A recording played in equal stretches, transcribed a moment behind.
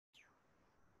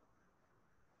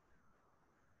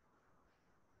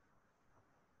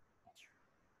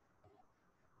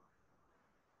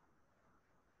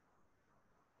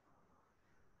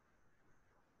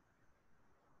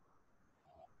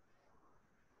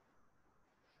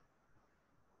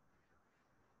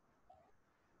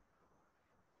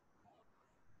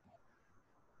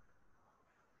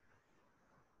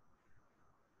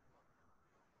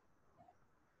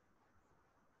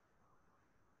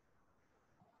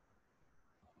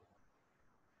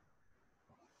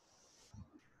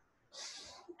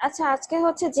আচ্ছা, আজকে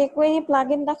হচ্ছে যে কোয়েরি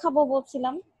প্লাগইন দেখাবো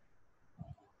বলছিলাম,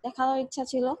 দেখানোর ইচ্ছা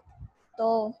ছিল। তো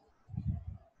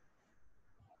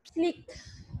স্লিক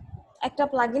একটা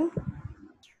প্লাগইন,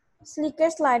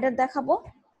 স্লিকের স্লাইডার দেখাবো।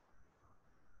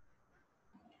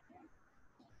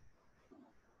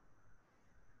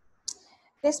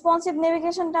 রেসপন্সিভ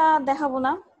নেভিগেশনটা দেখাবো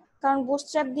না, কারণ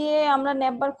বুটস্ট্র্যাপ দিয়ে আমরা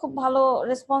নেটবার খুব ভালো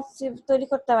রেসপন্সিভ তৈরি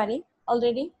করতে পারি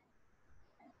অলরেডি।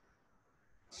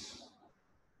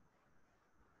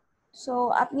 সো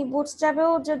আপনি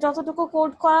বুটস্ট্র্যাপেও যে যতটুকু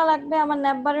কোড করা লাগবে আমার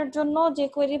নেটবারের জন্য, যে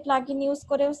কোয়েরি প্লাগইন ইউজ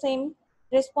করেও সেম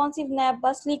রেসপন্সিভ ন্যাপ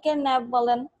বা স্লিকের ন্যাপ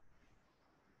বলেন,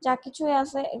 যা কিছুই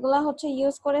আছে এগুলা হচ্ছে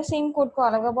ইউজ করে সেম কোড করা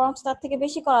লাগবে, বরং তার থেকে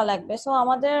বেশি করা লাগবে। সো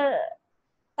আমাদের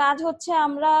কাজ হচ্ছে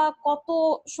আমরা কত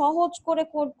সহজ করে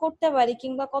কোড করতে পারি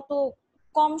কিংবা কত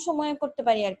কম সময়ে করতে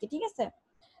পারি আর কি। ঠিক আছে,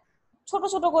 ছোট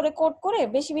ছোট করে কোড করে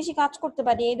বেশি বেশি কাজ করতে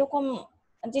পারি, এরকম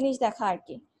জিনিস দেখা আর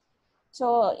কি। সো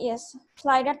ইয়েস,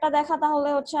 স্লাইডারটা দেখা তাহলে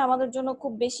হচ্ছে আমাদের জন্য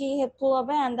খুব বেশি হেল্পফুল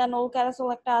হবে। এন্ড দেন ওল ক্যারাসেল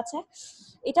একটা আছে,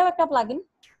 এটাও একটা প্লাগইন।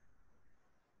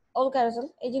 ওল ক্যারাসেল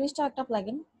এই জিনিসটাও একটা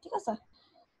প্লাগইন, ঠিক আছে।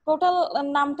 টোটাল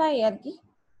নামটাই আর কি।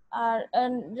 আর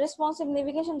রেসপন্সিভ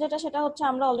নেভিগেশন যেটা, সেটা হচ্ছে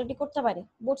আমরা অলরেডি করতে পারি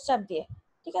বুটস্ট্র্যাপ দিয়ে,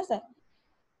 ঠিক আছে।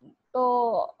 তো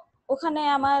ওখানে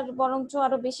আমার বরঞ্চ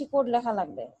আরো বেশি কোড লেখা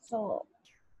লাগবে। সো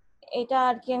এটা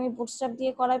আর কি আমি বুটস্ট্র্যাপ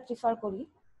দিয়ে করাই প্রিফার করি।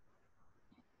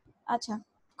 আচ্ছা,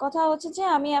 কথা হচ্ছে যে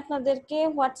আমি আপনাদেরকে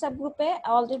হোয়াটসঅ্যাপ গ্রুপে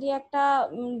অলরেডি একটা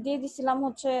দিয়ে দিছিলাম,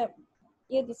 হচ্ছে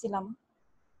ইয়ে দিছিলাম,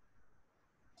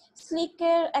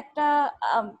 স্লিকের একটা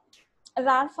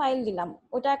রার ফাইল দিলাম।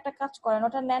 ওটা একটা কাজ করেন,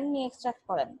 ওটা নেন, নিয়ে এক্সট্রাক্ট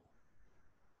করেন।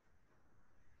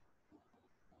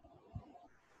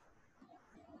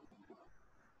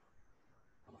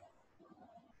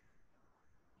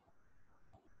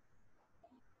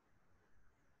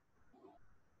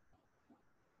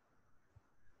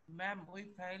 ম্যাম ওই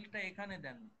ফাইলটা এখানে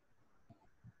দেন,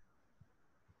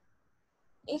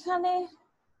 এখানে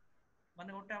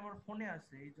মানে ওটা আমার ফোনে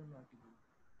আছে এই জন্য আর কি।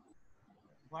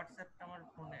 হোয়াটসঅ্যাপটা আমার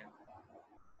ফোনে আছে।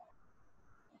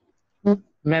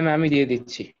 ম্যাম আমি দিয়ে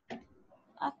দিচ্ছি।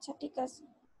 আচ্ছা ঠিক আছে,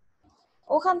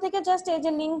 ওখান থেকে জাস্ট এই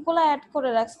যে লিংক গুলো অ্যাড করে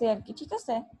রাখছি আর কি, ঠিক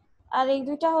আছে। আর এই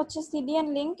দুইটা হচ্ছে সিডিএন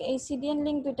লিংক, এই সিডিএন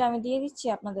লিংক দুইটা আমি দিয়ে দিচ্ছি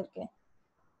আপনাদেরকে।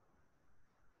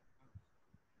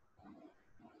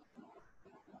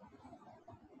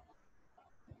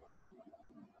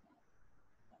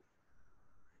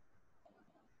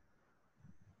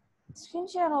 স্ক্রিন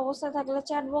শেয়ার অবস্থায় থাকলে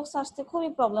চ্যাট বক্স আসতে খুবই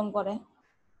প্রবলেম করে।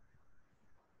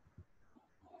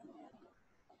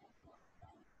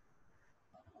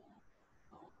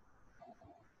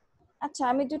 আচ্ছা,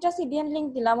 আমি দুইটা সিডিএন লিংক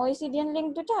দিলাম, ওই সিডিএন লিংক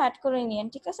দুটো অ্যাড করে নিয়েন,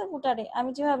 ঠিক আছে। ফুটারে আমি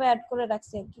যেভাবে অ্যাড করে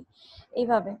রাখছি আর কি,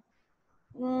 এইভাবে।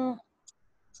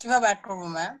 কিভাবে অ্যাড করবো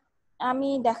ম্যাম? আমি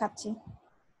দেখাচ্ছি।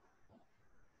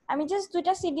 আমি জাস্ট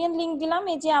দুইটা সিডিএন লিংক দিলাম,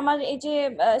 এই যে আমার এই যে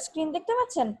স্ক্রিন দেখতে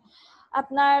পাচ্ছেন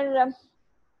আপনার,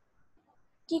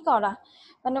 কি করা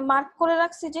মানে মার্ক করে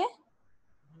রাখছি যে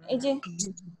এই যে,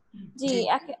 জি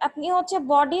আপনি হচ্ছে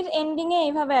বডির এন্ডিং এ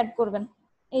এইভাবে অ্যাড করবেন,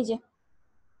 এই যে।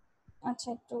 আচ্ছা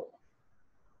একটু,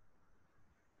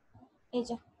 এই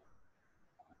যে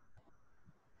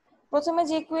প্রথমে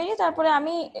যে কোয়েরি, তারপরে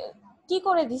আমি কি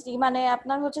করে দিছি মানে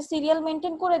আপনার হচ্ছে সিরিয়াল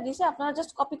মেনটেন করে দিছি, আপনারা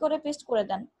জাস্ট কপি করে পেস্ট করে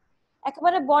দেন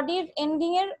একেবারে বডির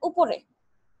এন্ডিং এর উপরে।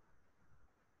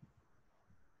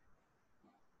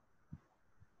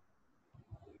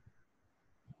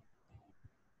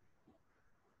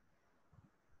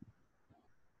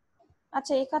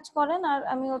 আচ্ছা এই কাজ করেন, আর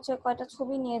আমি হচ্ছে কয়টা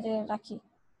ছবি নিয়ে যে রাখি।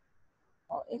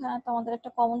 এখানে তো আমাদের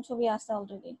একটা কমন ছবি আছে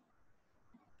অলরেডি,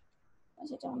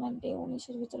 সেটা অনেক ডে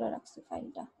 19-এর ভিতরে রাখছি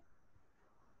ফাইলটা।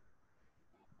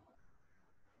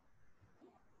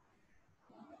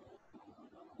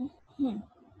 হুম,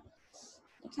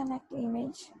 এখানে একটা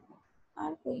ইমেজ,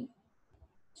 আর কই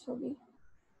ছবি।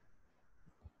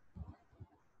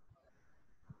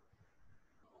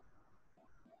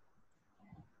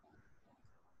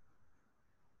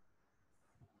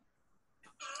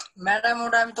 ম্যাডাম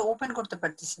ওটা আমি তো ওপেন করতে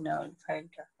পারতেছি না ওই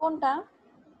ফাইলটা। কোনটা?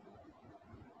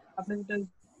 আপনি তো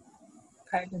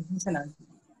ফাইলটা দিয়েছেন আর কি।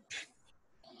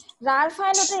 রার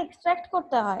ফাইল ওটা এক্সট্রাক্ট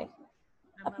করতে হয়,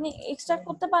 আপনি এক্সট্রাক্ট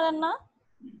করতে পারেন না?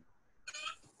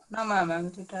 না ম্যাম আমি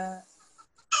তো এটা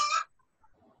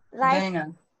রাইট, জানি না।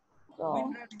 তো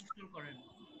উইন্ডোজ ইনস্টল করেন।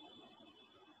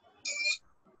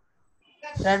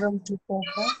 রাইট ক্লিক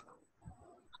করতে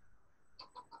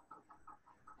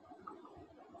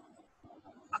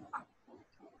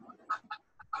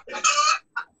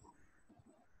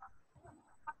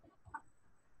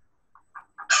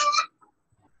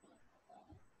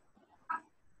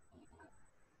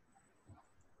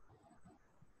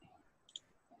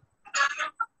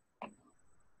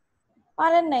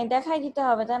পারেন নাই, দেখাই দিতে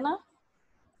হবে তাই না?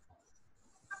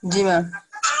 জি ম্যাম।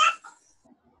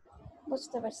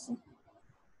 বুঝতে পারছি।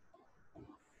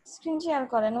 স্ক্রিন শেয়ার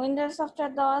করেন, উইন্ডোজ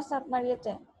সফটওয়্যার দেওয়া আছে আপনার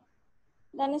ইয়েতে,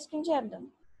 দেন স্ক্রিন শেয়ার দেন।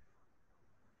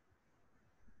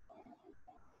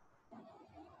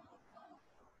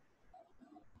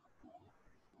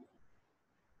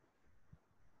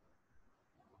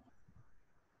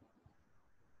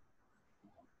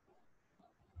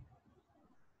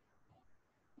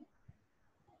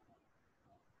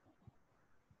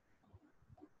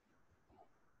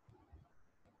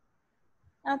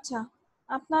 আচ্ছা,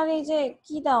 আপনার এই যে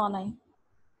কি দেওয়া নাই?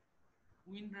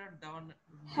 উইন্ডার দেওয়া নাই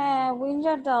হ্যাঁ, বলতে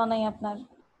উইন্ডোজ দেওয়া নাই আপনার।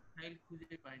 ফাইল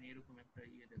খুঁজে পাইনি, এরকম একটা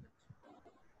ইয়ে দেখাচ্ছে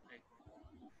icon।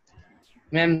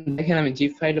 ম্যাম দেখেন আমি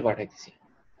জিপ ফাইলে পাঠাইতেছি।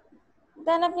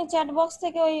 দেন আপনি চ্যাট বক্স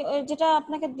থেকে ওই যেটা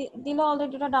আপনাকে দিল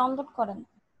অলরেডি, ওটা ডাউনলোড করেন,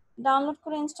 ডাউনলোড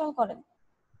করে ইনস্টল করেন।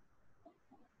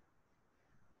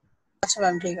 আচ্ছা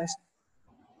ম্যাম ঠিক আছে।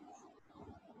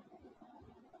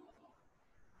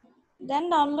 দেন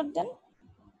ডাউনলোড দেন,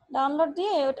 ডাউনলোড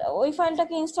দিয়ে ওই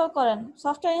ফাইলটাকে ইনস্টল করেন।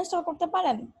 সফটওয়্যার ইনস্টল করতে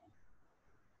পারেন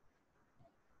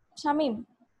শামিম?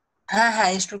 হ্যাঁ হ্যাঁ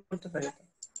ইনস্টল করতে পারি তো।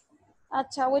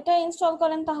 আচ্ছা, ওইটা ইনস্টল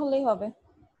করেন তাহলেই হবে।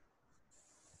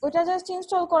 ওইটা জাস্ট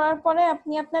ইনস্টল করার পরে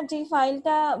আপনি আপনার যে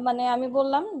ফাইলটা মানে আমি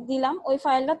বললাম দিলাম, ওই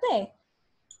ফাইলটাতে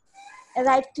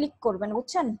রাইট ক্লিক করবেন,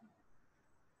 বুঝছেন?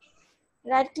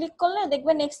 রাইট ক্লিক করলে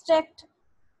দেখবেন এক্সট্রাক্ট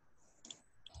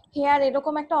হেয়ার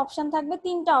এরকম একটা অপশন থাকবে,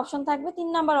 3টা অপশন থাকবে, 3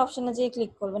 নাম্বার অপশনে যেয়ে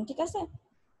ক্লিক করবেন, ঠিক আছে?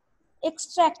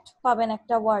 এক্সট্রাক্ট পাবেন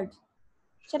একটা ওয়ার্ড,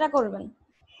 সেটা করবেন।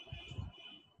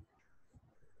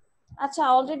 আচ্ছা,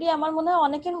 অলরেডি আমার মনে হয়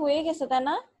অনেকের হয়ে গেছে তাই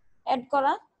না অ্যাড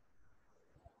করা?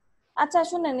 আচ্ছা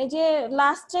শুনেন, এই যে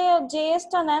লাস্টে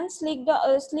জেএসটা নেন,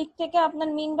 স্লিক থেকে আপনার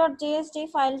min.js যে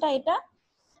ফাইলটা এটা,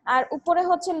 আর উপরে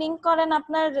হচ্ছে লিংক করেন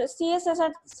আপনার সিএসএস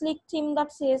আর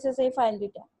slicktheme.css এই ফাইল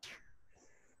দুটো,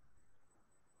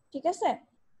 ঠিক আছে?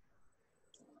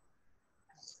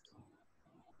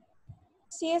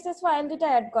 সিএসএস ফাইল দুটো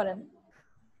অ্যাড করেন।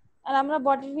 আর আমরা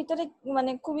বডির ভিতরে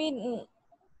মানে খুবই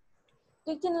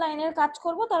 2-3 লাইনের কাজ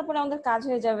করব, তারপরে আমাদের কাজ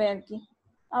হয়ে যাবে আর কি।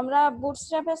 আমরা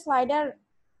বুটস্ট্র্যাপে স্লাইডার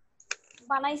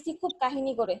বানাইছি খুব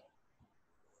কাহিনী করে,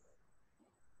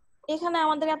 এখানে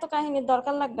আমাদের এত কাহিনীর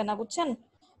দরকার লাগবে না, বুঝছেন?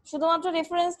 শুধুমাত্র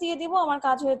রেফারেন্স দিয়ে দিব, আমার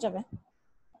কাজ হয়ে যাবে।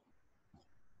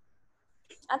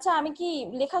 আচ্ছা, আমি কি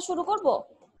লেখা শুরু করব?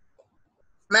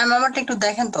 ম্যাম আমারটা একটু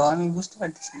দেখেন তো, আমি বুঝতে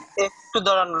পারতেছি না। একটু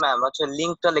দাঁড়ান ম্যাম, আচ্ছা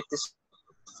লিংকটা লিখতেছি।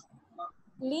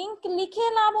 লিংক লিখে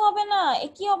লাভ হবে না,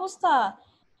 কি অবস্থা!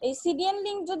 এই সিডিএন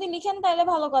লিংক যদি লিখেন তাহলে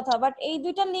ভালো কথা, বাট এই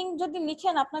দুইটা লিংক যদি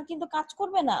লিখেন আপনার কিন্তু কাজ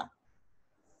করবে না।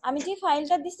 আমি যে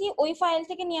ফাইলটা দিছি ওই ফাইল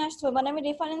থেকে নিয়ে আসতে হবে, মানে আমি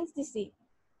রেফারেন্স দিছি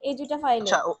এই দুইটা ফাইলের।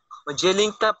 আচ্ছা যে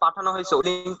লিংকটা পাঠানো হয়েছে ওই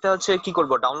লিংকটা হচ্ছে কি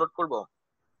করব, ডাউনলোড করব?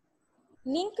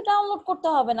 লিংক ডাউনলোড করতে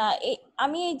হবে না,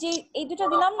 আমি এই দুটো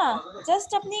দিলাম না, জাস্ট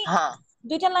আপনি হ্যাঁ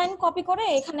দুইটা লাইন কপি করে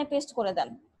এখানে পেস্ট করে দেন,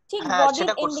 ঠিক হ্যাঁ বডির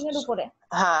সেটা করছি। এন্ডিং এর উপরে।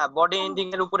 হ্যাঁ বডি এন্ডিং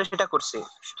এর উপরে সেটা করছি,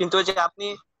 কিন্তু ওই যে আপনি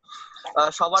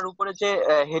সবার উপরে যে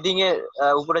হেডিং এর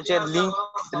উপরে যে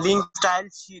লিংক স্টাইল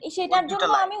শীট ওই সেটার দুইটা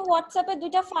জন্য লাইন। আমি হোয়াটসঅ্যাপে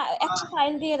একটা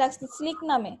ফাইল দিয়ে রাখছি স্লিক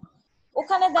নামে,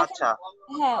 ওখানে দেখেন। আচ্ছা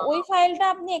হ্যাঁ, ওই ফাইলটা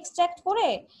আপনি এক্সট্রাক্ট করে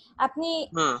আপনি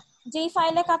হুম যেই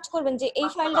ফাইলে কাজ করবেন, যে এই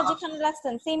ফাইলটা যেখানে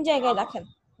রাখছেন সেম জায়গায় রাখেন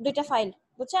দুইটা ফাইল,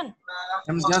 বুঝছেন?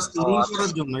 আমি জাস্ট ও লিংক আচ্ছা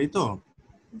করার জন্য, এই তো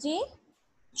জি,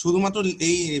 শুধুমাত্র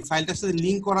এই ফাইলটার সাথে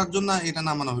লিংক করার জন্য এটা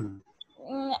নামানো হলো।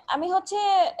 আমি হচ্ছে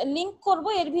লিংক করব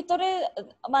এর ভিতরে,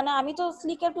 মানে আমি তো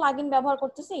স্লিকের প্লাগইন ব্যবহার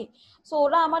করতেছি, সো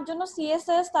ওরা আমার জন্য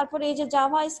সিএসএস তারপরে এই যে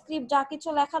জাভা স্ক্রিপ্ট যা কিছু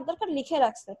লেখার দরকার লিখে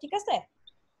রাখছে, ঠিক আছে?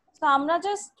 তো আমরা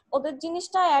জাস্ট ওদের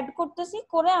জিনিসটা অ্যাড করতেছি,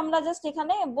 করে আমরা জাস্ট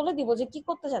এখানে বলে দিব যে কি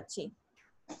করতে চাচ্ছি,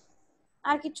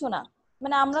 আর কিছু না।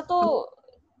 মানে আমরা তো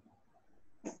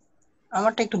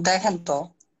আমারটা একটু দেখেন তো।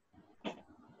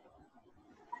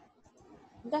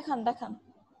 দেখান দেখান,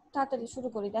 তাড়াতাড়ি শুরু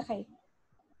করি, দেখাই,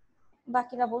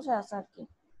 বাকিরা বসে আছে আর কি।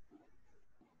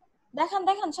 দেখান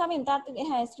দেখান শামিম, তাড়াতাড়ি,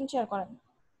 হ্যাঁ স্ক্রিন শেয়ার করেন।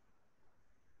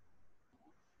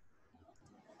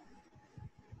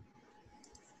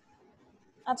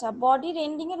 আচ্ছা, বডির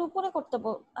এন্ডিং এর উপরে করতে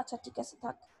আচ্ছা ঠিক আছে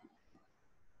থাক।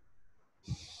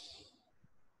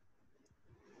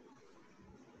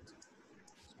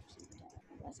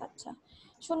 আচ্ছা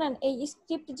শুনেন, এই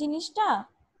স্ক্রিপ্ট জিনিসটা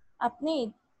আপনি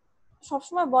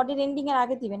সবসময় বডির এন্ডিং এর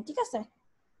আগে দিবেন, ঠিক আছে?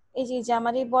 এই যে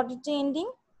আমার এই বডির যে এন্ডিং,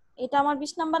 এটা আমার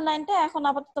 20 নাম্বার লাইনটা এখন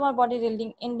আপাতত আমার বডির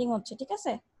এন্ডিং হচ্ছে, ঠিক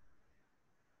আছে?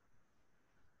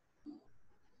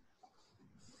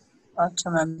 আচ্ছা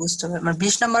ম্যাম বুঝতে পারছি, মানে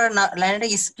 20 নম্বরের লাইনটা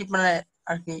স্ক্রিপ্ট মানে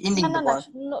আর কি এন্ডিং না না দেবো না, আর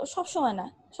কি। সব সময় না,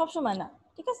 সব সময় না,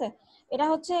 ঠিক আছে? এটা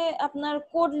হচ্ছে আপনার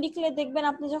কোড লিখলে দেখবেন,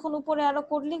 আপনি যখন উপরে আরো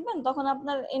কোড লিখবেন তখন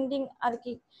আপনার এন্ডিং আর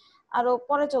কি আরো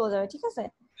পরে চলে যাবে, ঠিক আছে?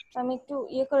 তো আমি একটু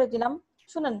ইয়ে করে দিলাম।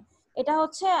 শুনেন, এটা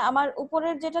হচ্ছে আমার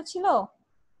উপরের যেটা ছিল,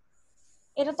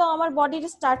 এটা তো আমার বডির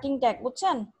স্টার্টিং ট্যাগ,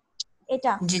 বুঝছেন?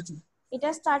 এটা জি জি এটা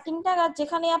স্টার্টিং ট্যাগ, আর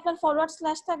যেখানে আপনার ফরওয়ার্ড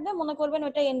স্ল্যাশ থাকবে মনে করবেন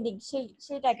ওটা এন্ডিং,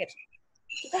 সেই ট্যাগের,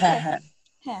 ঠিক আছে? হ্যাঁ হ্যাঁ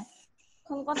হ্যাঁ,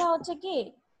 এখন কথা হচ্ছে কি,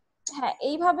 হ্যাঁ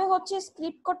এইভাবে হচ্ছে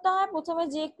স্ক্রিপ্ট করতে হয়। প্রথমে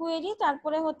যে কোয়েরি,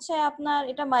 তারপরে হচ্ছে আপনার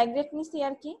এটা মাইগ্রেট নিছি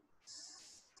আর কি,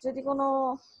 যদি কোনো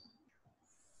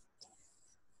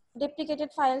ডেপ্লিকেটেড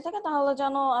ফাইল থাকে তাহলে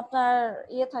যেন আপনার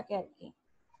ইয়ে থাকে আর কি।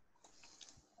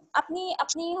 আপনি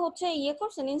আপনি হচ্ছে ইয়ে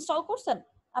করছেন, ইনস্টল করছেন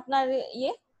আপনার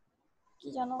ইয়ে কি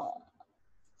জানো,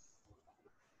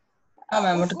 না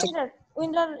ম্যাম ওটা তো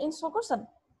উইন্ডার ইনস্টল করছেন?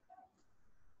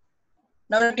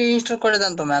 না, ওটা ইনস্টল করে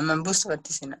দেন তো ম্যাম, আমি বুঝতে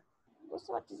পারতেছি না। বুঝতে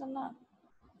পারতেছেন না?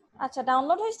 আচ্ছা,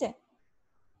 ডাউনলোড হয়েছে?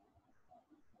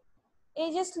 এই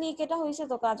যে স্লিক, এটা হয়েছে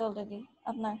তো কাজ অলরেডি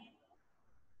আপনার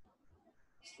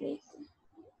স্লিক।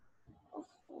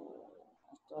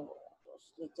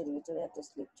 স্লিকের ভিতরে এত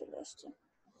স্লিক চলে আসছে,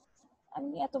 আমি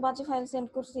এত বাজে ফাইল সেন্ড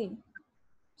করছি,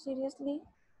 সিরিয়াসলি?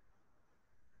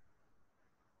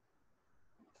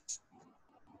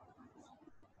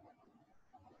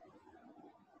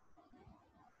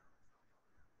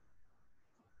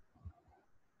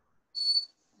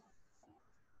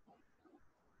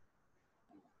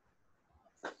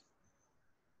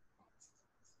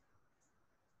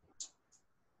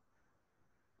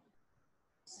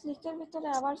 স্লিকের ভিতরে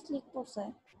আবার স্লিক পড়ছে।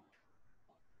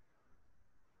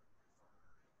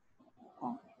 ও,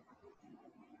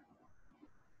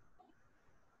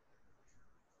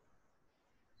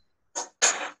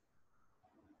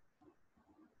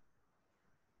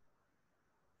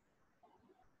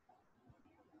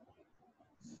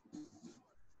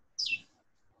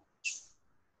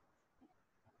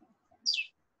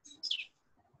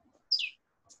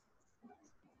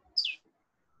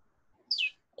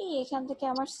 এই এখান থেকে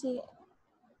আমার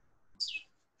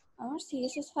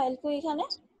সিএসএস ফাইল কই এখানে?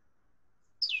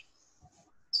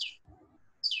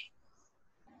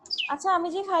 আচ্ছা, আমি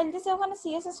যে ফাইল দিছি ওখানে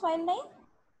সিএসএস ফাইল নেই?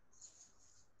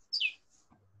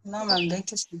 না ম্যাম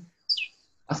দেখতেছি।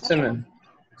 আছে ম্যাম,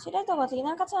 সেটাই তো কথা,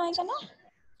 এনার কাছে নাই কেন?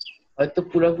 হয়তো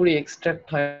পুরোপুরি এক্সট্রাক্ট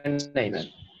হয় নাই ম্যাম।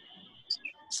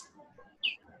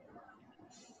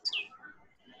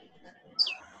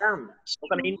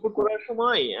 ওখানে ইনপুট করার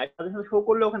সময় সাথে সাথে শো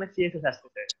করলে ওখানে সিএসএস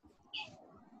আসতেছে।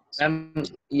 ম্যাম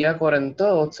ইয়া করেন তো,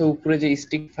 হচ্ছে উপরে যে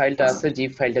স্টিক ফাইলটা আছে,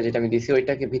 জিপ ফাইলটা যেটা আমি দিছি,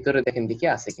 ওইটাকে ভিতরে দেখেন দেখি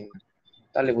আছে কিনা,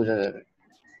 তাহলে বোঝা যাবে।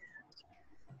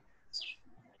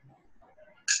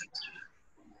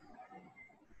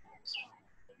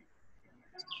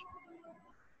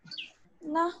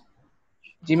 না,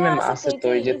 জি হ্যাঁ ম্যাম আছে আছে তো, তো,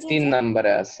 এই এই যে যে এই যে 3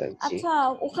 নম্বরে আছে। জি আচ্ছা,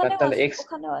 এবার তাহলে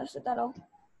ওখানেও আছে, দাঁড়াও।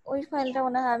 ওই ফাইলটা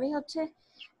মনে হয় আমি হচ্ছে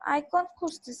আইকন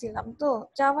খুঁজতেছিলাম তো,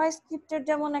 জাভা স্ক্রিপ্টের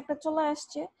যেমন একটা চলে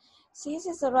আসছে,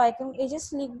 সিএসএস এর আইকন, এই যে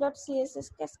slick.css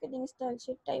cascading style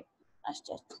sheet type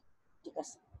আসছে, ঠিক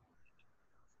আছে?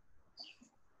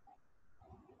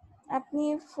 আপনি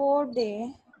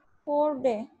 4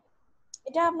 ডে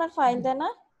এটা আপনার ফাইল, তাই না?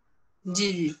 জি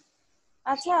জি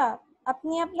আচ্ছা,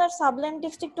 আপনি আপনার সাবলাইম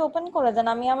টেক্সট একটু ওপেন করে দেন,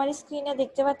 আমি আমার স্ক্রিনে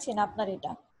দেখতে পাচ্ছি না আপনার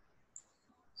এটা।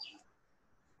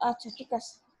 আচ্ছা ঠিক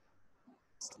আছে,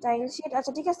 স্টাইল শিট,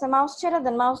 আচ্ছা ঠিক আছে, মাউস ছেড়ে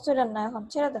দেন, মাউস ছেড়েন না, এখন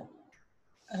ছেড়ে দেন।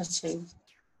 আচ্ছা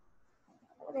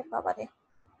ওরে বাবা রে,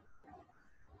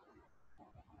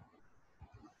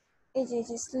 এই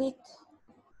যে স্লিক,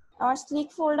 আমার স্লিক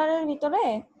ফোল্ডারের ভিতরে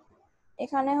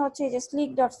এখানে হচ্ছে এই যে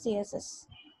slick.css,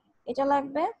 এটা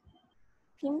লাগবে।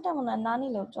 থিমটা মনে হয় না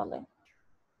নিলেও চলে।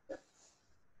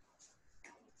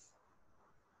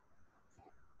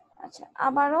 আচ্ছা,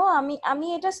 আবারও আমি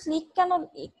এটা স্লিক কেন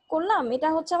করলাম, এটা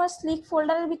হচ্ছে আমার স্লিক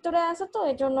ফোল্ডারের ভিতরে আছে তো,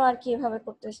 এই জন্য আর কি এভাবে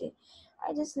করতেছি।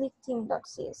 আর যে slick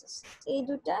theme.css, এই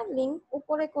দুটা লিংক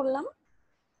উপরে করলাম।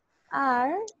 আর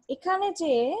এখানে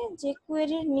যে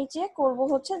কোয়েরির নিচে করব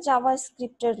হচ্ছে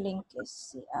জাভাস্ক্রিপ্টের লিংক,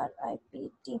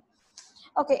 script।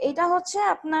 ওকে, এটা হচ্ছে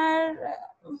আপনার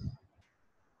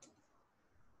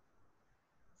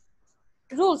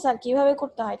রুলস আর কিভাবে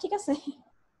করতে হয়, ঠিক আছে?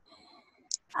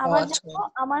 আবার আচ্ছা দেখো,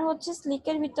 আমার হচ্ছে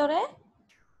স্লিকের ভিতরে,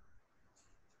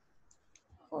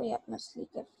 ওই আপনার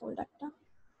স্লিকের ফোল্ডারটা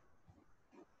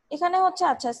এখানে হচ্ছে।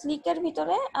 আচ্ছা, স্লিকের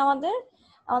ভিতরে আমাদের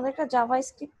একটা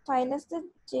জাভাস্ক্রিপ্ট ফাইল আছে,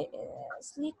 যে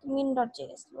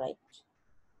slickmin.js, রাইট?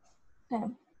 হ্যাঁ,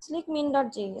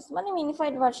 slickmin.js মানে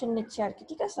মিনিফাইড ভার্সন নিচ্ছে আর কি,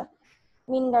 ঠিক আছে?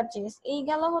 min.js এই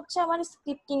গেল হচ্ছে আমার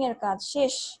স্ক্রিপ্টিং এর কাজ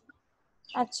শেষ।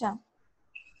 আচ্ছা,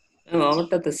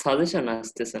 আমারটাতে সাজেশন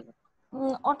আসতেছে না।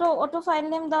 অটো ফাইল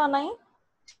নেম দেওয়া নাই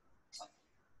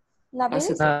নাবিল?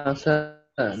 আচ্ছা আচ্ছা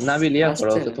নাবিল, ইয়া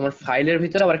করো আসছে তো, না। তোমার ফাইলের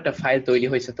ভিতরে আবার একটা ফাইল তৈরি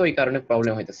হয়েছে তো, এই কারণে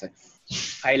প্রবলেম হইতেছে।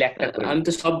 ফাইল একটা করে আমি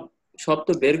তো সব সব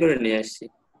তো বের করে নিয়ে আসছি।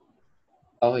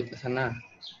 হইতেছে না।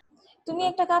 তুমি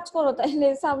একটা কাজ করো তাহলে,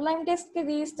 সাবলাইম টেক্সটকে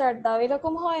রিস্টার্ট দাও,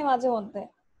 এরকম হয় মাঝে মধ্যে,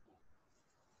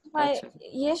 আচ্ছা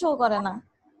ইয়ে শো করে না,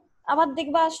 আবার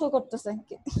দেখবা শো করতেছে।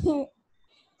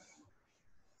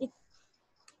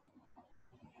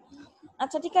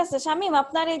 আচ্ছা ঠিক আছে শামিম,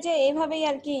 আপনার এই যে এইভাবেই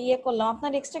আর কি ইয়ে করলাম,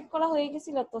 আপনার এক্সট্রাক্ট করা হয়ে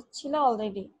গেছিল তো, ছিল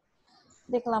অলরেডি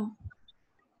দেখলাম।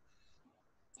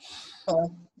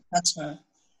 আচ্ছা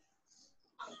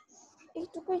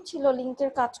এইটুকুই ছিল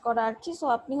লিংকের কাজ করা আর কি। সো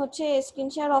আপনি হচ্ছে স্ক্রিন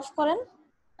শেয়ার অফ করেন,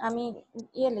 আমি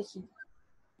ইয়ে লিখি,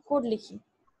 কোড লিখি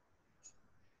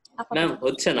ম্যাম, আপাতত।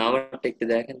 হচ্ছে না, আমারটা একটু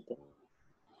দেখেন তো।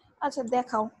 আচ্ছা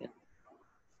দেখাও।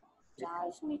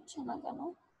 চার্জ নিচ্ছে না কেন?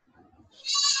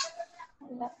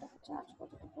 ল্যাপটপ চার্জ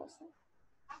কতটুকু আছে?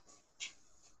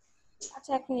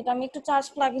 আচ্ছা 1 মিনিট, আমি একটু চার্জ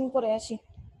প্লাগ ইন করে আসি,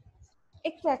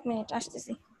 একটু 1 মিনিট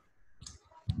আসতেছি।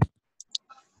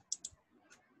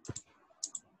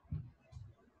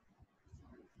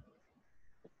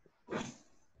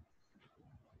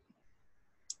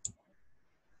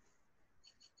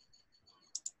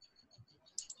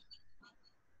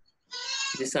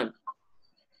 জিসান,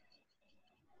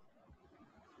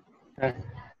 হ্যাঁ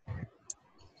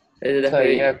এই যে দেখো, স্যার,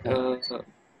 এই ইয়া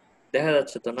দেখা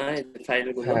যাচ্ছে তো না এই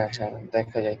ফাইলগুলো? হ্যাঁ হ্যাঁ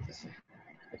দেখা যাইতেছে।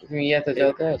 তুমি ইয়াতে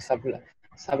যাও তো,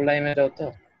 সাবলাইমে যাও তো,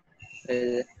 এই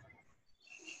যে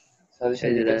সাজেশন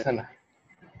এই যে দিতেছে না।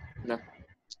 না,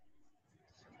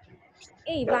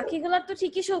 এই বাকিগুলা তো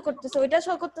ঠিকই শো করতেছে, ওইটা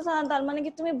শো করতেছে না, তার মানে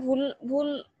কি তুমি ভুল ভুল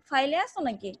ফাইলে আছো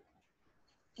নাকি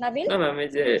নাবিল? না ম্যাম, এই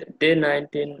যে ডে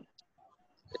 19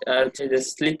 আর হচ্ছে যে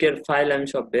স্লিকের ফাইল আমি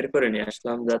সব বের করে নিয়ে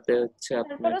আসলাম, যাতে হচ্ছে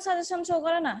আপনার। তারপরেও সাজেশন শো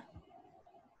করে না?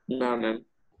 না ম্যাম,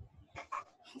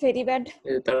 ভেরি ব্যাড।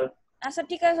 এই যে তার আচ্ছা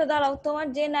ঠিক আছে দাঁড়াও, তোমার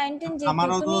যে 19 যে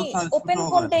আমারও তো তুমি ওপেন show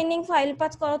করে। কন্টেইনিং ফাইল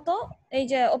পাস করো তো, এই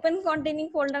যে ওপেন কন্টেইনিং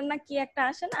ফোল্ডার না কি একটা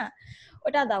আসে না,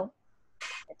 ওটা দাও।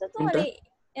 এটা তোমার কোনটা?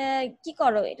 এই কি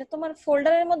করো, এটা তোমার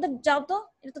ফোল্ডারের মধ্যে যাও তো,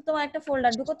 এটা তো তোমার একটা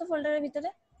ফোল্ডার, ঢুকো তো ফোল্ডারের ভিতরে।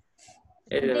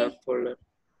 এই যে ম্যাম ফোল্ডার।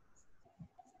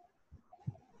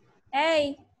 এই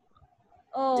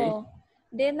ও জি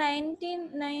ডে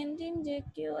 19 যে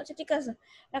কেউ, আচ্ছা ঠিক আছে,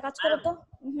 একটা কাজ করো তো।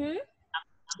 হুম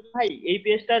ভাই, এই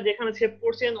পেজটা যেখানে সেভ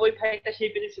করছেন ওই ফাইলটা সেই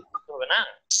পেজে সেভ করতে হবে না?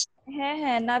 হ্যাঁ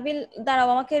হ্যাঁ নাবিল দাঁড়াও,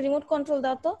 আমাকে রিমোট কন্ট্রোল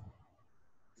দাও তো।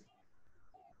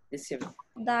 দিচ্ছি ম্যাম।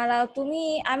 দাঁড়াও তুমি,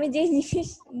 আমি যে জিনিস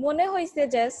মনে হইছে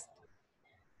জাস্ট,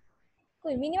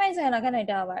 কই মিনিমাইজ হয় না কেন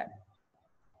এটা আবার?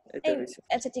 এটা এই হয়েছে।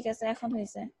 আচ্ছা ঠিক আছে এখন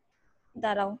হইছে,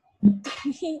 দাঁড়াও।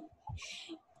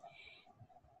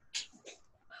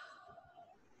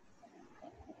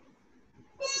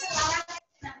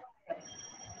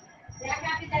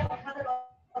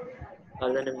 আর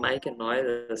জানি মাইকে নয়েজ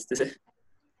আসতেছে।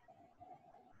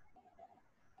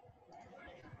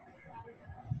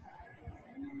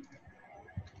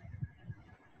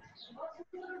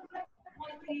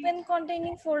 ওপেন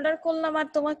কন্টেইনিং ফোল্ডার করলাম আর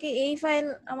তোমাকে এই ফাইল,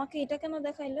 আমাকে এটা কেন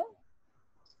দেখাইলো?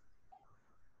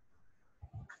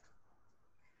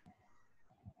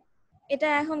 এটা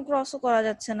এখন ক্রসও করা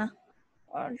যাচ্ছে না,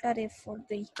 অল্টার F4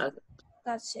 দেই,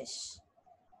 কাজ শেষ।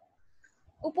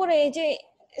 উপরে এই যে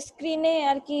স্ক্রিনে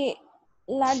আর কি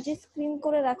লার্জ স্ক্রিন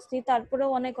করে রাখছি, তারপরেও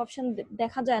অনেক অপশন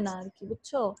দেখা যায় না আর কি,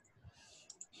 বুঝছো?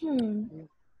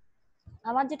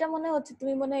 আমার যেটা মনে হচ্ছে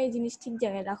তুমি মনে হয় এই জিনিস ঠিক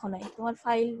জায়গায় রাখো নাই, তোমার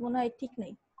ফাইল মনে হয় ঠিক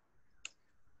নাই।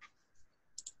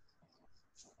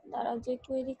 দাঁড়াও, যে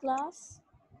কোয়েরি ক্লাস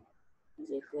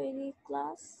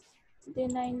day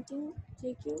 19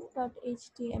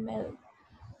 jq.html,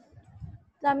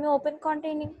 তো আমি ওপেন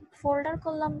কন্টেইনিং ফোল্ডার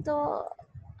করলাম তো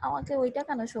আমাকে ওইটা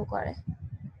কেন শো করে?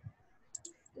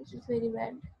 দিস ইজ ভেরি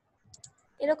ব্যাড,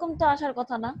 এরকম তো আসার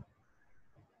কথা না।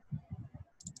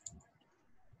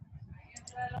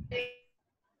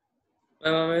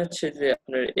 ম্যাম আমি হচ্ছে যে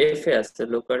আপনার এফ এ আছে,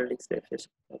 লোকাল ডিস্ক এফ এ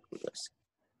সবগুলো আছে।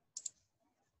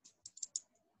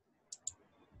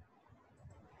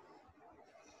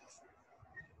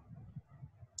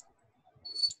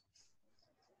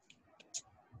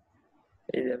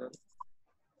 এই যে ম্যাম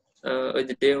ওই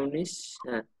যে ডে 19,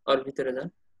 হ্যাঁ ওর ভিতরে যান।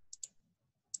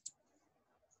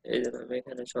 এই যে ম্যাম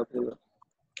এখানে সবগুলো।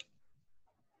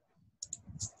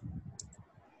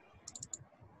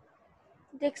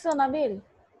 দেখছো নাবিল,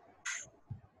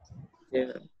 জি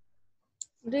ম্যাম।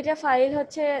 দুইটা ফাইল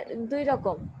হচ্ছে দুই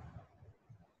রকম,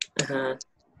 হ্যাঁ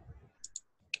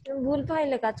তুমি ভুল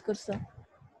ফাইলে কাজ করছো।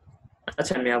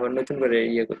 আচ্ছা, আমি আবার নতুন করে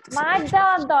ইয়ে করতেছি। মার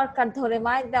দেওয়ার দরকার, ধরে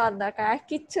মার দেওয়ার দরকার, আর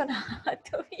কিচ্ছু না।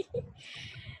 তুমি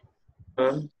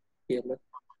কি হলো?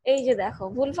 এই যে দেখো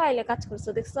ভুল ফাইলে কাজ করছো,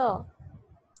 দেখছো?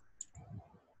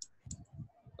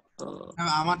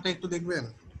 আমারটা একটু দেখবেন।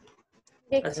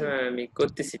 দেখছি আমি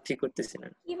করতেছি, ঠিক করতেছি না।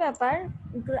 কি ব্যাপার,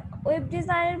 ওয়েব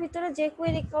ডিজাইনের ভিতরে যে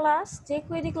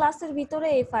কোয়েরি ক্লাসের ভিতরে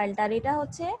এই ফাইলটা, আর এটা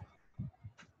হচ্ছে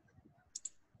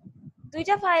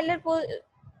দুইটা ফাইল,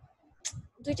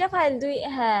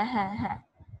 হ্যাঁ হ্যাঁ হ্যাঁ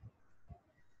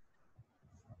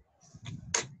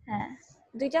হ্যাঁ,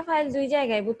 দুইটা ফাইল দুই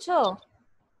জায়গায়, বুঝছো,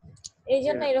 এই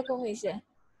জন্য এরকম হয়েছে।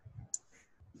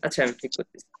 আচ্ছা আমি ঠিক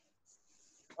করতেছি।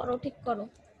 করো, ঠিক করো।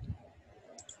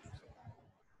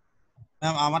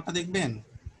 ম্যাম আমারটা দেখবেন?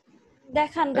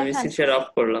 দেখান আমি দেখান, স্ক্রিন শেয়ার অফ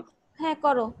করলাম। হ্যাঁ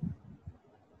করো।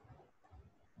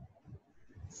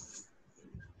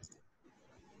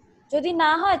 যদি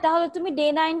না হয় তাহলে তুমি ডে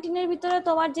 19 এর ভিতরে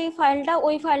তোমার যে ফাইলটা,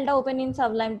 ওই ফাইলটা ওপেন ইন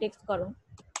সাবলাইম টেক্সট করো।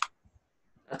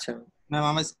 আচ্ছা ম্যাম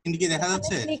আমার স্ক্রিন কি দেখা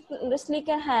যাচ্ছে?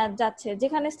 স্লিকের, হ্যাঁ যাচ্ছে,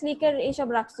 যেখানে স্লিকের এইসব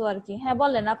রাখছো আর কি। হ্যাঁ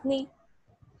বলেন আপনি।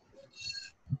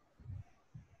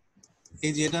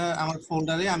 এই যে এটা আমার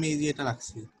ফোল্ডারে আমি এই যে এটা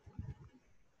রাখছি।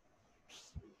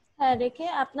 হ্যাঁ রেখে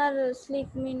আপনার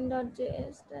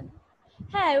slickmin.js দেন।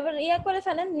 হ্যাঁ এবার ইয়া করে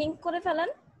ফেলেন, লিংক করে ফেলেন,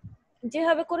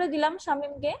 যেভাবে করে দিলাম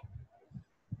শামীমকে।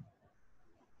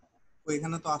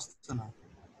 ওইখানে তো আসছে না।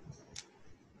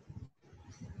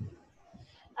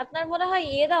 আপনার মনে হয়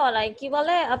ইয়ে দেওয়া নাই, কি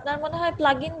বলে, আপনার মনে হয়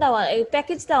প্লাগইন দেওয়া,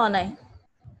 প্যাকেজ দেওয়া নাই।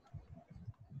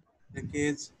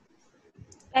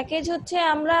 প্যাকেজ হচ্ছে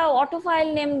আমরা অটো ফাইল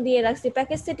নেম দিয়ে রাখছি,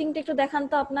 প্যাকেজ সেটিংটা একটু দেখান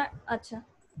তো আপনার। আচ্ছা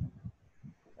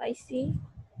পাইছি।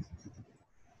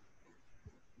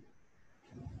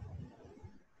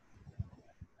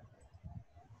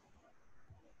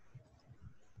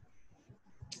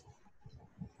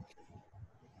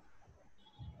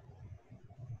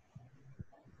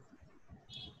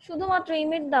 শুধুমাত্র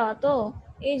ইমেজ দেওয়া তো,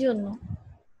 এই জন্য।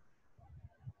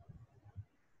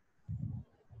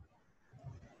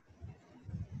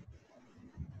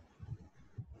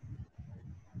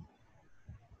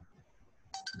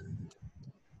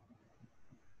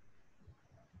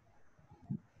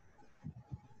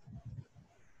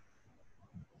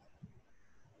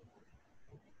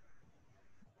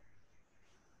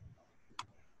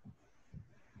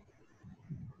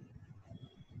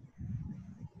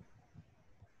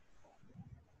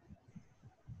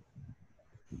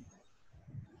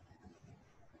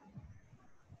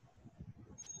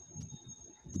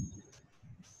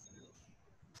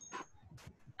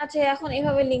 আচ্ছা এখন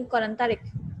এভাবে লিংক করেন তারেক,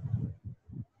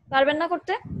 পারবেন না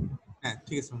করতে? হ্যাঁ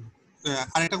ঠিক আছে ম্যাম।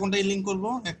 আর একটা কোনটা লিংক করব?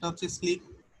 একটা হচ্ছে স্লিক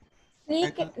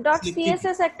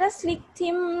slick.css একটা,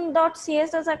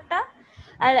 slicktheme.css একটা,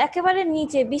 আর একেবারে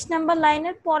নিচে 20 নাম্বার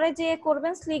লাইনের পরে যে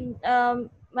করবেন স্লিক,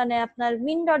 মানে আপনার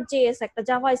min.js একটা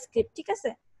জাভা স্ক্রিপ্ট, ঠিক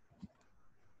আছে?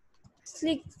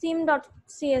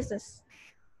 slicktheme.css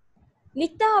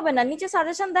লিখতে হবে না, নিচে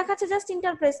সাজেশন দেখাচ্ছে, জাস্ট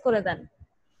ইন্টার প্রেস করে দেন।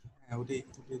 হ্যাঁ ওটাই।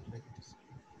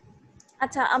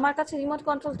 আচ্ছা আমার কাছে রিমোট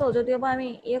কন্ট্রোল তো, যদিও বা আমি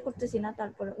ইয়ে করতেছি না,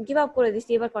 তারপরে গিভ আপ করে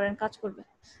দিছি, এবার করেন, কাজ করবে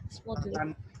স্মুথলি।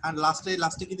 আর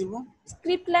লাস্টে কি দিব?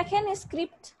 স্ক্রিপ্ট লেখেন,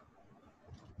 স্ক্রিপ্ট।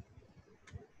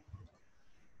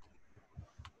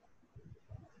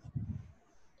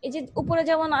 এই যে উপরে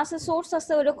যেমন আছে সোর্স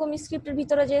আছে, ওইরকম স্ক্রিপ্টের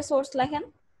ভিতরে যে সোর্স লেখেন।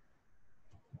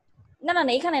 না না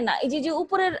না, এখানে না, এই যে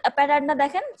উপরের প্যাটার্নটা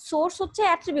দেখেন, সোর্স হচ্ছে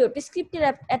অ্যাট্রিবিউট, স্ক্রিপ্টের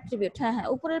অ্যাট্রিবিউট। হ্যাঁ হ্যাঁ,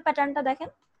 উপরের প্যাটার্নটা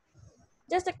দেখেন,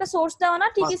 জাস্ট একটা সোর্স দেওয়া না,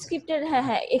 ঠিক স্ক্রিপ্টের, হ্যাঁ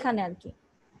হ্যাঁ এখানে আর কি।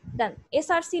 ডান,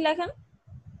 এসআরসি লেখেন।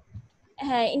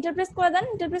 হ্যাঁ ইন্টারপ্রেস করে দেন,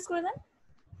 ইন্টারপ্রেস করে দেন,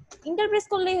 ইন্টারপ্রেস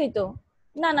করলেই হইতো।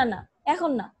 না না না,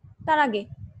 এখন না, তার আগে।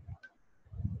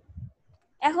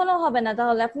 এখনো হবে না,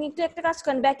 তাহলে আপনি একটু একটা কাজ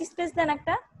করেন, ব্যাক স্পেস দেন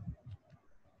একটা,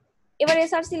 এবার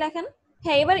এসআরসি লেখেন।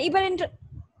 হ্যাঁ এবার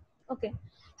ওকে,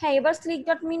 হ্যাঁ এবার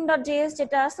slick.min.js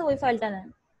যেটা আছে ওই ফাইলটা নেন।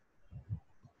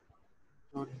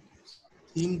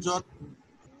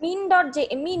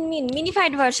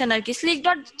 মিনিফাইড ভার্সন আর কি,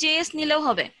 slick.js নিলেও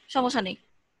হবে, সমস্যা নেই।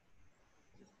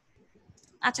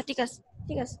 আচ্ছা ঠিক আছে,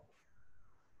 ঠিক আছে,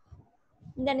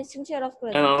 দেন স্ক্রিন শেয়ার অফ করে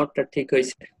দেন। আমারটা ঠিক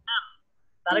হয়েছে।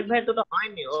 তারেক ভাই তো ওটা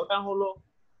হয়নি, ওটা হলো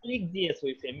ক্লিক জিএস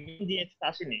হয়েছে, মিন জিএস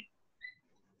আসেনি।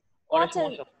 আচ্ছা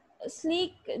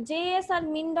স্লিক জেএস আর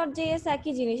min.js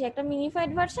একই জিনিস, একটা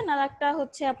মিনিফাইড ভার্সন আর একটা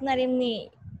হচ্ছে আপনার এমনি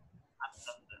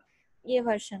ইয়ে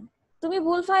ভার্সন। তুমি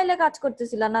ভুল ফাইলে কাজ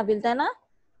করতেছিলা নাবিল, তাই না?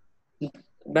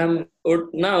 ম্যাম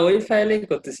না, ওই ফাইলেই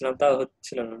করতেছিলাম, তাও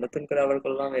হচ্ছিল না, নতুন করে আবার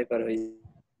করলাম, এবার হয়েছে।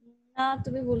 না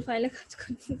তুমি ভুল ফাইলে কাজ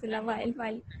করতেছিলা,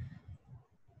 ফাইল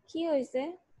কি হয়েছে?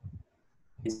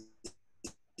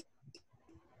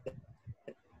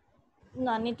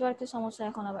 না নেটওয়ার্কের সমস্যা।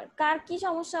 এখন আবার কার কি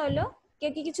সমস্যা হলো,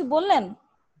 কেউ কি কিছু বললেন?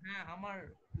 হ্যাঁ আমার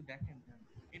একটু দেখেন,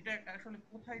 এটা আসলে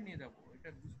কোথায় নিয়ে যাব এটা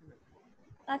বুঝতে পারছি।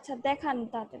 আচ্ছা দেখান,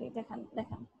 তাড়াতাড়ি দেখান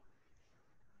দেখান।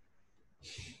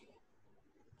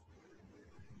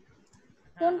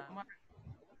 কোন আমার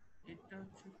এটা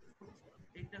হচ্ছে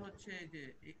এই এটা হচ্ছে এই যে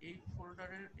এই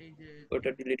ফোল্ডারের এই যে ওটা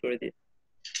ডিলিট করে দিই।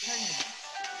 কোথায় নিয়ে যাব?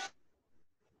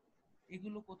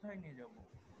 এগুলো কোথায় নিয়ে যাব?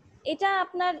 এটা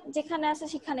আপনার যেখানে আছে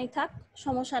সেখানেই থাক,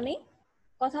 সমস্যা নেই।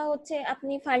 কথা হচ্ছে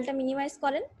আপনি ফাইলটা মিনিমাইজ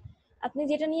করেন। আপনি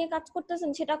যেটা নিয়ে কাজ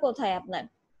করতেছেন সেটা কোথায় আপনার?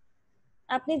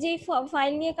 আপনি যেই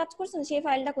ফাইল নিয়ে কাজ করছেন সেই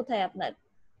ফাইলটা কোথায় আপনার?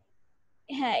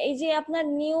 হ্যাঁ, এই যে আপনার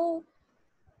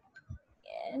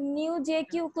নিউ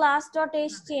jq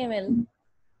class.html।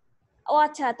 ও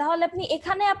আচ্ছা, তাহলে আপনি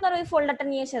এখানে আপনার ওই ফোল্ডারটা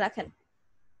নিয়ে এসে রাখেন।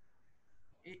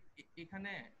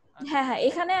 এখানে হ্যাঁ হ্যাঁ,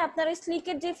 এখানে আপনার ওই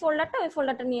স্লিকের যে ফোল্ডারটা, ওই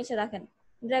ফোল্ডারটা নিয়ে এসে রাখেন।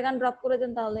 ড্র্যাগ এন্ড ড্রপ করে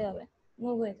দেন, তাহলেই হবে,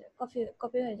 মুভ হয়ে যাবে,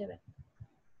 কপি হয়ে যাবে।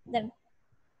 দেন।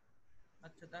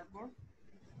 আচ্ছা, তারপর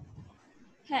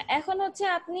হ্যাঁ, এখন হচ্ছে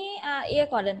আপনি ইয়ে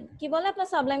করেন, কি বলে, আপনার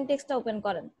সাবলাইম টেক্সটটা ওপেন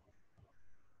করেন।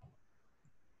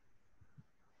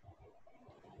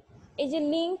 এই যে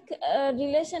লিংক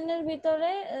রিলেশনের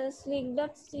ভিতরে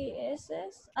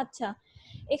slick.css, আচ্ছা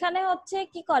এখানে হচ্ছে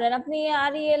কি করেন আপনি,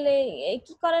 rel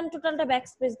কি করেন, টোটালটা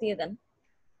ব্যাকস্পেস দিয়ে দেন,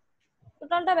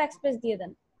 টোটালটা ব্যাকস্পেস দিয়ে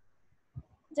দেন,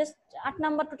 জাস্ট 8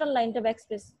 নাম্বার টোটাল লাইনটা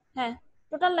ব্যাকস্পেস। হ্যাঁ,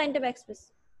 টোটাল লাইনটা ব্যাকস্পেস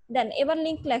দেন। এবার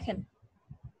লিংক লেখেন,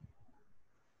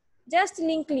 জাস্ট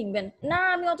লিংক লিখবেন। না,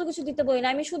 আমি অত কিছু দিতে বলি না,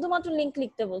 আমি শুধুমাত্র লিংক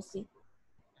লিখতে বলছি।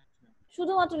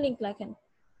 শুধুমাত্র লিংক লেখেন,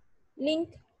 লিংক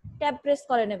ট্যাব প্রেস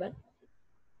করেন।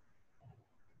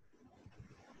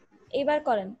 এবার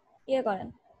করেন, ইয়ে করেন।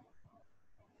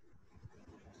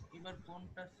 এবার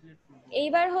কোনটা সিলেক্ট করব?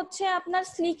 এইবার হচ্ছে আপনার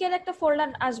স্লিকের একটা ফোল্ডার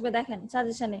আসবে, দেখেন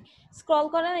সাজেশনে, স্ক্রল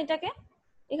করেন এটাকে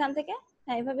এখান থেকে।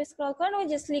 হ্যাঁ, এইভাবে স্ক্রল করেন, ওই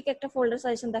যে স্লিক একটা ফোল্ডার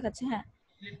সাজেশন দেখাচ্ছে। হ্যাঁ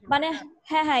মানে,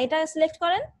 হ্যাঁ হ্যাঁ, এটা সিলেক্ট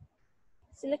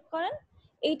করেন।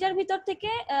 এইটার ভিতর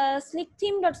থেকে স্লিক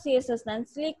theme.css নেন।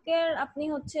 স্লিকের আপনি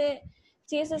হচ্ছে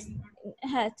সিএসএস,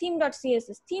 হ্যাঁ theme.css,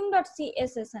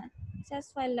 হ্যাঁ সিএস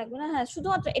ফাইল লাগবে না। হ্যাঁ,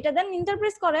 শুধুমাত্র এটা দেন,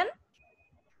 ইন্টারপ্রেস করেন।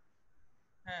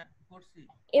 হ্যাঁ, করছি।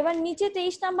 এবার নিচে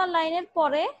 23 নাম্বার লাইনের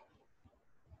পরে,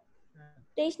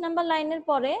 23 নাম্বার লাইনের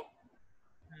পরে,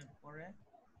 হ্যাঁ, পরে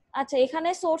আচ্ছা এখানে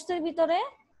সোর্সের ভিতরে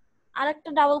আরেকটা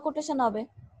ডাবল কোটেশন হবে।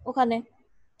 ওখানে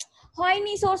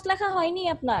হয়নি, সোর্স লেখা হয়নি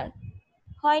আপনার,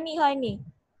 হয়নি।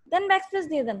 দেন ব্যাকস্পেস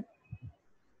দিয়ে দেন।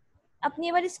 আপনি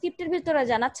এবারে স্ক্রিপ্টের ভিতরে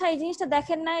যান। আচ্ছা, এই জিনিসটা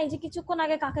দেখেন না, এই যে কিছুক্ষণ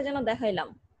আগে কাকে যেন দেখাইলাম।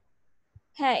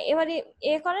 হ্যাঁ, এবারে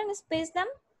করেন, স্পেস দেন,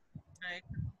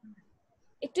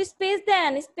 একটু স্পেস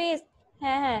দেন, স্পেস।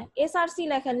 হ্যাঁ, এসআরসি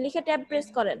লেখেন, লিখে ট্যাব প্রেস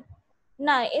করেন।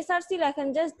 না, এসআরসি লেখেন,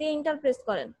 জাস্ট দিয়ে ইন্টার প্রেস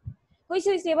করেন। হইছে,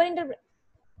 এবার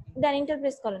ইন্টার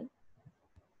প্রেস করেন।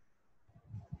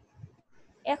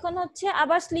 এখন হচ্ছে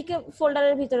আবার স্লিকে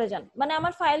ফোল্ডারের ভিতরে যান, মানে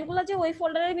আমার ফাইলগুলো যে ওই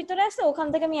ফোল্ডারের ভিতরে আছে ওখান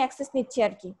থেকে আমি অ্যাক্সেস নিচ্ছি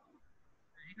আর কি।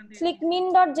 স্লিক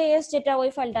min.js, যেটা ওই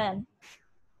ফাইলটা নেন,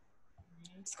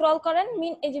 স্ক্রল করেন,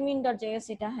 এই যে min.js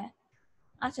এটা। হ্যাঁ,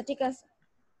 আচ্ছা ঠিক আছে,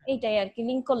 এইটাই আর কি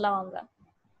লিংক করলাম আমরা।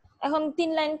 এখন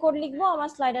 3 লাইন কোড লিখবো, আমার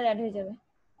স্লাইডার অ্যাড হয়ে যাবে।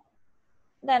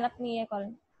 দেন আপনি ইয়ে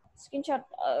করেন, screenshot,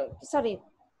 sorry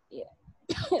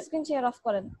screen share of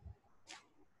করেন।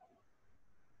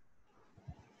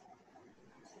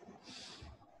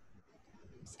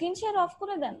 স্ক্রিন শেয়ার অফ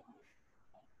করে দেন।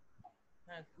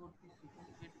 হ্যাঁ, করতেছি।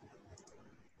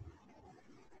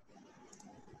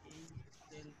 এই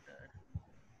সেলটা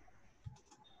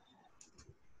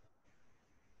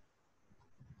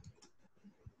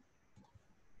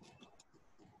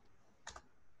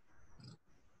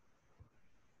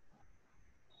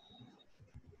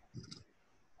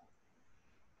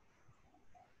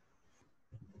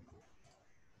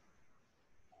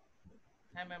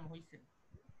হ্যাঁ ম্যাম, হইছে।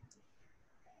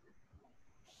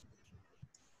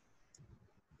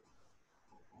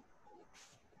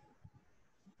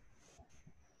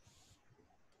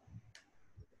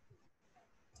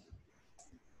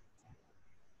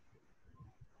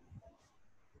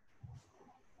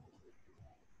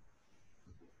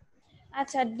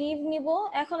 আচ্ছা, ডিভ নিব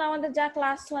এখন। আমাদের যা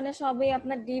ক্লাস মানে সবই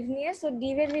আপনার ডিভ নিয়ে। সো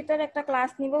ডিভের ভিতরে একটা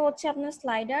ক্লাস নিব হচ্ছে আপনার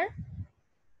স্লাইডার।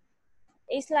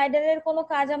 এই স্লাইডারের কোনো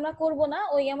কাজ আমরা করব না,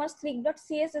 ওই আমার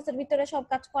slick.css এর ভিতরে সব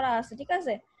কাজ করা আছে, ঠিক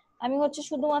আছে। আমি হচ্ছে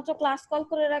শুধুমাত্র ক্লাস কল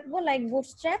করে রাখবো, লাইক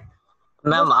বুটস্ট্র্যাপ।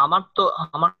 ম্যাম,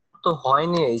 আমার তো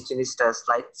হয়নি এই জিনিসটা,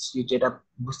 স্লাইড শিট, এটা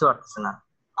বুঝতে পারতেছি না।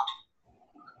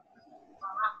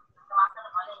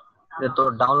 তো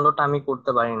ডাউনলোড আমি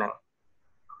করতে পারি নাই।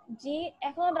 জি,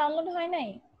 এখনো ডাউনলোড হয় নাই।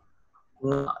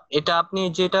 এটা আপনি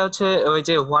যেটা হচ্ছে ওই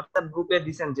যে হোয়াটসঅ্যাপ গ্রুপে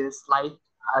দিবেন যে স্লাইড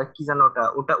আর কি জানো,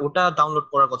 ওটা ডাউনলোড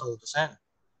করার কথা বলতেছেন?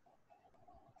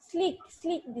 স্লিক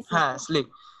দিছি। হ্যাঁ, স্লিক।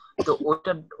 তো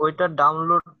ওইটা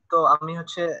ডাউনলোড তো আমি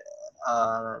হচ্ছে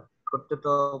করতে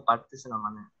তো পারতেছি না,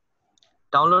 মানে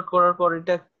ডাউনলোড করার পর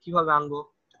এটা কিভাবে আনবো?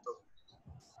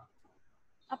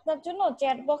 আপনার জন্য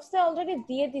চ্যাট বক্সে অলরেডি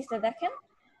দিয়ে দিছে, দেখেন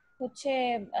হচ্ছে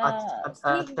আচ্ছা আচ্ছা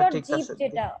স্লিক আচ্ছা, ডট ঠিক জিপ আছে।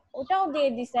 যেটা, ওটাও দিয়ে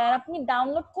দিছে। আর আপনি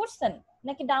ডাউনলোড করছেন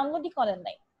নাকি ডাউনলোডই করেন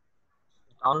নাই?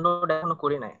 ডাউনলোড এখনো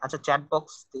করি নাই। আচ্ছা, চ্যাট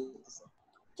বক্স দিতেছে।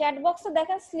 চ্যাট বক্সে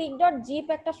দেখেন স্লিক ডট জিপ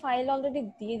একটা ফাইল অলরেডি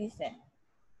দিয়ে দিছে।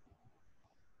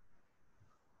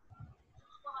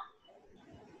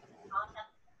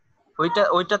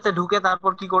 ওইটাতে ঢুকে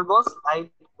তারপর কি করব? স্লাইড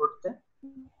করতে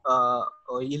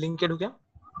ওই লিংকে ঢুকে।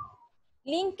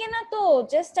 লিংকে না তো,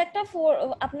 জাস্ট একটা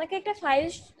আপনাকে একটা ফাইল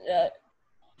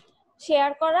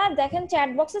শেয়ার করা, দেখেন চ্যাট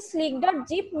বক্সে স্লিক ডট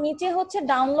জিপ, নিচে হচ্ছে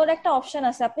ডাউনলোড একটা অপশন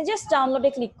আছে, আপনি জাস্ট ডাউনলোডে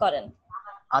ক্লিক করেন।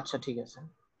 আচ্ছা ঠিক আছে।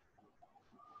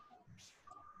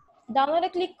 ডাউনলোডে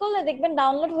ক্লিক করলে দেখবেন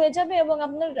ডাউনলোড হয়ে যাবে এবং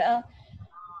আপনার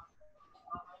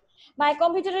মাই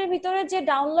কম্পিউটারের ভিতরে যে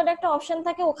ডাউনলোড একটা অপশন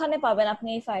থাকে ওখানে পাবেন আপনি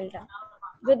এই ফাইলটা,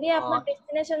 যদি আপনার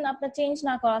ডেস্টিনেশন আপনার চেঞ্জ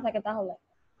না করা থাকে তাহলে।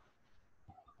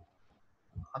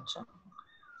 আচ্ছা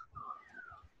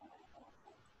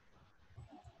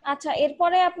আচ্ছা,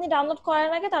 এরপরে আপনি ডাউনলোড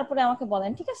করার আগে তারপরে আমাকে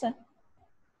বলেন, ঠিক আছে?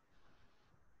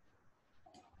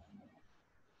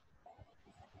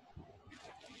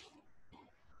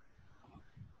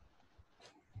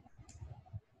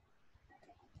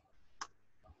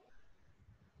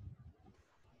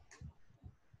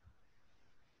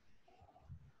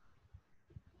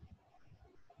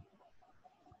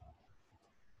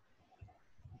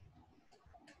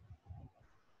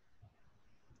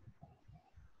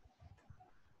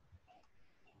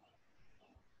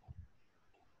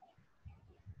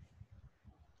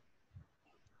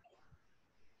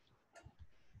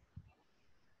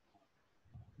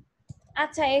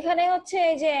 আচ্ছা, এখানে হচ্ছে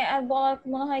এই যে আর বলার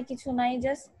মনে হয় কিছু নাই,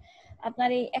 জাস্ট আপনার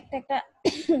এই একটা একটা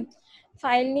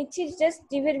ফাইল নিচ্ছি, জাস্ট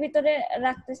জিভের ভিতরে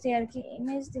রাখতেছি আর কি।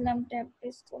 ইমেজ দিলাম, ট্যাব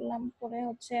প্রেস করলাম, পরে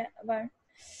হচ্ছে আবার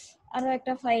আরো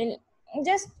একটা ফাইল,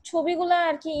 জাস্ট ছবিগুলা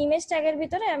আর কি ইমেজ ট্যাগের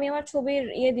ভিতরে আমি আমার ছবির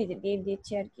ইয়ে দিয়ে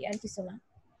দিচ্ছি আর কি, আর কিছু না।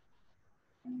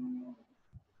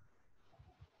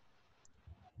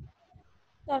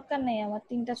 দরকার নেই আমার,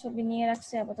 3টা ছবি নিয়ে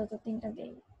রাখছি আপাতত, 3টা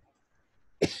দিই।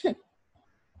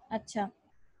 আচ্ছা,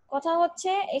 কথা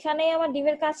হচ্ছে এখানেই আমার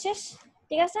ডিভের কাজ শেষ,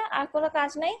 ঠিক আছে? আর কোনো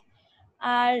কাজ নাই।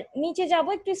 আর নিচে যাব,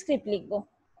 একটু স্ক্রিপ্ট লিখবো,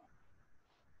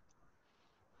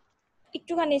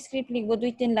 একটুখানি স্ক্রিপ্ট লিখবো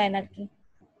 2-3 লাইন আর কি।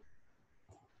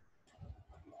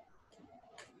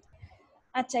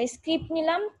 আচ্ছা, স্ক্রিপ্ট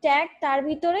নিলাম, ট্যাগ, তার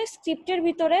ভিতরে স্ক্রিপ্টের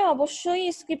ভিতরে অবশ্যই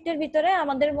স্ক্রিপ্টের ভিতরে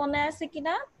আমাদের মনে আছে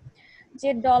কিনা যে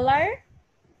ডলার,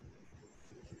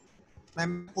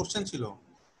 ম্যাম কোশ্চেন ছিল,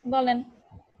 বলেন।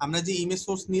 আমরা যে ইমেজ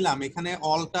সোর্স নিলাম এখানে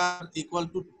অলটা ইকুয়াল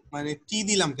টু মানে টি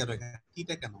দিলাম কেন? এখানে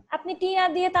টিটা কেন? আপনি টি না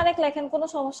দিয়ে তারেক লেখেন, কোনো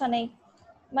সমস্যা নেই।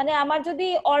 মানে আমার যদি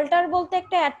অল্টার বলতে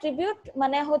একটা অ্যাট্রিবিউট,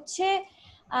 মানে হচ্ছে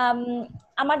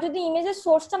আমার যদি ইমেজের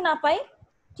সোর্সটা না পাই,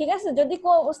 ঠিক আছে, যদি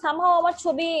সামহাও আমার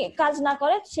ছবি কাজ না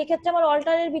করে, সেক্ষেত্রে আমার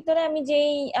অল্টারের ভিতরে আমি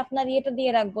যেই আপনার ইয়েটা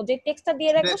দিয়ে রাখবো, যে টেক্সটটা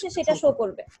দিয়ে রাখবো, সেটা শো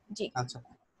করবে। জি আচ্ছা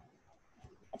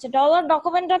আচ্ছা, dollar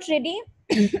document dot ready,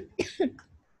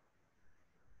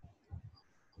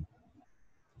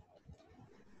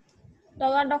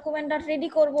 dollar document dot ready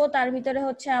করবো, তার ভিতরে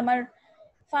হচ্ছে আমার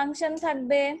ফাংশন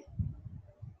থাকবে,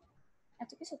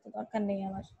 এত কিছু তো দরকার নেই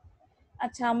আমার।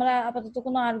 আচ্ছা, আমরা আপাতত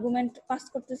কোনো আর্গুমেন্ট পাস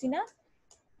করতেছি না,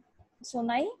 সো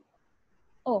নাই।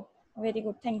 ও, very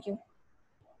good, thank you.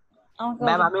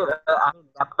 Ma'am, আমি আমি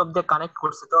ল্যাপটপ দিয়ে কানেক্ট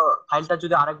করছি, তো ফাইলটা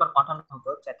যদি আরেকবার পাঠানো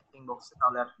হতো চ্যাটিং বক্সে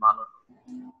তাহলে আর ভালো হতো।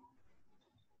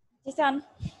 জিসান,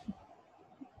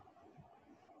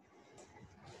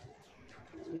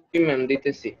 জি ম্যাম,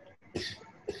 দিতেছি।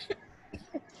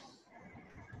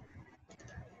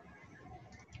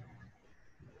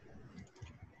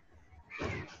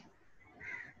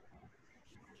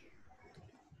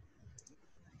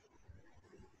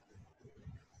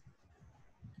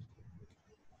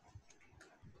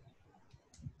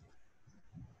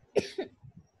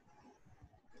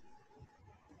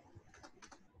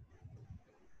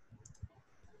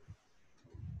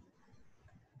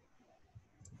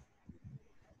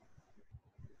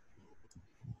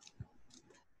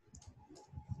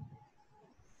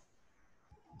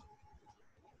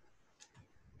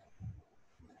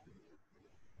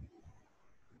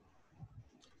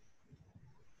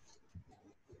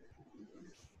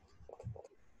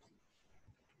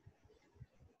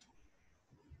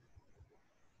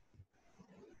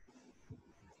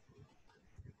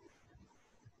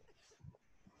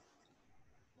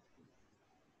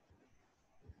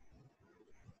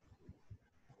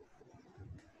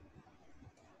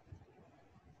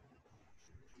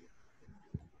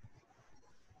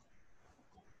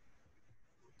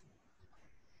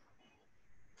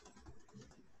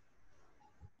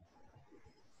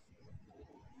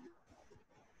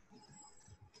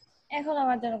 এখন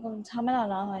আমার যেন কোনো ঝামেলা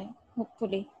না হয়,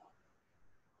 হোপফুলি।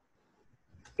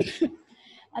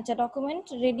 আচ্ছা ডকুমেন্ট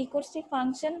রেডি করছি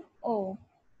ফাংশন ও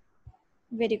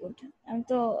ভেরি গুড। আমি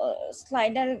তো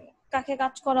স্লাইডার কাকে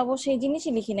কাজ করাবো সেই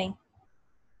জিনিসই লিখি নাই।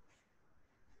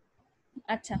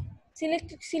 আচ্ছা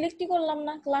সিলেক্টই করলাম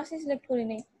না, ক্লাসই সিলেক্ট করি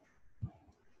নাই।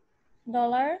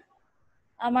 ডলার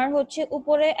আমার হচ্ছে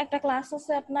উপরে একটা ক্লাস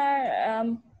আছে আপনার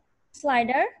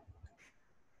স্লাইডার,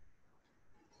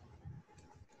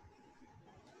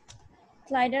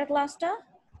 ক্লাসটা।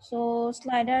 সো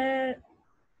স্লাইডার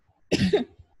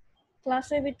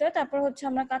ক্লাসের ভিতরে তারপর হচ্ছে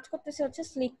আমরা কাজ করতেছি হচ্ছে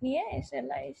স্লিক নিয়ে,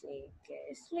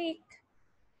 স্লিক।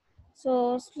 সো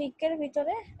স্লিকের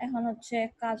ভিতরে এখন হচ্ছে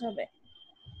কাজ হবে।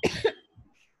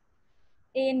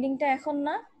 এই এন্ডিংটা এখন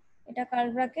না, এটা কার্ল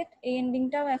ব্র্যাকেট, এই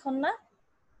এন্ডিংটাও এখন না,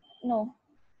 নো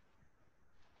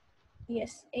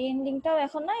ইয়েস, এই এন্ডিংটাও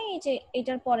এখন না, এই যে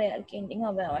এটার পরে আর কি এন্ডিং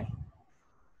হবে আমার।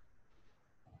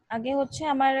 আগে হচ্ছে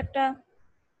আমার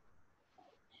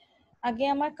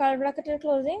কার্ল ব্র্যাকেটের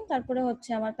ক্লোজিং, তারপরে হচ্ছে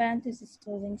আমার প্যারেনথেসিস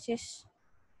ক্লোজিং শেষ।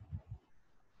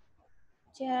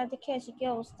 চেহারা দেখে আসি কি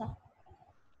অবস্থা।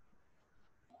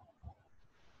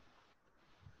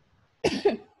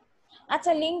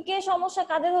 আচ্ছা লিংকে সমস্যা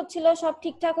কাদের হচ্ছিল, সব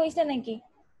ঠিকঠাক হয়েছে নাকি?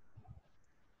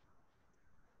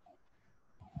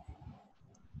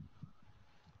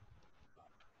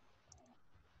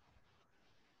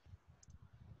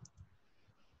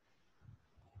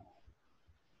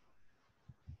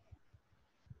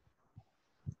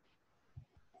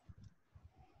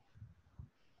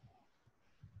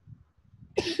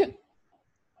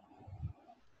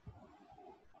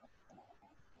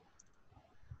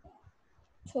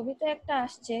 ছবি তো একটা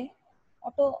আসছে,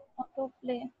 অটো অটো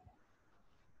প্লে,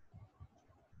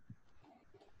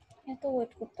 এত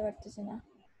ওয়েট করতে পারতেছি না।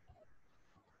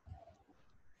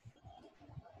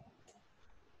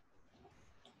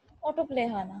 অটো প্লে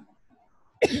হয় না,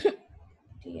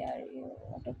 TRU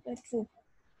অটো প্লে ট্রু।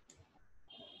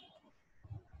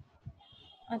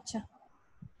 আচ্ছা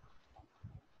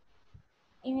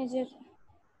ইমেজের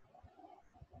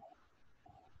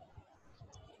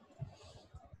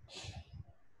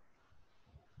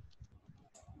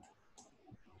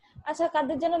আচ্ছা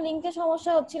কাদের যেন লিংকে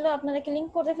সমস্যা হচ্ছিল, আপনারা কি লিংক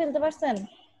করে ফেলতে পারছেন?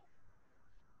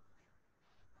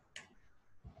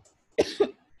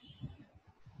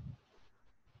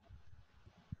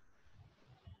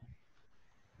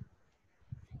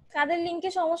 কাদের লিংকে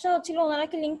সমস্যা হচ্ছিল ওনারা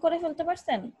কি লিংক করে ফেলতে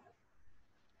পারছেন?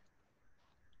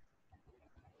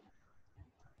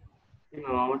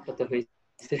 আমারটা তো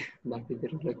হয়েছে, বাকিদের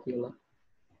হলো কি হলো?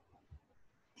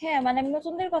 হ্যাঁ মানে আমি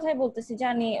নতুনদের কথাই বলতেছি,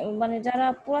 জানি মানে যারা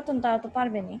পুরাতন তারা তো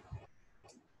পারবেনি।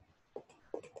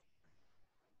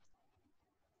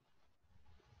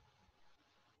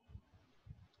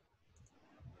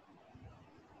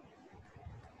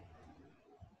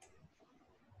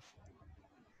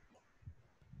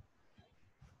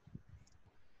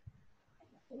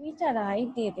 এটা রাইট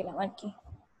দিয়ে দিলাম আর কি,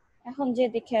 এখন যে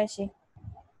দেখে আসি।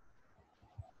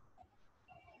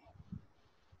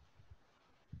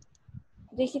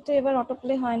 দেখি তো এবার অটো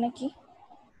প্লে হয় নাকি,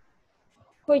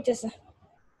 হইতেছে।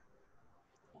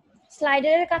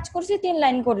 স্লাইডারের কাজ করছি 3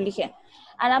 লাইন কোড লিখে,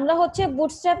 আর আমরা হচ্ছে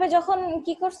বুটস্ট্র্যাপে যখন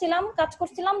কি করছিলাম, কাজ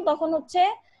করছিলাম তখন হচ্ছে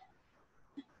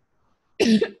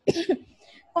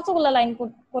কতগুলা লাইন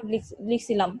কোড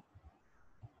লিখছিলাম।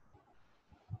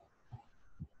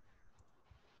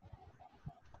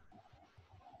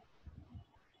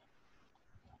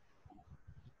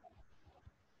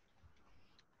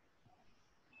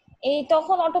 এই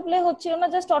তখন অটো প্লে হচ্ছিল না,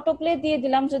 জাস্ট অটো প্লে দিয়ে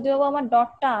দিলাম, যদিও আমার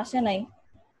ডটটা আসে নাই।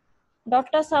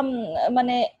 ডটটা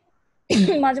মানে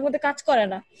মাঝে মধ্যে কাজ করে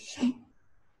না,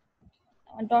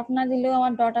 ডট না দিলেও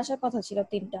আমার ডট আসার কথা ছিল,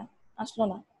 3টা আসলো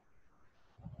না।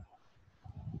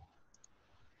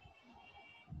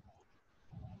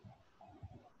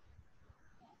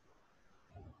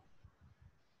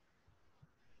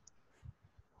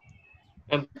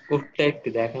 কোডটা একটু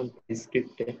দেখান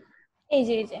স্ক্রিপ্টে। এই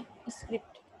যে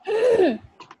স্ক্রিপ্ট,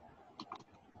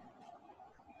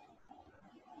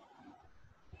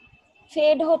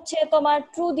 ফেড হচ্ছে তোমার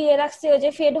ট্রু দিয়ে রাখছি, ওই যে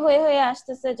ফেড হয়ে হয়ে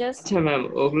আসতেছে জাস্ট। আচ্ছা ম্যাম,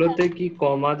 ওগুলোতে কি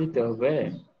কমা দিতে হবে?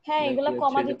 হ্যাঁ নাকি এগুলা হচ্ছে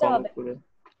কমা যে দিতে কমা হবে, করে?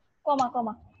 কমা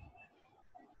কমা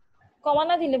কমা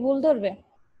না দিলে ভুল ধরবে।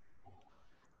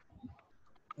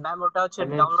 ম্যাম ওটা হচ্ছে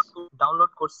আমি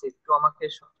ডাউনলোড করছি, একটু আমাকে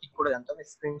সব ঠিক করে দেন তো, আমি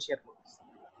স্ক্রিন শেয়ার করছি।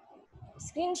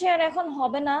 স্ক্রিন শেয়ার এখন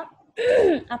হবে না,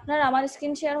 আপনার আমার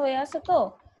স্ক্রিন শেয়ার হয়ে আছে তো।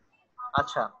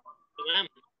 আচ্ছা ম্যাম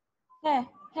হ্যাঁ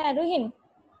হ্যাঁ রুহিন,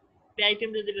 আইটেম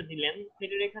যেটা দিলেন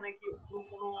সেটার এখানে কি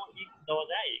কোনো দেওয়া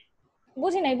যায়?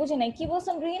 বুঝি নাই কি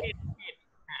বলছেন রুহিন?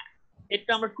 হ্যাঁ, এটা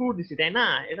আমরা ট্রু দিছি তাই না,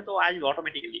 এটা তো আসবে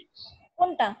অটোমেটিক্যালি।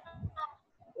 কোনটা?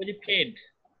 ওই যে ফেড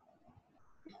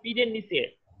স্পিডের নিচে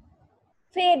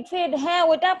ফেড হ্যাঁ,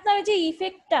 ওটা আপনার ওই যে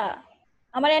ইফেক্টটা,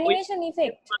 আমার অ্যানিমেশন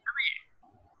ইফেক্ট।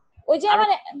 ওই যে আরো আমার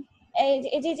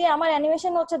এই যে আমার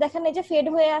অ্যানিমেশন হচ্ছে, দেখেন এই যে ফেড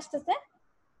হয়ে আসতেছে।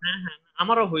 হ্যাঁ হ্যাঁ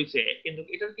আমারও হয়েছে, কিন্তু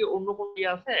এটার কি অন্য কোনো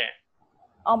ইয়ে আছে?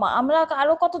 আমরা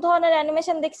আরো কত ধরনের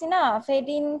অ্যানিমেশন দেখছি না, ফেড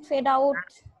ইন ফেড আউট।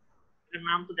 এটার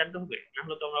নাম তো জানতে হবে, না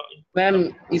হলে তো আমরা ম্যাম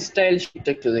স্টাইল শিটটা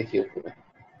একটু দেখি উপরে।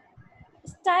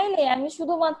 স্টাইলে আমি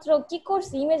শুধুমাত্র কি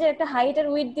করছি, ইমেজের একটা হাইট আর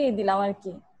উইডথ দিয়ে দিলাম আর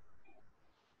কি।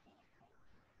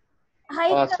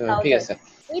 হাইটটা আচ্ছা ম্যাম দাও ঠিক আছে। জাস্ট,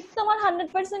 উইডথ তোমার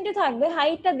 100%ই থাকবে,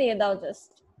 হাইটটা দিয়ে দাও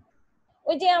জাস্ট।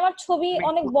 ওই যে আমার ছবি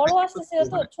অনেক বড় আসতেছে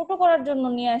তো, ছোট করার জন্য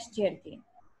নিয়ে আসছি আর কি।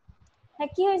 হ্যাঁ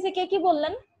কি হয়েছে, কে কি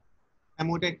বললেন? আমি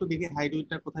ওটা একটু দেখি হাইড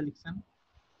উইথটা কোথায় লিখছেন।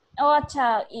 ও আচ্ছা,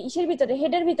 ইসের ভিতরে,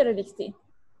 হেডের ভিতরে লিখছি।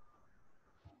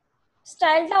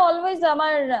 স্টাইলটা অলওয়েজ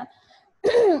আমার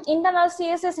ইন্টারনাল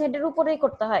সিএসএস হেডের উপরেই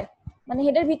করতে হয়, মানে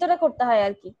হেডের ভিতরে করতে হয়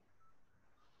আর কি।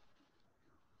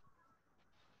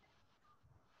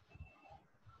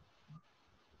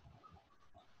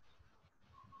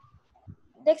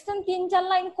 দেখছেন 3-4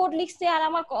 লাইন কোড লিখছে আর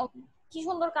আমার কি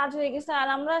সুন্দর কাজ হয়ে গেছে। আর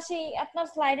আমরা সেই আপনার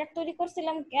স্লাইডার তৈরি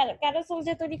করছিলাম, ক্যারোসেল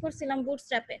যে তৈরি করছিলাম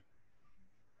বুটস্ট্র্যাপে,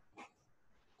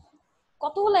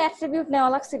 কতগুলো অ্যাট্রিবিউট নেওয়া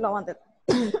লাগছিল আমাদের।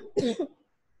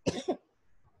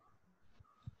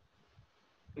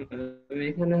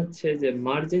 এখানে হচ্ছে যে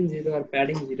মার্জিন 0 আর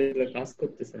প্যাডিং 0 এগুলো কাজ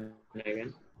করতেছে না কেন?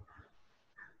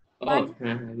 ও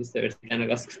হ্যাঁ হ্যাঁ বুঝতে পারছি কেন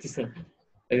কাজ করতেছে না।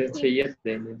 এটা হচ্ছে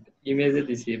ইমেজে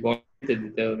দিছি, বডিতে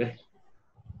দিতে হবে।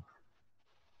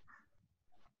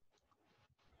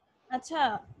 আচ্ছা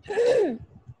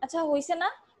আচ্ছা, হইছে না?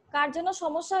 কার জন্য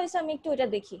সমস্যা হয়েছে আমি একটু ওইটা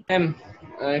দেখি। ম্যাম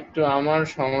একটু আমার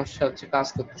সমস্যা হচ্ছে, কাজ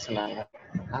করতেছে না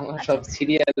আমার আচ্ছা সব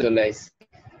সিরিয়াল চলে আসছে।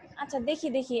 আচ্ছা, দেখি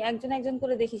দেখি, একজন একজন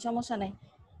করে দেখি, সমস্যা নাই।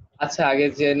 আচ্ছা আগে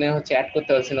জেনে হচ্ছে অ্যাড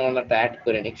করতে পারছি না, ওনারটা অ্যাড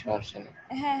করে নিক, সমস্যা নেই।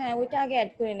 হ্যাঁ হ্যাঁ, ওইটা আগে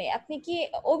অ্যাড করে নেই। আপনি কি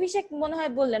অভিষেক মনে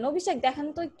হয় বললেন, অভিষেক দেখান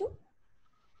তো একটু।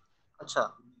 আচ্ছা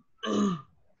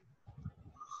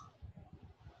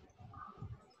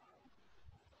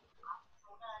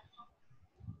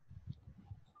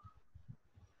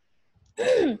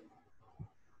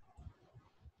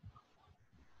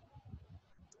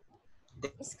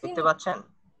স্ক্রিন দেখতে পাচ্ছেন?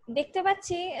 দেখতে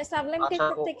পাচ্ছি, সাবলাইম আচ্ছা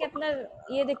টেক্সচার থেকে আপনার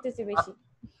ইয়ে দেখতেছি বেশি।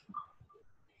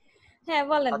 হ্যাঁ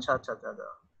বলেন। আচ্ছা আচ্ছা আচ্ছা আচ্ছা।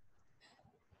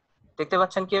 দেখতে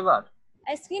পাচ্ছেন কি এবার?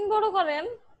 স্ক্রিন বড় করেন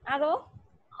আরো।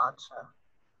 আচ্ছা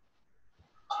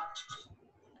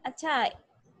আচ্ছা,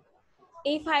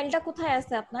 এই ফাইলটা কোথায়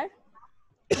আছে আপনার?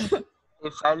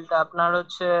 এই ফাইলটা আপনার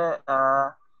হচ্ছে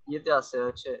ইয়েতে আছে,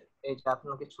 হচ্ছে এই যে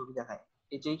আপনাকে ছবি দেখায়,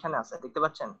 এই যে এখানে আছে, দেখতে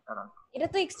পাচ্ছেন? দাঁড়ান, এটা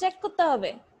তো এক্সট্রাক্ট করতে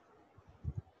হবে।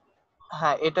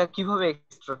 হ্যাঁ এটা কিভাবে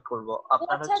এক্সট্রাক্ট করব? ও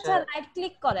আপনার আচ্ছা হচ্ছে আচ্ছা, রাইট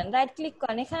ক্লিক করেন, রাইট ক্লিক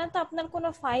করেন, এখানে তো আপনার কোনো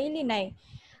ফাইলই নাই।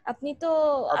 আপনি তো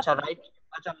আচ্ছা রাইট,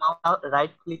 আচ্ছা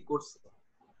রাইট ক্লিক করছি।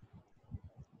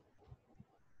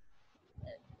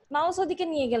 মাউস ওদিকে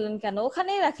নিয়ে গেলেন কেন?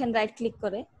 ওখানেই রাখেন রাইট ক্লিক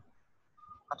করে।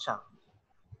 আচ্ছা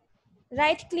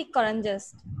রাইট ক্লিক করেন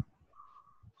জাস্ট।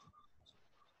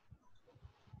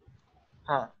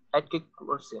 হ্যাঁ রাইট ক্লিক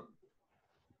করছি,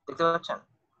 দেখতে পাচ্ছেন?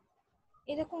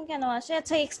 এরকম কেন আসে?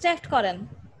 আচ্ছা এক্সট্রাক্ট করেন,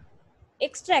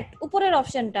 এক্সট্রাক্ট উপরের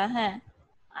অপশনটা। হ্যাঁ,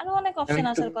 আরো অনেক অপশন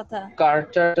একটু আসার কথা।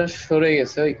 কার্টারটা সরে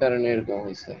গেছে, ওই কারণে এরকম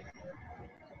হয়েছে।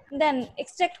 দেন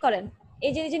এক্সট্রাক্ট করেন,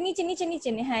 এই যে নিচে নিচে নিচে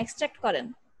হ্যাঁ এক্সট্রাক্ট করেন।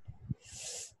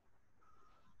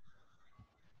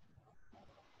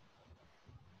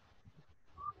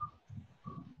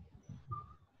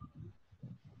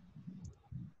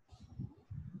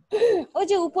 ওই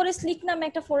যে উপরে স্লিক নামে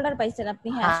একটা ফোল্ডার পাইছেন আপনি,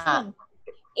 হ্যাঁ হ্যাঁ শুনুন,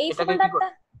 এই এটাকে কি ফোল্ডারটা,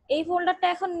 এই ফোল্ডারটা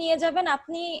এখন নিয়ে যাবেন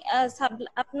আপনি।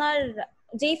 আপনার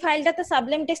যেই ফাইলটাতে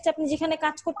সাবলাইম টেক্সট আপনি যেখানে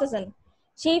কাজ করতেছেন,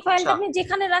 সেই ফাইলটা আচ্ছা আপনি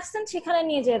যেখানে রাখছেন সেখানে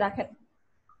নিয়ে যেয়ে রাখেন।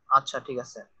 আচ্ছা ঠিক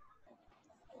আছে।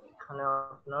 এখানে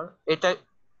আপনার এটা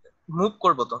মুভ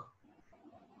করব তো?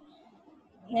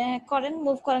 করেন,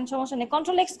 মুভ করেন, সমস্যা নেই।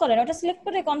 কন্ট্রোল এক্স করেন, ওটা সিলেক্ট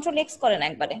করে কন্ট্রোল এক্স করেন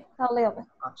একবারে, তাহলেই হবে।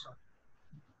 আচ্ছা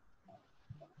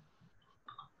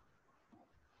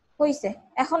হইছে।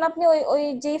 এখন আপনি ওই ওই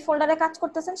যেই ফোল্ডারে কাজ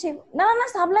করতেছেন সেই, না না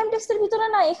সাবলাইম টেক্সটের ভিতরে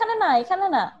না, এখানে না, এখানে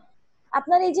না।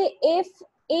 আপনার এই যে এফ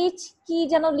এইচ কি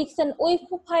যেন লিখছেন, ওই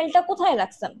ফাইলটা কোথায়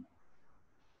রাখছেন?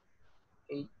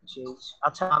 এই যে,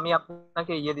 আচ্ছা আমি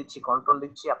আপনাকে ইয়ে দিচ্ছি, কন্ট্রোল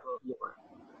দিচ্ছি, আপনি ইয়ে করেন।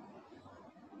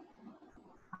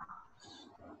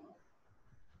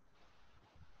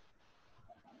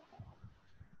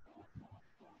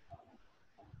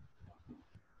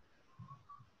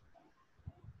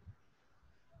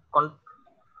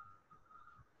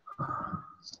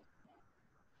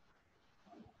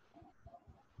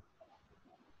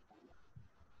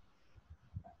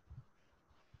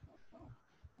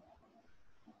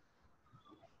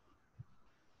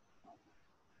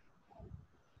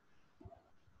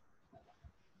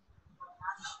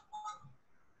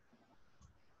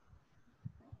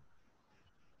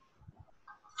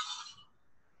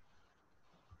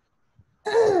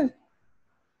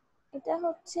 এটা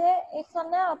হচ্ছে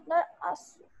এখানে আপনার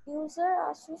ইউজার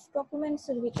আসুস ডকুমেন্টস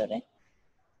এর ভিতরে।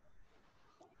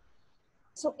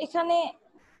 সো এখানে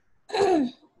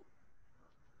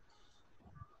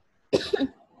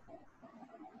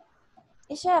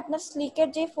এসে আপনার স্লিকের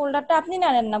যে ফোল্ডারটা আপনি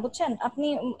নেন না, বুঝছেন? আপনি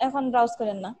এখন ব্রাউজ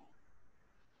করেন না।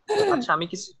 আচ্ছা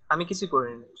আমি কিছু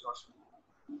করিনি।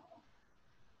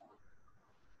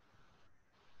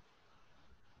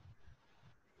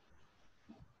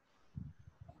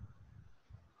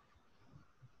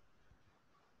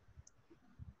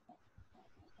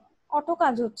 অটো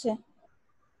কাজ হচ্ছে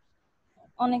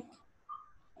অনেক।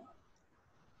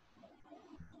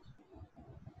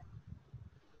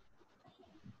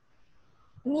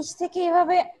 নিচ থেকে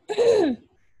এভাবে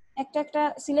একটা একটা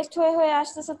সিলেক্ট হয়ে হয়ে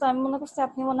আসতেছে, তো আমি মনে করছি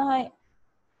আপনি মনে হয়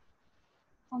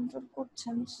কন্ট্রোল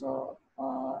করছেন। সো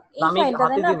এই আমি ফাইলটা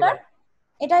হাতে তাই না দিই আপনার?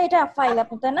 এটা ফাইল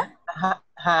আপনার তাই না? হ্যাঁ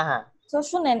হ্যাঁ হ্যাঁ সো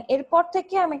শুনেন, এরপর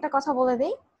থেকে আমি একটা কথা বলে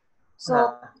দিই। সো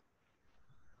হ্যাঁ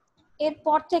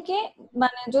এরপর থেকে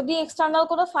মানে যদি এক্সটার্নাল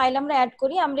কোনো ফাইল আমরা অ্যাড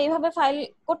করি, আমরা এইভাবে ফাইল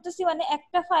করতেছি, মানে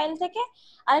একটা ফাইল থেকে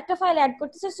আরেকটা ফাইল অ্যাড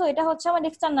করতেছি। সো এটা হচ্ছে আমার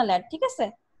এক্সটার্নাল অ্যাড, ঠিক আছে?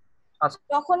 আচ্ছা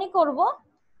যখনই করব,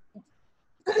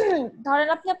 ধরেন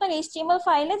আপনি আপনার এইচটিএমএল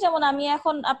ফাইলে, যেমন আমি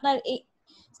এখন আপনার এই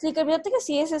স্লিকের ভিতর থেকে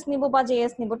সিএসএস নিব বা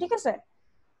জেএস নিব, ঠিক আছে?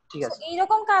 ঠিক আছে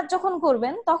এইরকম কাজ যখন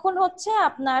করবেন তখন হচ্ছে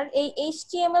আপনার এই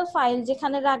এইচটিএমএল ফাইল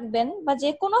যেখানে রাখবেন বা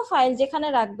যে কোনো ফাইল যেখানে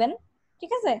রাখবেন,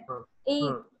 ঠিক আছে, হুম এই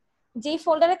হুম যেই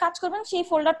ফোল্ডারে কাজ করবেন সেই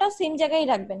ফোল্ডারটা সেম জায়গায়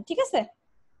রাখবেন, ঠিক আছে?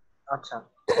 আচ্ছা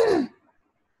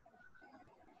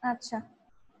আচ্ছা,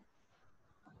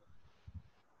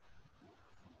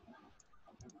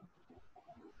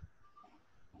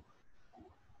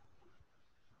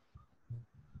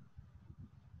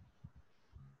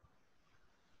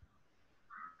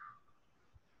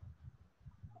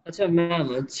 আচ্ছা ম্যাম,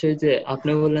 হচ্ছে যে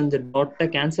আপনি বললেন যে ডটটা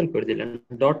ক্যান্সেল করে দিলেন,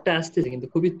 ডটটা আসতেছে কিন্তু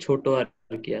খুবই ছোট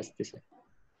আর কি আসতেছে।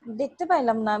 দেখতে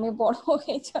পাইলাম না আমি বড়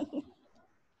এই জন্য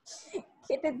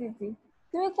কেটে দিছি।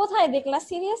 তুমি কোথায় দেখলা?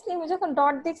 সিরিয়াসলি আমি যখন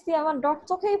ডট দেখছি আমার ডট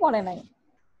চোখেই পড়ে নাই।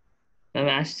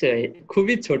 আমি আসছে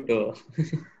খুবই ছোট,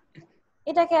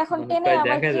 এটাকে এখন মানে টেনে প্রায়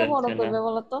আবার দেখা কে বড় যাচ্ছে না। করবে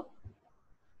বলো তো?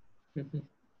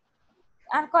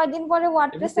 আর কয়দিন পরে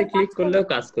ওয়ার্ডপ্রেস এমনিতে এর কাজ ক্লিক করবে। করলেও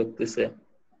কাজ করতেছে।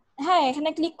 হ্যাঁ, এখানে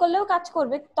ক্লিক করলেও কাজ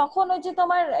করবে। তখন ওই যে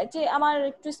তোমার যে আমার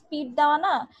একটু স্পিড দেওয়া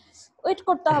না, ওয়েট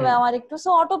করতে হবে হ্যাঁ আমার একটু। সো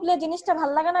অটো প্লে জিনিসটা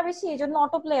ভালো লাগে না বেশি, এই জন্য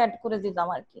অটো প্লে অ্যাড করে দিলাম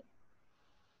আর কি।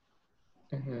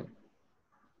 হ্যাঁ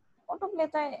অটো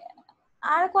প্লেতে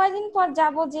আর কয়দিন পর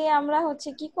যাব যে আমরা হচ্ছে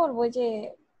কি করব, যে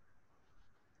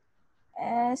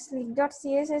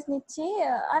slick.css নিচ্ছি।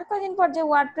 আর কয়দিন পর যে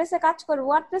ওয়ার্ডপ্রেসে কাজ করব,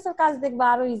 ওয়ার্ডপ্রেসের কাজ দেখবা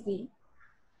আরো ইজি।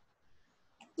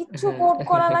 কিচ্ছু কোড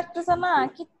করা হ্যাঁ লাগতেছে না,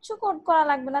 কিচ্ছু কোড করা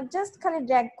লাগবে না, জাস্ট খালি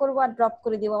ড্র্যাগ করবো আর ড্রপ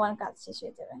করে দিব, আমার কাজ শেষ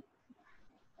হয়ে যাবে।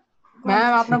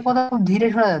 ম্যাম আপনার কথা খুব ধীরে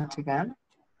শোনা যাচ্ছে কেন?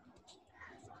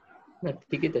 না,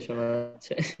 ঠিকই তো শোনা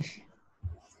যাচ্ছে।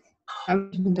 আমি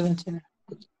শুনতে পাচ্ছি না।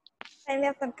 তাইলে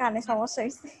আপনার কানে সমস্যা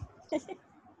হয়েছে।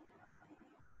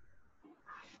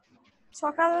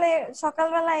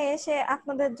 সকালবেলায় এসে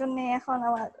আপনাদের জন্য এখন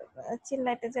আমার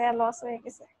চিল্লাইতে যায় লস হয়ে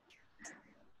গেছে।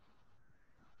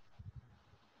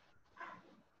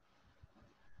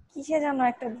 কিসে যেন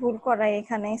একটা ভুল করাই,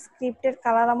 এখানে স্ক্রিপ্টের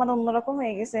কালার আমার অন্যরকম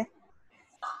হয়ে গেছে।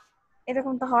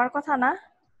 এরকম তো হওয়ার কথা না।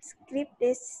 স্ক্রিপ্ট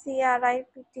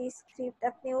SCRIPT স্ক্রিপ্ট,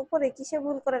 আপনি উপরে কিসে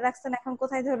ভুল করে রাখছেন? এখন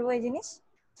কোথায় ধরবো এই জিনিস?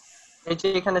 এই যে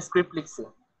এখানে স্ক্রিপ্ট লিখছি,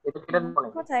 এটা মনে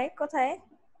কোথায় কোথায়?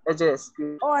 এই যে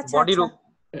ও আচ্ছা বডির আচ্ছা,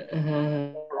 হ্যাঁ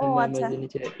ও ম্যাম, আচ্ছা এই যে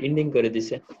নিচে এন্ডিং করে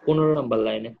দিছে 15 নাম্বার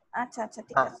লাইনে। আচ্ছা আচ্ছা,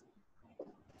 ঠিক আছে,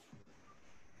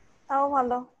 তাও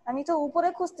ভালো। আমি তো উপরে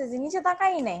খুঁজতেছি, নিচে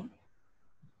তাকাই নাই।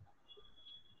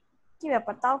 কি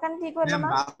ব্যাপার, তাও কেন ঠিক হলো ম্যাম না?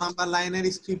 12 নাম্বার লাইনের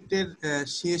স্ক্রিপ্টের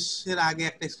শেষের আগে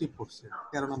একটা স্ক্রিপ্ট পড়ছে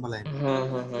 13 নাম্বার লাইনে। হ্যাঁ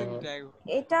হ্যাঁ হ্যাঁ,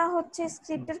 এটা হচ্ছে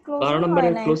স্ক্রিপ্টের 12 ক্লোজিং নম্বরে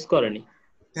হয় নাই। ক্লোজ করেনি।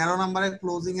 13 নাম্বারের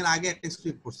ক্লোজিং এর আগে একটা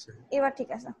স্ক্রিপ্ট পড়ছে। এবার ঠিক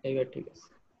আছে। এবার ঠিক আছে।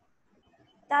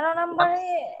 13 নম্বরে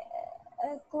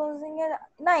ক্লোজিং এর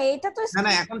না, এটা তো না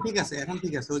না, এখন ঠিক আছে, এখন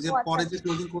ঠিক আছে। ওই যে ও আচ্ছা পরে যে আচ্ছা।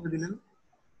 ক্লোজিং করে দিলেন।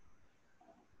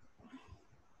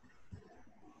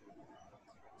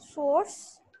 সোর্স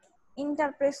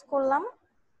ইন্টারপ্রেস করলাম,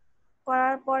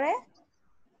 করার পরে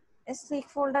স্লিক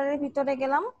ফোল্ডারের ভিতরে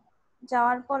গেলাম,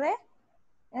 যাওয়ার পরে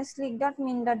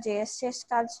slick.min.js, শেষ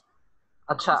কাজ।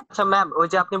 আচ্ছা আচ্ছা ম্যাম, ওই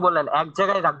যে আপনি বললেন এক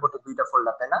জায়গায় রাখবো তো দুইটা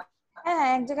ফোল্ডার, তাই না? হ্যাঁ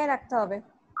হ্যাঁ, এক জায়গায় রাখতে হবে।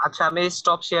 আচ্ছা আমি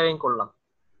স্টপ শেয়ারিং করলাম।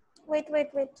 ওয়েট।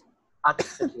 আচ্ছা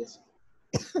ঠিক আছে।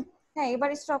 হ্যাঁ, এবার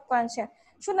স্টপ করেন শেয়ার।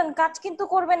 শুনুন, কাজ কিন্তু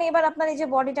করবেন এবার আপনার এই যে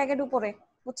বডি ট্যাগের উপরে,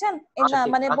 বুঝছেন? আচ্ছা না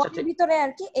ঠিক মানে আচ্ছা বডির ঠিক ভিতরে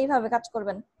আর কি, এইভাবে কাজ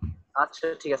করবেন। আচ্ছা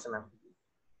ঠিক আছে ম্যাম।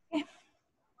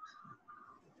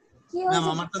 কি ম্যাম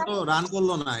হয়েছে? আমারটা তো রান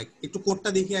করলো না, একটু কোডটা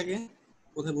দেখি আগে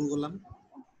কোথায় ভুল করলাম।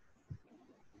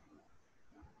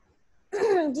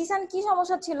 জিসান কি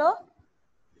সমস্যা ছিল?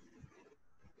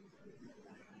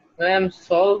 ম্যাম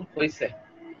সলভ হইছে।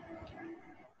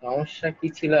 সমস্যা কি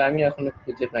ছিল আমি এখনো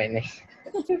খুঁজে পাই নাই।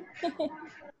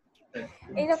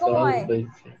 এইরকম সলভ হয়।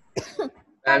 হইছে।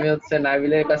 আমি হচ্ছে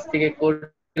নাবিলের কাছ থেকে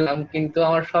করলাম কিন্তু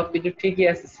আমার সবকিছু ঠিকই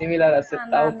আছে, সিমিলার আছে, না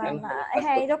না তাও না কেন না, জানি কাজ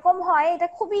হ্যাঁ করছে এরকম হয়, এটা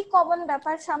খুবই কমন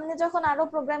ব্যাপার। সামনে যখন আরো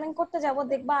প্রোগ্রামিং করতে যাব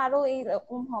দেখবা আরো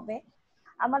এইরকম হবে।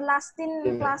 আমার লাস্ট দিন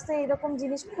না। ক্লাসে এরকম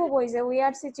জিনিস খুব হয়েছে,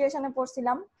 উইয়ার্ড সিচুয়েশনে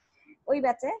পড়ছিলাম ওই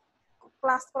ব্যাচে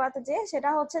ক্লাস করাতে। যে সেটা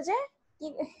হচ্ছে যে কি,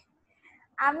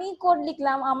 আমি কোড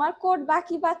লিখলাম, আমার কোড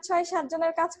বাকি 5-6-7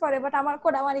 জনের কাজ করে, বাট আমার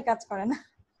কোড আমারই কাজ করে না।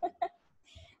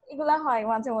 এগুলা হয়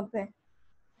মাঝে মধ্যে।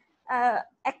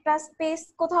 একটা স্পেস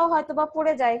কোথাও হয়তো বা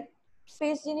পড়ে যায়,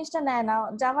 স্পেস জিনিসটা নেয় না।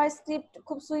 জাভা স্ক্রিপ্ট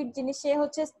খুব সুইট জিনিস, সে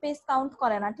হচ্ছে স্পেস কাউন্ট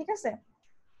করে না, ঠিক আছে।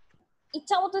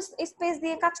 ইচ্ছা মতো স্পেস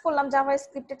দিয়ে কাজ করলাম জাভা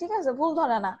স্ক্রিপ্টে, ঠিক আছে, ভুল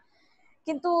ধরে না।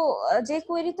 কিন্তু যে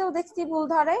কোয়েরিতেও দেখছি ভুল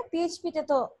ধরে, পিএইচপি তে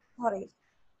তো ধরে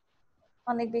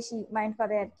অনেক বেশি মাইন্ড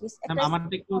করে আর কি। ম্যাম একটা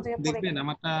আমারটা একটু পড়ে দেখবেন, গেলে।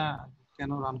 আমারটা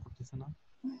কেন রান করতেছে না?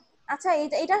 আচ্ছা,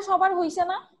 এটা সবার হইছে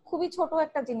না? খুবই ছোট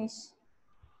একটা জিনিস,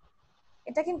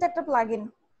 এটা কিন্তু একটা প্লাগইন।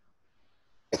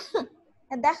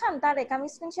 দেখান তারেক, আমি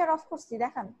স্ক্রিন শেয়ার অফ করছি,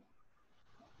 দেখান।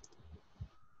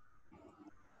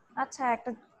 আচ্ছা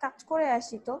একটা কাজ করে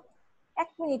আসি তো,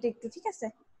 1 মিনিট একটু, ঠিক আছে,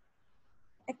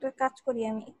 একটু কাজ করি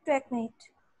আমি একটু, 1 মিনিট।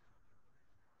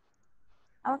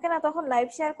 আমাকে না তখন লাইভ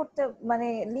শেয়ার করতে, মানে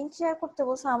লিংক শেয়ার করতে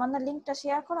বলছো, আমার না লিংকটা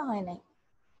শেয়ার করা হয় নাই,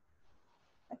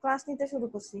 ক্লাস নিতে শুরু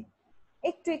করছি।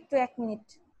 একটু একটু 1 মিনিট,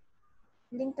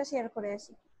 লিংকটা শেয়ার করে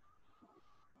আসি।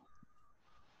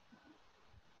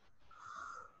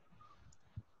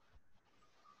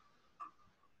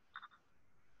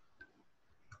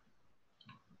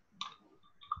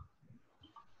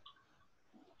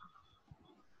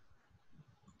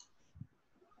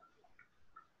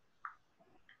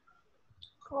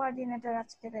 কোঅর্ডিনেটর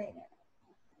আজকে দেয় না।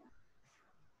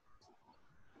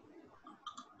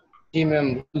 জি ম্যাম,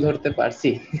 ভুল ধরতে পারছি।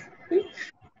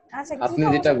 আচ্ছা কি আপনি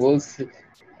যেটা সমস্যা? বলছেন,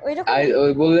 ওই আর রকমই।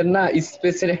 ওই বললেন না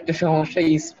স্পেসের একটা সমস্যা,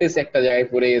 স্পেস একটা জায়গায়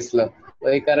পড়ে গেছিল,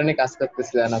 ওই কারণে কাজ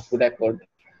করতেছিল না পুরো কোড।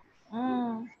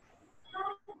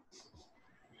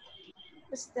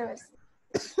 বুঝতে পারছি।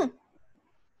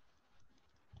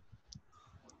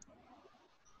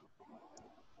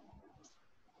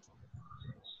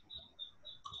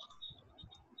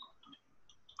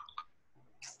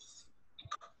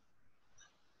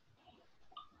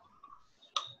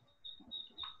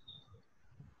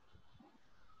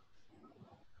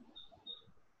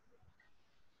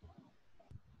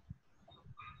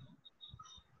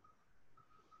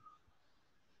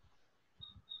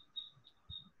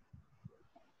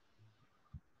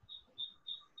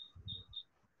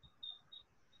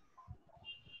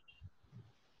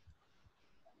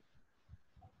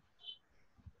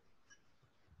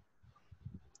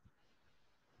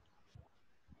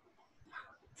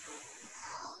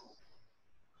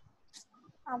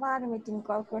 আবার মিটিং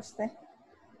কল করছে,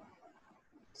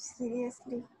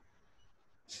 সিরিয়াসলি।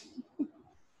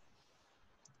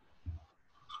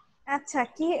 আচ্ছা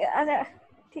কি, আরে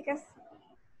ঠিক আছে,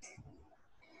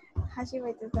 হাসি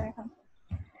পাইতেছে এখন।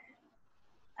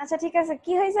 আচ্ছা ঠিক আছে,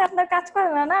 কি হয়েছে, আপনার কাজ করে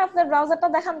না না? আপনার ব্রাউজারটা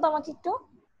দেখান তো আমাকে একটু।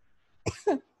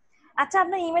 আচ্ছা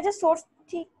আপনার ইমেজের সোর্স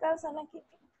ঠিক আছে নাকি?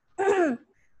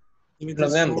 ইমেজের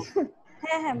ম্যাম সোর্স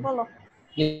হ্যাঁ হ্যাঁ বলো।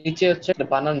 নিচে হচ্ছে একটা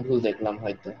বানান ভুল দেখলাম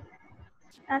হয়তো।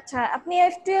 আচ্ছা আপনি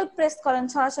F12 প্রেস করেন,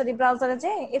 সরাসরি ব্রাউজারে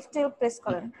যে F12 প্রেস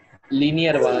করেন।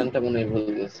 লিনিয়ার বানানটা মনে হয় ভুল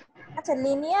গেছে। আচ্ছা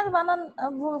লিনিয়ার বানান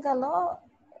ভুল গেল,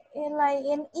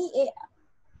 LINEA,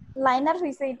 লাইনার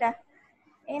হইছে এটা,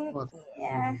 N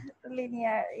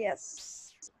linear, yes.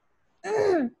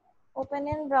 Open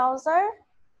in browser.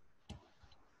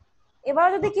 এবার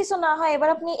যদি কিছু না হয়, এবার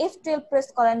আপনি F12 প্রেস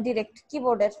করেন ডিরেক্ট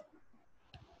কিবোর্ডের।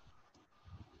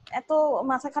 এত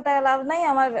মাথা খাটায় লাভ নাই,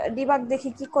 আমার ডিবাগ দেখি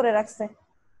কি করে রাখছে।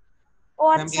 ও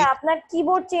ম্যাম আচ্ছা, আপনার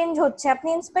কিবোর্ড চেঞ্জ হচ্ছে, আপনি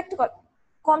ইন্সপেক্ট করেন,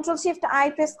 কন্ট্রোল শিফট আই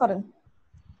প্রেস করেন।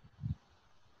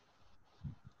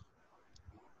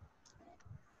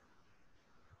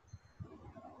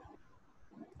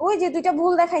 ওই যে দুইটা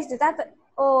ভুল দেখাইছে তার।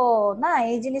 ও না,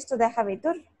 এই জিনিস তো দেখাবেই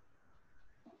তোর,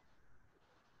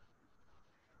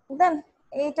 দেন।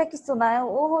 এইটা কিছু না,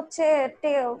 ও হচ্ছে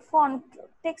ফন্ট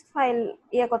টেক্সট ফাইল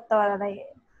ইয়ে করতে পারে না,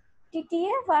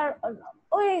 টিটিএফ আর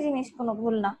ওই জিনিস কোনো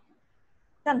ভুল না,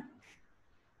 দেন।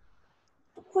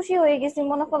 খুশি হয়ে গেছি,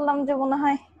 মনে করলাম যে মনে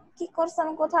হয় কি করছেন,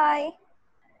 কোথায়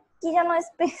কি যেন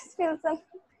স্পেস ফেলছেন।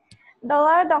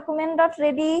 ডলার ডকুমেন্ট ডট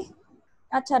রেডি,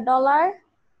 আচ্ছা dollar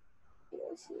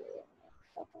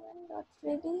document dot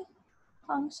ready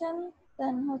function,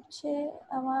 দেন হচ্ছে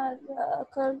আমার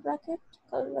কার্ভ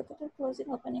ব্র্যাকেটের ক্লোজিং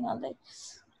ওপেনিং অনলাইন।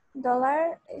 ডলার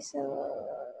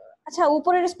আচ্ছা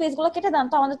উপরের স্পেস গুলো কেটে দেন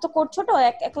তো, আমাদের তো কোড ছোট,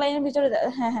 এক এক লাইনের ভিতরে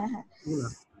হ্যাঁ হ্যাঁ হ্যাঁ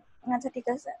আচ্ছা ঠিক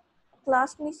আছে।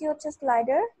 ক্লাস নিছি হচ্ছে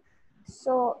স্লাইডার,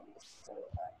 সো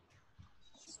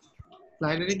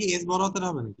স্লাইডারে কি এস বড় হতে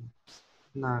হবে নাকি?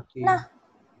 না কি না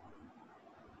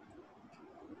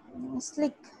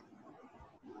স্লিক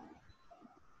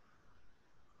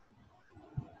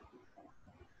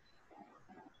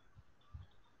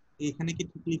এখানে কি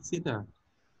ঠিক লিখছি এটা?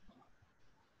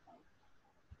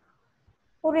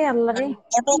 ওরে আল্লাহ রে,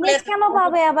 অটো ইমেজ কেন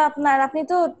পাবে আবার আপনার? আপনি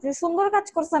তো সুন্দর কাজ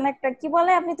করছেন একটা, কি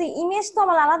বলে আপনি তো ইমেজ তো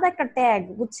আমার আলাদা একটা ট্যাগ,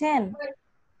 বুঝছেন?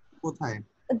 কোথায়?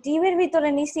 ডিভের ভিতরে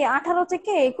নিছি 18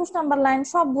 থেকে 21 নাম্বার লাইন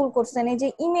সব ভুল করছেন। এই যে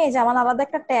ইমেজ আমার আলাদা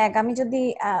একটা ট্যাগ, আমি যদি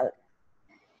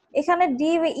এখানে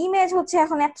ডিভ ইমেজ হচ্ছে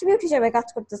এখন অ্যাট্রিবিউট হিসেবে কাজ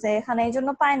করতেছে এখানে, এই জন্য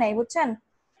পায় নাই, বুঝছেন?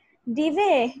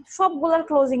 ডিভে সবগুলার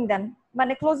ক্লোজিং দেন,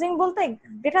 মানে ক্লোজিং বলতে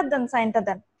গ্রেটার দেন সাইনটা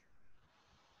দেন।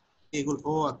 এগুলো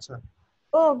ও আচ্ছা।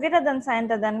 ও গ্রেটার দেন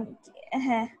সাইনটা দেন,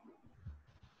 হ্যাঁ।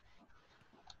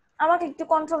 আমাকে একটু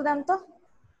কন্ট্রোল দেন তো,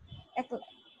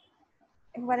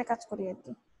 একবারে কাজ করি আর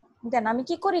কি। দেন আমি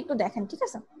কি করি একটু দেখেন, ঠিক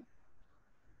আছে?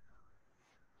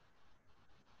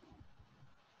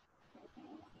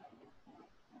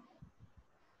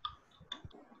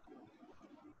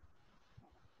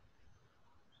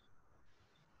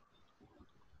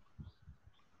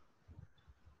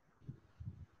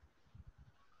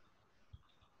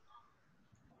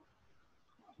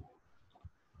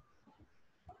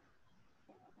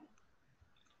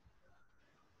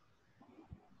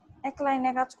 এক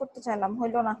লাইনে কাজ করতে চাইলাম,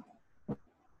 হইলো না,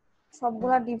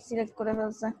 সবগুলা ডিপ সিলেক্ট করে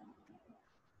ফেলছে।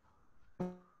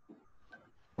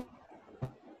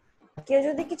 কেউ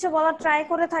যদি কিছু বলার ট্রাই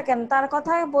করে থাকেন, তার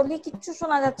কথা বলি কিচ্ছু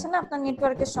শোনা যাচ্ছে না, আপনার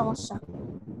নেটওয়ার্কের সমস্যা।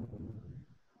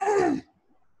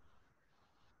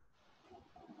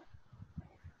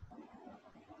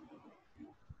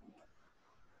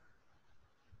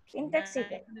 সিনট্যাক্স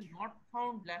এখানে নট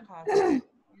ফাউন্ড লেখা আছে,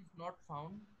 ইজ নট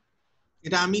ফাউন্ড।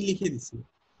 এটা আমি লিখে দিছি।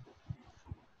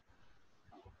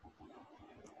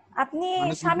 আপনি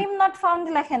মানে শামিম নট ফাউন্ড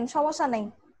লেখেন, সমস্যা নেই।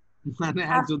 মানে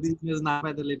আর যদি ইমেজ না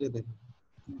পাই তাহলে এটা দেখেন।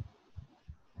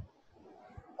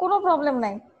 কোনো প্রবলেম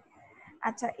নাই।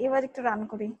 আচ্ছা এবার একটু রান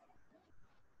করি।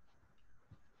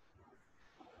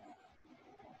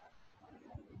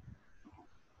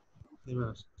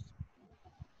 এবার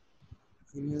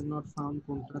ইমেজ নট ফাউন্ড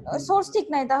কোনটা? সোর্স ঠিক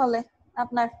নাই তাহলে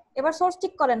আপনার, এবার সোর্স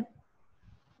ঠিক করেন।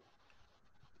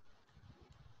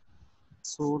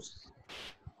 Source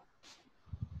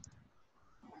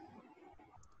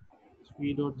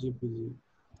 3.jpg।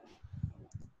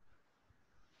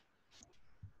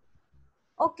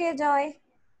 ওকে জয়।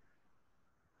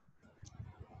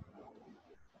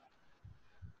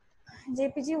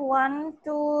 জেপিজি 1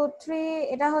 2 3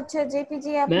 এটা হচ্ছে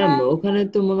জেপিজি ম্যাম আপনার। ওখানে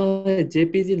তো মনে হয়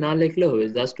জেপিজি না লিখলে হবে,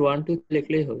 জাস্ট 1 2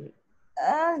 লিখলেই হবে।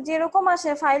 যেরকম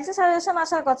আসে ফাইলসে সাজেশন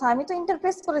আসার কথা, আমি তো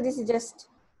ইন্টারপ্রেস করে দিছি জাস্ট।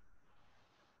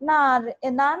 না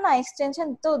না না এক্সটেনশন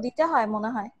তো দিতে হয়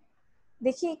মনে হয়,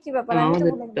 দেখি কি ব্যাপার, আমি তো ভুলে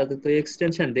গেলাম। আমাদেরটাতে তো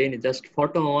এক্সটেনশন দেইনি, জাস্ট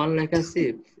ফটো 1 লেখা আছে।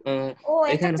 ও এক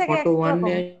এক এখানে জায়গায় ফটো এক এক 1 রকম।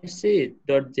 নিয়ে আসছি,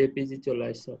 .jpg চলে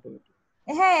আসছে অটোমেটিক।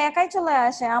 হ্যাঁ একাই চলে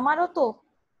আসে, আমারও তো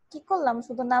কি করলাম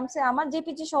শুধু নামছে, আমার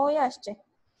জেপিজি সহই আসছে।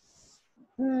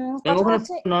 ম্যাম কথা ওখানে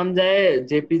হচ্ছে নাম যায়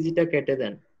জেপিজিটা কেটে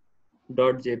দেন,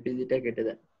 .jpgটা কেটে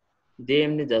দেন, দিয়ে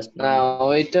এমনি জাস্ট নাম না দেন।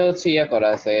 ওইটা হচ্ছে ইয়া করা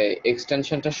আছে,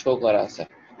 এক্সটেনশনটা শো করা আছে,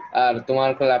 আর তোমার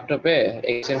ল্যাপটপে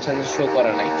এক্সটেনশন শো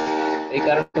করা নাই, এই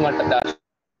কারণে তোমারটা না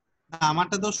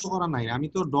আমারটা তো শো করা নাই, আমি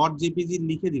তো .jpg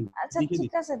লিখে দিই আচ্ছা লিখে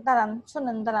ঠিক দিই। আছে, দাঁড়ান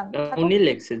শুনেন, দাঁড়ান থাকুন। উনি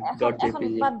লিখছে এখন এখন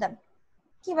 .jpg। বাদ দেন,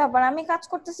 কি ব্যাপার আমি কাজ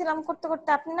করতেছিলাম, করতে করতে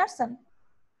আপনি নাড়ছেন।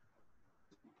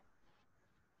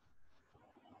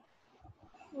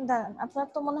 দাঁড়ান আপনার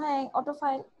তো মনে হয় অটো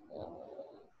ফাইল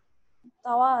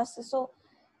দেওয়া আছে, সো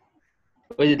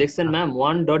ওই যে দেখছেন ম্যাম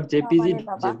 1.jpg বাবারে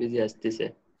বাবা। jpg আসতেছে,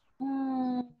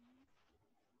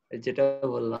 যেটা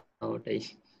বললাম ওটাই।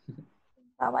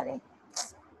 বাবারে,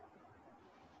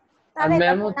 আর তাহলে এটা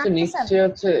ম্যাম আপনি হচ্ছে রাখতেছেন? নিচে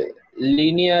হচ্ছে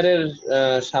লিনিয়ারের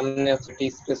সামনে হচ্ছে টি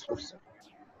স্পেস করছে।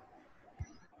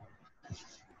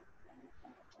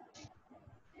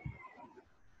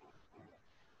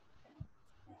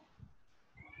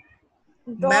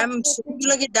 ডট ম্যাম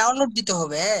ছবিগুলো কি ডাউনলোড দিতে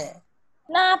হবে?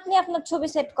 না আপনি আপনার ছবি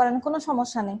সেট করেন, কোনো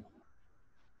সমস্যা নেই।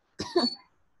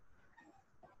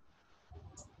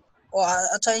 ও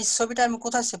আচ্ছা, এই ছবিটা আমি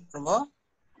কোথায় সেভ করবো?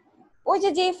 ওই যে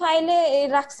যে ফাইলে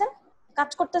রাখছেন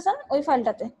কাজ করতেছেন ওই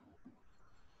ফাইলটাতে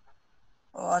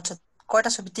ও আচ্ছা, কয়টা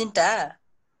ছবি? 3টা?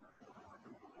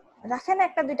 রাখেন,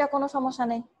 একটা দুইটা কোনো সমস্যা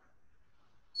নেই।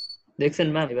 দেখছেন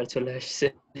ম্যাম এবার চলে আসছে।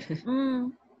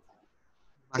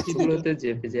 বাকি গুলোতে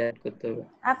জেপিজি অ্যাড করতে হবে।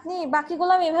 আপনি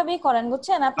বাকিগুলো এভাবেই করেন,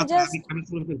 বুঝছেন? আপনি আচ্ছা, জাস্ট আমি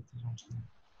করে ফেলছি, সমস্যা নেই।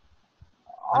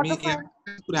 আমি অটো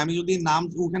ফাইল আমি যদি নাম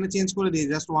ওখানে চেঞ্জ করে দিই,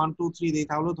 জাস্ট 1 2 3 দিই,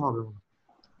 তাহলেও তো হবে।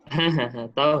 হ্যাঁ হ্যাঁ হ্যাঁ,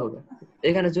 তাও হবে।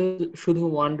 এখানে শুধু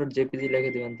 1.jpg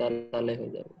লিখে দিবেন, তাহলে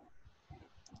হয়ে যাবে।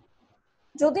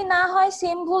 যদি না হয়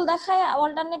সেম ভুল দেখায়,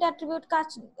 অল্টারনেট অ্যাট্রিবিউট কাজ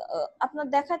আপনার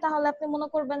দেখায়, তাহলে আপনি মনে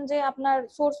করবেন যে আপনার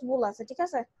সোর্স ভুল আছে, ঠিক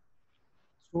আছে?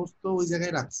 সোর্স তো ওই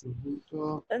জায়গায় রাখছি, তো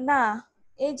না,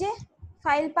 এই যে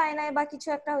ফাইল পায় নাই বা কিছু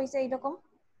একটা হইছে এইরকম।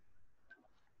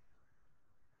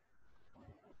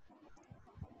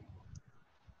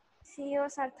 সিও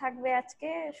স্যার থাকবে আজকে,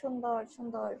 সুন্দর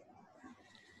সুন্দর।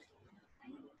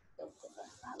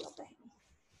 ভালো তাই।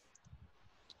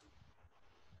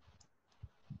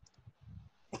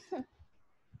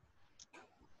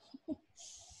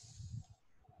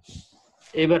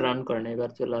 এবার রান করেন, এবার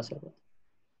চলে আসার কথা।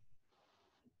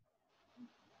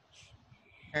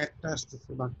 একটা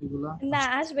আসতেছে, বাকিগুলো না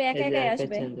আসবে, একা এই যে একাই একাই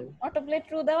আসবে। চেঞ্জ হবে। অটোপ্লে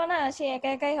ট্রু দেওয়া না, সে একা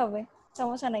একাই হবে,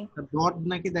 সমস্যা নাই। ডট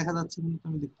নাকি দেখা যাচ্ছে, কিন্তু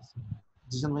আমি দেখতেছি না।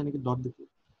 জিশান ভাই নাকি ডট দেখতে,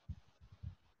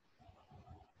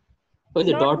 ওই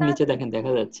যে ডট ডট না, নিচে দেখেন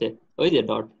দেখা যাচ্ছে, ওই যে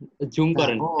ডট, জুম হ্যাঁ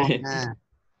করেন। ও হ্যাঁ,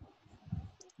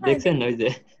 দেখছেন ওই যে,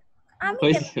 আমি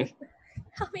ওই কেন যে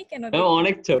আমি কেন দেখব?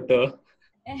 অনেক ছোট।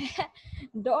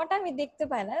 ডট আমি দেখতে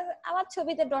পাই না, আমার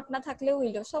ছবিতে ডট না থাকলেও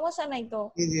হইলো, সমস্যা নাই তো।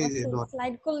 এই যে ডট।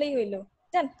 স্লাইড করলেই হইলো।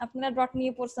 জান, আপনারা ডট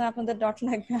নিয়ে পড়ছেন, আপনাদের ডট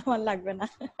লাগবে, আমার লাগবে না।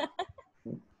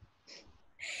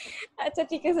 আচ্ছা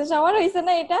ঠিক আছে, সবার হইছে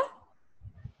না এটা?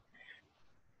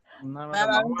 না ম্যাম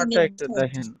ম্যাডাম, আমি তো আমারটা একটু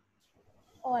দেখেন।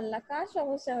 ও আল্লাহ, কার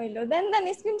সমস্যা হইলো? দেন দেন,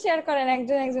 স্ক্রিন শেয়ার করেন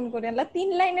একজন একজন করে। আল্লাহ, 3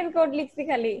 লাইনের কোড লিখছি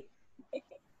খালি।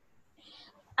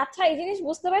 আচ্ছা, এই জিনিস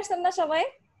বুঝতে পারছেন না সবাই?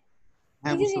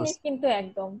 হ্যাঁ ইজি বুঝতে জিনিস পারছি। কিন্তু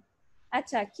একদম।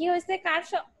 আচ্ছা, কি হয়েছে? কি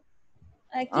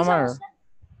আমার সমস্যা?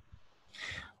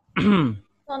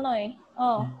 তনয়, ও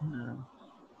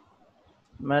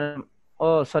ম্যাডাম, ও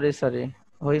সরি সরি,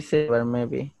 হইছে এবার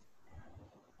মেবি।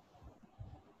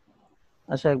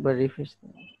 আচ্ছা একবার রিফ্রেশ।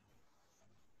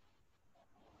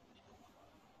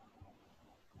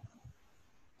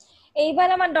 এইবার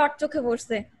আমার ডট চোখে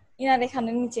পড়ছে ইনার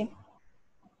এখানে নিচে।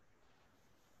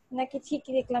 নাকি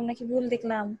ঠিকই দেখলাম নাকি ভুল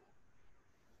দেখলাম?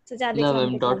 আচ্ছা, যা না দেখলাম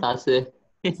ম্যাম, দেখলাম। ডট আছে,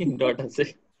 ডট আছে।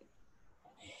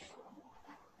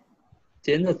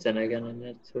 চেঞ্জ হচ্ছে না কেন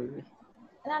আপনার ছবি?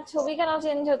 না, ছবি কেন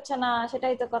চেঞ্জ হচ্ছে না,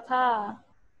 সেটাই তো কথা।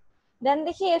 দেন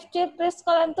দেখি F12 প্রেস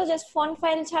করেন তো, জাস্ট ফন্ট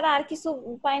ফাইল ছাড়া আর কিছু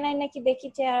উপায় নাই নাকি দেখি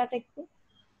চেহারাটা একটু।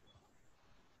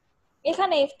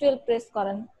 এখানে F12 প্রেস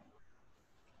করেন।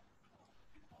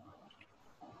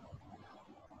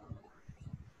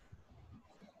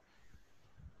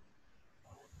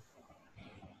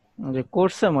 যে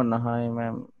করছে মনে হয়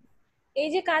ম্যাম। এই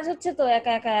যে কাজ হচ্ছে তো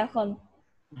একা একা এখন।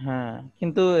 হ্যাঁ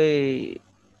কিন্তু এই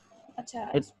আচ্ছা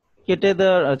কেটে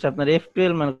দেওয়ার, আচ্ছা আপনার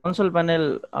F12 মানে কনসোল প্যানেল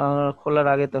খোলার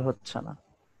আগে তো হচ্ছে না।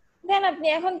 দেন, আপনি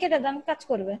এখন কেটে দেন, কাজ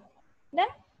করবে। দেন,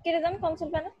 কেটে দেন কনসোল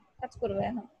প্যানেল, কাজ করবে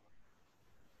এখন।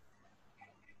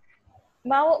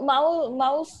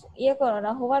 মাউস ইয়ে করো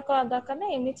না, হোভার করার দরকার নেই,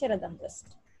 এমনি ছেড়ে দেন জাস্ট।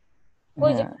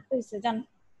 ওই যে হ্যাঁ হয়েছে, জান।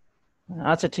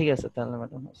 আচ্ছা ঠিক আছে তাহলে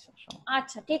ম্যাডাম,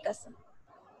 আচ্ছা ঠিক আছে।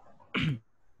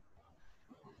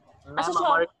 আচ্ছা ম্যাম সব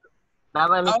আমার ম্যাম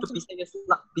আমি একটু পিছিয়ে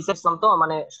তো,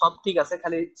 মানে সব ঠিক আছে,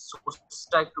 খালি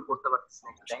সোর্সটা একটু করতে পারতেছি না,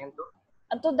 একটু দেখেন তো।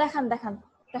 তো দেখান দেখান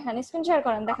দেখান, স্ক্রিন শেয়ার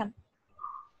করেন, দেখান।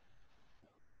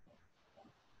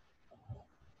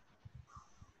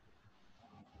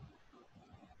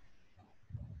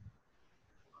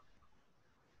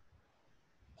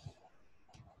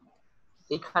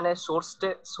 এখানে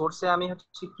সোর্সে আমি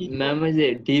হচ্ছে কি ম্যাম ওই যে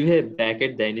ডিভে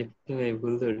ব্র্যাকেট দেয়নি, তুমি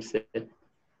ভুল ধরছে। ওই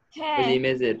হ্যাঁ, যে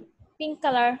ইমেজের পিঙ্ক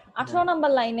কালার 18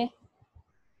 নাম্বার লাইনে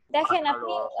দেখেন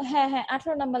আপনি। 18 হ্যাঁ হ্যাঁ,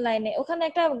 18 নাম্বার লাইনে ওখানে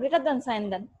একটা গ্রেটার দ্যান সাইন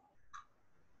দেন।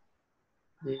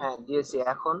 হ্যাঁ দিয়েছি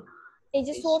এখন। এই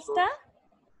যে এই সোর্সটা,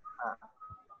 হ্যাঁ,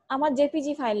 আমার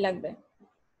জেপিজি ফাইল লাগবে।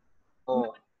 ও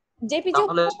জেপিজি হোক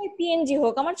তাহলে পিএনজি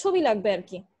হোক, আমার ছবি লাগবে আর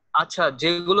কি। আচ্ছা,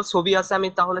 যেগুলো ছবি আছে আমি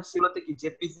তাহলে সেগুলোতে কি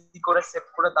জেপিজি করে সেভ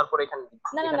করে তারপর এখানে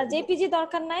না না না, জেপিজি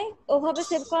দরকার নাই, ওভাবে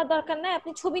সেভ করার দরকার নাই,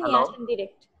 আপনি ছবি নিয়ে হ্যালো আসেন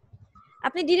ডিরেক্ট।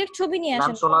 আপনি ডিরেক্ট ছবি নিয়ে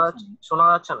ম্যাম, আসেন, সমস্যা নেই। শোনা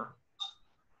যাচ্ছে না?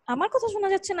 আমার কথা শোনা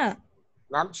যাচ্ছে না?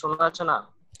 ম্যাম শোনা যাচ্ছে না?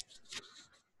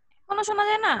 কোনো শোনা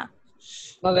যায় না?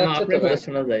 আপনার কথা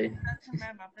শোনা যায়। আচ্ছা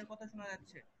ম্যাম, আপনার কথা শোনা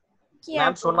যাচ্ছে। কি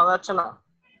ম্যাম আপু? শোনা যাচ্ছে না?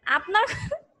 আপনার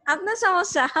আপনার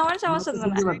সমস্যা, আমার সমস্যা তো না।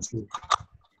 শুনতে পাচ্ছি।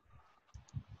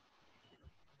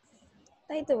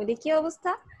 তাই তো বলি, কি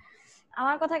অবস্থা,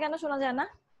 আমার কথা কেন শোনা যায় না?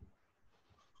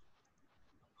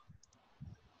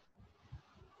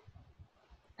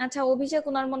 আচ্ছা, অভিষেক,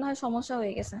 ওনার মনে হয় সমস্যা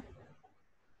হয়ে গেছে,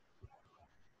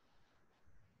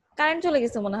 কারেন্ট চলে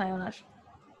গেছে মনে হয় ওনার।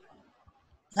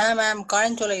 হ্যাঁ ম্যাম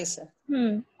কারেন্ট চলে গেছে।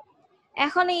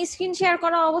 এখন এই স্ক্রিন শেয়ার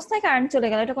করা অবস্থায় কারেন্ট চলে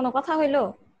গেল, এটা কোনো কথা হইলো?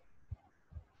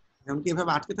 এখন কি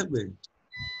এভাবে আটকে থাকবে?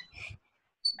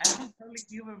 এখন তাহলে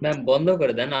কি হবে ম্যাম বন্ধ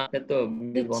করে দেন, আপনি তো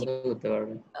দিচ্ছি। বন্ধ করতে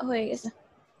পারবেন। হয়ে গেছে।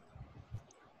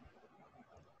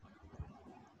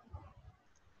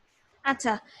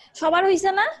 আচ্ছা সবার হইছে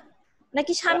না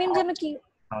নাকি শামিম জন্য কি?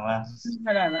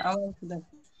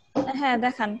 হ্যাঁ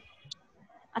দেখান।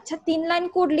 আচ্ছা 3 লাইন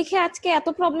কোড লিখে আজকে এত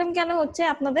প্রবলেম কেন হচ্ছে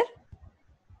আপনাদের,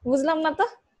 বুঝলাম না তো।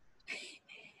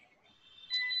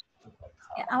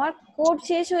 আমার কোড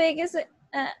শেষ হয়ে গেছে।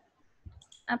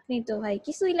 আপনি তো ভাই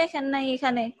কিছুই লেখেন নাই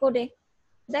এখানে কোডে,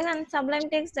 দেখান সাবলাইম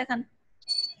টেক্সট দেখান।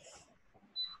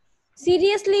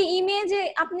 সিরিয়াসলি ইমেজে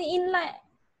আপনি ইনলাইন,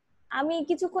 আমি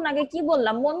কিছুক্ষণ আগে কি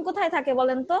বললাম, মন কোথায় থাকে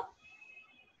বলেন তো?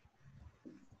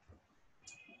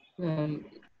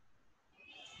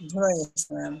 হয়ে গেছে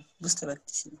ম্যাম, বুঝতে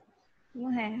পারতেছি।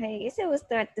 হ্যাঁ হয়ে গেছে,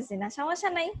 বুঝতে পারতেছি না, সমস্যা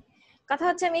নাই। কথা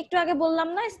হচ্ছে আমি একটু আগে বললাম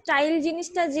না, স্টাইল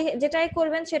জিনিসটা যেটাই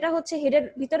করবেন সেটা হচ্ছে হেডের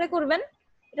ভিতরে করবেন।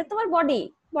 এটা তোমার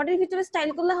বডির ভিতরে স্টাইল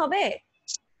করলে হবে।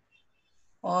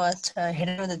 ও আচ্ছা,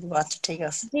 হেডের মধ্যে দিব, আচ্ছা ঠিক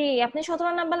আছে। জি আপনি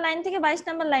 17 নাম্বার লাইন থেকে 22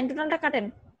 নাম্বার লাইন টোটালটা কাটেন,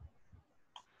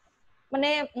 মানে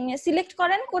সিলেক্ট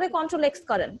করেন, করে কন্ট্রোল এক্স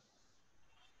করেন।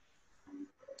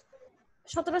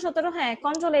 17 হ্যাঁ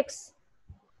কন্ট্রোল এক্স।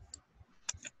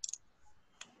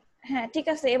 হ্যাঁ ঠিক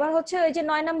আছে, এবার হচ্ছে ওই যে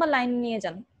 9 নাম্বার লাইন নিয়ে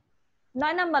যান,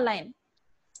 9 নাম্বার লাইন।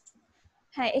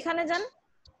 হ্যাঁ এখানে যান,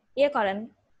 ইয়ে করেন,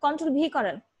 কন্ট্রোল ভি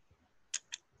করেন,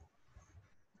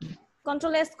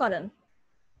 কন্ট্রোল এস করেন।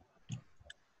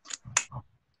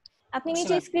 আপনি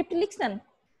নিচে স্ক্রিপ্ট লিখছেন,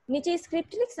 নিচে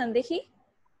স্ক্রিপ্ট লিখছেন দেখি,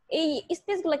 এই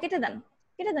স্পেস গুলো কেটে দেন,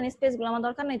 কেটে দেন স্পেস গুলো, আমার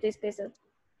দরকার নাই তো স্পেসের।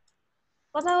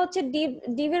 কথা হচ্ছে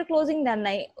ডিভের ক্লোজিং দেন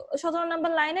নাই, 17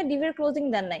 নাম্বার লাইনে ডিভের ক্লোজিং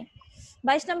দেন নাই,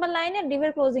 22 নাম্বার লাইনে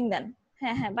ডিভের ক্লোজিং দেন।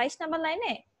 হ্যাঁ হ্যাঁ 22 নাম্বার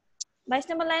লাইনে, 22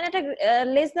 নাম্বার লাইনে একটা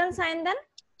লেস দেন সাইন দেন,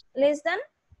 লেস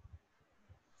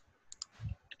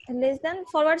দেন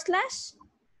ফরওয়ার্ড স্ল্যাশ,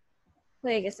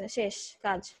 হয়ে গেছে, শেষ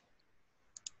কাজ।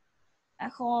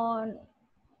 এখন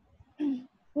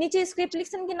নিচে স্ক্রিপ্ট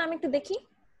লিখছেন কিনা আমি একটু দেখি,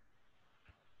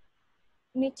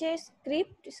 নিচে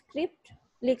স্ক্রিপ্ট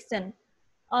লিখছেন,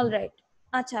 অলরাইট।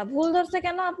 আচ্ছা ভুল ধরছে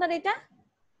কেন আপনার এটা?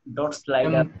 ডট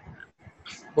স্লাইডার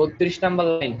 32 নাম্বার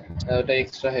লাইন, ওটা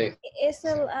এক্সট্রা হয়ে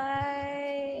এসএলআই,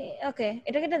 ওকে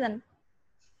এটা কেটে দেন,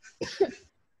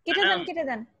 কেটে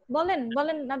দেন, বলেন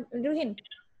রুহিন।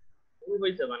 ভুল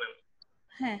হইছে বানান।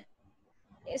 হ্যাঁ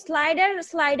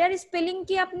স্লাইডার স্পেলিং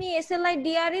কি আপনি এসএলআই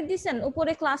ডিআর এ দিবেন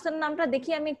উপরে, ক্লাসের নামটা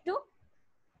দেখি আমি একটু।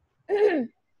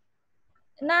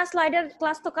 না স্লাইডার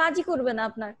ক্লাস তো কাজই করবে না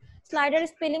আপনার, স্লাইডার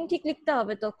স্পেলিং ঠিক লিখতে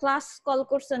হবে তো, ক্লাস কল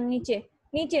করছেন নিচে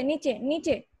নিচে নিচে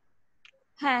নিচে,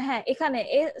 হ্যাঁ হ্যাঁ এখানে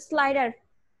স্লাইডার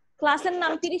ক্লাসের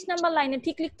নাম 30 নাম্বার লাইনে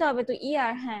ঠিক লিখতে হবে তো,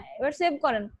 ইয়ার। হ্যাঁ এবার সেভ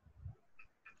করেন,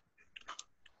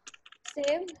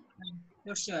 সেভ।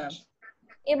 করছি ম্যাম।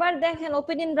 এবার দেখেন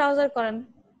ওপেন ইন ব্রাউজার করেন।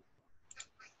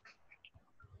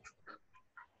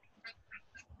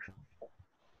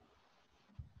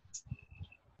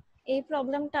 এই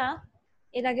প্রবলেমটা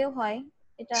এর আগেও হয়,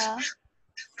 এটা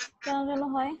কেন যেন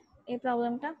হয় এই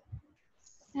প্রবলেমটা।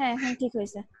 হ্যাঁ এখন ঠিক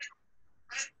হয়েছে,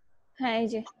 হ্যাঁ এই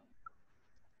যে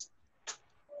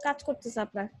কাজ করতেছে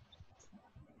আপনার।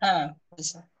 হ্যাঁ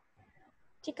হয়েছে।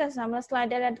 ঠিক আছে আমরা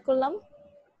স্লাইডার অ্যাড করলাম,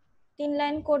 3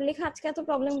 লাইন কোড লিখে আজকে এত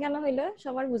প্রবলেম কেন হইলো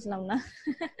সবার বুঝলাম না।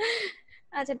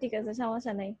 আচ্ছা ঠিক আছে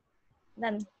সমস্যা নাই,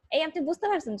 দেন। এই আপনি বুঝতে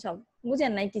পারছেন সব,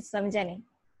 বুঝেন নাই কিছু আমি জানি।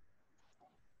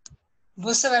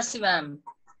 বুঝতে পারছি ম্যাম।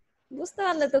 বুঝতে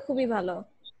পারলে তো খুবই ভালো।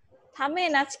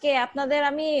 থামেন, আজকে আপনাদের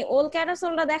আমি ওল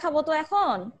ক্যারাসোলটা দেখাবো তো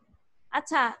এখন।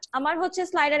 আচ্ছা আমার হচ্ছে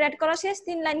স্লাইডার অ্যাড করা শেষ,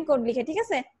 3 লাইন কোড লিখে, ঠিক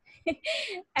আছে।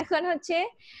 এখন হচ্ছে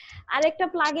আরেকটা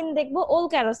প্লাগইন দেখবো, ওল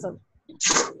ক্যারাসোল।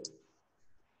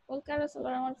 ওল ক্যারাসোল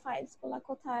আর আমার ফাইলস গুলা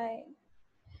কোথায়?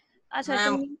 আচ্ছা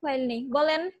একটা নিউ ফাইল নেই,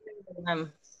 বলেন। ম্যাম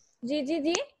জি জি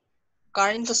জি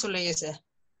কারেন্ট তো চলে গেছে।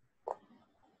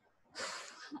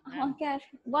 আমাকে আর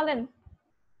বলেন।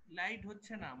 লাইট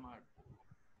হচ্ছে না আমার।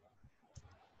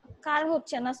 কার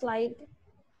হচ্ছে না স্লাইড?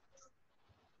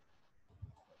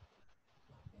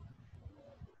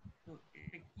 তো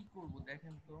এটা কি করব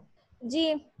দেখেন তো। জি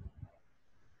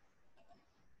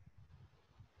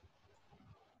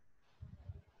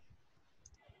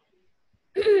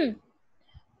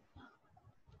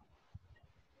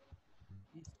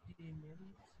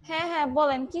হ্যাঁ হ্যাঁ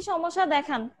বলেন কি সমস্যা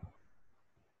দেখান।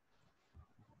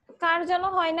 কার যেন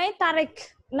হয় নাই, তারেক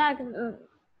না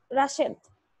রাশেদ।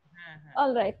 হ্যাঁ হ্যাঁ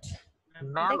অলরাইট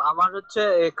ম্যাম আমার হচ্ছে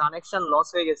কানেকশন লস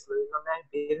হয়ে গেছিল, এই জন্য আমি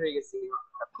বের হয়ে গেছি।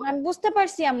 আমি বুঝতে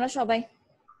পারছি আমরা সবাই।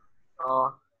 ও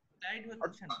লাইট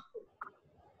হচ্ছে না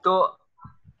তো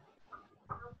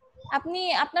আপনি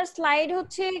আপনার স্লাইড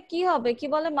হচ্ছে কি হবে, কি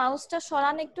বলে, মাউসটা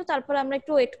সরান একটু, তারপর আমরা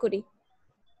একটু ওয়েট করি।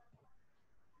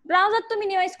 ব্রাউজার তো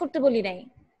মিনিমাইজ করতে বলি নাই।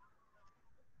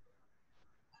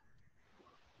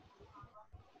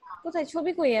 কোথায়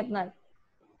ছবি, কই আপনার?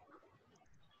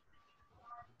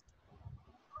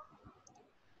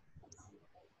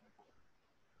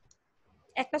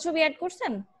 একটা ছবি অ্যাড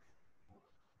করছেন?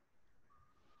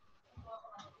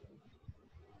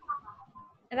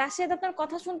 রাশেদ, আপনার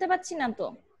কথা শুনতে পাচ্ছি না তো।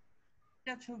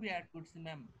 একটা ছবি অ্যাড করছি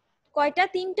ম্যাম। কয়টা?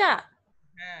 3টা?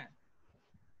 হ্যাঁ।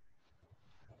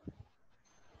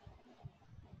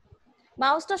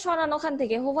 মাউসটা সরান ওখান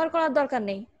থেকে, হোভার করার দরকার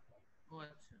নেই। ও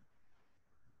আচ্ছা।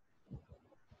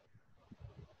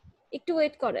 একটু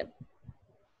ওয়েট করেন।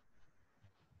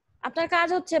 আপনার কাজ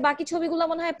হচ্ছে, বাকি ছবিগুলো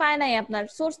মনে হয় পায় নাই, আপনার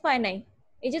সোর্স পায় নাই।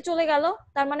 এই যে চলে গেল,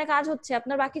 তার মানে কাজ হচ্ছে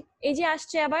আপনার বাকি। এই যে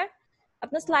আসছে আবার,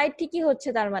 আপনার স্লাইড ঠিকই হচ্ছে,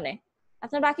 তার মানে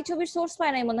আপনার বাকি ছবির সোর্স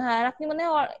পায় নাই মনে হয়। আর আপনি মনে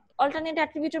হয় অল্টারনেট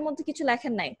অ্যাট্রিবিউটের মধ্যে কিছু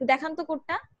লেখেন নাই। একটু দেখান তো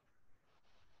কোডটা।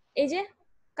 এই যে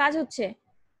কাজ হচ্ছে,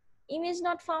 ইমেজ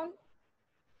নট ফাউন্ড।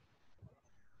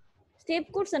 সেভ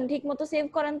করছেন? ঠিক মতো সেভ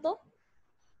করেন তো।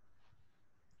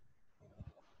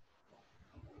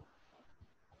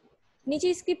 নিচে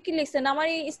স্ক্রিপ্ট কি লিখছেন? আমার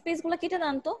এই স্পেস গুলো কেটে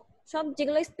দেন তো। সব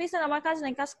যেগুলো স্পেস আর আমার কাজ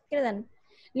নাই, কাজ কেটে দেন।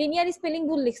 লিনিয়ার স্পেলিং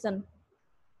ভুল লিখছেন।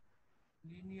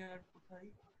 লিনিয়ার কোথায়?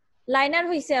 লাইনার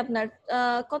হইছে আপনার।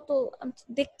 কত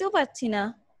দেখতেও পাচ্ছি না।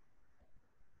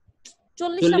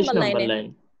 40 40 নাম্বার নাম্বার লাইনে। লাইন।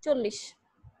 40।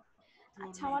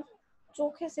 আচ্ছা, আমার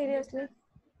চোখে সিরিয়াসলি।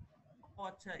 ও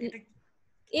আচ্ছা, এটা কি?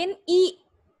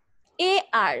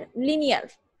 NEAR, linear.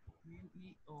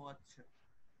 ও আচ্ছা।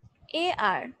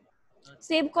 AR।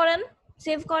 সেভ করেন,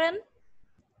 সেভ করেন।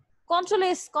 কন্ট্রোল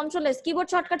এস কিবোর্ড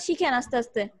শর্টকাট শিখেন আস্তে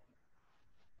আস্তে।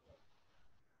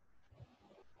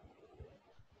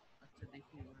 আচ্ছা,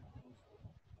 দেখি এবার কি বুঝতে।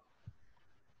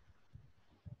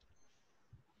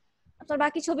 আপনার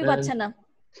বাকি ছবি ম্যাম পাচ্ছে না।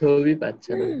 ছবি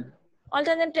পাচ্ছে না।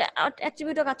 অল্টারনেট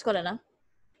অ্যাট্রিবিউটও কাজ করে না।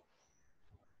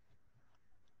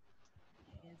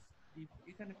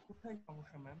 এখানে কোথায়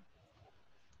সমস্যা ম্যাম?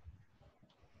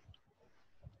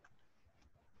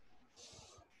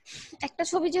 একটা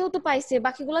ছবি যেহেতু পাইছে,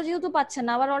 বাকিগুলো যেহেতু পাচ্ছে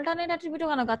না, আবার অল্টারনেট অ্যাট্রিবিউটও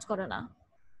কেন কাজ করে না?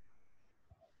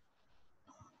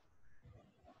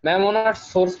 ম্যাম ওনার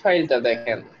সোর্স ফাইলটা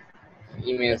দেখেন,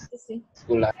 ইমেজ দেখতেছি।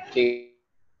 গুলা ঠিক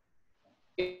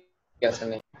আছে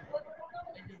নাকি?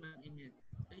 এই যে ম্যাম ইমেজ।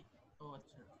 এই, ও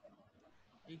আচ্ছা,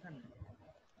 এইখানে।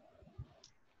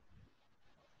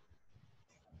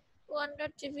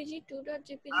 1.jpg,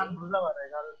 2.jpg। বুঝলাম না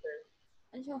কারণ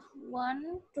আচ্ছা, 1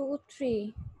 2 3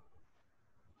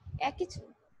 একই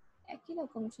একই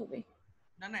রকম ছবি।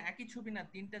 না না, একই ছবি না,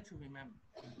 3টা ছবি ম্যাম।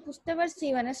 বুঝতে পারছি,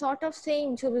 মানে সর্ট অফ সেম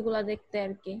ছবিগুলো দেখতে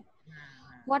আর কি। হ্যাঁ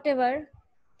হ্যাঁ। What ever.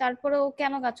 তারপরেও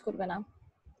কেন কাজ করবে না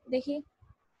দেখি।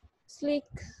 স্লিক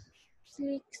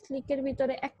স্লিকের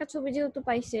ভিতরে একটা ছবি যেহেতু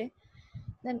পাইছে,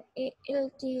 দেন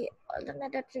এলটি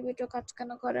অল্টারনেট অ্যাট্রিবিউটও কাজ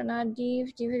কেন করে না?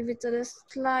 ডিভের ভিতরে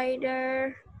স্লাইডার।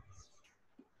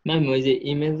 ম্যাম ওই যে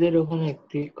ইমেজের ওখানে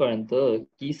ক্লিক করেন তো,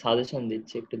 কি সাজেশন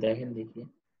দিচ্ছে একটু দেখেন দেখি।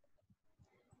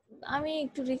 আমি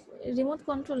একটু রিমোট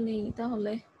কন্ট্রোল নেই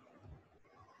তাহলে।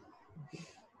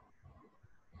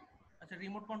 আচ্ছা,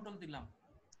 রিমোট কন্ট্রোল দিলাম।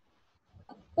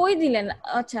 কই দিলেন?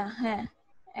 আচ্ছা হ্যাঁ,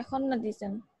 এখন না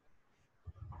দিছেন।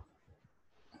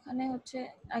 এখানে হচ্ছে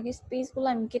আগে স্পেস গুলো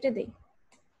আমি কেটে দেই।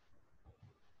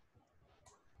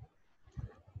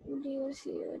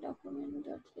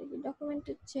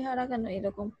 ডকুমেন্টের চেহারা কেন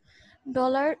এরকম?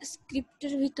 ডলার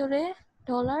স্ক্রিপ্টের ভিতরে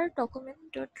dollar document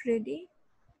dot ready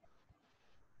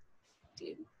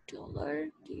dollar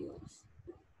ডিওস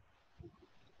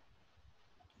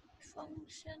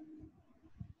function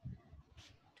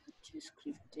হচ্ছে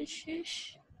স্ক্রিপ্টের শেষ।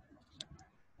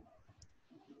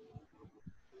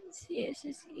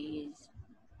 CSS is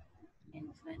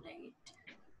infinite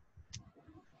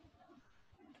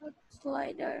dot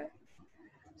slider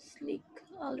slick.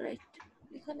 Alright,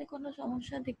 এখানে কোনো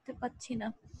সমস্যা দেখতে পাচ্ছি না।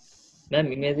 ম্যাম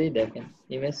ইমেজেই দেখেন,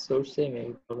 ইমেজ সোর্সে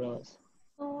মেবি প্রবলেম আছে।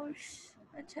 সোর্স,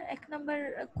 আচ্ছা 1 নাম্বার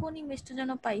কোন ইমেজটা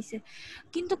যেন পাইছে,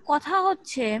 কিন্তু কথা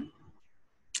হচ্ছে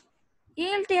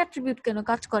এলটি অ্যাট্রিবিউট কেন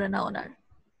কাজ করে না ওনার?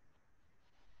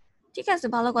 ঠিক আছে,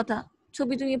 ভালো কথা,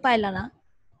 ছবি তুমি পাইলা না,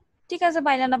 ঠিক আছে,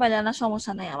 পাইলা না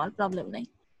সমস্যা নাই, আমার প্রবলেম নাই।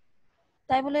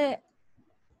 তাই বলে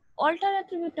অল্টার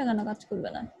অ্যাট্রিবিউটটা কেন কাজ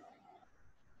করবে না?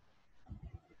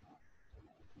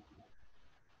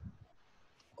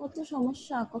 কত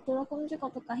সমস্যা, কত রকম যে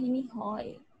কত কাহিনী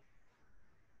হয়।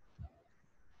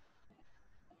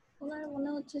 ওনার মনে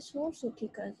হচ্ছে সোর্সও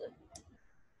ঠিক আছে।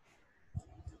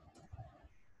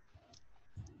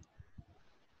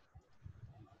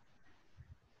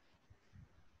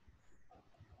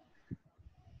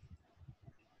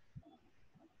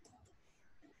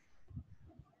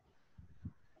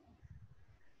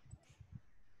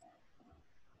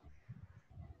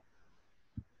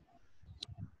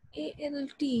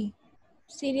 ALT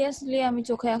সিরিয়াসলি আমি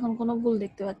চোখে এখন কোনো ভুল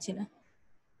দেখতে পাচ্ছি না।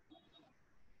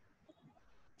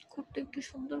 কোডটা একটু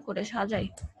সুন্দর করে সাজাই।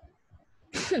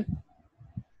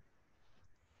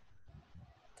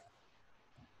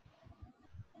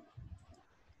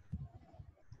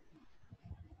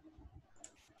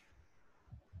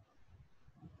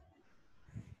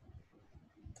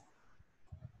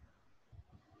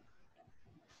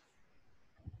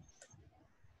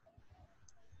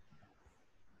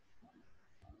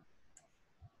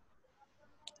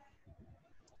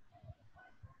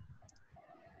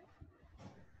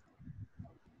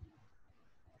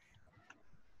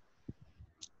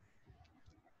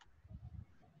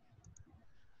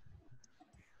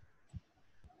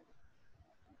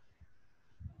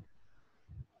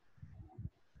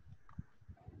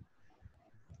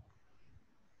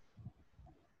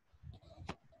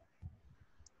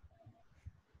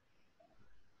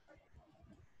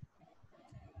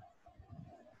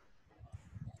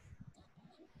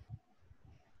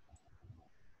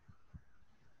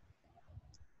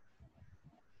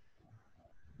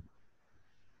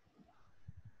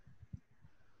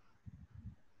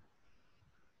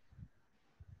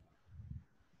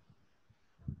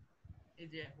 এই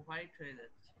যে হোয়াইট হয়ে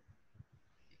যাচ্ছে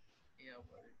এই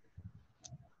আবার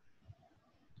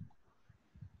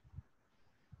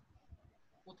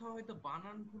কোথাও হয়তো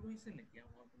বানান ভুল হয়েছে নাকি,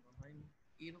 আমার মনে হয়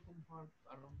এরকম হওয়ার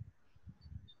কারণ।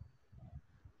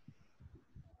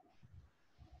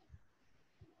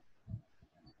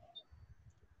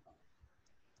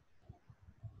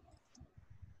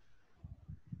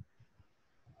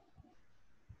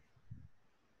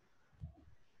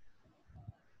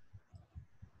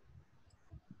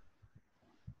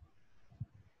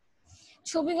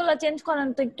 ছবিগুলো চেঞ্জ করেন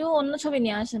তো, একটু অন্য ছবি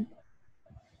নিয়ে আসেন।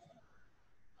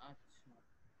 আচ্ছা,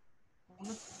 অন্য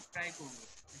ট্রাই করব।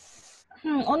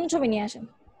 অন্য ছবি নিয়ে আসেন।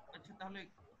 আচ্ছা, তাহলে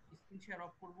স্ক্রিন শেয়ার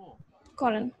অফ করব।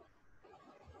 করেন,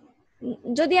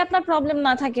 যদি আপনার প্রবলেম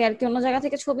না থাকে আর কি, অন্য জায়গা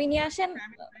থেকে ছবি নিয়ে আসেন।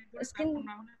 আমি ট্রাই করে স্ক্রিন, তারপর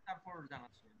না হলে তারপর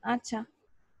জানাচ্ছি। আচ্ছা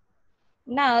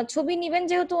না ছবি নিবেন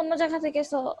যেহেতু অন্য জায়গা থেকে,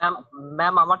 সো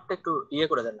ম্যাম আমারটা একটু ইয়ে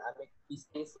করে দেন, আমি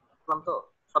স্পেস করলাম তো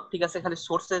সব ঠিক আছে, খালি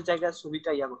সোর্সের জায়গায়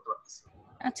ছবিটা ইয়া করতে পারছি।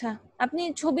 আচ্ছা আপনি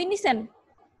ছবি নিছেন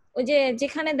ওই যে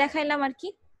যেখানে দেখাইলাম আর কি?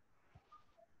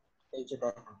 এই যে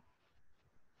দেখেন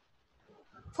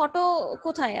ফটো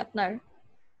কোথায় আপনার?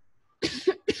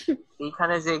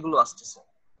 এইখানে যে এগুলো আসতেছে,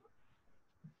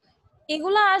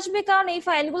 এগুলা আসবে কারণ এই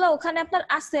ফাইলগুলো ওখানে আপনার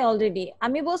আছে অলরেডি।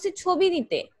 আমি বলছি ছবি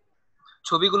নিতে।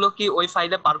 ছবিগুলো কি ওই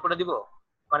ফাইলে পার করে দিব,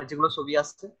 মানে যেগুলো ছবি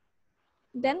আসছে?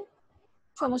 দেন,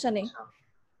 সমস্যা নেই।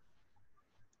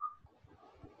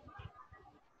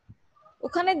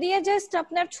 ওখানে দিয়ে জাস্ট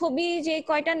আপনার ছবি যে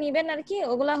কয়টা নিবেন আর কি,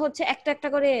 ওগুলা হচ্ছে একটা একটা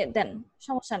করে দেন,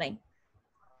 সমস্যা নাই।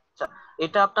 আচ্ছা,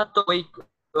 এটা আপনার তো ওই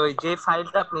ওই যে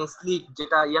ফাইলটা আপনি স্লিক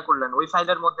যেটা ইয়া করলেন ওই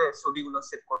ফাইলের মধ্যে ছবিগুলো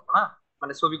সেভ করব না,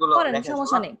 মানে ছবিগুলো করেন, রেখে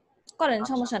সমস্যা না? নেই, করেন,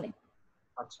 আচ্ছা সমস্যা নেই।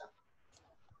 আচ্ছা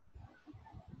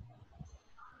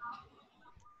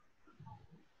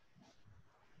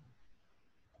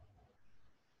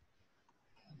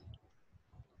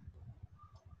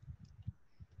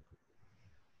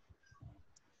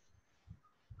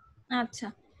আচ্ছা,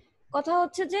 কথা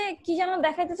হচ্ছে যে কি যেন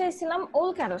দেখাইতে চাইছিলাম,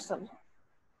 ওল ক্যারোসেল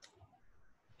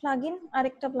প্লাগইন,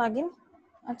 আরেকটা প্লাগইন।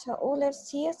 আচ্ছা, ওল এর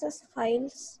সিএসএস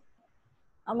ফাইলস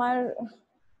আমার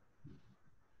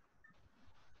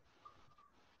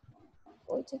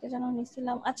ওই থেকে যেন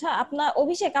নিছিলাম। আচ্ছা, আপনার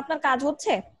অভিষেক আপনার কাজ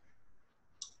হচ্ছে?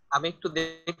 আমি একটু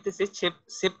দেখতেছি, সেভ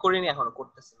সেভ করিনি, এখনো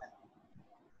করতেছি না।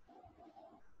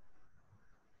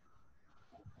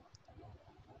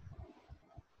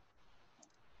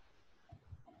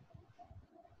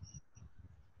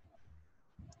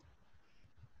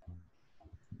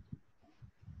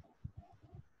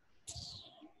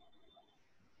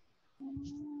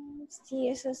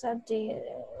 সিএসএস আর যে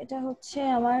এটা হচ্ছে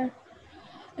আমার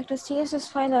একটা সিএসএস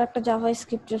ফাইল আর একটা জাভা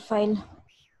স্ক্রিপ্টের ফাইল।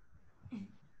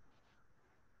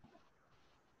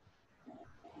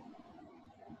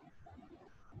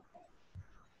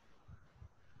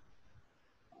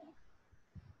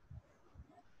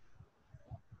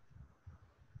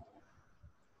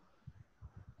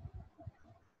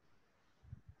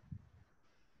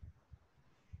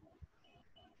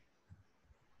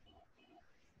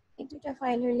 এই দুটা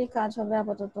ফাইল হইলে কাজ হবে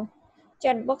আপাতত।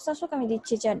 চ্যাট বক্স আসুক, আমি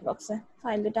দিচ্ছি চ্যাট বক্সে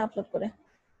ফাইল দুটা আপলোড করে।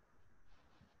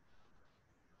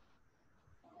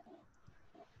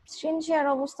 স্ক্রিন শেয়ার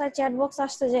অবস্থায় চ্যাট বক্স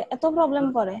আসছে যে এত প্রবলেম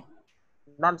করে।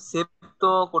 ম্যাম সেভ তো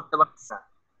করতে পারতেছি না।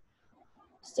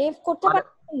 সেভ করতে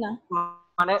পারছেন না?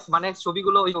 মানে মানে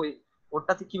ছবিগুলো ওই ওই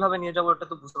ওটাতে কিভাবে নিয়ে যাবো ওটা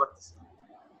তো বুঝতে পারতেছি না।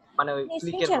 মানে ওই স্ক্রিন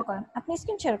ক্লিকের শেয়ার করেন, আপনি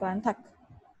স্ক্রিন শেয়ার করেন, থাক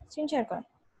স্ক্রিন শেয়ার করেন।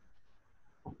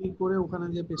 কপি করে ওখানে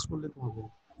যে পেস্ট করলে তো হবে।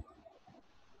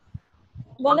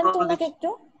 বলেন তো Control ওনাকে একটু।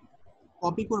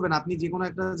 কপি করবেন আপনি যে কোনো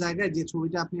একটা জায়গায় যে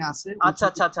ছবিটা আপনি আছে আচ্ছা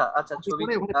আচ্ছা আচ্ছা আচ্ছা কপি ছবি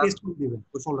করে ওখানে পেস্ট করে দিবেন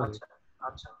ওই ফোল্ডারে। আচ্ছা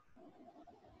আচ্ছা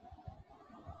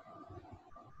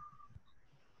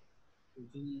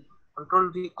কন্ট্রোল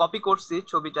ভি কপি করছি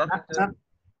ছবিটা কিন্তু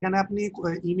এখানে আপনি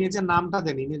ইমেজের নামটা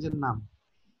দেন, ইমেজের নাম।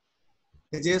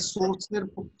 এই যে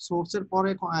সোর্সের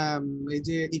পরে এই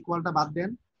যে ইকুয়ালটা বাদ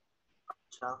দেন।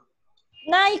 আচ্ছা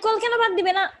না ইকুয়াল কেন বাদ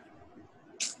দিবে না?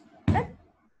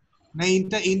 না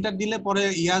ইন্টার দিলে পরে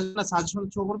ইয়ার সাজেশন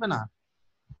শো করবে না।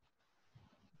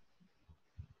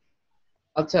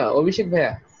 আচ্ছা অভিষেক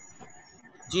ভাইয়া,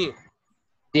 জি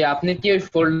যে আপনি কি ওই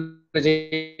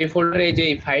ফোল্ডারে যে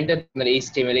এই ফাইলটা মানে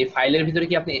এইচটিএমএল এই ফাইলের ভিতরে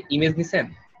কি আপনি ইমেজ নিছেন?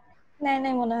 নাই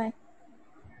নাই মনে হয়।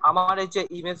 আমার এই যে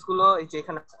ইমেজ গুলো এই যে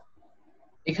এখানে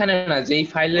এখানে না, যে এই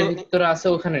ফাইলের ভিতরে আছে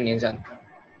ওখানে নিয়ে যান।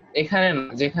 এখানে না,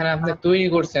 যেখানে আপনি তৈরি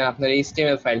করছেন আপনার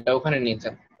এইচটিএমএল ফাইলটা ওখানে নিয়ে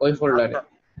যান, ওই ফোল্ডারে।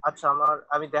 আচ্ছা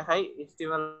আমি দেখাই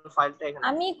HTML ফাইলটা এখানে।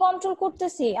 আমি কন্ট্রোল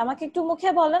করতেছি, আমাকে একটু মুখে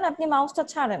বলেন, আপনি মাউসটা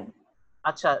ছাড়েন।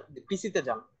 আচ্ছা পিসিতে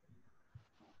যান।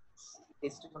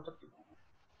 HTML-টা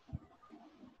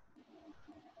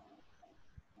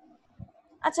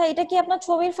আচ্ছা এটা কি আপনার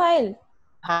ছবির ফাইল?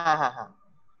 হ্যাঁ হ্যাঁ হ্যাঁ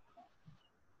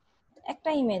একটা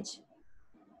ইমেজ।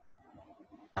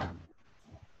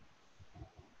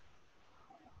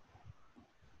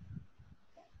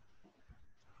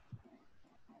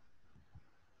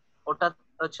 ওটা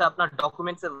হচ্ছে আপনার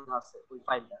ডকুমেন্টস এর মধ্যে আছে ওই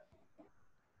ফাইলটা।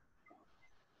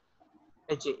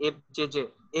 এই যে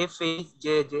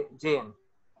FHJJN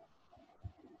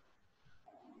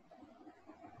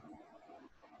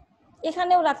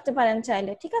এখানেও রাখতে পারেন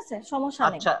চাইলে, ঠিক আছে, সমস্যা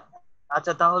নেই। আচ্ছা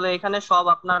আচ্ছা তাহলে এখানে সব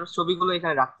আপনার ছবিগুলো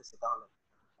এখানে রাখতেছি তাহলে।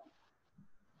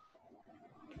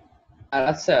 আর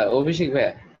আচ্ছা অভিষেক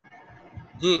ভাইয়া,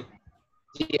 জি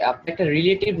জি আপনি একটা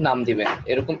রিলেটিভ নাম দিবেন,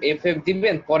 এরকম এফএফ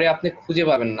দিবেন, পরে আপনি খুঁজে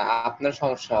পাবেন না, আপনার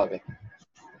সমস্যা হবে।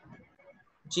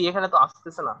 জি এখানে তো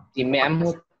আসতেছে না। জি ম্যাম,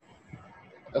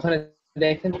 ওখানে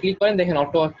দেখেন, ক্লিক করেন, দেখেন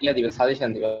অটো ক্লিয়ার দিবে, সাজেশন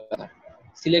দিবে,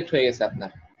 সিলেক্ট হয়ে গেছে আপনার।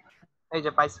 এই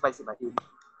যে পাইছি ভাই।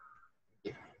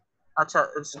 আচ্ছা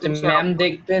ম্যাম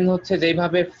দেখবেন হচ্ছে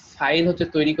যেভাবে ফাইল হচ্ছে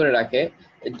তৈরি করে রাখে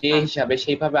যে হিসাবে,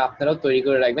 সেইভাবে আপনারাও তৈরি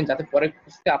করে রাখবেন যাতে পরে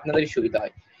খুঁজতে আপনাদেরই সুবিধা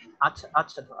হয়। আচ্ছা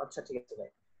আচ্ছা আচ্ছা ঠিক আছে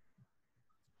ভাই।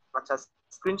 আচ্ছা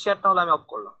স্ক্রিন শেয়ার তাহলে আমি অফ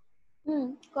করলাম।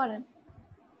 করেন।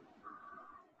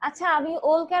 আচ্ছা আমি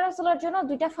ওল ক্যারাসেলের জন্য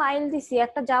দুইটা ফাইল দিছি,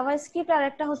 একটা জাভাস্ক্রিপ্ট আর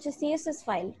একটা হচ্ছে সিএসএস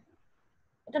ফাইল।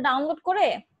 এটা ডাউনলোড করে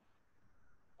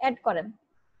অ্যাড করেন।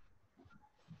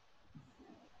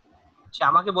 আচ্ছা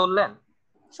আমাকে বললেন?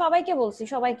 সবাইকে বলছি,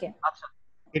 সবাইকে। আচ্ছা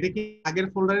এটা কি আগের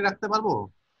ফোল্ডারে রাখতে পারবো?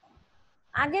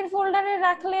 আগের ফোল্ডারে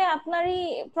রাখলে আপনারই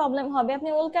প্রবলেম হবে। আপনি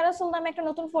ওল ক্যারাসেল নামে একটা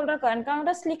নতুন ফোল্ডার করেন, কারণ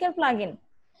ওটা স্লিকের প্লাগইন।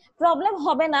 প্রবলেম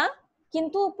হবে না,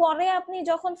 কিন্তু পরে আপনি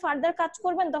যখন ফার্দার কাজ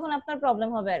করবেন তখন আপনার প্রবলেম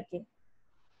হবে আর কি।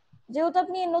 যেহেতু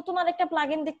আপনি নতুন আরেকটা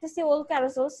প্লাগইন দেখতেছি ওল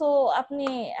ক্যারাসেল, সো আপনি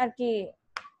আর কি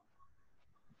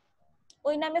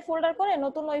ওই নামে ফোল্ডার করে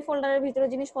নতুন ওই ফোল্ডারের ভিতরে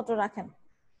জিনিসপত্র রাখেন,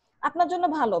 আপনার জন্য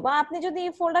ভালো। বা আপনি যদি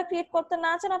ফোল্ডার ক্রিয়েট করতে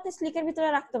না চান, আপনি স্লিকের ভিতরে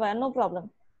রাখতে পারেন, নো প্রবলেম।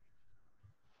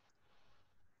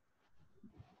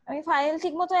 আমি ফাইল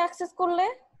ঠিকমতো অ্যাক্সেস করলে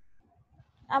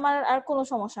আমার আর কোনো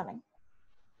সমস্যা নাই,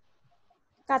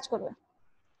 কাজ করবে।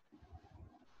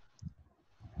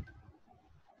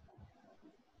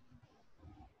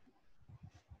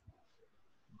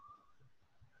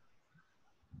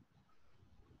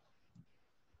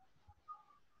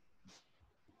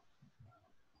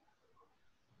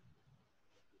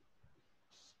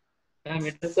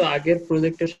 এটা তো আগের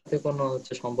প্রজেক্টের সাথে কোনো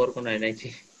সম্পর্ক নাই নাকি?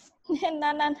 না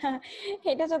না না,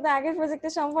 এটা সাথে আগের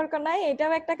প্রজেক্টের সম্পর্ক নাই।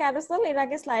 এটাও একটা ক্যারোসেল, এর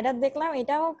আগে স্লাইডার দেখলাম,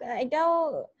 এটাও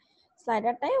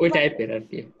স্লাইডারটাই ওই টাইপের আর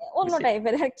কি, অন্য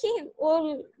টাইপের আর কি। ওল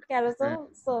ক্যারোসেল,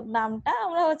 সো নামটা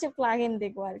আমরা হচ্ছে প্লাগইন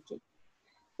দেখবো আর কি,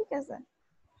 ঠিক আছে।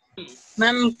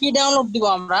 ম্যাম কি ডাউনলোড দিব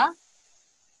আমরা?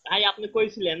 ভাই আপনি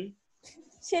কইছিলেন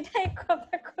সেটাই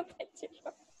কথা কোথায় ছিল,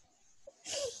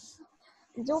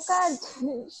 জোকার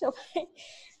সবাই।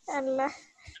 আল্লাহ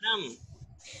ম্যাডাম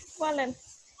বলেন।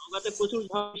 আমাদের প্রচুর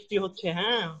বৃষ্টি হচ্ছে।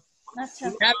 হ্যাঁ আচ্ছা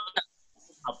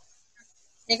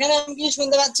এখানে আমি কিছু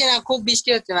শুনতে পাচ্ছি না, খুব বৃষ্টি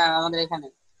হচ্ছে ম্যাম আমাদের এখানে।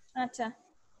 আচ্ছা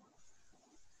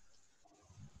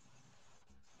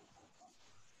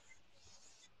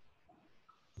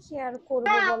শেয়ার করব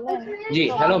বলেন। জি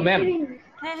হ্যালো ম্যাম।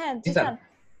 হ্যাঁ হ্যাঁ জি স্যার।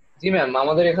 জি ম্যাম,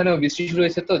 আমাদের এখানেও বৃষ্টি শুরু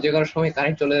হয়েছে, তো যে কোনো সময়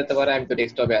কারেন্ট চলে যেতে পারে। আমি তো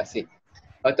ডেস্কটপে আছি,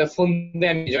 হয়তো ফোন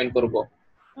দিয়ে আমি জয়েন করব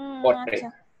পরে। আচ্ছা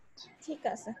ঠিক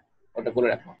আছে, ওটা বলে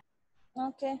রাখো।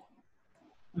 ওকে।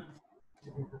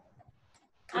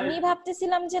 আমি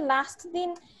ভাবতেছিলাম যে লাস্ট দিন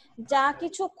যা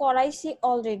কিছু করাইছি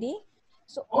অলরেডি,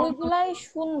 সো ওইগুলাই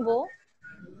শুনবো,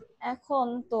 এখন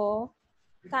তো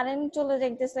কারেন্ট চলে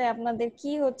যাইতেছে, আপনাদের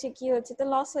কি হচ্ছে তো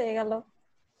লস হয়ে গেল।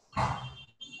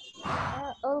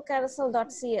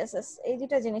 allcarousel.css এই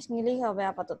দুটো জিনিস নিলেই হবে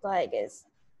আপাতত, আই গেস।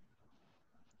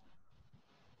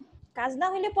 কাজ না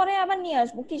হইলে পরে আবার নিয়ে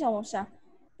আসবো, কি সমস্যা,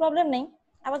 প্রবলেম নেই।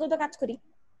 আপাতত কাজ করি,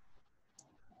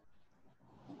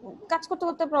 কাজ করতে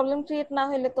করতে প্রবলেম ক্রিয়েট না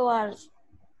হইলে তো আর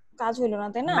কাজ হইলো না,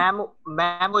 তাই না?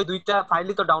 ম্যাম ওই দুইটা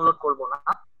ফাইলই তো ডাউনলোড করব না?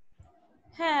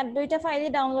 হ্যাঁ, দুইটা ফাইলই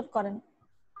ডাউনলোড করেন।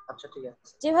 আচ্ছা ঠিক আছে।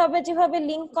 যেভাবে যেভাবে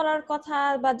লিংক করার কথা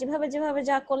বা যেভাবে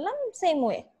যা করলাম সেম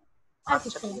ওয়ে, আর আচ্ছা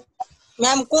কিছু ঠিক না। আছে।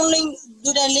 ম্যাম কোন লিংক,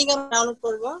 দুটা লিংক আমি ডাউনলোড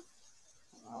করব?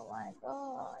 ও মাই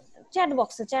গড,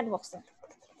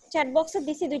 চ্যাট বক্সে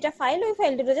দিছি দুইটা ফাইল, ওই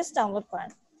ফাইল দুটো জাস্ট ডাউনলোড করেন।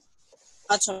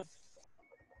 আচ্ছা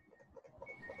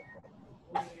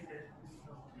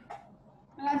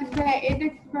রাজীব ভাই এটা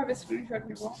কিভাবে স্ক্রিনশট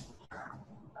নিব?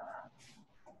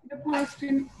 এটা পুরো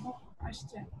স্ক্রিন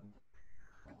আসছে,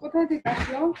 কোথায় থেকে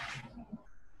আসলো?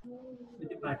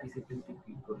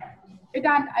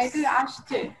 এটা এটা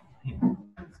আসছে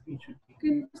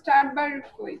কিন্তু স্টার্ট বার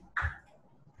কই?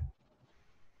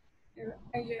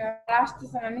 এই যে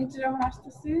আসতেছে না, নিচে যখন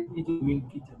আসতেছে এই যে লিংক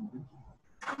কি চাপবে?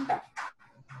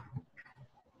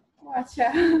 আচ্ছা,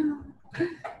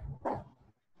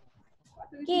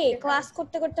 কি ক্লাস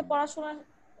করতে করতে পড়াশোনা?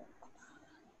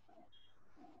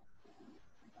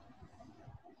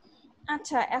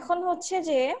 আচ্ছা, এখন হচ্ছে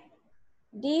যে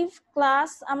ডিভ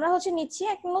ক্লাস আমরা হচ্ছে নিচ্ছি,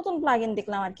 একটা নতুন প্লাগইন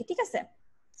দেখলাম আর কি, ঠিক আছে?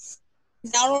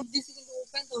 ডাউনলোড দিছি কিন্তু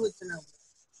ওপেন তো হচ্ছে না।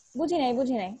 বুঝি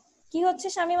নাই কি হচ্ছে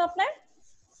শামিম আপনার?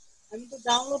 আমি তো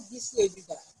ডাউনলোড দিছি এই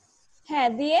দুটো। হ্যাঁ,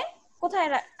 দিয়ে কোথায়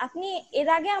আপনি এর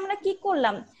আগে আমরা কি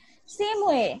করলাম সেম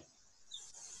ওয়ে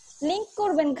লিংক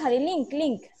করবেন, খালি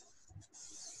লিংক।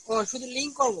 ও শুধু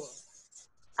লিংক করব?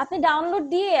 আপনি ডাউনলোড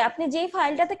দিয়ে আপনি যেই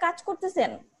ফাইলটাতে কাজ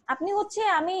করতেছেন, আপনি হচ্ছে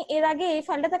আমি এর আগে এই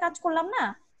ফাইলটাতে কাজ করলাম না,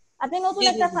 আপনি নতুন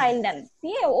একটা ফাইল দেন,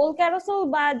 দিয়ে ওল ক্যারোসেল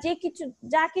বা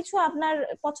যা কিছু আপনার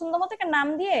পছন্দ মতো একটা নাম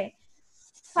দিয়ে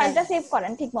ফাইলটা সেভ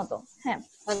করেন ঠিক মতো। হ্যাঁ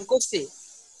আমি করছি।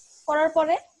 করার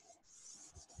পরে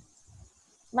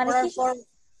মানে কি?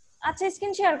 আচ্ছা,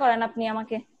 স্ক্রিন শেয়ার করেন আপনি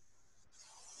আমাকে।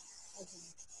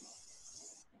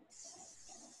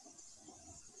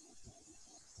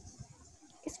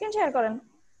 স্ক্রিন শেয়ার করেন।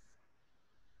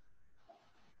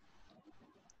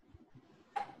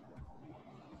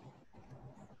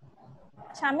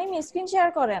 শামিম স্ক্রিন শেয়ার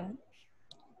করেন।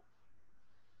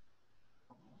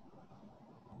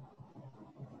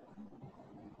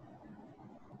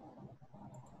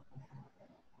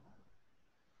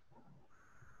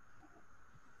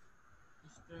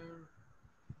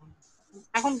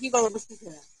 এখন কি করব বুঝতেছি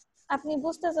না। আপনি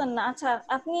বুঝতেছেন না? আচ্ছা,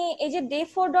 আপনি এই যে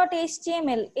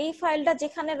day4.html এই ফাইলটা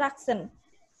যেখানে রাখছেন,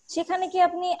 সেখানে কি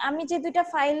আমি যে দুইটা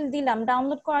ফাইল দিলাম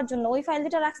ডাউনলোড করার জন্য, ওই ফাইল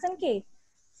দুটো রাখছেন কি?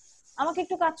 আমাকে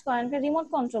একটু কাজ করেন, রিমোট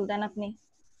কন্ট্রোল দেন আপনি।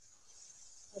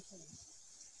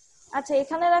 আচ্ছা,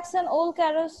 এখানে রাখছেন ওল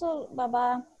ক্যারোসেল। বাবা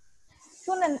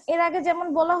শুনেন, এর আগে যেমন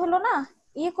বলা হলো না,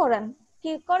 করেন,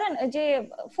 কি করেন, যে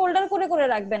ফোল্ডার করে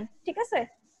রাখবেন, ঠিক আছে?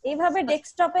 এইভাবে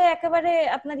ডেস্কটপে একেবারে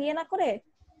আপনার না করে।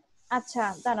 আচ্ছা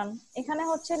দাঁড়ান, এখানে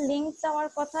হচ্ছে লিংক দেওয়ার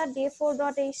কথা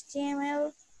day4.html,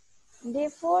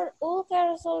 day4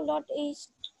 allcarousel.h,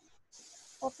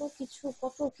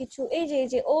 কত কিছু এই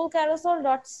যে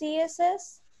allcarousel.css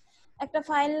একটা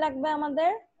ফাইল লাগবে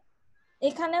আমাদের।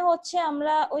 এখানে হচ্ছে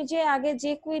আমরা ওই যে আগে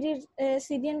যে কুইরির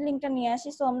সিডিএন লিংকটা নিয়ে আসি,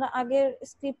 সো আমরা আগের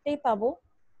স্ক্রিপ্টেই পাবো,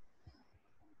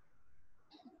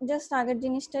 জাস্ট আগের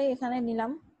জিনিসটাই এখানে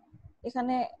নিলাম,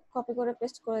 এখানে কপি করে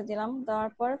পেস্ট করে দিলাম, দেওয়ার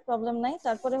পর প্রবলেম নাই।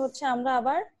 তারপরে হচ্ছে আমরা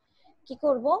আবার কি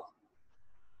করব,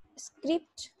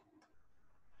 স্ক্রিপ্ট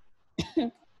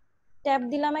ট্যাব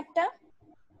দিলাম একটা,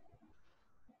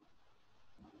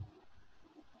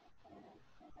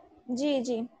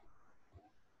 জি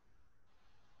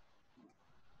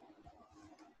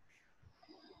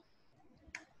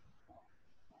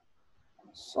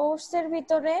সোর্সের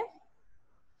ভিতরে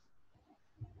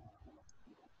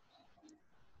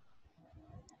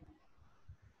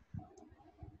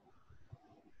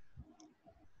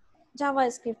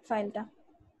জাভাস্ক্রিপ্ট ফাইলটা,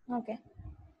 ওকে।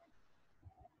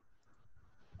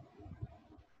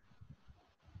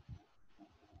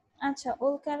 আচ্ছা,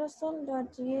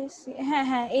 allcarousel.js,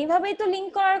 হ্যাঁ এইভাবেই তো লিংক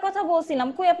করার কথা বলছিলাম,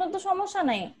 কই আপনার তো সমস্যা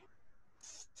নাই।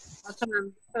 আচ্ছা ম্যাম,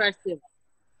 বুঝতে পারছি।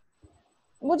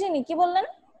 বুঝিনি, কি বললেন?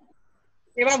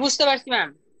 এবার বুঝতে পারছি ম্যাম।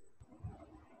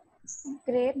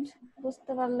 গ্রেট,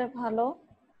 বুঝতে পারলে ভালো।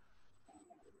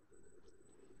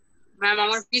 ম্যাম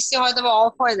আমার পিসি হয়তো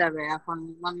অফ হয়ে যাবে এখন,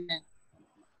 মানে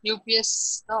ইউপিএস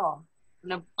তো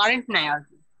মানে কারেন্ট নাই আর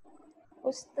কি।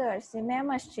 বুঝতে পারছি, ম্যাম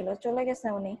আসছিল, চলে গেছে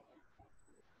উনি,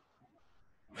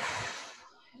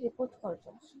 রিপোর্ট করতে।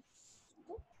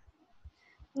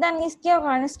 দেন কেউ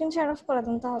করেন, স্ক্রিন শেয়ার অফ করে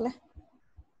দেন তাহলে।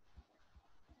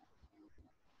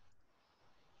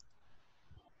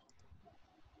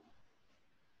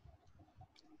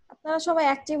 আপনারা সবাই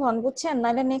অ্যাক্টিভ হন বুঝছেন,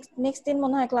 নাহলে নেক্সট দিন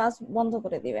মনে হয় ক্লাস বন্ধ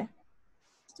করে দিবে।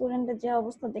 স্টুডেন্টের যে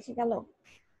অবস্থা দেখে গেল।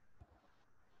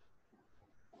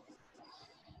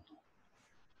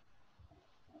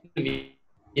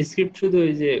 স্ক্রিপ্ট শুধু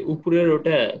ওই যে উপরের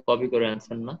ওটা কপি করে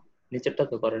আনছেন না, নিচেরটা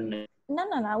তো করেন না? না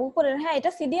না না, উপরের, হ্যাঁ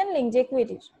এটা সিডিএন লিংক যে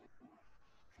কুয়েরির।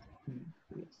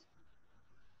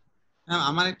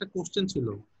 আমার একটা কোশ্চেন ছিল।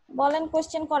 বলেন,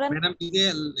 কোশ্চেন করেন। ম্যাডাম এই যে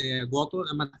গত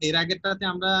মানে এর আগেরটাতে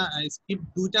আমরা স্ক্রিপ্ট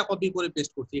দুইটা কপি করে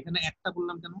পেস্ট করছি, এখানে একটা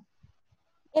করলাম কেন?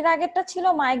 এর আগেরটা ছিল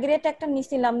মাইগ্রেট, একটা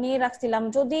নিছিলাম, নিয়ে রাখছিলাম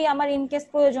যদি আমার ইনকেস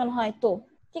প্রয়োজন হয় তো,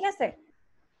 ঠিক আছে।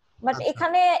 বাট আচ্ছা।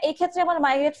 এখানে এই ক্ষেত্রে আমার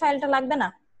মাইগ্রেট ফাইলটা লাগবে না।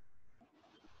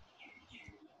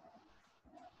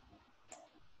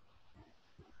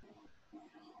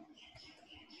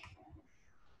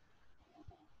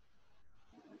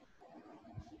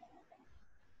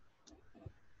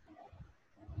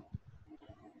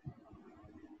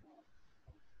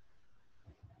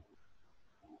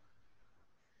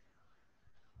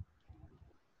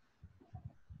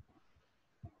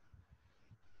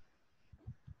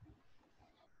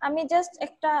 আমি জাস্ট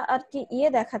একটা আর কি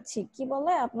দেখাচ্ছি, কি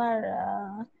বলে আপনার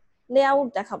লেআউট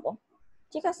দেখাবো,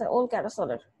 ঠিক আছে, ওল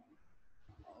ক্যারাসলের।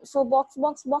 সো বক্স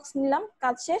বক্স বক্স নিলাম,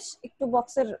 কাজ শেষ। একটু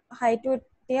বক্সের হাইট ওয়েট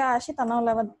দেওয়া আসে, তা না হলে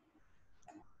আবার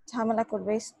ঝামেলা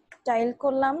করবে। স্টাইল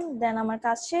করলাম, দেন আমার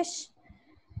কাজ শেষ।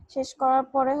 শেষ করার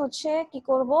পরে হচ্ছে কি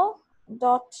করব,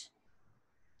 dot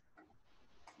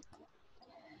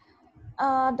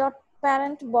dot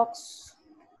parent box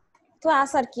class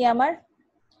আর কি আমার।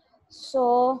 সো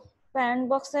প্যারেন্ট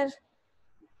বক্সের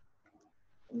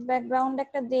ব্যাকগ্রাউন্ড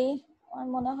একটা দেই, আমার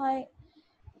মনে হয়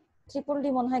ট্রিপল ডি,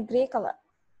 মনে হয় grey colour,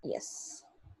 yes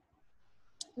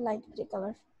light grey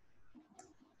colour.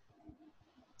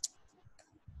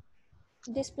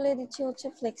 Display দিচ্ছি হচ্ছে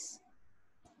ফ্লেক্স,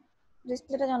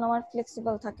 ডিসপ্লেটা যেন আমার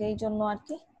ফ্লেক্সিবল থাকে এই জন্য আর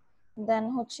কি। দেন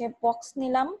হচ্ছে বক্স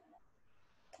নিলাম।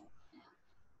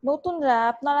 নতুনরা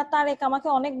আপনারা তারেক আমাকে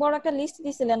অনেক বড় একটা লিস্ট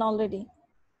দিছিলেন অলরেডি।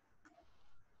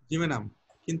 জি ম্যাডাম,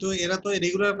 কিন্তু এরা তো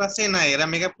রেগুলার ক্লাসে না, এরা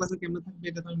মেকআপ ক্লাসে কেমনে থাকবে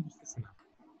এটা তো আমি বুঝতেছি না।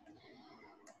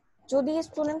 যদি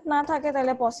স্টুডেন্ট না থাকে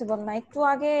তাহলে পসিবল না। একটু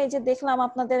আগে এই যে দেখলাম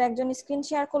আপনাদের একজন স্ক্রিন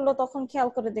শেয়ার করলো, তখন খেয়াল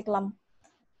করে দেখলাম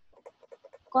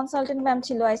কনসালটেন্ট ম্যাম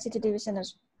ছিল আইসিটি ডিভিশনের।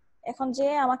 এখন যে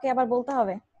আমাকে আবার বলতে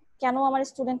হবে কেন আমার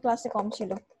স্টুডেন্ট ক্লাসে কম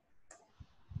ছিল,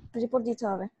 রিপোর্ট দিতে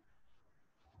হবে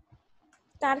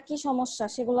তার কি সমস্যা,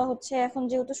 সেগুলো হচ্ছে এখন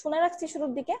যেহেতু শুনে রাখছি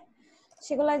শুরুর দিকে,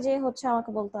 সেগুলা যে হচ্ছে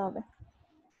আমাকে বলতে হবে।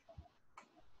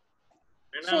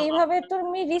 সেইভাবে তো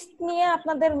আমি রিস্ক নিয়ে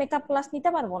আপনাদের মেকআপ ক্লাস নিতে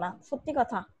পারবো না, সত্যি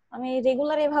কথা। আমি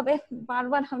রেগুলার এভাবে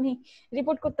বারবার আমি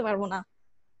রিপোর্ট করতে পারবো না।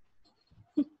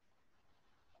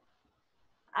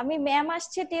 আমি ম্যাম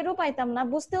আসছে টেরও পাইতাম না,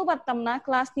 বুঝতেও পারতাম না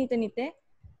ক্লাস নিতে নিতে।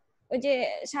 ওই যে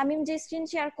শামিম যে স্ক্রিন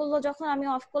শেয়ার করলো, যখন আমি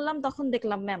অফ করলাম তখন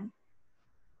দেখলাম ম্যাম।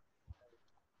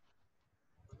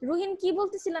 রুহিন কি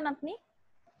বলতেছিলেন আপনি?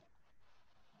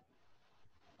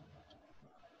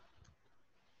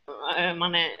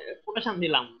 মানে কোটেশন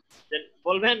দিলাম যে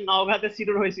বলবেন নওগাঁতে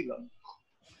সিডর হয়েছিল,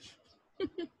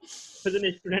 সেজন্য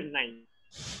স্টুডেন্ট নাই।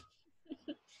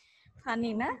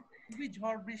 ফানি না? খুবই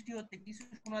ঝড় বৃষ্টি হচ্ছে, কিছু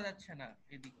শোনা যাচ্ছে না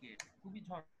এদিকে,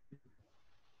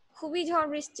 খুবই ঝড়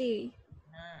বৃষ্টি।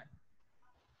 হ্যাঁ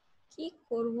কি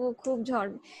করব, খুব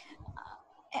ঝড়।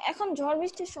 এখন ঝড়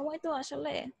বৃষ্টির সময় তো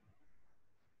আসলে।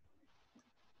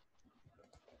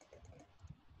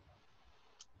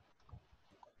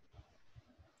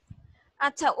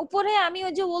 আচ্ছা, উপরে আমি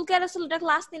ওই যে ওল ক্যারাসেলটা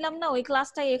ক্লাস নিলাম না, ওই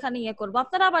ক্লাসটাই এখানে করবো।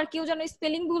 আপনারা আবার কেউ যেন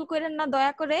স্পেলিং ভুল করেন না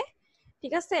দয়া করে,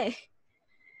 ঠিক আছে?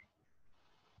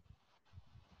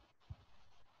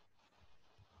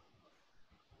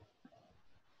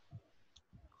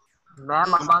 ম্যাম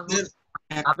আমাদের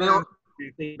আমি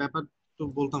একটা ব্যাপার তো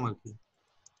বলতাম আর কি,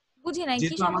 বুঝি নাই কি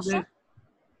যেহেতু সমস্যা।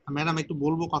 ম্যাডাম একটু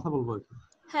কথা বলবো আর কি।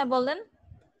 হ্যাঁ বলেন।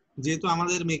 যেহেতু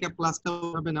আমাদের মেকআপ ক্লাসটা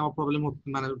ওভাবে নেওয়া প্রবলেম হচ্ছে,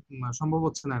 মানে সম্ভব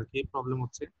হচ্ছে না আর কি, প্রবলেম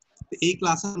হচ্ছে। তো এই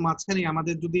ক্লাসের মাঝখানে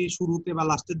আমাদের যদি শুরুতে বা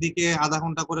লাস্টের দিকে আধা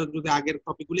ঘন্টা করে যদি আগের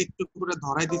টপিকগুলো একটু করে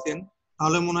ধরাই দিতেন,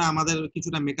 তাহলে মনে হয় আমাদের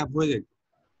কিছুটা মেকআপ হয়ে যেত।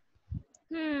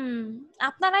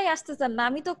 আপনারাই আসতেছেন না,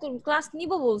 আমি তো ক্লাস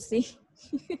নিব বলছি।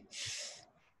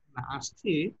 না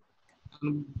আসছি,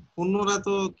 অন্যরা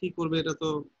তো কি করবে এটা তো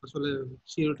আসলে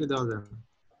সিওরিটি দেওয়া যায় না।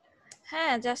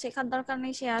 হ্যাঁ, যা শেখার দরকার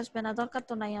নেই সে আসবে না, দরকার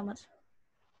তো নাই আমার।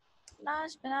 না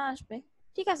আসবে না আসবে,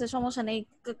 ঠিক আছে, সমস্যা নেই।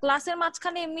 ক্লাসের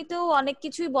মাঝখানে এমনিতেও অনেক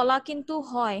কিছুই বলা কিন্তু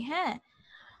হয়, হ্যাঁ।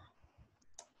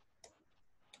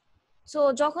 সো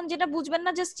যখন যেটা বুঝবেন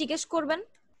না জাস্ট জিজ্ঞেস করবেন,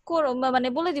 মানে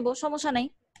বলে দিব, সমস্যা নাই।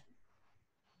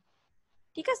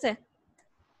 ঠিক আছে?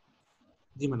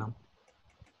 জি ম্যাডাম।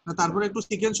 না তারপরে একটু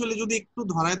সিকোয়েন্সিয়ালি যদি একটু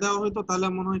ধরায় দেওয়া হতো তাহলে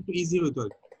মনে হয় একটু ইজি হতো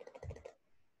আর কি।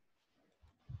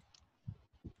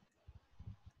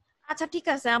 আচ্ছা ঠিক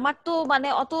আছে, আমার তো মানে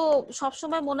অত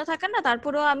সবসময় মনে থাকে না,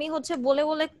 তারপরেও আমি হচ্ছে বলে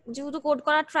বলে যেহেতু কোড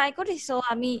করা ট্রাই করি, সো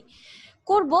আমি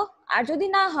করব। আর যদি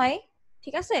না হয়,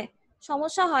 ঠিক আছে,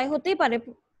 সমস্যা হয়, হতেই পারে,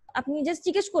 আপনি জাস্ট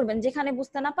জিজ্ঞেস করবেন, যেখানে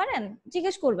বুঝতে না পারেন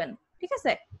জিজ্ঞেস করবেন, ঠিক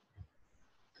আছে?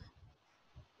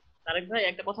 তারেক ভাই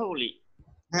একটা কথা বলি,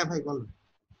 হ্যাঁ ভাই বলেন।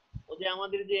 ও যে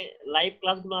আমাদের যে লাইভ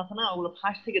ক্লাসগুলো আছে না, ওগুলো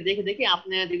ফার্স্ট থেকে দেখে দেখে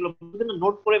আপনি যেগুলো বুঝবেন না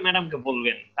নোট করে ম্যাডামকে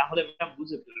বলবেন, তাহলে ম্যাডাম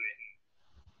বুঝে ফেলবে।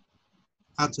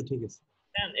 আচ্ছা ঠিক আছে।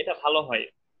 হ্যাঁ, এটা ভালো হয়।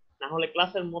 না হলে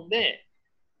ক্লাসের মধ্যে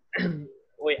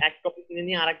ওই এক টপিক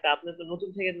নিয়ে আরেকটা, আপনি তো নতুন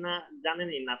থেকে না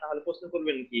জানেনই না, তাহলে প্রশ্ন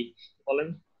করবেন কি বলেন?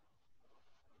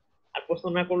 আর প্রশ্ন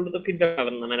না করলে তো ফিডব্যাক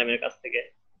পাবেন না ম্যাডামের কাছ থেকে।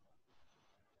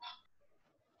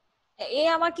 এ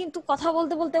আমার কিন্তু কথা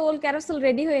বলতে বলতে ওর ক্যারাসেল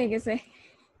রেডি হয়ে গেছে।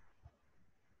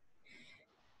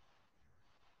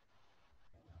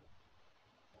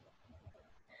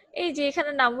 এই যে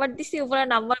এখানে নাম্বার দিছি, উপরে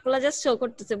নাম্বারগুলো জাস্ট শো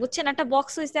করতেছে, বুঝছেন? একটা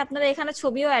বক্স হইছে, আপনারা এখানে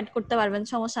ছবিও অ্যাড করতে পারবেন,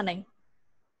 সমস্যা নাই।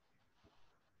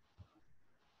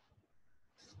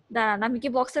 দাঁড়ান, আমি কি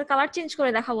বক্সের কালার চেঞ্জ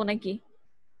করে দেখাবো নাকি?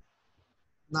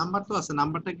 নাম্বার তো আছে,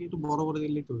 নাম্বারটা কি একটু বড় করে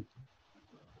দিলেই তো হতো।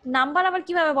 নাম্বার আবার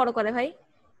কিভাবে বড় করে ভাই?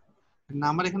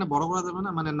 নাম্বার এখানে বড় করা যাবে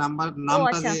না, মানে নাম্বার ও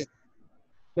নামটা আচ্ছা, যে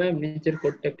ম্যাম নিচের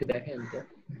কোডটা একটু দেখেন তো,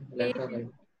 এই লেখা হয়।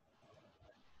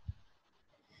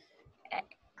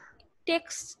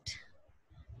 টেক্সট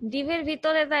ডিভের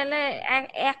ভিতরে তাহলে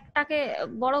একটাকে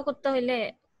বড় করতে হইলে,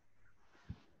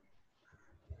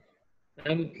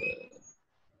 ম্যাম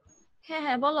হ্যাঁ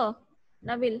হ্যাঁ বলো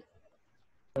নাবিল।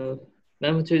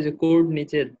 ম্যাম হচ্ছে ওই যে কোড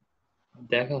নিচে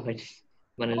দেখা হয়,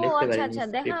 মানে ও লিখতে আচ্ছা পারিনি আচ্ছা,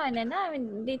 দেখা স্ক্রিপ্ট। হয় না, না আমি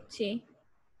দিচ্ছি।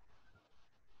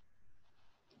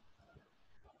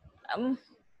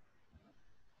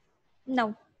 নাও,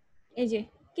 এই যে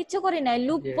কিচ্ছু করি নাই,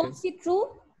 লুপ যে বলছি ট্রু।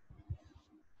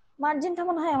 মার্জিনটা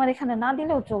মনে হয় আমার এখানে না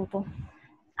দিলেও চলতো।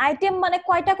 আইটেম মানে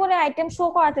কয়টা করে আইটেম শো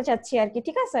করাতে চাচ্ছি আর কি,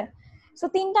 ঠিক আছে? সো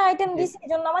 3টা আইটেম দিছি,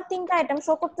 এজন্য আমার 3টা আইটেম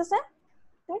শো করতেছে।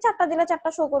 তুমি 4টা দিলে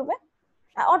 4টা শো করবে।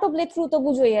 অটো প্লে থ্রু তো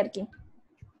বুঝোই আর কি।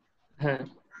 হ্যাঁ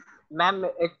ম্যাম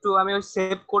একটু আমি ওই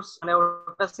সেভ করছি, মানে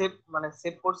ওটা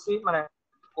সেভ করছি, মানে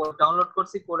ডাউনলোড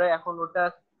করছি করে এখন ওটা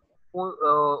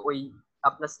ওই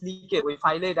আপনার স্লিকে ওই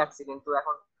ফাইলেই রাখছি, কিন্তু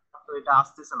এখন তো এটা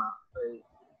আসতেছে না ওই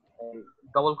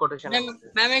ডবল কোটেশনের মধ্যে।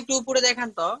 ম্যাম একটু উপরে দেখান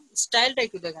তো, স্টাইলটা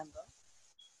একটু দেখান তো।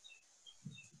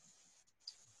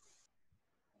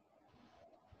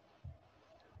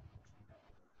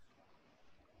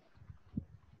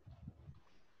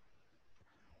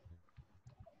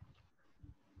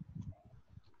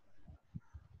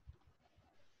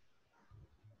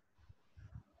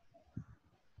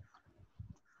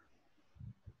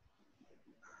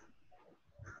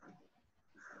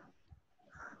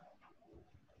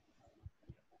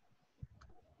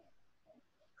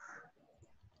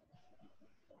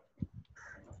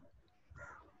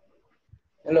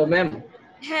 হ্যালো ম্যাম,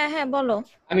 হ্যাঁ হ্যাঁ বলো।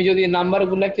 আমি যদি নাম্বার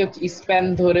গুলাকে স্প্যান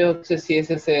ধরে হচ্ছে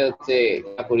সিএসএস এ হচ্ছে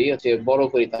করি, হচ্ছে বড়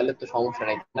করি, তাহলে তো সমস্যা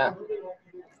নাই না?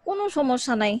 কোনো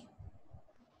সমস্যা নাই,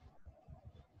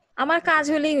 আমার কাজ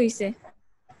হলেই হইছে।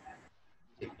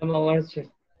 আমার হচ্ছে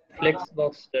ফ্লেক্স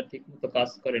বক্সটা ঠিক মতো কাজ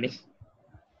করেনি।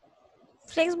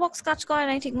 ফ্লেক্স বক্স কাজ করে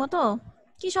নাই ঠিক মতো?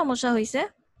 কি সমস্যা হইছে?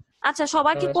 আচ্ছা,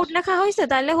 সবার কি আহ, কোড লেখা হয়েছে?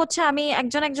 তাহলে হচ্ছে আমি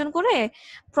একজন একজন করে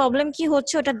প্রবলেম কি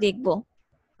হচ্ছে ওটা দেখবো।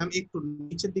 আমি একটু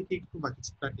নিচের দিকে একটু বাকি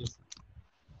বাকি আছে।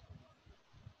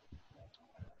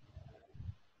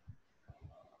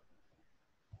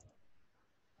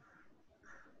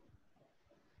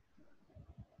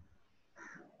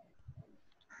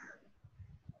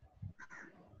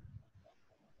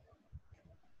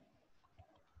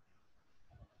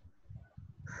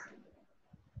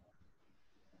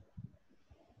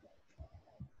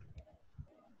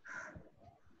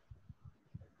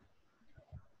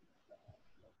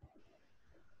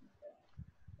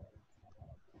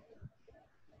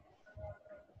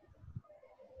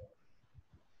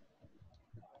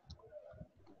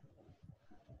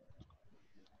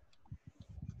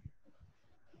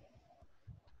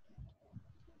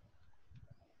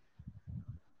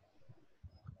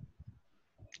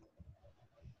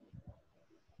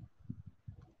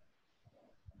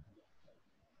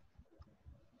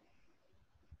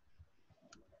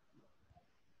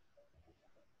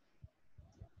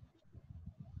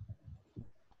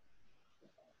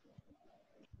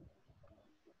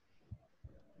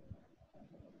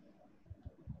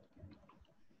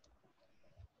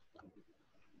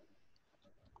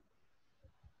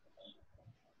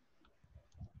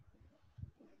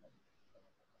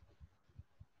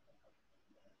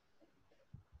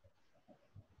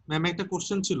 ম্যাম একটা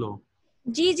কোশ্চেন ছিল।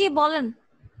 জি জি বলেন।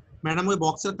 ম্যাডাম ওই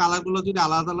বক্সের কালার গুলো যদি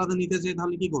আলাদা আলাদা নিতে চাই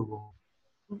তাহলে কি করব?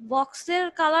 বক্সের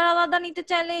কালার আলাদা নিতে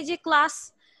চাইলে এই যে ক্লাস,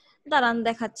 দাঁড়ান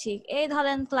দেখাচ্ছি, এই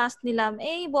ধরেন ক্লাস নিলাম,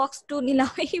 এই বক্স 2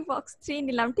 নিলাম, এই বক্স 3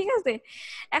 নিলাম, ঠিক আছে?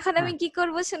 এখন আমি কি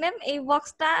করব শুনেন, এই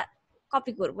বক্সটা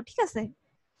কপি করব, ঠিক আছে?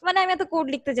 মানে আমি এত কোড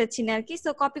লিখতে যাচ্ছি না আর কি, সো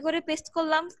কপি করে পেস্ট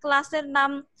করলাম, ক্লাসের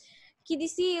নাম কি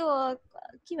দিছি,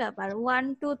 কি ব্যাপার 1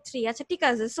 2 3, আচ্ছা ঠিক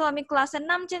আছে, সো আমি ক্লাসের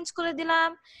নাম চেঞ্জ করে দিলাম,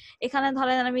 এখানে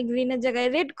ধরেন আমি গ্রিনের জায়গায়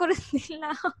রেড করে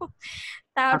দিলাম,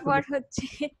 তারপর হচ্ছে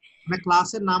মানে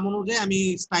ক্লাসের নাম অনুযায়ী আমি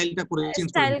স্টাইলটা করে চেঞ্জ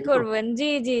করে স্টাইল দিই তো? করবেন, জি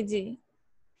জি জি।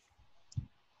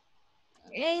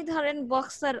 এই ধরেন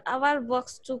বক্সার, আবার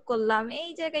বক্স 2 করলাম, এই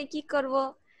জায়গায় কি করব,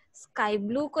 স্কাই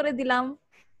ব্লু করে দিলাম,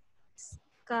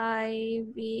 স্কাই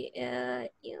বি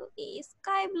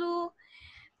স্কাই ব্লু,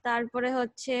 তারপরে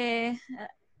হচ্ছে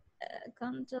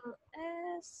কন্ট্রোল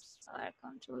এস আর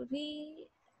কন্ট্রোল ভি,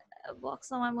 বক্স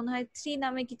আমার মনে হয় 3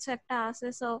 নামে কিছু একটা আছে,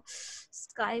 সো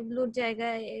স্কাই ব্লুর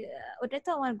জায়গায় ওটা তো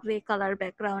আমার গ্রে কালার,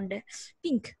 ব্যাকগ্রাউন্ডে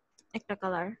পিঙ্ক একটা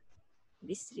কালার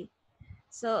বিশ্রী,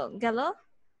 সো গেল,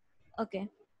 ওকে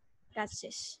কাজ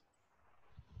শেষ।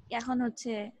 এখন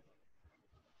হচ্ছে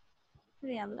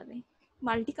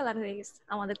মাল্টি কালার হয়ে গেছে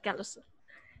আমাদের ক্যারোসেল,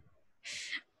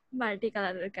 মাল্টি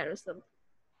কালারের ক্যারোসেল।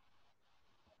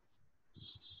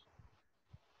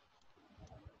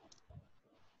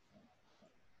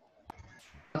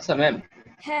 আচ্ছা ম্যাম।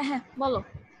 হ্যাঁ হ্যাঁ বলো।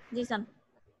 জি স্যার।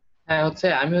 হ্যাঁ হচ্ছে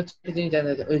আমি হচ্ছে একটা জিনিস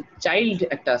জানতে চাই, ওই চাইল্ড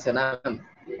একটা আছে না ম্যাম,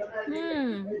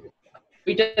 হুম,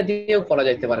 ওইটা দিয়েও করা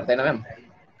যাইতে পারে তাই না ম্যাম?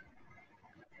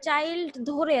 চাইল্ড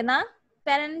ধরে না,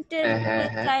 প্যারেন্টের হ্যাঁ হ্যাঁ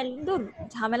হ্যাঁ, চাইল্ড, দূর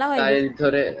ঝামেলা হয়ে গেছে।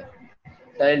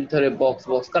 চাইল্ড ধরে বক্স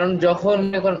বক্স, কারণ যখন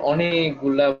এখন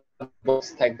অনেকগুলা বক্স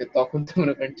থাকবে তখন তো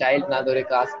মনে করেন চাইল্ড না ধরে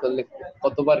কাজ করলে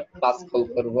কতবার ক্লাস কল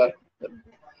করবো আর।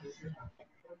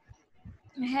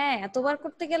 হ্যাঁ এতবার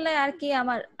করতে গেলে আর কি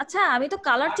আমার, আচ্ছা আমি তো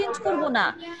কালার চেঞ্জ করব না,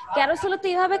 ক্যারোসেলে তো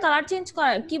এইভাবে কালার চেঞ্জ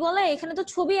করা কি বলে, এখানে তো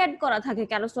ছবি অ্যাড করা থাকে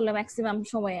ক্যারোসেলে ম্যাক্সিমাম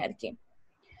সময় আর কি।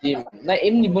 জি, না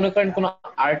এমনি মনে করেন কোন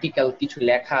আর্টিকেল কিছু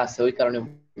লেখা আছে ওই কারণে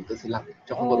বলতেছিলাম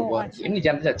যখন ও করবো আর কি, আচ্ছা, এমনি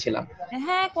জানতে চাচ্ছিলাম।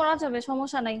 হ্যাঁ করা যাবে,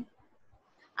 সমস্যা নাই।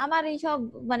 আমার এইসব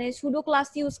মানে সুডো ক্লাস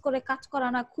ইউজ করে কাজ করা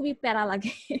না খুবই প্যারা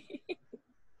লাগে।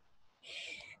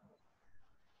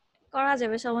 করা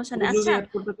যাবে, সমস্যা ছবি নেই। যদি আচ্ছা অ্যাড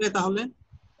করতে চাই তাহলে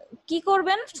কি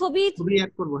করবেন, ছবি ছবি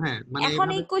অ্যাড করব, হ্যাঁ মানে এখন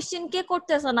এভাবে। এই কোশ্চেন কে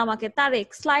করতেছেন আমাকে, তারেক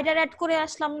স্লাইডার অ্যাড করে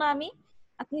আসলাম না আমি,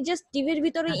 আপনি জাস্ট ডিভির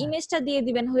ভিতরে হ্যাঁ, হ্যাঁ। ইমেজটা দিয়ে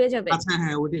দিবেন, হয়ে যাবে। আচ্ছা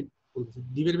হ্যাঁ ওইটাই বলছি,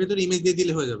 ডিবের ভিতর ইমেজ দিয়ে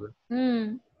দিলে হয়ে যাবে। হুম,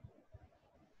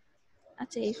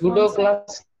 আচ্ছা এই সুডো ফন্ট সাইজ,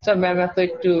 ক্লাসটা ম্যাম এত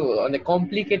একটু মানে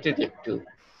কমপ্লিকেটেড একটু।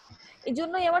 এই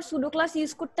জন্যই আমার সুডো ক্লাস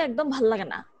ইউজ করতে একদম ভাল লাগে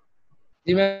না।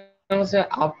 জি ম্যাম, হচ্ছে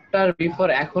আফটার বিফোর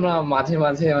এখনো মাঝে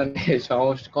মাঝে মানে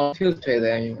সমস্যা, কনফিউজড হয়ে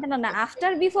যায় আমি। না না না,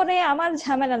 আফটার বিফোরে আমার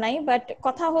ঝামেলা নাই, বাট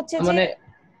কথা হচ্ছে যে মানে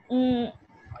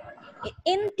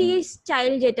এনটি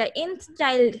চাইল্ড, যেটা এন্ড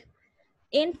চাইল্ড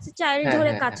হ্যাঁ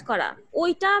ধরে হ্যাঁ কাজ হ্যাঁ, করা,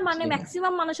 ওইটা মানে জি ম্যাম,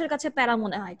 ম্যাক্সিমাম মানুষের কাছে প্যারা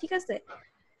মনে হয়, ঠিক আছে?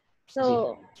 তো জি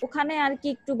ওখানে আর কি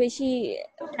একটু বেশি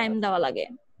টাইম দেওয়া লাগে,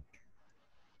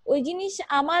 ওই জিনিস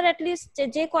আমার অ্যাটলিস্ট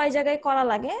যে কয় জায়গায় করা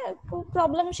লাগে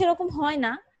প্রবলেম সেরকম হয়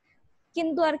না,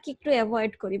 কিন্তু আর কি একটু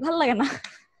অ্যাভয়েড করি, ভাল লাগে না।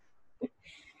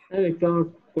 একটু আমার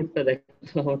কোডটা দেখো,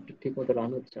 আমার ঠিক মতো রান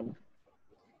হচ্ছে না।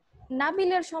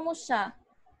 নাবিলের সমস্যা,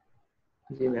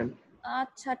 জি ম্যাম।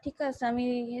 আচ্ছা ঠিক আছে, আমি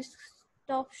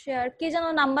স্টপ শেয়ার, কে যেন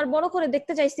নাম্বার বড় করে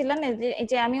দেখতে চাইছিলেন, এই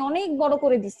যে আমি অনেক বড়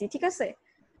করে দিছি, ঠিক আছে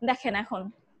দেখেন এখন,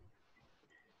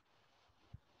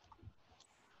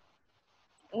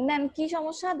 নেন কি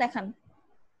সমস্যা দেখান।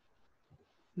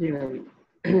 জি ম্যাম,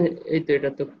 এই তো এটা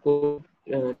তো কোড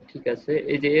ঠিক আছে,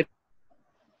 এই যে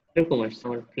এরকম আসছে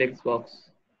আমার ফ্লেক্স বক্স।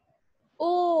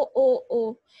 ও ও ও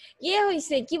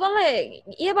হইছে কি বলে,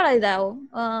 বাড়াই দাও,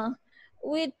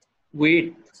 উইথ, উইথ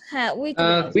হ্যাঁ উইথ,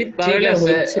 উইথ ঠিক বাড়ালে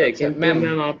আছে। হচ্ছে, আচ্ছা কিন্তু ম্যাম,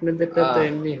 ম্যাম আপনাদেরটা তো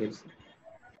এমনি হয়েছে।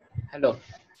 হ্যালো,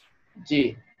 জি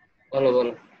বলো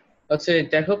বলো। হচ্ছে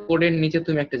দেখো কোডের নিচে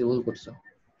তুমি একটা ভুল করছো।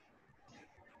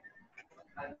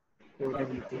 কোডের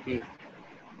নিচে কি?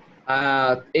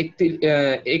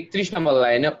 31 নম্বর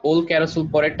লাইনে ওল ক্যারাসুল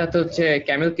পরেরটাতে হচ্ছে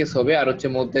ক্যামেল কেস হবে, আর হচ্ছে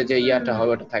মধ্যে যে ইয়াটা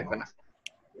হবে ওটা থাকবে না,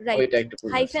 রাইট, ওইটা একটু ভুল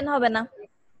হয়েছে। হাইফেন হবে না,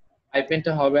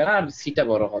 আইপেনটা হবে না আর সিটা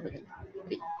বড় হবে।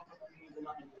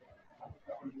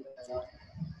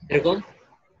 এরকম।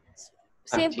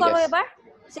 সেভ ঠিক করো, আছে। এবার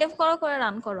সেভ করো, করে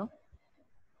রান করো।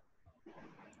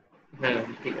 হ্যাঁ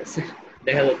ঠিক আছে,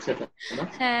 দেখা যাচ্ছে তো না?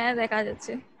 হ্যাঁ দেখা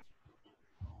যাচ্ছে।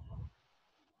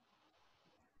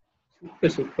 সূক্ষ্ম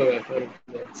সূক্ষ্ম ব্যাপার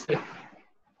হচ্ছে,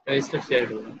 রেজিস্টার শেয়ার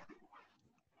করুন।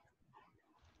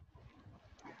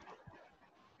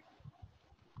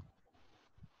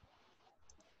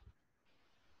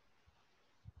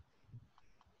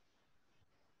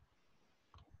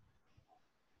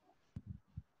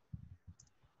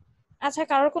 আচ্ছা,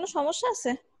 কারোর কোনো সমস্যা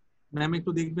আছে? ম্যাম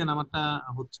একটু দেখবেন, আমারটা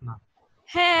হচ্ছে না।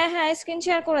 হ্যাঁ হ্যাঁ, স্ক্রিন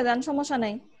শেয়ার করে দেন, সমস্যা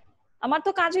নাই। আমার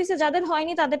তো কাজ হয়েছে, যাদের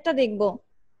হয়নি তাদেরটা দেখবো।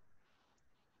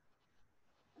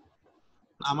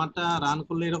 আমারটা রান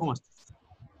করলে এরকম আসছে।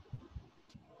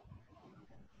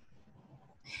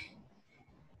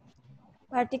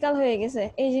 ভার্টিক্যাল হয়ে গেছে,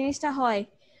 এই জিনিসটা হয়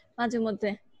মাঝে মধ্যে।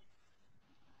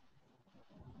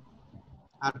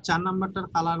 আর 4 নাম্বারটার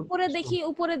কালার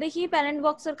উপরে দেখি প্যারেন্ট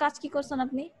বক্সের কাজ কি করছেন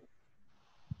আপনি।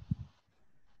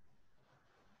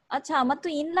 আচ্ছা, আমার তো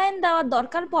ইনলাইন দেওয়ার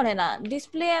দরকার পড়ে না,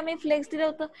 ডিসপ্লে আমি ফ্লেক্স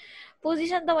দিলেও তো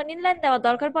পজিশন দেওয়ার ইনলাইন দেওয়ার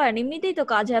দরকার পড়ে না, এমনিতেই তো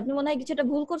কাজ হয়। আপনি মনে হয় কিছুটা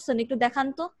ভুল করছেন, একটু দেখান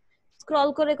তো, স্ক্রল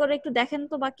করে করে একটু দেখেন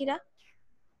তো বাকিরা।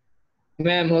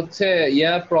 ম্যাম হচ্ছে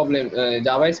প্রবলেম,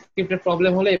 জাভাস্ক্রিপ্টের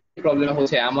প্রবলেম হলে প্রবলেম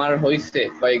হচ্ছে, আমার হয়েছে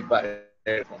কয়েকবার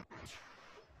এরকম।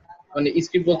 মানে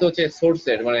স্ক্রিপ্ট বলতে হচ্ছে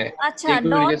সোর্সের, মানে আচ্ছা, যে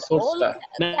কোয়েরির ডট ওল সোর্সটা।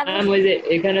 ম্যাম ওই যে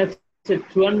এখানে হচ্ছে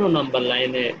 54 নাম্বার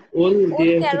লাইনে ওল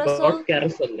দিয়ে হচ্ছে ক্যারোসেল, ডট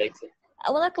ক্যারোসেল লেখছে।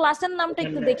 ওনার ক্লাসের নামটা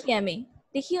একটু ওখানে দেখি, আমি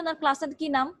দেখি ওনার ক্লাসের কি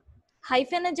নাম।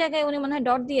 হাইফেনের জায়গায় উনি মনে হয়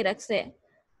ডট দিয়ে রাখছে,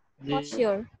 ফর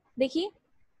শিওর। দেখি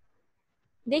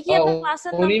দেখি আপনার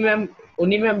ক্লাসের উনি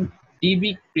নামটা। ম্যাম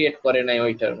ডিবি ক্রিয়েট করে নাই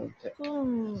ওইটার মধ্যে।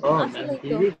 আসলেই তো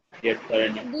ডিবি ক্রিয়েট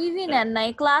করেনি। ডিভি নেন নাই,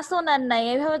 ক্লাসও নেন নাই,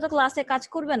 এইভাবে তো ক্লাসে কাজ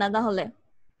করবে না তাহলে।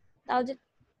 তাও যে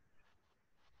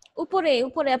উপরে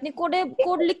উপরে আপনি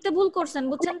কোড লিখতে ভুল করছেন,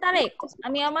 বুঝছেন তারেক?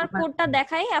 আমি আমার কোডটা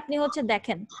দেখাই, আপনি হচ্ছে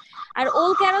দেখেন। আর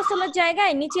ওল ক্যারোসেলের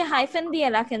জায়গায় নিচে হাইফেন দিয়ে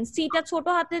রাখেন, সিটা ছোট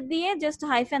হাতে দিয়ে জাস্ট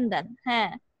হাইফেন দেন। হ্যাঁ,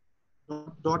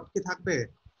 ডট কি থাকবে?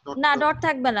 না ডট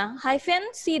থাকবে না, হাইফেন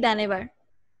সি দেন এবার।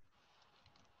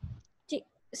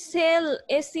 সেল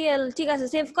এসিএল, ঠিক আছে,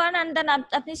 সেভ করেন এন্ড দেন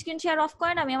আপনি স্ক্রিন শেয়ার অফ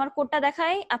করেন, আমি আমার কোডটা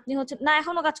দেখাই। আপনি হচ্ছে না,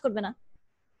 এখনো কাজ করবে না,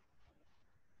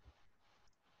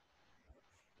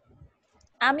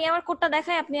 আমি আমার কোডটা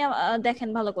দেখাই, আপনি দেখেন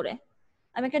ভালো করে।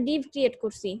 আমি একটা ডিভ ক্রিয়েট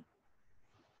করছি,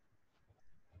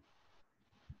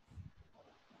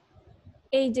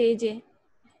 এই যে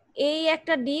এই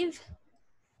একটা ডিভ,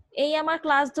 এই আমার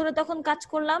ক্লাস ধরে তখন কাজ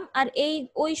করলাম, আর এই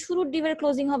ওই শুরুর ডিভের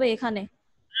ক্লোজিং হবে এখানে,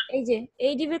 এই যে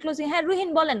এই ডিভের ক্লোজিং। হ্যাঁ রুহিন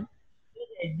বলেন।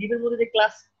 ডিবের মধ্যে যে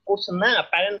ক্লাস করছেন না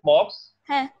প্যারেন্ট বক্স,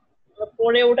 হ্যাঁ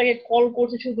পরে ওটাকে কল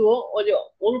করছি শুধু ওই যে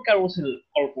ওল ক্যারোসেল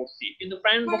কল করছি, কিন্তু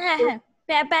প্যারেন্ট বক্স হ্যাঁ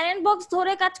হ্যাঁ, প্যারেন্ট বক্স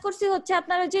ধরে কাজ করছি হচ্ছে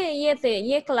আপনার ওই যে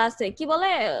ক্লাসে কি বলে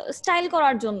স্টাইল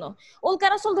করার জন্য। ওল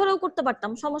ক্যারোসেল ধরেও করতে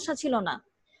পারতাম, সমস্যা ছিল না,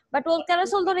 বাট ওল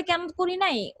ক্যারোসেল ধরে কেন করি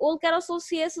নাই, ওল ক্যারোসেল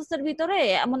সিএসএস এর ভিতরে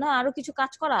মনে হয় আরো কিছু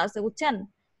কাজ করা আছে, বুঝছেন?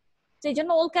 সেই জন্য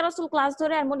ওল ক্যারোসেল ক্লাস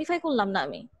ধরে আর মডিফাই করলাম না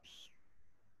আমি।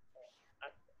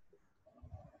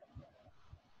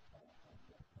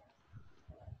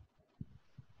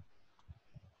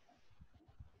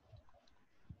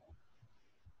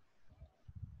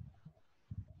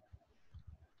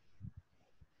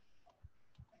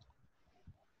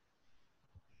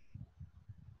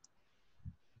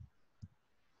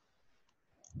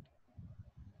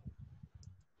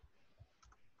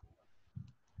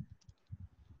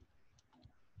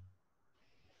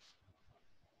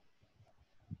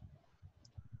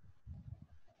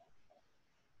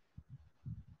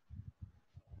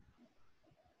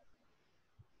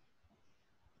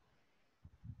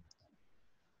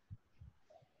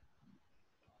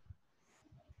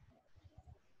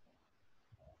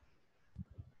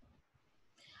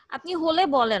 আপনি হলে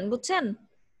বলেন, বুঝছেন?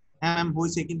 হ্যাঁ ম্যাম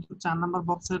হয়েছে, কিন্তু 4 নাম্বার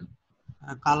বক্সের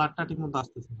কালারটা ঠিকমতো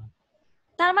আসতেছে না।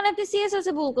 তার মানে আপনি সিএসএস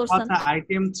এ ভুল করছেন। আচ্ছা,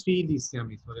 আইটেম 3 দিছি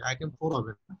আমি, সরি আইটেম 4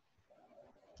 হবে না।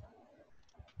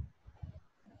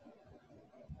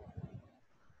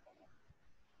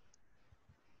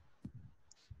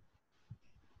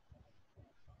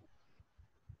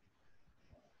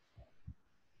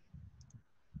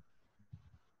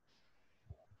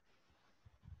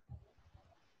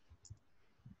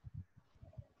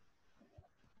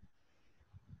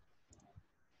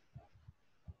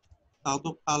 তাও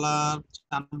তো কালার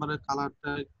 4 নাম্বারের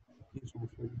কালারটা কি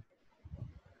সমস্যা?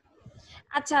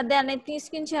 আচ্ছা দেন, আপনি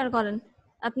স্ক্রিন শেয়ার করেন,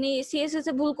 আপনি সিএসএস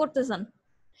এ ভুল করতেছেন।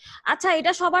 আচ্ছা,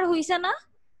 এটা সবার হইছে না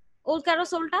ওল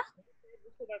ক্যারোসেলটা?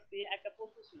 বুঝতে পারছি, একটা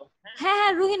প্রশ্ন ছিল। হ্যাঁ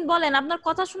হ্যাঁ রুহিন বলেন, আপনার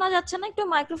কথা শোনা যাচ্ছে না, একটু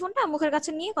মাইক্রোফোনটা মুখের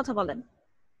কাছে নিয়ে কথা বলেন।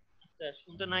 আচ্ছা,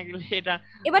 শুনতে না গেলে এটা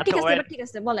এবার ঠিক আচ্ছা আছে, এবার ঠিক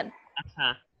আছে, বলেন। আচ্ছা,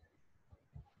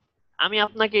 আমি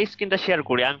আপনাকে স্ক্রিনটা শেয়ার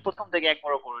করি, আমি প্রথম থেকে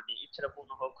একবারও করিনি, ইচ্ছাটা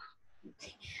পূর্ণ হোক।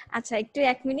 আচ্ছা একটু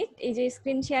 1 মিনিট, এই যে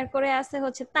স্ক্রিন শেয়ার করে আছে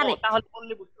হচ্ছে ও, তারেক। তাহলে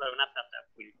বললে বুঝতে পারবেন। আচ্ছা আচ্ছা,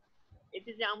 বলি। এই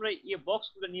যে আমরা বক্স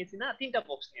গুলো নিয়েছি না, 3টা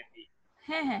বক্স নিয়েছি।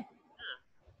 হ্যাঁ হ্যাঁ,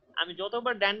 আমি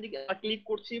যতবার ডান দিকে ক্লিক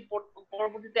করছি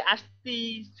পরবর্তীতে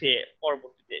আসতেইছে,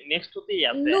 পরবর্তীতে নেক্সট হতেই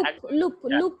আছে। লুপ লুপ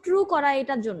লুপ ট্রু করা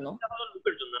এটার জন্য। এটা হলো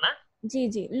লুপের জন্য না? জি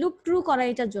জি, লুপ ট্রু করা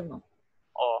এটার জন্য।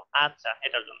 ও আচ্ছা,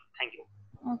 এটার জন্য থ্যাংক ইউ।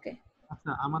 ওকে।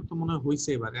 আচ্ছা আমার তো মনে হয় হইছে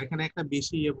এবার, এখানে একটা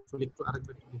বেশি একটু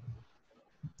আরেকবার একটু দেখুন।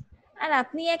 আর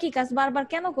আপনি একই কাজ বারবার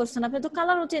কেন করছেন? আপনি তো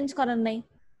কালারও চেঞ্জ করেন নাই,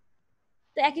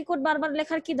 তো একই কোড বারবার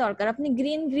লেখার কি দরকার? আপনি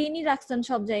গ্রিনই রাখছেন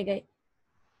সব জায়গায়।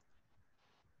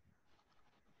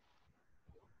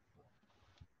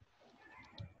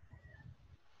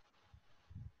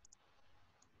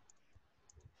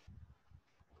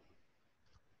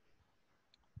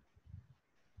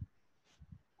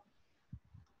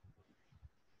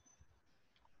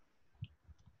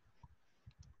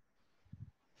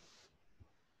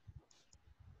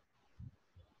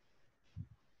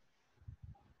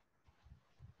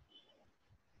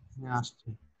 হ্যাঁ আসছে,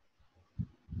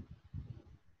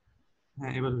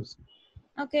 হ্যাঁ এবার হয়েছে।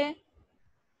 ওকে,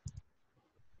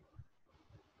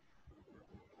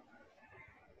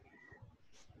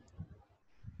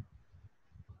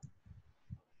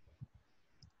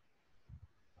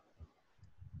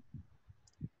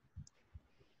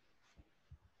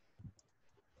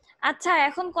 আচ্ছা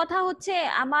এখন কথা হচ্ছে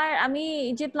আমি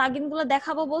যে প্লাগইন গুলো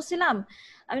দেখাবো বলছিলাম,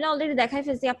 আমি না অলরেডি দেখাই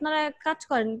ফেলছি। আপনারা এক কাজ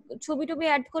করেন, ছবি টবি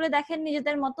অ্যাড করে দেখেন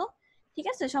নিজেদের মতো, ঠিক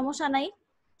আছে? সমস্যা নাই,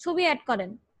 ছবি অ্যাড করেন,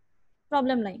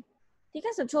 প্রবলেম নাই, ঠিক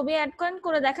আছে? ছবি অ্যাড করেন,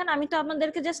 করে দেখেন। আমি তো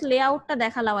আপনাদেরকে জাস্ট লেআউটটা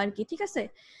দেখালাম আর কি, ঠিক আছে?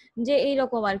 যে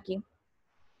এইরকম আর কি।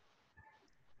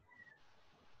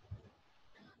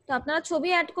 তো আপনারা ছবি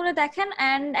অ্যাড করে দেখেন।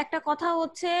 এন্ড একটা কথা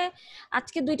হচ্ছে,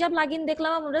 আজকে দুইটা প্লাগইন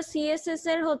দেখলাম আমরা, সিএসএস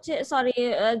এর হচ্ছে সরি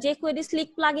যে কোয়েরি স্লিক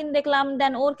প্লাগইন দেখলাম,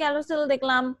 দেন ওর ক্যারোসেল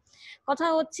দেখলাম। কথা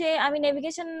হচ্ছে আমি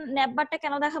নেভিগেশন ন্যাপবারটা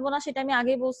কেন দেখাবো না সেটা আমি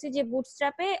আগেই বলছি, যে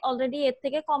বুটস্ট্র্যাপে অলরেডি এর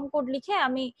থেকে কম কোড লিখে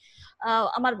আমি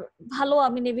আমার ভালো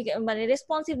আমি মানে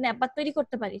রেসপন্সিভ ন্যাপবার তৈরি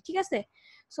করতে পারি, ঠিক আছে?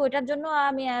 সো এটার জন্য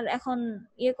আমি আর এখন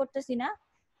ইয়ে করতেছি না।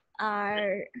 আর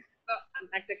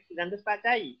একটা জানতে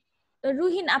চাই,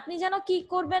 রুহিন আপনি যেন কি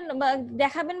করবেন বা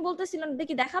দেখাবেন বলতেছিলেন,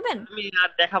 দেখি দেখাবেন? আমি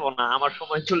আর দেখাবো না, আমার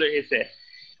সময় চলে গেছে।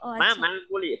 ও ম্যাম আচ্ছা, আমি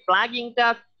বলি প্লাগিংটা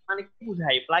মানে কি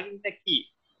বুঝাই, প্লাগিংটা কি,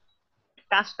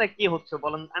 কাজটা কি হচ্ছে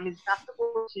বলেন, আমি কাজটা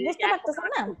করছি বুঝতে এক পারতেছেন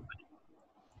না?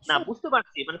 না বুঝতে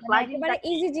পারছি, মানে মানে প্লাগিংটা একেবারে কি?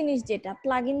 ইজি জিনিস যেটা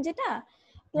প্লাগইন, যেটা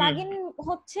হুম, প্লাগইন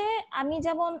হচ্ছে, আমি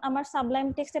যেমন আমার সাবলাইম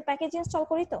টেক্সটে প্যাকেজ ইনস্টল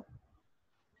করি, তো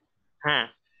হ্যাঁ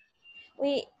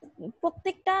ওই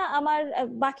প্রত্যেকটা আমার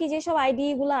বাকি যেসব আইডি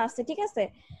গুলো আছে, ঠিক আছে?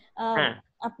 হ্যাঁ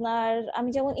আপনার আমি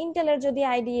যেমন ইন্টেলের যদি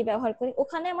আইডি ব্যবহার করি,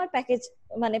 ওখানে আমার প্যাকেজ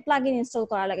মানে প্লাগইন ইনস্টল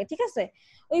করা লাগে, ঠিক আছে?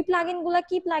 ওই প্লাগইন গুলা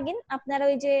কি প্লাগইন, আপনার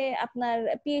ওই যে আপনার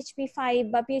পিএইচপি 5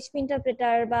 বা পিএইচপি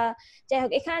ইন্টারপ্রেটার বা যাই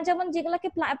হোক, এখানে যেমন যেগুলাকে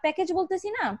প্যাকেজ বলতেছি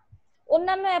না,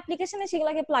 অন্যান্য অ্যাপ্লিকেশনে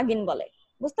সেগুলাকে প্লাগইন বলে,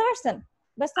 বুঝতে পারছেন?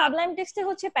 বা সাবলাইম টেক্সটে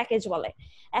হচ্ছে প্যাকেজ বলে।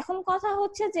 এখন কথা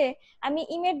হচ্ছে যে আমি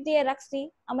ইমেজ দিয়ে রাখছি,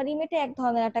 আমার ইমেজে এক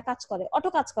ধরনের একটা কাজ করে, অটো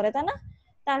কাজ করে, তাই না?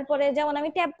 তারপরে যেমন আমি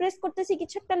ট্যাব প্রেস করতেছি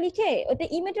কিছু একটা লিখে, ওটা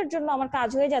ইমেজের জন্য আমার কাজ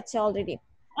হয়ে যাচ্ছে অলরেডি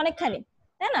অনেকখানি,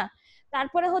 তাই না?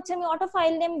 তারপরে হচ্ছে আমি অটো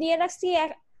ফাইল নেম দিয়ে রাখছি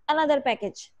আলাদার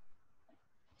প্যাকেজ,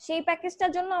 সেই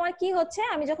প্যাকেজটার জন্য আমার কি হচ্ছে,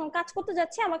 আমি যখন কাজ করতে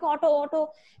যাচ্ছি আমাকে অটো অটো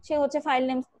সে হচ্ছে ফাইল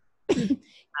নেম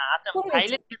আচ্ছা, করে নিচ্ছে।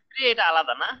 ফাইলের ক্ষেত্রে এটা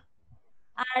আলাদা না?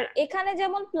 আর এখানে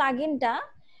যেমন প্লাগইনটা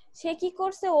সে কি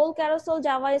করছে, ওল ক্যারোসেল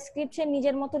জাভাস্ক্রিপ্ট সে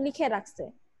নিজের মতো লিখে রাখছে।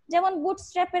 যেমন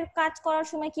বুটস্ট্র্যাপের কাজ করার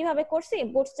সময় কিভাবে করছি,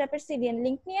 বুটস্ট্র্যাপের সিডিএন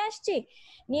লিংক নিয়ে আসছি,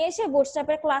 নিয়ে এসে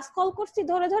বুটস্ট্র্যাপের ক্লাস কল করছি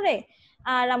ধরে ধরে,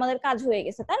 আর আমাদের কাজ হয়ে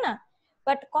গেছে, তাই না?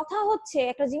 বাট কথা হচ্ছে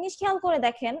একটা জিনিস খেয়াল করে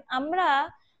দেখেন, আমরা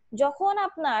যখন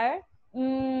আপনার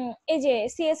এই যে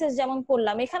সিএসএস যেমন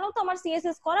করলাম, এখানেও তো আমার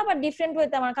সিএসএস করা বা ডিফারেন্ট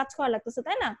ওয়েতে আমার কাজ করা লাগতেছে,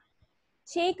 তাই না?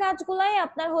 সেই কাজগুলাই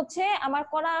আপনার হচ্ছে আমার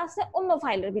করা আছে অন্য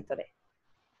ফাইলের ভিতরে।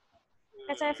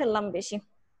 পেঁচায় ফেললাম বেশি,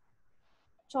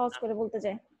 সহজ করে বলতে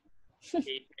চাই।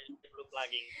 এই ফাইলগুলো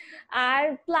প্লাগিং। আর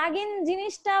প্লাগইন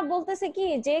জিনিসটা বলতেছে কি,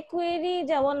 যে কোয়েরি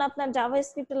যেমন আপনার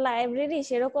জাভাস্ক্রিপ্ট লাইব্রেরি,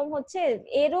 সেরকম হচ্ছে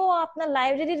এরও আপনার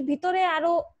লাইব্রেরির ভিতরে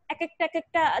আরো এক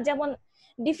একটা যেমন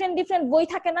ডিফারেন্ট ডিফারেন্ট বই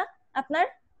থাকে না আপনার,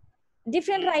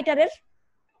 ডিফারেন্ট রাইটারের।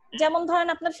 যেমন ধরেন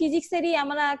আপনার ফিজিক্সেরই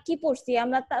আমরা কি পড়ছি,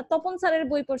 আমরা তপন স্যারের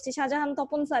বই পড়ছি, শাহজাহান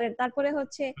তপন স্যারের। তারপরে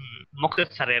হচ্ছে মুকলেস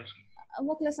স্যারের,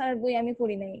 মোখলেস স্যারের বই আমি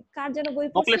পড়ি নাই, কার যেন বই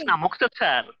পড়ছি, মুকলেস না মুকলেস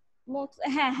স্যার।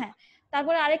 হ্যাঁ হ্যাঁ।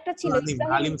 তারপরে আরেকটা ছিল আলিম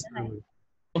ইব্রাহিম, আলিম হ্যাঁ,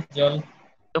 জল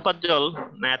Tofazzal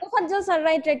math, Tofazzal sir,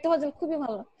 right right, Tofazzal খুবই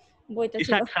ভালো বইটা ছিল।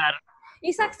 ইসাক স্যার।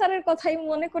 ইসাক স্যারের কথাই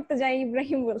মনে করতে যাই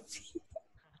ইব্রাহিম বলছি,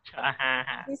 হ্যাঁ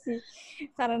হ্যাঁ ইসি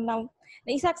স্যারের নাম।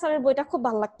 ইসাক স্যারের বইটা খুব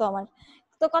ভালো লাগতো আমার।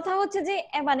 তো কথা হচ্ছে যে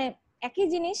মানে একই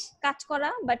জিনিস কাজ করা,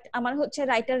 বাট আমার হচ্ছে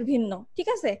রাইটার ভিন্ন, ঠিক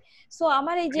আছে? সো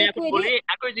আমার এই যে আমি এখন কোয়েরি, বলি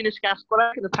একই জিনিস কাজ করা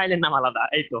কিন্তু ফাইলের নাম আলাদা,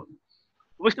 এই তো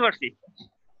বুঝতে পারছি।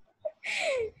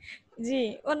 জি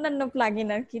অন্যান্য প্লাগইন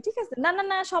আর কি, ঠিক আছে? না না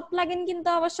না, সব প্লাগইন কিন্তু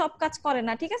আবার সব কাজ করে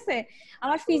না, ঠিক আছে?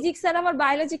 আমার ফিজিক্স আর আমার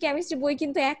বায়োলজি কেমিস্ট্রি বই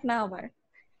কিন্তু এক না আবার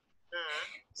হ্যাঁ,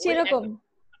 ওই সেরকম।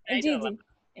 একই, জি জি, আলাদা।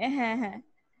 হ্যাঁ হ্যাঁ।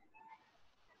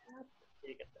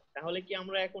 ঠিক আছে। তাহলে কি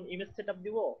আমরা এখন ইমেজ সেটআপ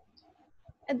দিব?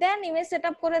 দেন ইমেজ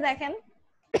সেটআপ করে দেখেন।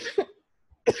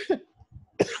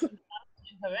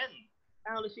 শিখাবেন?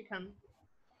 তাহলে শিখান।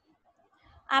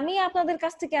 আমি আপনাদের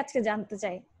কাছ থেকে আজকে জানতে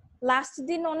চাই, লাস্ট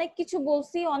দিন অনেক কিছু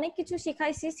বলছি, অনেক কিছু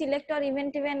শিখাইছি, selector,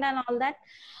 event and all that.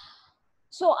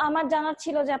 So আমার জানার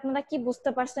ছিল যে আপনারা কি বুঝতে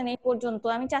পারছেন এই পর্যন্ত।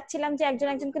 আমি চাচ্ছিলাম যে একজন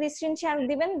একজন করে স্ক্রিন শেয়ার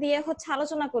দিবেন, দিয়ে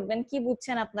আলোচনা করবেন কি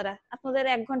বুঝছেন আপনারা। আপনাদের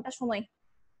 1 ঘন্টা সময়,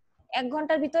 1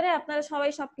 ঘন্টার ভিতরে আপনারা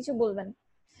সবাই সবকিছু বলবেন,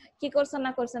 কি করছেন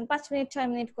না করছেন। 5 মিনিট 6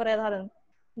 মিনিট করে ধরেন,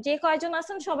 যে কয়জন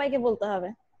আছেন সবাইকে বলতে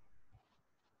হবে।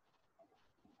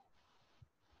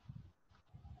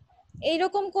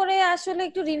 এইরকম করে আসলে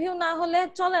একটু রিভিউ না হলে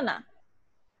চলে না।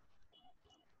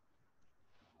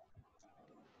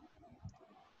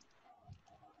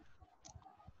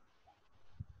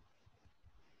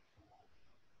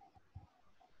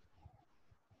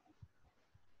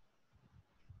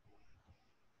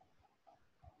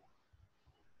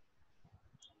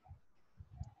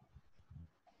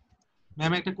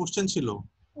 ম্যাম একটা কোশ্চেন ছিল।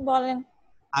 বলেন।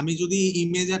 আমি যদি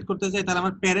ইমেজ অ্যাড করতে চাই তাহলে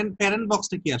আমার প্যারেন্ট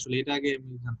বক্সটা কি আসলে, এটা আগে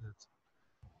আমি জানতে চাচ্ছি।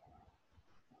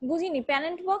 বুঝিনি,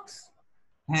 প্যারেন্ট বক্স?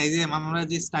 হ্যাঁ, এই যে আমরা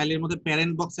যে স্টাইলের মধ্যে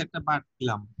প্যারেন্ট বক্স একটা পার্ট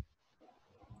দিলাম,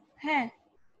 হ্যাঁ,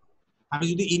 আমি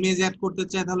যদি ইমেজ অ্যাড করতে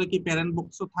চাই তাহলে কি প্যারেন্ট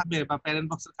বক্সও থাকবে, বা প্যারেন্ট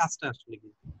বক্সের কাজটা আসলে কি?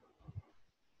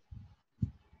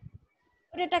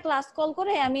 এটা ক্লাস কল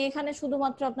করে আমি এখানে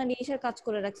শুধুমাত্র আপনার ইসের কাজ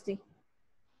করে রাখছি,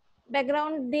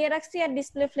 ব্যাকগ্রাউন্ড দিয়ে রাখছি আর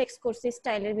ডিসপ্লে ফ্লেক্স করছি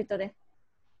স্টাইলের ভিতরে।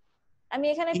 আমি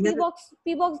এখানে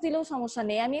পি বক্স দিলেও সমস্যা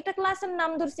নেই, আমি একটা ক্লাসের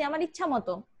নাম ধরছি আমার ইচ্ছা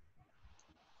মতো।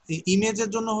 ইমেজের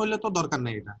জন্য হলে তো দরকার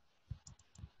নেই এটা।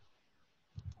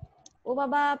 ও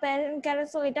বাবা, প্যারেন্ট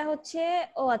ক্যারোসেল এটা হচ্ছে,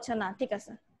 ও আচ্ছা না ঠিক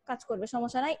আছে, কাজ করবে,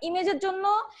 সমস্যা নাই। ইমেজের জন্য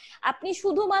আপনি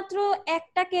শুধুমাত্র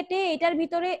একটা কেটে এটার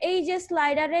ভিতরে এই যে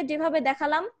স্লাইডারে যেভাবে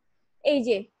দেখালাম, এই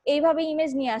যে এইভাবে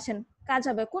ইমেজ নিয়ে আসেন, কাজ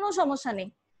হবে, কোনো সমস্যা নেই।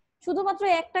 শুধুমাত্র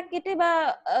একটা কেটে বা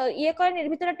ইয়ে করেন, এর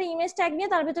ভিতরে একটা ইমেজ ট্যাগ নিয়ে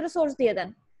তার ভিতরে সোর্স দিয়ে দেন,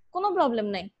 কোনো প্রবলেম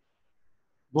নাই।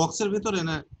 বক্সের ভিতরে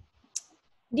না,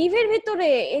 ডিভের ভিতরে,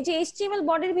 এই যে এইচটিএমএল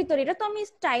বডির ভিতরে, এটা তো আমি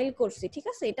স্টাইল করছি, ঠিক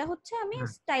আছে, এটা হচ্ছে আমি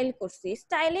স্টাইল করছি।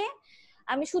 স্টাইলে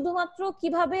আমি শুধুমাত্র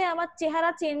কিভাবে আমার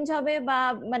চেহারা চেঞ্জ হবে বা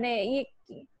মানে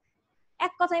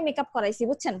এক কথায় মেকআপ করাইছি,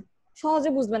 বুঝছেন, সহজে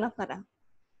বুঝবেন আপনারা।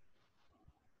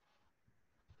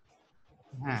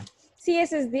 হ্যাঁ,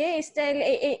 সিএসএস দিয়ে স্টাইল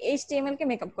এইচটিএমএল কে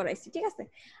মেকআপ করাইছি, ঠিক আছে।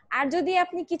 আর যদি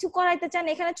আপনি কিছু করাইতে চান,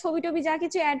 এখানে ছবি টবি যা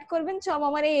কিছু অ্যাড করবেন সব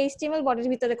আমার এই এইচটিএমএল বডির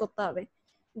ভিতরে করতে হবে।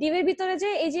 ডিভের ভিতরে যে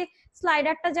এই যে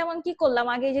স্লাইডারটা যেমন কি করলাম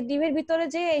আগে, এই যে ডিভের ভিতরে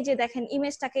যে এই যে দেখেন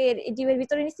ইমেজটাকে ডিভের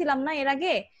ভিতরে নিছিলাম না এর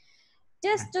আগে,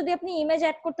 জাস্ট যদি আপনি ইমেজ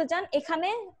অ্যাড করতে চান এখানে,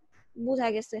 বোঝা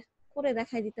গেছে, করে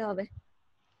দেখাই দিতে হবে।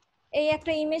 এই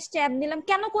একটা ইমেজ ট্যাব নিলাম,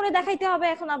 কেন করে দেখাইতে হবে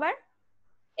এখন আবার,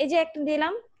 এই যে একটা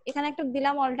দিলাম, এখানে একটা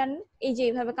দিলাম অল্টারনেট, এই যে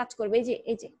এইভাবে কাজ করবে,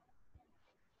 এই যে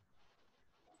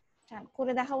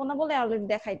করে দেখাবো না বলে অলরেডি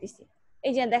দেখাই দিছি।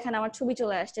 এই যে দেখেন আমার ছবি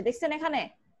চলে আসছে, দেখছেন এখানে?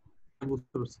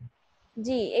 বুঝতে পারছি।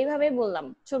 জি, এইভাবেই বললাম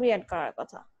ছবি অ্যাড করার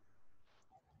কথা।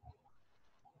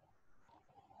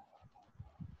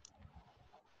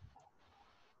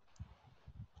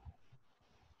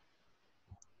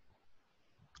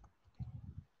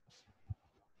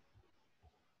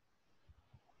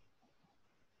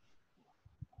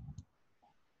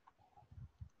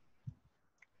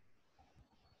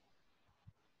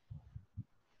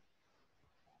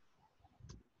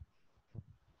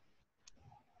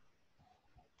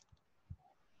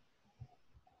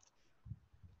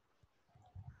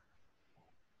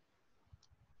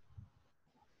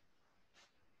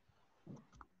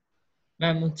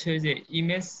 ম্যাম হচ্ছে যে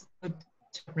ইমেজ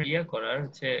ইয়ে করার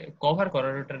হচ্ছে কভার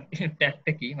করার, ওটার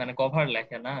ট্যাগটা কি, মানে কভার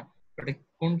লেখে না, ওটা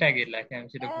কোন ট্যাগে লেখে আমি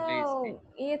সেটা ভুলে গেছি।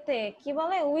 ইয়েতে কি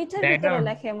বলে, উইথের ভিতরে ব্যাকগ্রাউন্ড,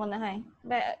 লেখে মনে হয়,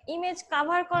 ইমেজ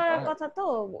কভার করার কথা তো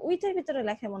উইথের ভিতরে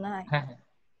লেখে মনে হয়। হ্যাঁ হ্যাঁ,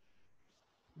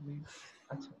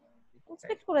 আচ্ছা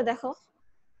ইন্সপেক্ট করে দেখো।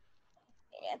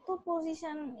 এত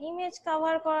পজিশন ইমেজ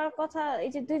কভার করার কথা,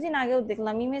 এই যে 2 দিন আগেও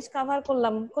দেখলাম ইমেজ কভার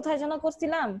করলাম, কোথায় যেন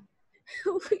করছিলাম,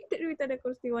 উইথের ভিতরে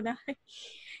করছি মনে হয়।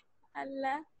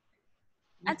 আল্লাহ,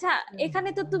 আচ্ছা এখানে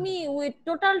তো তুমি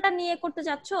টোটালটা নিয়ে করতে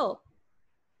চাচ্ছো?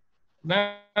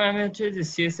 ম্যাম আমি হচ্ছে যে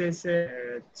সিএসএস এ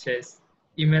হচ্ছে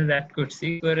ইমেল অ্যাড করছি,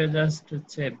 করে জাস্ট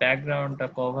হচ্ছে ব্যাকগ্রাউন্ডটা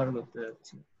কভার করতে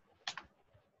যাচ্ছি।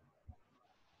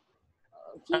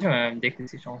 আচ্ছা ম্যাম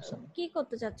দেখতেছি, সমস্যা নেই। কি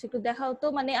করতে চাচ্ছো একটু দেখাও তো,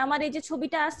 মানে আমার এই যে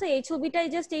ছবিটা আছে এই ছবিটাই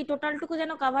জাস্ট এই টোটালটুকু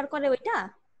যেন কভার করে ওইটা।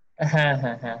 হ্যাঁ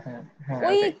হ্যাঁ হ্যাঁ হ্যাঁ হ্যাঁ,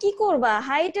 ওই ওটাই। কি করবা,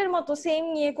 হাইটের মতো সেম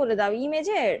নিয়ে করে দাও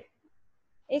ইমেজের।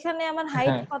 এখানে আমার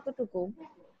হাইট হ্যাঁ কতটুকু,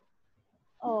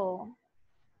 ও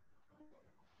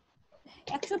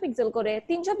 100 পিক্সেল করে,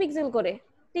 300 পিক্সেল করে,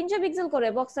 300 পিক্সেল করে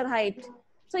বক্সের হাইট।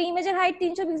 সো ইমেজের হাইট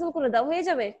 300 পিক্সেল করে দাও, হয়ে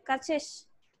যাবে, কাজ শেষ।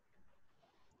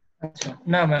 আচ্ছা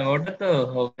না ম্যাম ওটা তো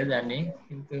হবে জানি,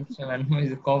 কিন্তু হচ্ছে ম্যাম ওই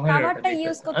যে কভার ওটা কাভারটা দেখতে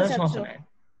ইউজ করতে আচ্ছা চাচ্ছ? সমস্যা নাই।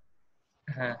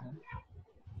 হ্যাঁ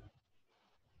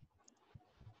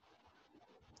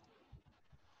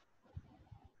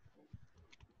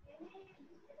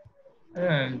হ্যাঁ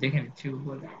ম্যাম দেখে নিচ্ছি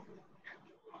বলে।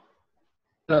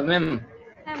 ম্যাম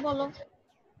হ্যাঁ বলো।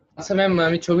 আচ্ছা ম্যাম,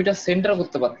 আমি ছবিটা সেন্টার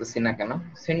করতে পারতেছি না কেন?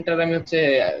 সেন্টার আমি হচ্ছে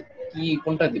কি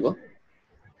কোনটা দিব?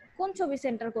 কোন ছবি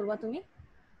সেন্টার করবা তুমি?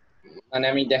 মানে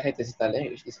আমি দেখাইতেছি তাহলে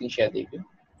স্ক্রিন শেয়ার দিই একটু।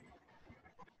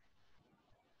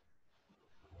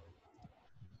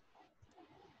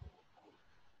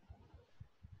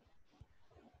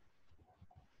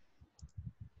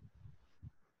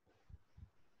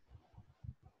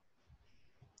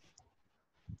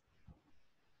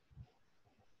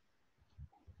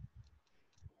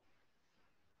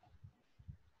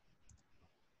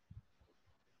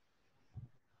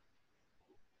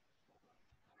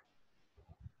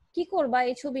 কি করবা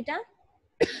এই ছবিটা?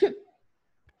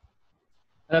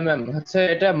 হ্যাঁ ম্যাম, হচ্ছে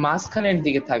এটা মাঝখানের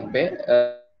দিকে থাকবে।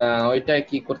 ওইটা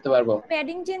কি করতে পারবো?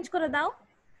 প্যাডিং চেঞ্জ করে দাও।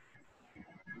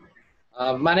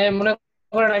 মানে মনে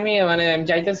করেন আমি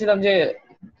চাইতেছিলাম যে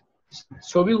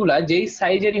ছবিগুলা যেই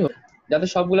সাইজেরই হোক, যাতে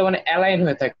সবগুলো মানে অ্যালাইন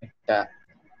হয়ে থাকে একটা।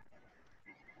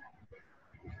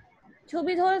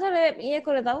 ছবি ধরে ধরে ইয়ে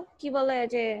করে দাও, কি বলে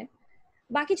যে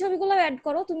বাকি ছবিগুলো অ্যাড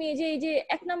করো। তুমি এই যে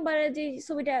এক নম্বরে যে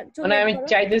ছবিটা ছবি মানে অ্যাড আমি করো।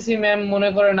 চাইতেছি ম্যাম, মনে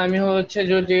করেন আমি হচ্ছে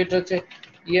যদি এটা হচ্ছে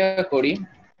ইয়া করি,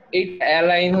 এই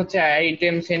অ্যালাইন হচ্ছে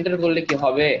আইটেম সেন্টার করলে কি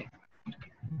হবে?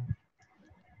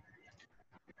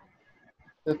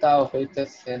 তো তাও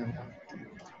হইতেছে না।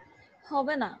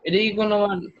 হবে না। এটা কি কোনো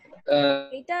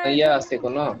এটা ইয়া আছে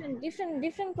কোনো? ডিফারেন্ট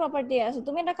ডিফারেন্ট প্রপার্টি আছে।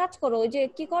 তুমি একটা কাজ করো, ওই যে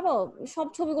কি করো, সব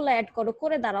ছবিগুলো অ্যাড করো,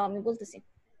 করে দাঁড়াও, আমি বলতেছি।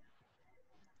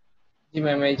 জি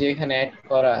ম্যাম, এই যে এখানে অ্যাড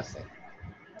করা আছে।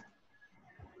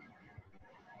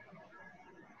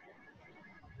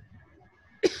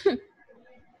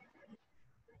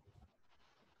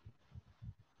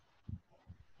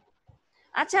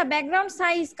 আচ্ছা, ব্যাকগ্রাউন্ড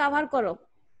সাইজ কভার করো।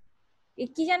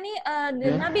 কি জানি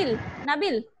নাবিল,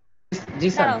 নাবিল জি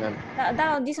স্যার দাঁড়াও, ম্যাম।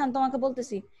 দাঁড়াও জিসান, তোমাকে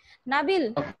বলতেছি। নাবিল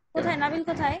কোথায়? নাবিল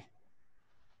কোথায়?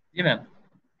 জি ম্যাম।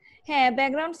 হ্যাঁ,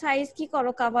 ব্যাকগ্রাউন্ড সাইজ কি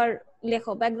করো, কভার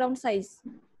লেখো, ব্যাকগ্রাউন্ড সাইজ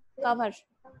কভার।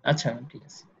 আচ্ছা ম্যাম ঠিক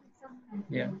আছে।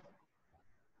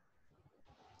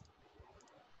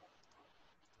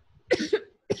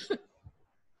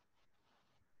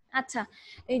 আচ্ছা,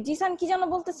 এই জিসান কি যেন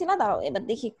বলতেছিল, দাঁড়াও এবার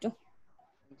দেখি একটু।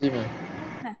 জি ম্যাম।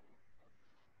 হ্যাঁ,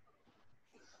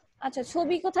 আচ্ছা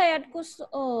ছবি কোথায় অ্যাড করছো?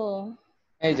 ও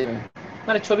এই যে ম্যাম,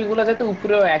 মানে ছবিগুলো যাতে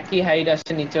উপরেও একই হাইট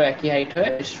আসে, নিচেও একই হাইট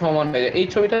হয়ে সমান হয়ে যায়। এই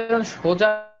ছবিটা যখন সোজা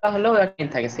হলেও একই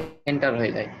থাকে, সেন্টার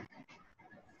হয়ে যায়।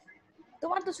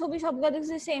 তোমার তো ছবি সবগুলো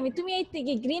দেখছি সেম। তুমি এই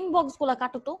থেকে গ্রিন বক্স গুলা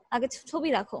কাটো তো, আগে ছবি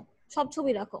রাখো, সব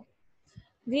ছবি রাখো।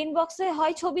 গ্রিন বক্সে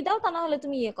হয় ছবি দাও, তা না হলে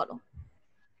তুমি ইয়ে করো।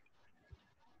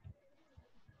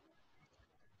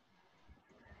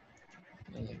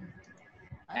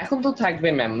 এখন তো থাকবে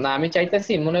ম্যাম না, আমি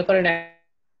চাইতেছি মনে করেন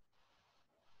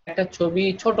একটা ছবি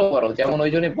ছোট বড়, যেমন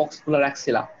ওই জন্য বক্স গুলো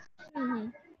রাখছিলাম। হুম,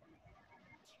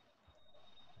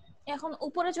 এখন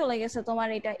উপরে চলে গেছে তোমার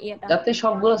এটা ইয়েটা। যাতে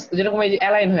সবগুলো যেরকম এই যে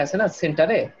অ্যালাইন হয়ে আছে না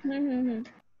সেন্টারে। হুম হুম হুম।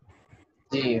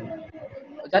 জি,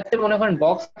 যাতে মনে করেন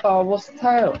বক্স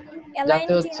অবস্থায় অ্যালাইন,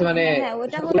 যাতে হচ্ছে মানে হ্যাঁ হ্যাঁ,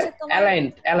 ওটা সবগুলো হচ্ছে তোমার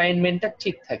অ্যালাইনমেন্টটা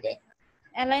ঠিক থাকে।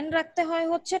 অ্যালাইন রাখতে হয়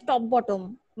হচ্ছে টপ বটম,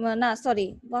 না সরি,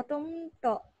 বটম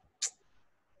টপ।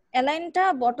 অ্যালাইনটা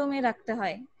বটমে রাখতে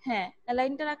হয়। হ্যাঁ,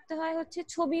 অ্যালাইনটা রাখতে হয় হচ্ছে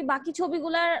ছবি, বাকি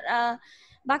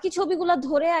ছবিগুলা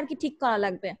ধরে আর কি ঠিক করা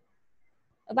লাগবে।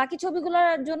 বাকি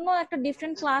ছবিগুলোর জন্য একটা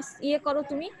ডিফারেন্ট ক্লাস ইয়ে করো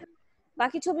তুমি।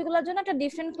 বাকি ছবিগুলোর জন্য একটা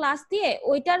ডিফারেন্ট ক্লাস দিয়ে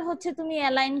ওইটার হচ্ছে তুমি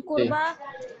অ্যালাইন জি করবা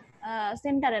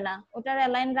সেন্টারে না, ওটার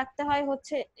অ্যালাইন রাখতে হয়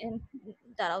হচ্ছে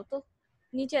দাঁড়াও তো,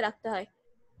 নিচে রাখতে হয়।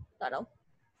 দাঁড়াও,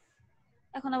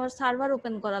 এখন আবার সার্ভার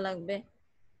ওপেন করা লাগবে।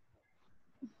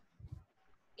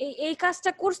 এই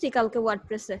কাজটা করছি কালকে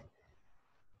ওয়ার্ডপ্রেসে,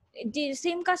 যে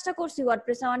সেম কাজটা করছি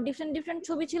ওয়ার্ডপ্রেসে। আমার ডিফারেন্ট ডিফারেন্ট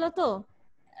ছবি ছিল তো,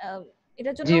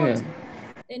 এটার জন্য জি ম্যাম। হচ্ছে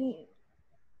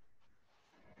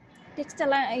টেক্সট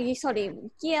অ্যালাইন, সরি,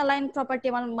 কি অ্যালাইন প্রপার্টি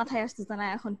আমার মাথায় আসতেছে না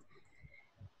এখন।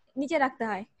 নিচে রাখতে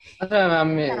হয়। আচ্ছা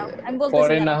আমি দাঁড়াও আমি বলতেছি,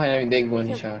 পরে না দাঁড়াও হয় আমি দেখবো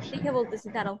নি, দেখে সমস্যা দেখে বলতেছি,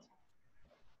 দাঁড়াও।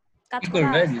 কাজ কি করা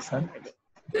করবে জিসান?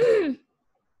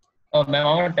 ও ম্যাম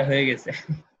আমারটা হয়ে গেছে।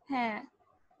 হ্যাঁ,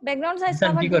 ব্যাকগ্রাউন্ড সাইজ জিসান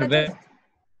কভার কি দিলে করবে?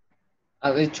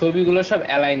 আর এই ছবিগুলো সব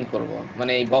অ্যালাইন করব,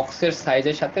 মানে এই বক্সের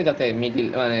সাইজের সাথে যাতে মিডিল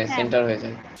মানে হ্যাঁ, সেন্টার হয়ে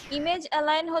যায়। ইমেজ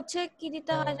অ্যালাইন হচ্ছে কি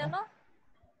দিতে হয় জানো?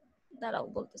 দাঁড়াও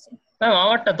বলতেছি। ম্যাম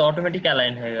আমারটা তো অটোমেটিক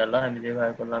অ্যালাইন হয়ে গেল, আমি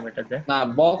যেভাবে করলাম এটাতে। না,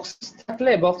 বক্স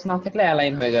থাকলে, বক্স না থাকলে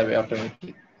অ্যালাইন হয়ে যাবে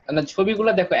অটোমেটিক। মানে ছবিগুলো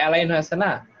দেখো অ্যালাইন হয়ে আছে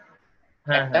না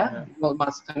হ্যাঁ একটা হ্যাঁ হ্যাঁ।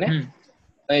 মাঝখানে,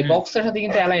 এই বক্সের সাথে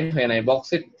কিন্তু অ্যালাইন হয়ে নাই,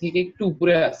 বক্সের থেকে একটু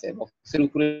উপরে আছে, বক্সের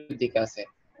উপরের দিকে আছে।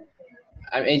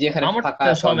 এই যে এখানে ফাঁকা আমারটা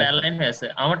আছে সব অনেক। অ্যালাইন হয়ে আছে,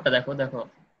 আমারটা দেখো দেখো,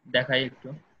 দেখাই একটু,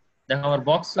 দেখো আমার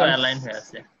বক্সও কারণ অ্যালাইন হয়ে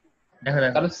আছে, দেখো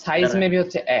দেখো। কারণ সাইজ দাঁড়াও, মেবি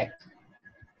হচ্ছে এক।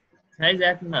 সাইজ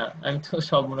এক না, আমি তো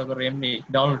সব মনে করো এমনি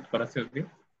ডাউনলোড করা ছবি।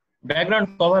 ব্যাকগ্রাউন্ড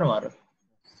কভার মারো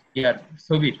ইয়ার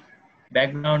ছবির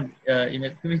ব্যাকগ্রাউন্ড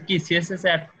ইমেজ, তুমি কি সিএসএস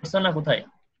অ্যাড করছো না কোথায়?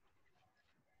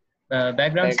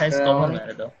 ব্যাকগ্রাউন্ড সাইজ কভার ব্যাকগ্রাউন্ড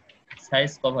মেরে দাও,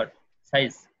 সাইজ কভার,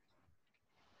 সাইজ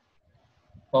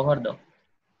কভার দাও,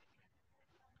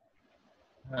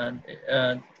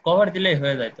 কভার দিলেই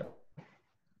হয়ে যায় তো।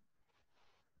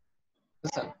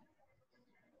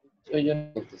 ওই জন্য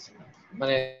বলতেছি,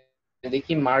 মানে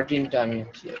দেখি মার্জিনটা আমি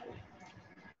হচ্ছে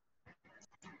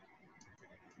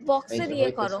বক্সে দিয়ে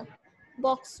করো,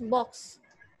 বক্স বক্স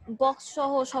বক্স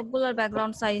সহ সবগুলোর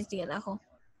ব্যাকগ্রাউন্ড সাইজ দিয়ে দেখো।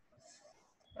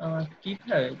 কি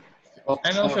হয়,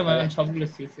 আমি অবশ্য সবগুলো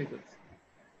সিএসএস করছি।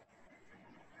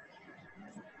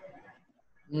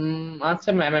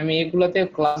 আচ্ছা ম্যাম, আমি এগুলাতে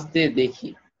ক্লাস দিয়ে দেখি।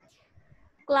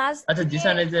 ক্লাস আচ্ছা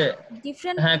জিসান, এই যে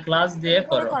ডিফারেন্ট হ্যাঁ ক্লাস দিয়ে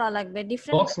করো, করা লাগবে,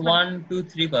 ডিফারেন্ট বক্স 1 2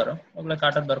 3 করো, ওগুলো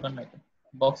কাটার দরকার নাই,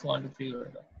 বক্স 1 2 3 করে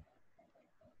দাও।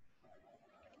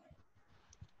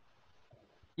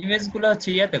 ইমেজ গুলো হচ্ছে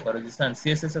ইয়াতে করো জিসান,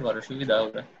 সিএসএস এ করো, সুবিধা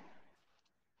হবে।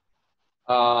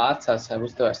 আচ্ছা আচ্ছা,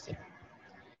 বুঝতে পারছি।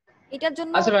 এটার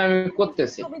জন্য আচ্ছা ম্যাম, আমি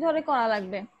করতেছি। ছবি ধরে করা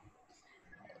লাগবে।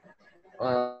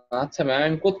 আচ্ছা ম্যাম,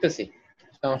 আমি করতেছি,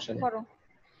 সমস্যা নেই। করো।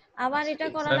 আমার এটা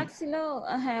করা লাগছিল,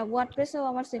 হ্যাঁ ওয়ার্ডপ্রেসেও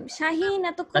আমার সেম। শাহিন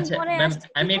এতক্ষণ আচ্ছা পরে ম্যাম, আসছে,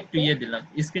 আমি একটু ইয়ে দিলাম,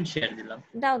 স্ক্রিন শেয়ার দিলাম,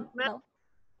 দাও দাও।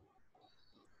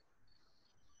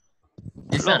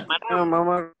 জিসান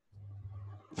আমার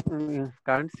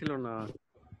কারেন্ট ছিল না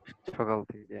সকাল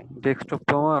থেকে, ডেস্কটপ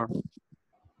তো আমার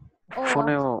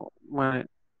ফোনেও মানে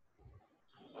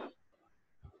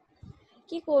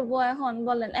কি করব এখন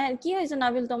বলেন, কি হয়েছে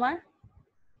নাবিল তোমার?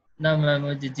 না ম্যাম,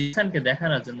 ওই যে জিসানকে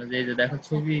দেখানোর জন্য যে এই যে দেখো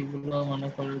ছবিগুলো মনে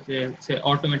করো যে হচ্ছে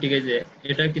অটোমেটিক, যে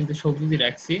এটা কিন্তু সবুজই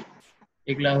রাখছি,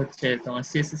 এগুলা হচ্ছে তোমার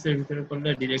সিএসএস এর ভিতরে করলে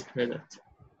ডিরেক্ট হয়ে যাচ্ছে।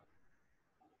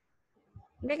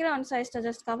 ব্যাকগ্রাউন্ড সাইজটা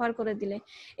জাস্ট কভার করে দিলে।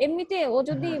 এমনিতে ও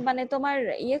যদি মানে তোমার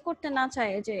ইয়ে করতে না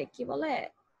চায়, যে কি বলে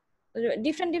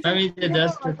ডিফারেন্ট ডিফারেন্ট, আমি যে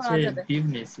জাস্ট হচ্ছে ডিভ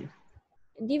নিয়েছি,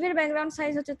 ডিভের ব্যাকগ্রাউন্ড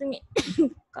সাইজ হচ্ছে তুমি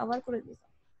কভার করে দিছো,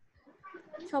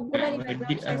 সবগুলোরই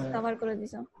ব্যাকগ্রাউন্ড সাইজ কভার করে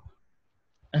দিছো।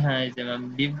 হ্যাঁ এই যে ম্যাম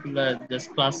ডিভ গুলা জাস্ট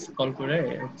ক্লাস কল করে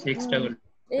হচ্ছে এক্সট্রা করে,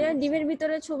 এই ডিভের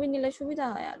ভিতরে ছবি নিলে সুবিধা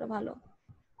হয় আরো ভালো।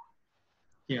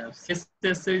 কি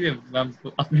সিএসএস এই যে ম্যাম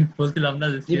আপনি বলছিলাম না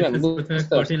যে সিএসএস প্রথমে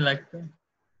কঠিন লাগতো,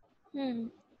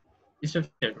 এসব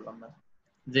শেয়ার করলাম না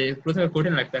যে প্রথমে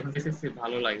কঠিন লাগতো, এখন সিএসএস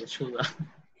ভালো লাগে, সুবিধা।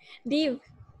 ডিভ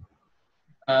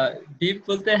ডিপ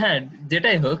বলতে হ্যাঁ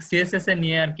যেটাই হোক, সিএসএস এ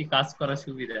নিয়ে আর কি কাজ করা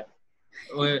সুবিধা,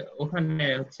 ওই ওখানে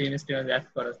হচ্ছে ইনস্ট্যান্ট অ্যাড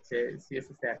করাচ্ছে,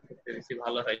 সিএসএস এ অ্যাড করতে বেশি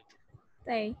ভালো হয়।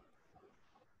 তাই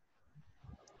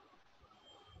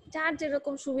যার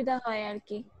যেরকম সুবিধা হয় আর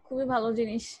কি, খুবই ভালো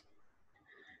জিনিস।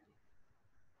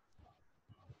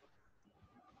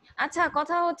 আচ্ছা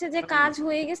কথা হচ্ছে যে কাজ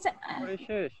হয়ে গেছে,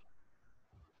 শেষ।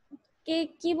 কে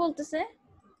কি বলতেছে?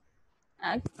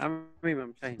 আমি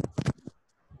ম্যাম শাহিন।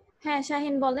 হ্যাঁ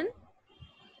শাহিন বলেন।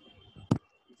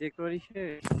 যে কোয়ারি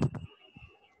শেষ?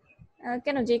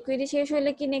 কেন যে কোয়েরি শেষ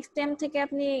হলে কি নেক্সট টাইম থেকে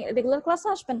আপনি রেগুলার ক্লাসে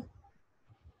আসবেন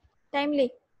টাইমলি?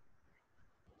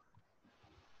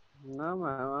 না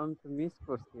ম্যাম, আমি তো মিস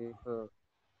করছি তো,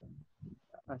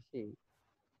 আসি।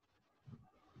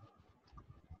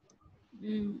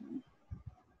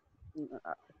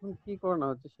 এখন কি করানো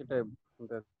হচ্ছে সেটাই বলতে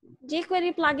চাচ্ছি। যে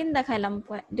কোয়েরি প্লাগইন দেখাইলাম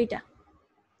দুইটা।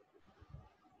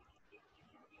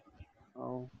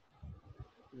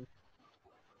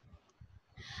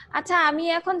 আচ্ছা আমি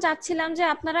এখন চাচ্ছিলাম যে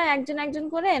আপনারা একজন একজন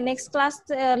করে নেক্সট ক্লাস,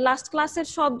 লাস্ট ক্লাসের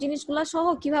সব জিনিসগুলো সহ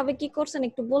কিভাবে কি করছেন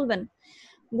একটু বলবেন,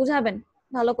 বুঝাবেন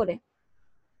ভালো করে,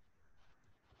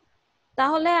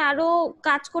 তাহলে আরো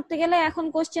কাজ করতে গেলে এখন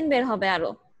কোশ্চেন বের হবে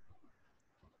আরো।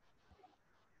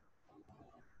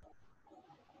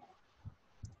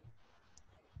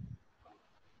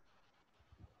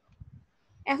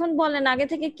 এখন বলেন আগে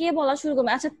থেকে কে বলা শুরু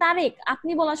করবে? আচ্ছা তারেক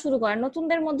আপনি বলা শুরু করেন,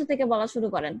 নতুনদের মধ্যে থেকে বলা শুরু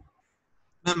করেন।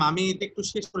 ম্যাম আমি এটা একটু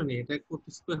শেষ করে নিই, এটা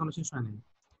করতেছি তো এখনো শেষ হয়নি।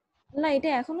 না এটা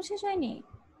এখনো শেষ হয়নি?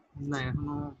 না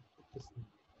এখনো করতেছি।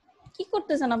 কি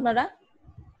করতেছেন আপনারা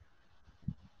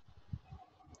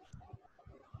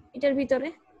এটার ভিতরে?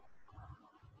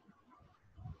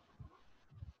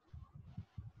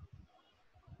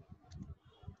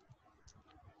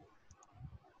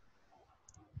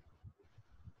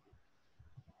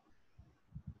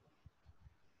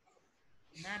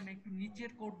 ম্যাম একটু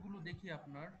নিচের কোডগুলো দেখি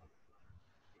আপনার।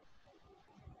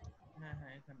 হ্যাঁ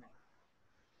হ্যাঁ এখানে।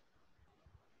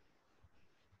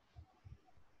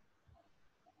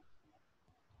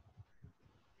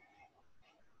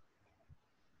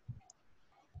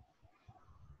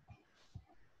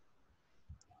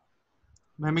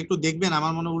 ম্যাম একটু দেখবেন,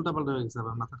 আমার মনে হয় উল্টাপাল্টা হয়ে গেছে,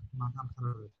 আবার মাথা মাথা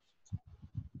খারাপ হয়ে গেছে।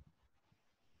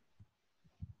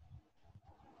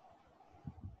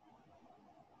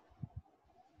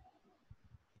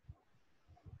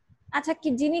 আচ্ছা, কি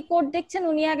যিনি কোড দেখছেন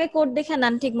উনি আগে কোড দেখে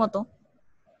নেন ঠিক মতো।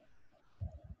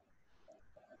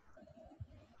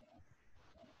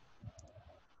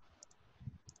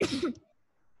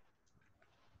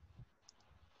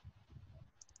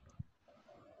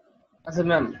 আচ্ছা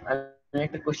ম্যাম, আমি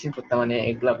একটা কোশ্চেন করতাম মানে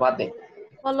এগুলা বাদে।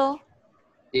 বলো।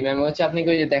 জি ম্যাম, হচ্ছে আপনি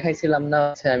ওই যে দেখাইছিলাম না,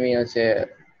 হচ্ছে আমি হচ্ছে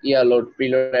লোড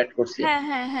প্রিলোড অ্যাড করছি। হ্যাঁ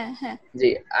হ্যাঁ হ্যাঁ হ্যাঁ। জি,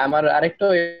 আমার আরেকটা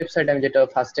ওয়েবসাইট আমি যেটা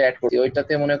ফার্স্টে অ্যাড করছি,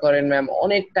 ওইটাতে মনে করেন ম্যাম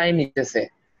অনেক টাইম নিতেছে।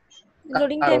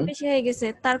 লোডিং টাইম কারণ বেশি হয়ে গেছে,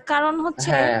 তার কারণ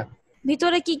হচ্ছে হ্যাঁ,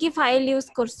 ভিতরে কি কি ফাইল ইউজ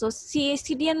করছো,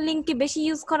 সিডিএন লিংক কি বেশি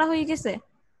ইউজ করা হয়ে গেছে?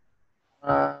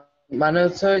 মানে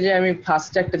হচ্ছে ওই যে আমি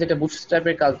ফার্স্টে একটা যেটা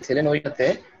বুটস্ট্র্যাপের কাজ ছিলেন ওইটাতে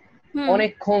হুম।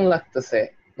 অনেকক্ষণ লাগতেছে,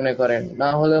 মনে করেন না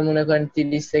হলে মনে করেন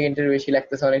 30 সেকেন্ডের বেশি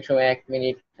লাগতেছে, অনেক সময় 1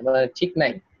 মিনিট, মানে ঠিক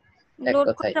নাই এক লোড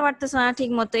কথায়। করতে পারতেছ না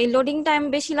ঠিক মতো, এই লোডিং টাইম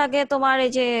বেশি লাগে তোমার।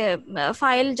 এই যে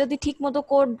ফাইল যদি ঠিক মতো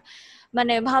কোড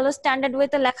মানে ভালো স্ট্যান্ডার্ড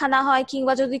ওয়েতে লেখা না হয়,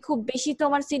 কিংবা যদি খুব বেশি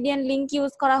তোমার সিডিএন লিংক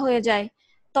ইউজ করা হয়ে যায়,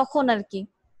 তখন আর কি,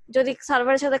 যদি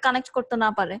সার্ভারের সাথে কানেক্ট করতে না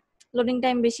পারে, লোডিং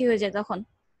টাইম বেশি হয়ে যায় তখন।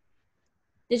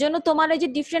 যেজন্য তোমার এই যে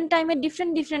ডিফারেন্ট টাইমে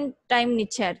ডিফারেন্ট ডিফারেন্ট টাইম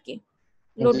নিচ্ছে আর কি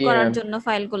লোড জি করার ম্যাম, জন্য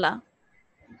ফাইলগুলা।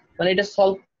 মানে এটা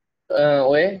সলভ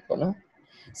ওয়ে কোনো?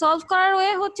 সলভ করার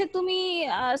ওয়ে হচ্ছে তুমি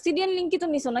সিডিএন লিংকই তো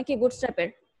নিছো নাকি বুটস্ট্র্যাপের?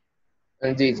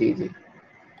 জি জি জি।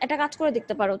 একটা কাজ করে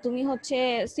দেখতে পারো, তুমি হচ্ছে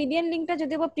সিডিএন লিংকটা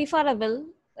যদি বা প্রিফারেবল,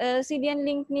 সিডিএন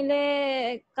লিংক নিলে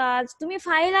কাজ, তুমি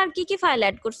ফাইল আর কি কি ফাইল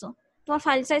অ্যাড করছো? তোমার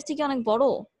ফাইল সাইজ কি অনেক বড়?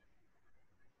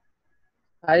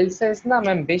 ফাইল সাইজ না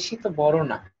ম্যাম বেশি তো বড়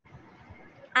না।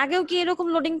 আগেও কি এরকম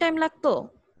লোডিং টাইম লাগতো?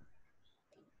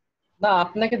 না,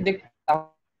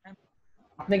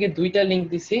 আপনাকে দুইটা লিংক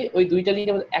দিছি, ওই দুইটা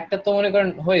লিংকের মধ্যে একটা তো মনে করেন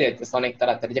হয়ে যাইতেছে অনেক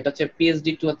তাড়াতাড়ি, যেটা হচ্ছে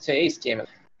পিএইচডি টু হচ্ছে এইচটিএমএল,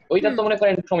 ওইটা হুম। তো মনে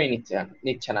করেন সময়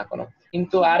নিচ্ছে না কোনো।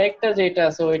 কিন্তু আরেকটা যেটা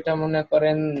আছে ওইটা মনে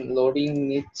করেন লোডিং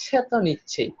নিচ্ছে, তো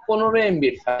নিচ্ছেই 15 MB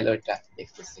ফাইল, ওইটা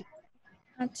দেখতেছি।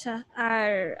 আচ্ছা, আর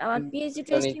আমার পিএইচডি টু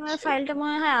তো এইচটিএমএল নিচ্ছে, ফাইলটা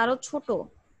মনে হয় আরো ছোট।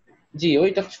 জি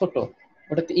ওইটা ছোট,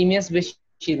 ওটাতে ইমেজ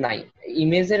বেশি নাই।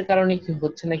 ইমেজের কারণে কি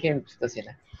হচ্ছে নাকি আমি বুঝতেছি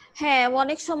না। হ্যাঁ,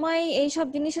 অনেক সময় এইসব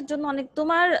জিনিসের জন্য অনেক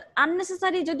তোমার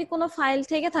আননেসেসারি যদি কোনো ফাইল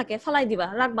থেকে থাকে ফালাই দিবা,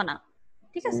 রাখবা না,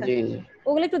 ঠিক আছে? জি জি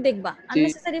ওগুলো একটু দেখবা, জি।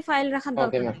 আননেসেসারি ফাইল রাখার ওকে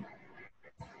দরকার ম্যাম। নেই।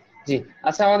 জি।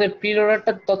 আচ্ছা, আমাদের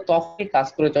প্রিলোডারটা তো তখনই কাজ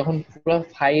করে যখন পুরো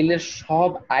ফাইলের সব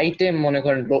আইটেম মনে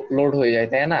করেন লোড হয়ে যায়,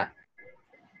 তাই না?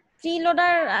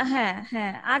 প্রিলোডার, হ্যাঁ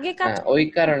হ্যাঁ, আগে কাজ হ্যাঁ, ওই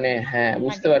করতে কারণে, হ্যাঁ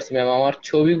বুঝতে লাগে। পারছি ম্যাম, আমার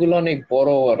ছবিগুলো অনেক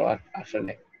বড় বড়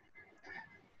আসলে,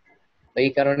 এই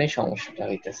কারণেই সমস্যাটা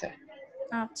হইতেছে।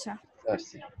 আচ্ছা বুঝতে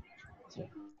পারছি। জি।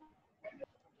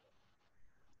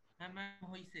 হ্যাঁ ম্যাম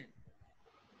হইছে।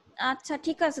 আচ্ছা,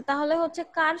 ঠিক আছে, তাহলে হচ্ছে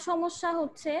কার সমস্যা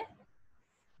হচ্ছে?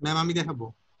 ম্যাম আমি দেখাবো।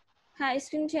 হ্যাঁ,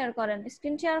 স্ক্রিন শেয়ার করেন,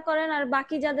 স্ক্রিন শেয়ার করেন, আর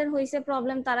বাকি যাদের হয়েছে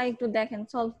প্রবলেম তারা একটু দেখেন,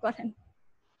 সলভ করেন।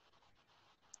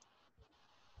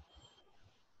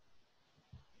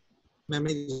 ম্যাম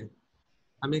এই যে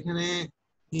আমি এখানে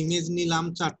ইমেজ নিলাম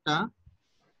 4টা।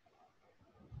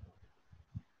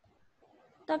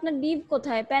 তো আপনার ডিভ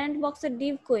কোথায়? প্যারেন্ট বক্সের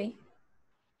ডিভ কই?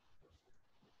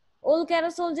 ওল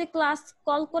ক্যারোসেল যে ক্লাস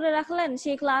কল করে রাখলেন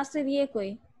সেই ক্লাসের ইয়ে কই?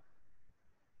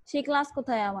 সেই ক্লাস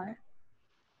কোথায় আমার?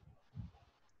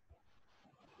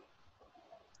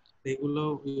 এগুলো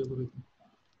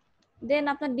দেন,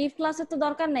 আপনার ডিভ ক্লাসের তো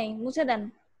দরকার নেই, মুছে দেন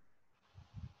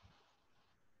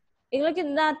এগুলো। কি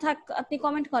না থাক, আপনি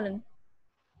কমেন্ট করেন।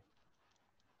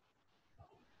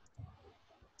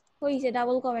 হয়েছে,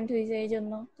 ডাবল কমেন্ট হয়েছে, এই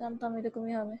জন্য জানতাম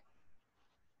এরকমই হবে।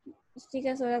 ঠিক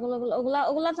আছে, ওগুলো ওগুলা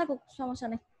ওগুলা থাকুক, সমস্যা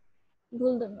নেই।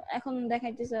 ভুল এখন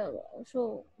দেখাইতেছে, শো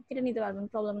কেটে নিতে পারবেন,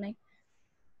 প্রবলেম নাই।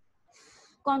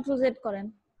 কন্ট্রোল জেড করেন,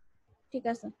 ঠিক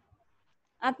আছে।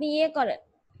 আপনি ইয়ে করেন,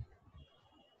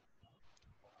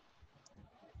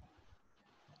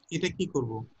 এটা কি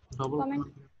করব? ডবল কমেন্ট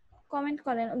কমেন্ট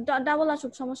করেন, ডাবল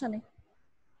আসুক, সমস্যা নেই,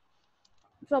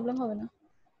 প্রবলেম হবে না।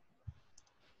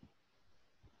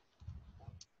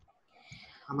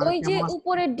 আমার ওই যে কেমন আছে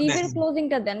উপরে ডিভের দেখেন।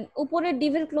 ক্লোজিংটা দেন, উপরে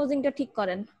ডিভের ক্লোজিংটা ঠিক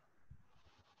করেন।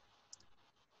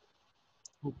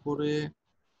 উপরে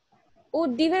ও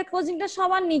ডিভের ক্লোজিংটা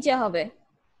সবার নিচে হবে।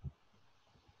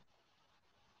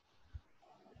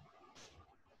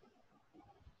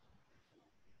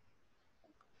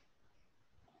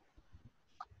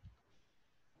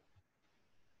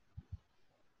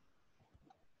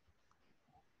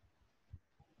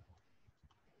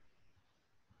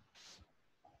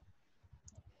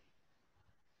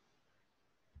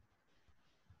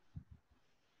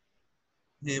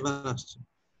 এবার আসছে।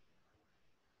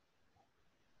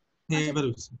 হ্যাঁ এবার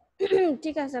হচ্ছে।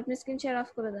 ঠিক আছে, আপনি স্ক্রিন শেয়ার অফ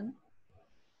করে দেন।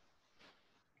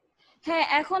 হ্যাঁ,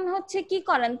 এখন হচ্ছে কি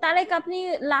করেন তারেক, আপনি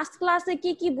লাস্ট ক্লাসে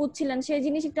কি কি বুঝছিলেন সেই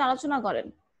জিনিস একটু আলোচনা করেন।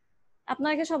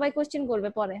 আপনাকে সবাই কোশ্চেন করবে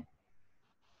পরে।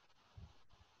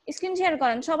 স্ক্রিন শেয়ার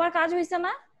করেন, সবার কাজ হয়েছে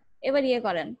না? এবার ইয়ে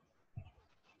করেন।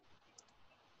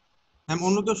 আমি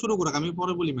অন্য কেউ শুরু করুক, আমি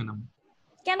পরে বলি ম্যাডাম।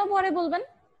 কেন পরে বলবেন?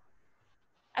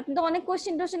 আপনি তো অনেক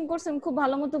কোশ্চেন করছেন, খুব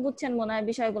ভালো মতো বুঝছেন মনে হয়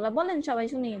বিষয়গুলো। বলেন, সবাই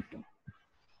শুনি একটু।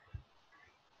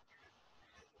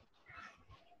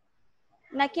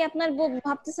 নাকি আপনার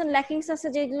ভাবতেছেন ল্যাকিংস আছে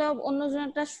যেগুলো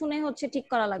অন্যজনটা শুনে হচ্ছে ঠিক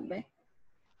করা লাগবে?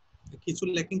 কিছু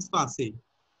ল্যাকিংস তো আছেই।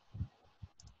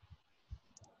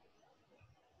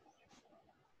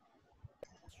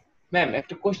 ম্যাম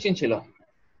একটা কোশ্চেন ছিল।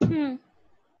 হুম।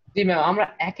 জি ম্যাম, আমরা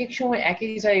এক এক সময় এক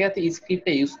এক জায়গাতে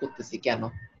স্ক্রিপ্টটা ইউজ করতেছি কেন?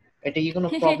 এটা কি কোনো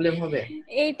প্রবলেম হবে?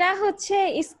 এটা হচ্ছে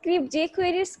স্ক্রিপ্ট, যে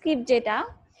কোয়েরির স্ক্রিপ্ট যেটা,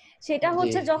 সেটা জি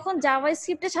হচ্ছে যখন জাভা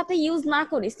স্ক্রিপ্টের সাথে ইউজ না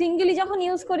করি, সিঙ্গেলি যখন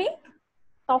ইউজ করি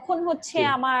তখন হচ্ছে জি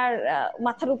আমার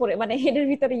মাথার উপরে মানে হেডের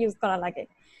ভিতরে ইউজ করা লাগে।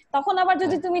 তখন আবার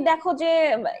যদি হ্যাঁ তুমি দেখো যে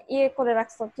ইয়ে করে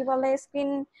রাখছো, কি বলে,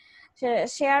 স্ক্রিন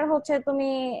শেয়ার হচ্ছে, তুমি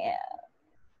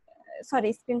সরি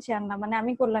স্ক্রিন শেয়ার না, মানে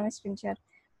আমি করলাম স্ক্রিন শেয়ার,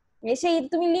 সেই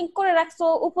তুমি লিংক করে রাখছো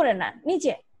উপরে না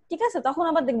নিচে, ঠিক আছে, তখন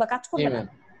আবার দেখবা কাজ জি করবে না, ম্যাম।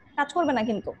 কাজ করবে না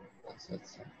কিন্তু। আচ্ছা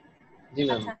আচ্ছা, জি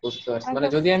ম্যাম আচ্ছা, বুঝতে পারছি। মানে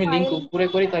একটা যদি আমি লিংক ফাইল উপরে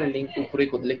করি তাহলে লিংক উপরে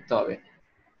লিখতে হবে।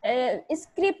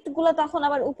 স্ক্রিপ্ট গুলো তখন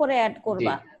আবার উপরে অ্যাড জি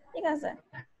করবা, ঠিক আছে।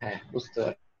 হ্যাঁ বুঝতে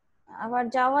পারছি। আবার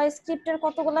জাভা স্ক্রিপ্টের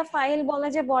কতগুলো ফাইল বলে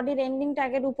যে বডির এন্ডিং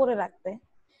ট্যাগের উপরে রাখতে,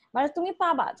 মানে তুমি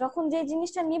পাবা যখন যে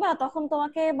জিনিসটা নিবা তখন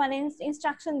তোমাকে মানে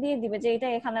ইনস্ট্রাকশন দিয়ে দিবে যে এটা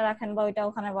এখানে রাখেন বা ওইটা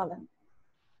ওখানে বলেন।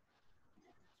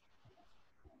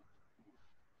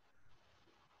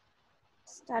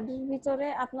 স্টাডির ভিতরে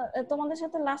আপনার তোমাদের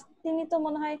সাথে লাস্ট দিনই তো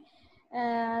মনে হয়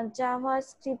জাভা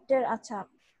স্ক্রিপ্টের, আচ্ছা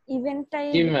ইভেন্টটাই,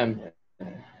 জি ম্যাম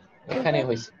এখানে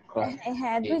হয়েছে ক্লাস।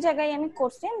 হ্যাঁ দুই জায়গায় আমি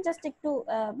করছি, জাস্ট একটু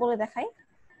বলে দেখাই।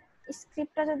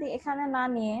 স্ক্রিপ্টটা যদি এখানে না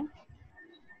নিয়ে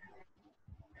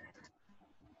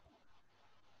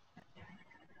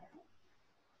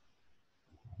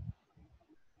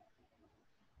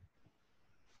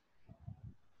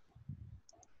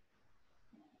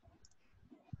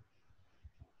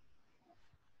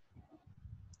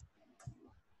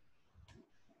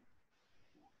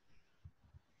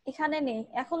এখানে নেই,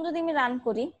 এখন যদি আমি রান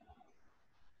করি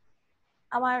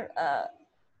আমার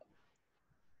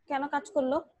কেন কাজ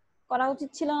করলো? করা উচিত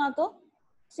ছিল না তো,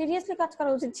 সিরিয়াসলি কাজ করা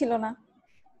উচিত ছিল না।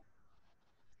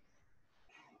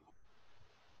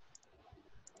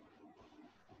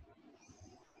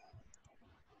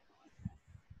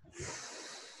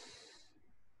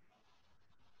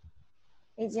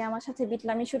 এই যে আমার সাথে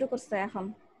বিটলামি শুরু করছে এখন।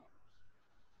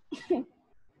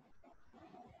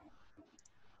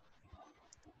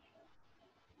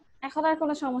 এখন আর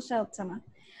কোনো সমস্যা হচ্ছে না,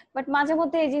 বাট মাঝে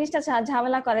মধ্যে এই জিনিসটা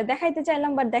ঝামেলা করে, দেখাইতে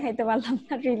চাইলাম বাট দেখাইতে পারলাম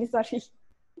না, রিয়েলি সরি।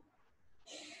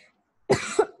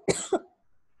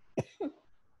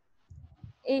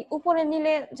 এই উপরে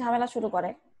নিলে ঝামেলা শুরু করে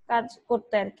কাজ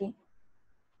করতে আর কি,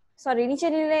 সরি নিচে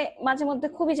নিলে মাঝে মধ্যে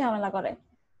খুবই ঝামেলা করে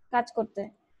কাজ করতে,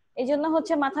 এই জন্য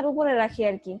হচ্ছে মাথার উপরে রাখি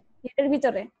আর কি, হেডের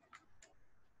ভিতরে।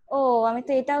 ও আমি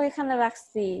তো এটাও এখানে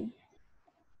রাখছি,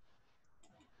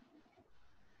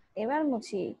 এবার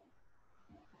মুছি।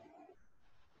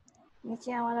 নিচে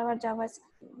আমার আবার জাভা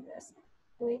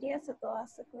কোয়েরি আছে তো,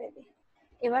 আছে কোয়েরি।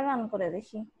 এবার রান করে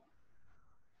দেখি,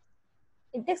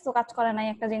 দেখছো কাজ করে নাই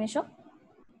একটা জিনিসও।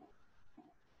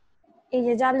 এই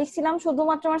যে যা লিখছিলাম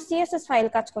শুধুমাত্র আমার সিএসএস ফাইল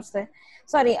কাজ করছে,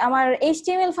 সরি আমার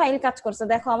এইচটিএমএল ফাইল কাজ করছে,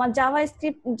 দেখো আমার জাভা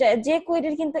স্ক্রিপ্ট যে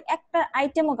কোয়েরির কিন্তু একটা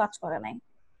আইটেমও কাজ করে নাই,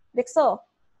 দেখছো?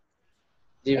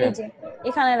 জি এই ম্যাম। যে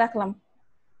এখানে রাখলাম,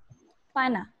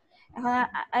 পায় না। এখন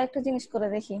আরেকটা জিনিস করে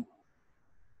দেখি,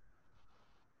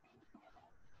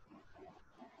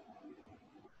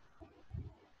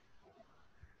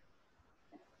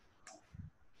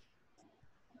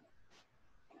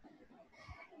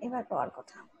 এবার পাওয়ার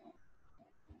কথা।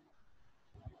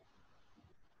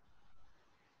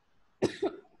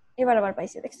 এবার আবার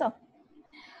পাইছে, দেখছো?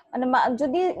 মানে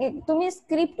যদি তুমি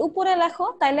স্ক্রিপ্ট উপরে লেখো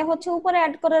তাইলে হচ্ছে উপরে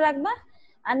অ্যাড করে রাখবা,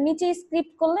 আর নিচে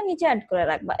স্ক্রিপ্ট করলে নিচে অ্যাড করে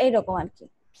রাখবা, এইরকম আর কি,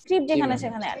 স্ক্রিপ্ট জি যেখানে ম্যাম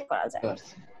সেখানে অ্যাড করা বুঝতে যায়।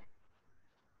 পারছি।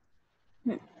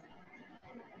 হুম।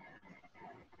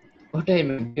 ওটাই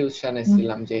ম্যাম টিউশনে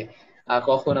ছিলাম যে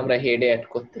কখন আমরা হেডে অ্যাড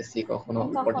করতেছি কখনো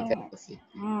তখন বডিতে অ্যাড করতেছি।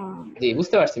 হুম। জি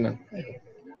বুঝতে পারছি ম্যাম।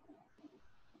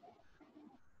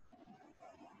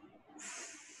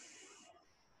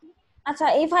 আচ্ছা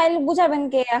এই ফাইল বুঝাবেন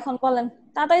কে এখন বলেন,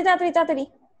 তাড়াতাড়ি তাড়াতাড়ি তাড়াতাড়ি।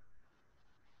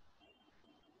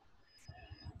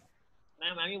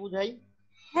 ম্যাম আমি বুঝাই।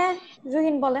 হ্যাঁ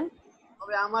জহিন বলেন।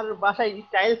 তবে আমার বাসায়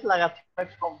টাইলস লাগাচ্ছে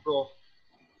শব্দ।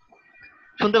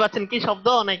 শুনতে পাচ্ছেন কি শব্দ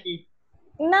নাকি?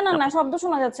 না না না, শব্দ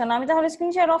শোনা যাচ্ছে না। আমি তাহলে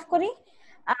স্ক্রিন শেয়ার অফ করি,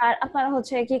 আর আপনারা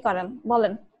হচ্ছে কি করেন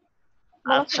বলেন,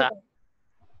 বলা শুরু আচ্ছা, করেন।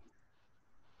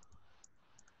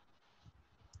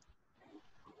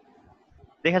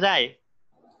 দেখা যায়।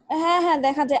 হ্যাঁ হ্যাঁ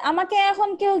দেখা যায়। আমাকে এখন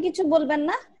কেউ কিছু বলবেন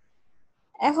না,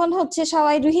 এখন হচ্ছে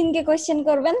সবাই রুহিনকে কোয়েশ্চেন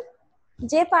করবেন,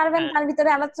 যে পারবেন হ্যাঁ, তার ভিতরে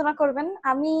আলোচনা করবেন।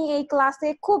 আমি এই ক্লাসে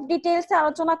খুব ডিটেইলসে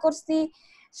আলোচনা করছি,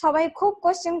 সবাই খুব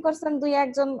কোয়েশ্চেন করছেন, দুই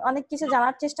একজন অনেক কিছু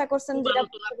জানার চেষ্টা করছেন, খুব যেটা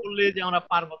আলোচনা করলে যে আমরা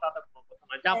পারবো তাতে কোনো কথা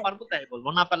নয়, যা পারবো তাই বলবো,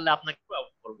 না পারলে আপনাকে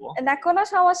করবো। না কোনো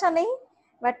সমস্যা নেই,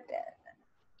 বাট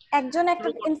একজন একটা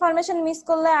শুরু করি। ইনফরমেশন মিস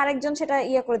করলে আরেকজন সেটা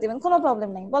ইয়ে করে দিবেন, কোনো প্রবলেম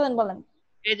নেই, বলেন বলেন।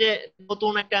 এই যে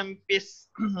নতুন একটা আমি পেজ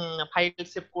ফাইল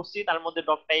সেভ করছি, তার মধ্যে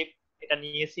ডক টাইপ এটা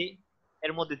নিয়েছি।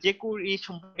 এর মধ্যে যে কুড়ি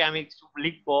সম্পর্কে আমি কিছু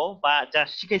লিখবো বা যা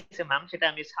শিখেছে ম্যাম সেটা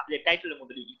আমি সাবজেক্ট টাইটেলের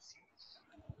মধ্যে লিখছি।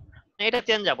 এটা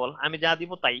চেঞ্জেবল, আমি যা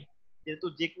দিব তাই, যেহেতু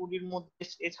যে কুড়ির মধ্যে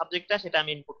এই সাবজেক্টটা সেটা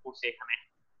আমি ইনপুট করছি এখানে।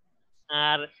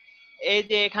 আর এই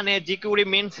যে এখানে জিকিউরি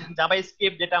মিনস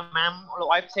জাভাস্ক্রিপ্ট, যেটা ম্যাম হলো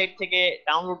ওয়েবসাইট থেকে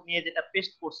ডাউনলোড নিয়ে যেটা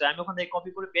পেস্ট করছে, আমি ওখান থেকে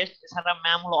কপি করে পেস্ট, এছাড়া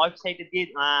ম্যাম হলো ওয়েবসাইটে দিয়ে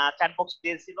চ্যাট বক্স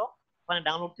দিয়েছিল, ওখানে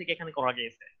ডাউনলোড থেকে এখানে করা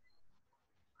গিয়েছে।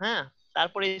 হ্যাঁ,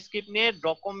 তারপরে স্ক্রিপ্ট নিয়ে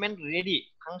ডকুমেন্ট রেডি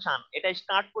ফাংশন এটা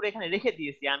স্টার্ট করে এখানে রেখে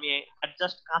দিয়েছি, আমি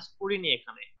জাস্ট কাজ করিনি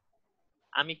এখানে।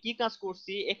 আমি কি কাজ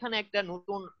করছি এখানে, একটা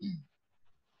নতুন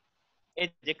এই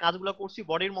যে কাজগুলো করছি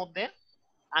বডির মধ্যে,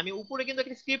 আমি উপরে কিন্তু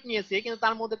একটা স্ক্রিপ্ট নিয়েছি কিন্তু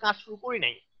তার মধ্যে কাজ শুরু করি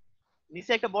নাই।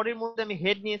 নিচে একটা বডির মধ্যে আমি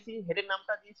হেড নিয়েছি, হেডের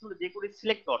নামটা দিয়েছি হলো যে করে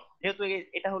সিলেক্টর, যেহেতু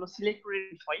এটা হলো সিলেক্টরের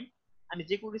বিষয়, আমি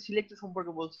যে করে সিলেক্টর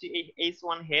সম্পর্কে বলছি। এই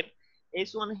H1 হেড,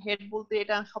 H1 হেড বলতে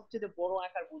এটা সবচেয়ে বড়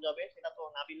আকার বোঝাবে, সেটা তো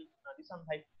নাবিল দিসান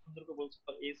ভাই সুন্দর করে বলছিল,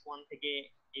 H1 থেকে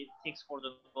H6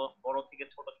 পর্যন্ত, বড় থেকে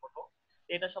ছোট ছোট,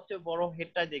 এটা সবচেয়ে বড়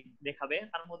হেডটা দেখাবে।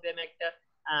 তার মধ্যে আমি একটা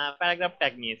প্যারাগ্রাফ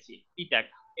ট্যাগ নিয়েছি, পি ট্যাগ,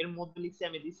 এর মধ্যে লিখছি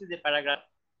আমি দিস ইজ এ প্যারাগ্রাফ।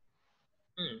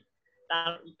 হুম,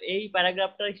 তার এই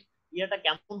প্যারাগ্রাফটার ইয়েটা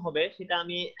কেমন হবে সেটা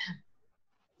আমি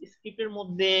স্ক্রিপ্টের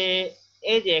মধ্যে,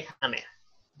 এই যে এখানে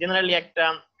জেনারেলি একটা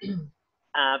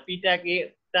পিটাকে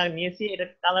নিয়েছি, এটা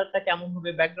কালারটা কেমন হবে,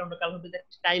 ব্যাকগ্রাউন্ড কালার হবে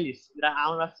স্টাইলিশ, যেটা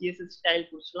আমরা সিএসএস স্টাইল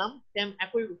করছিলাম সেম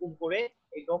একই রকম করে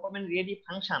এই ডকুমেন্ট রেডি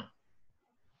ফাংশন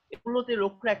এগুলোতে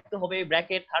লক্ষ্য রাখতে হবে,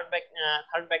 bracket,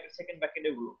 third bracket, second bracket,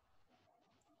 এগুলো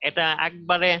এটা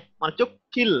একবারে মানে চোখ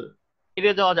খিল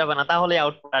এড়িয়ে যাওয়া যাবে না, তাহলে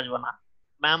আউটপুট আসবে না।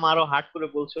 ম্যাম আরো হার্ড করে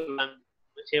বলছিলাম,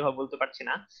 সেভাবে বলতে পারছি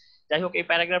না। যাই হোক, এই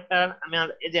প্যারাগ্রাফটা আমি আর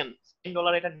এই যে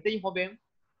 $10 এটা দিতেই হবে,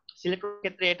 সিলেক্টর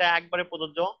ক্ষেত্রে এটা একবারে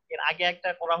প্রযোজ্য। এর আগে একটা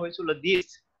করা হয়েছিল দিস,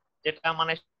 যেটা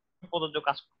মানে প্রযোজ্য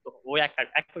কাজ করতে হবে, ওই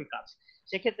একই কাজ।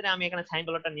 সেক্ষেত্রে আমি এখানে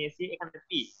 $10 নিয়েছি, এখানে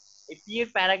পি, এই পি এর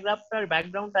প্যারাগ্রাফটার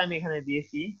ব্যাকগ্রাউন্ডটা আমি এখানে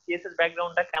দিয়েছি, সিএসএস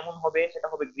ব্যাকগ্রাউন্ডটা কেমন হবে, সেটা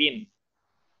হবে গ্রিন।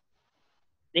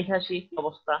 দেখে আসি কি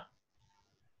অবস্থা।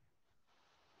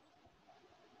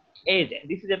 এই যে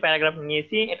দিস ইজ এ প্যারাগ্রাফ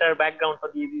নিয়েছি, এটার ব্যাকগ্রাউন্ডটা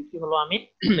দিয়ে দিয়েছি হলো আমি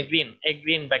গ্রিন, এই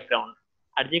গ্রিন ব্যাকগ্রাউন্ড।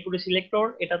 আর যে কোনো সিলেক্টর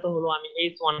এটা তো হলো আমি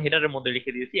H1 হেডারের মধ্যে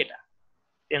লিখে দিয়েছি, এটা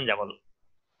চেঞ্জেবল।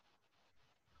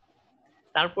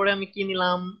 তারপরে আমি কি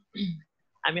নিলাম,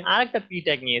 আমি আরেকটা পি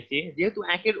ট্যাগ নিয়েছি, যেহেতু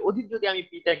একের অধিক যদি আমি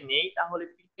পি ট্যাগ নেই তাহলে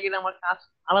পি ট্যাগের আমার কাজ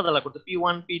আলাদা আলাদা করতে,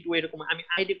 P1 P2 এরকম আমি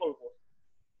আইডি কল করব।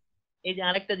 এই যে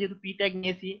আরেকটা যেহেতু পি ট্যাগ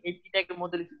নিয়েছি, এই পি ট্যাগের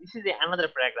মধ্যে লিখছি দিস ইজ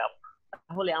অ্যানাদার প্যারাগ্রাফ,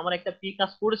 তাহলে আমার একটা পি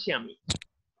কাজ করেছি আমি,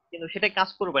 কিন্তু সেটা কাজ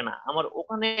করবে না আমার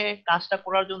ওখানে। কাজটা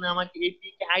করার জন্য আমাকে এই পি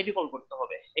কে আইডি কল করতে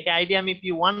হবে, এটা আইডি আমি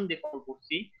P1 দিয়ে কল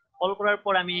করছি। কল করার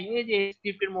পর আমি এই যে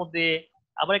স্ক্রিপ্টের মধ্যে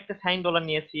আবার একটা $10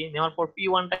 নিয়েছি, নেওয়ার পর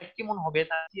P1টা কেমন হবে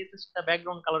তার সিএসএস টা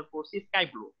ব্যাকগ্রাউন্ড কালার করছি স্কাই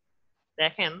ব্লু।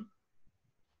 দেখেন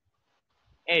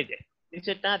এই যে দিস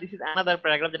ইজ অ্যানাদার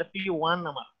প্যারাগ্রাফ, যেটা P1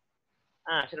 আমার,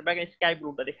 হ্যাঁ সেটা ব্যাকগ্রাউন্ড স্কাই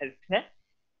ব্লুটা দেখা যাচ্ছে।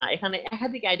 এখানে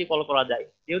একাধিক আইডি কল করা যায়,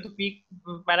 যেহেতু পি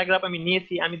প্যারাগ্রাফ আমি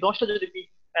নিয়েছি, আমি 10টা যদি পি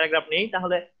প্যারাগ্রাফ নেই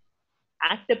তাহলে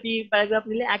একটা পি প্যারাগ্রাফ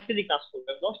নিলে একটারই কাজ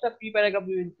করবে, 10টা পি প্যারাগ্রাফ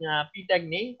পি ট্যাগ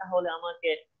নেই তাহলে আমাকে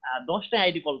 10টা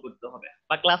আইডি কল করতে হবে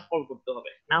বা ক্লাস কল করতে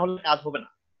হবে, না হলে কাজ হবে না।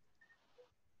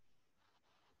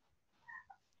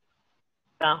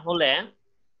 তাহলে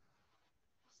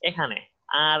এখানে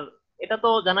আর এটা তো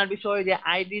জানার বিষয় যে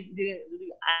আইডি, যদি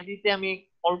আইডিতে আমি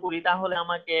কল করি তাহলে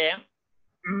আমাকে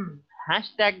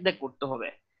হ্যাশট্যাগ দিয়ে করতে হবে,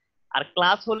 আর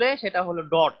ক্লাস হলে সেটা হলো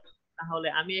ডট। তাহলে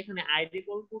আমি এখানে আইডি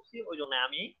কল করছি, ওই জন্য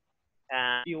আমি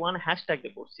P1 হ্যাশট্যাগ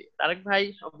দিয়ে করছি। তারেক ভাই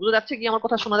বুঝা যাচ্ছে কি, আমার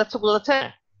কথা শোনা যাচ্ছে, বোঝা যাচ্ছে?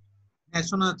 হ্যাঁ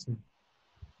শোনা যাচ্ছে।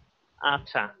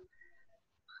 আচ্ছা,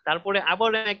 তারপরে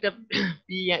আবার একটা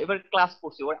পি, এবার ক্লাস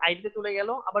করছি, ওর আইডিতে চলে গেল,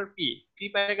 আবার পি, পি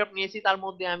প্যারাগ্রাফ নিয়েছি, তার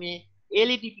মধ্যে আমি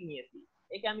এলইডিপি নিয়েছি,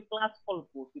 একে আমি ক্লাস কল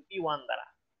করছি P1 দ্বারা।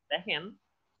 দেখেন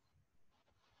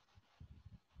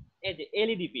এই যে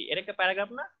এলইডিপি, এর একটা প্যারাগ্রাফ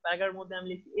না, প্যারাগ্রাফের মধ্যে আমি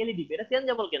লিখছি এলইডিপি, এটা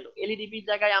চেঞ্জেবল, কিন্তু এলইডিপির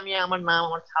জায়গায় আমি আমার নাম,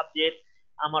 আমার সাবজেক্ট,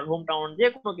 আমার হোম টাউন, যে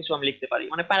কোনো কিছু আমি লিখতে পারি,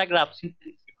 মানে প্যারাগ্রাফ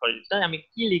সরি আমি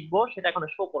কি লিখবো সেটা এখন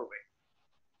শো করবে।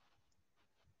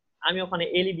 আমি ওখানে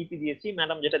এলইডিপি দিয়েছি,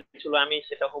 ম্যাডাম যেটা ছিল আমি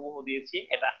সেটা হুবহু দিয়েছি।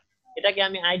 এটাকে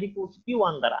আমি আইডি করছি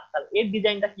P1 দ্বারা। তাহলে এর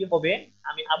ডিজাইনটা কি হবে,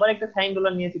 আমি আবার একটা সাইন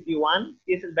ডলার নিয়েছি P1,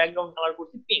 সিএসএস ব্যাকগ্রাউন্ড কালার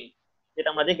করছি পিঙ্ক,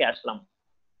 যেটা আমরা দেখে আসলাম।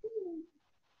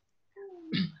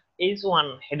 H1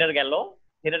 হেডার গেল,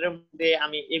 হেডারের মধ্যে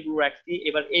আমি এগুলো রাখছি।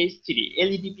 এবার H3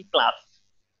 এলইডিপি ক্লাস,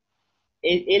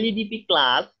 এই এলইডিপি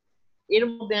ক্লাস এর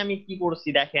মধ্যে আমি কি করছি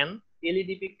দেখেন,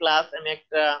 এলইডিপি ক্লাস আমি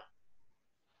একটা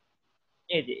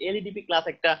এই যে এলইডিপি ক্লাস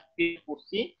একটা ক্রিয়েট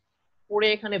করছি, পরে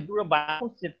এখানে দুটো বাটন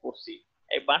সিলেক্ট করছি।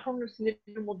 এই বাটনের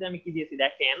সিলেক্টের মধ্যে আমি কি দিয়েছি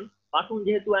দেখেন, বাটন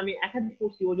যেহেতু আমি একাধিক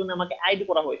করছি ওই জন্য আমাকে আইডি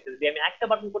করা হয়েছে। যদি আমি একটা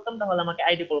বাটন করতাম তাহলে আমাকে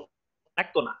আইডি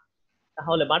লাগতো না।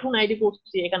 তাহলে বাটন আইডি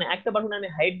করছি, এখানে একটা বাটন আমি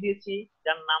হাইট দিয়েছি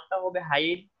যার নামটা হবে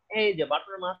হাইট। এই যে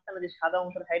বাটনের মাঝখানে যে সাদা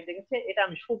অংশের হাইট দেখেছে এটা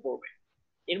আমি শো করবে,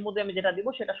 এর মধ্যে আমি যেটা দিব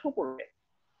সেটা শো করবে।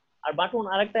 আর বাটন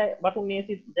আরেকটা বাটন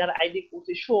নিয়েছি যার আইডি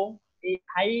করছি শো, এই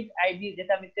হাইট আইডি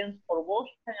যেটা আমি চেঞ্জ করব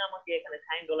সেখানে আমাকে এখানে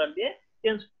সাইন ডলার দিয়ে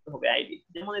চেঞ্জ করতে হবে আইডি।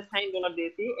 যেমন সাইন ডলার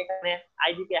দিয়েছি, এখানে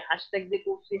আইডি কে হ্যাশট্যাগ দিয়ে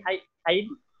করছি হাইট,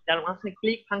 যার মাঝখানে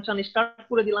ক্লিক ফাংশন স্টার্ট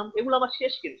করে দিলাম। এগুলো আবার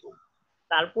শেষ কিন্তু।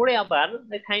 তারপরে আবার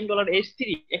সাইন ডলার H3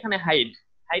 এখানে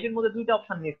হাইটের মধ্যে দুইটা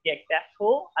অপশন নিয়েছি, একটা শো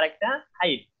আর একটা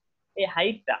হাইট। এই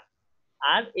হাইটটা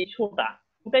আর এই শোটা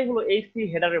দুটাই হলো H3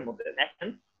 হেডারের মধ্যে। দেখেন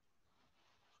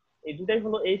এই দুটাই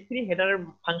হলো H3 হেডারের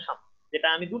ফাংশন, যেটা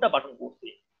আমি দুটা বাটন করছি।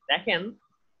 দেখেন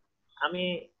আমি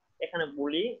এখানে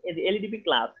বলি এই যে এলইডিপি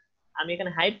ক্লাস, আমি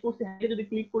এখানে হাইট করছি, হাইটে যদি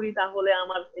ক্লিক করি তাহলে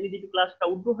আমার এলইডিপি ক্লাসটা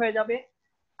উর্ধ হয়ে যাবে,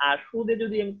 আর শোতে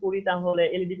যদি আমি করি তাহলে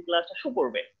এলইডিপি ক্লাসটা শো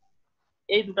করবে।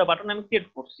 এই দুটা বাটন আমি ক্রিয়েট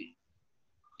করছি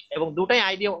এবং দুটাই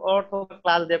আইডি অথবা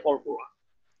ক্লাস দিয়ে কল করব।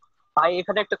 ভাই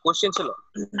এখানে একটা কোশ্চেন ছিল।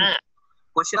 হ্যাঁ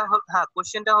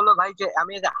কোশ্চেনটা হলো ভাই যে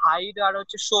আমি যে হাইড আর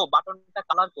হচ্ছে শো বাটনটা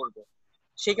কালার করব,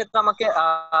 সেক্ষেত্রে আমাকে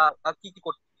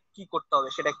কি করতে হবে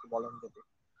সেটা একটু বলেন যদি।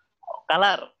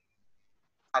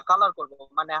 কালার করব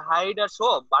মানে হাইড আর শো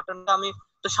বাটনটা আমি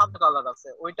তো সাদা কালার আছে,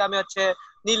 ওইটা আমি হচ্ছে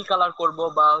নীল কালার করব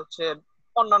বা হচ্ছে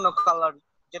অন্যান্য কালার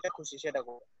যেটা খুশি সেটা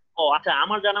করব। ও আচ্ছা,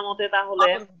 আমার জানা মতে তাহলে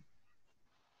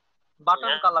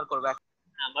বাটন কালার করব।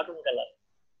 হ্যাঁ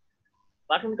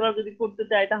বাটন কালার যদি করতে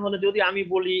চাই তাহলে যদি আমি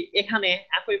বলি এখানে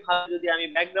একই ভাবে যদি আমি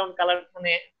ব্যাকগ্রাউন্ড কালার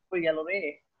এখানে হয়ে গেল রে,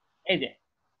 এই যে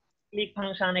ক্লিক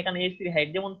ফাংশন এখানে H3 হাইট,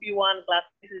 যেমন P1 ক্লাস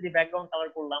যদি ব্যাকগ্রাউন্ড কালার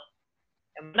করলাম।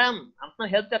 ম্যাডাম আপনার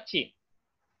হেল্প চাচ্ছি।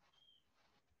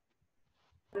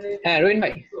 হ্যাঁ রোহিন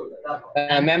ভাই,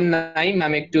 ম্যাম নাই,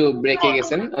 ম্যাম একটু ব্রেকে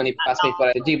গেছেন, উনি 5 মিনিট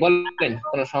পরে। জি বলেন,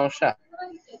 কোনো সমস্যা?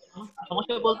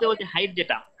 সমস্যা বলতে ওই যে হাইট,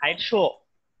 যেটা হাইট শো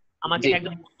আমাকে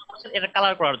একদম এটা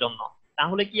কালার করার জন্য,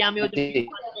 তাহলে কি আমি ওই যে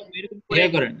এরকম করে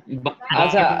করেন?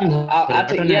 আচ্ছা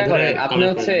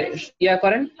ইয়া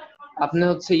করেন, আপনি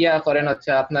হচ্ছে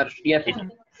আপনার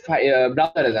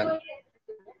ব্রাউজারে যান।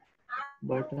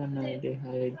 বাটন আইডি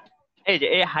হাইড, এই যে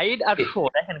এই হাইড আর শো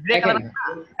দেখেন গ্রে কালার।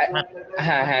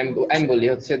 হ্যাঁ আমি বলি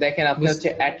হচ্ছে দেখেন, আপনি হচ্ছে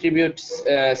অ্যাট্রিবিউটস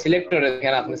সিলেক্টরে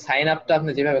দেখেন আপনি সাইন আপটা আপনি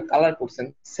যেভাবে কালার করছেন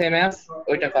সেম অ্যাজ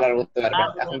ওইটা কালার করতে পারবেন।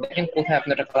 এখন দেখেন কোথায় আপনি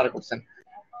এটা কালার করছেন।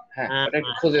 হ্যাঁ ওটা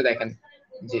একটু খুঁজে দেখেন।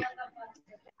 জি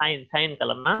সাইন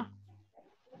কালার না,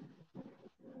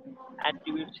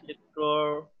 অ্যাট্রিবিউট সিলেক্টর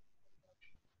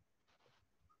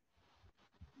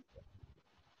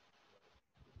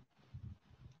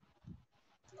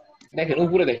দেখেন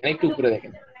উপরে দেখেন, একটু উপরে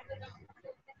দেখেন।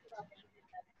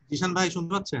 জিশান ভাই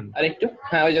শুনতে পাচ্ছেন? আর একটু,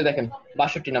 হ্যাঁ ওই যে দেখেন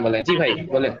 62 নাম্বার লাইন। জি ভাই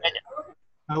বলেন।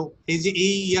 এই যে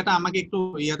এই ইয়াটা আমাকে একটু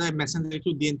ইয়াটা মেসেঞ্জার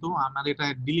একটু দিন তো, আমার এটা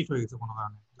ডিলিট হয়ে গেছে কোনো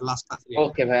কারণে লাস্টটা।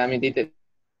 ওকে ভাই আমি দিতে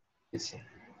দিচ্ছি,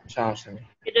 সমস্যা নেই।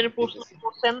 এটা প্রশ্ন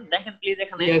করছেন দেখেন প্লিজ,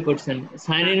 এখানে করছেন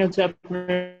সাইন ইন হচ্ছে আপনার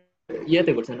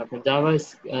ইয়াতে করছেন, আপনি জাভা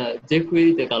যে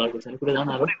কুয়েরিতে কালার করছেন পুরো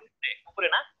জানা আরো উপরে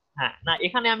না। হ্যাঁ না,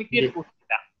 এখানে আমি ক্রিয়েট করছি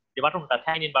এটা যে বাটনটা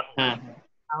সাইন ইন বাটন,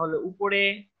 তাহলে উপরে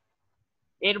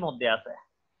এর মধ্যে আছে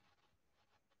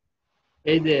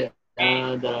এই যে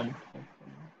দাঁড়ান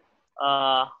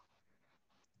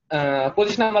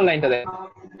 25 নাম্বার লাইনটা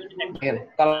দেখেন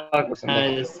কালার করছেন।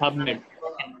 সাবমিট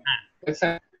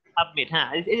হ্যাঁ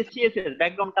এই যে সিএসএস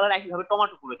ব্যাকগ্রাউন্ড কালার একইভাবে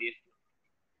টমেটো করে দিয়েছি।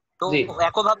 তো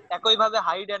একইভাবে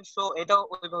হাইড এন্ড শো এটাও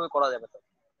ওইভাবে করা যাবে তো?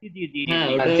 জি হ্যাঁ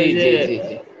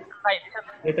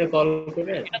এটা কল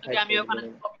করে এটা যদি আমি ওখানে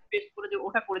কপি পেস্ট করে যে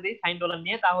ওটা করে দেই সাইন ডলার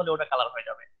নিয়ে, তাহলে ওটা কালার হয়ে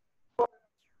যাবে।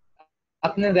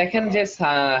 আপনি দেখেন যে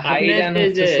হাইড এন্ড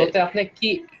শোতে আপনি কি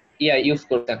ইউজ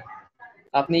করতেন,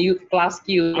 আপনি ক্লাস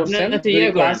কি ইউজ করছেন?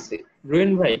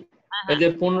 রোহিন ভাই এই যে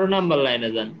 15 নাম্বার লাইনে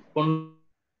যান,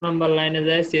 15 নাম্বার লাইনে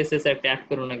যায় সিএসএস একটা অ্যাড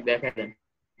করুন, দেখা দেন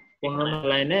 15 নাম্বার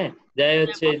লাইনে যায়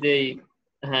হচ্ছে যে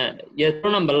হ্যাঁ 13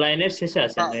 নাম্বার লাইনের শেষে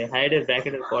আছে হাইডের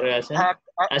ব্র্যাকেটের পরে আছে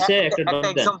একটা ডট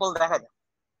দেন। एग्जांपल দেখা যায়।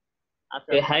 আচ্ছা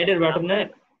এই হাইডের বাটনে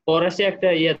পরে আসে একটা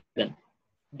দেন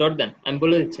ডট দেন, আমি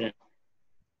বলে দিচ্ছি না।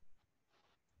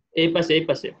 এই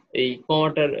পাশে এই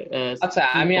কমাটার আচ্ছা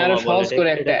কি আমি আরো কমা বলে সহজ এটা করে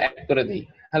এটা একটা অ্যাড করে দিই।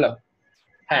 হ্যালো,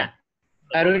 হ্যাঁ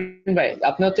রবিন ভাই,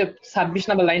 আপনি হচ্ছে 26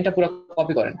 নাম্বার লাইনটা পুরো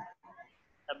কপি করেন।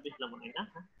 26 নম্বর না?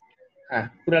 হ্যাঁ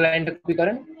পুরো লাইনটা কপি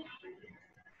করেন।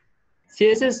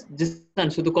 সিএসএস জিসান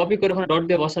শুধু কপি করে ওখানে ডট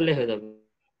দিয়ে বসালে হয়ে যাবে।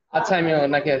 আচ্ছা আমি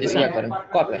ওনাকে জিসান ইয়া করেন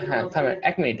কপি। হ্যাঁ থামেন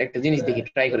 1 মিনিট, একটা জিনিস দেখি,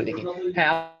 ট্রাই করে দেখি। হ্যাঁ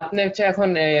আপনি হচ্ছে এখন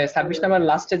 26 নাম্বার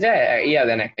লাস্টে যায় ইয়া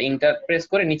দেন, একটা ইন্টার প্রেস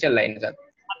করে নিচের লাইনে যান।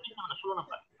 26 নম্বর না 16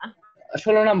 নম্বর, হ্যাঁ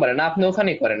 16 নম্বরে না, আপনি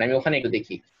ওখানেই করেন, আমি ওখানে একটু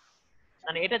দেখি।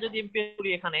 মানে এটা যদি আমি পেস্ট করি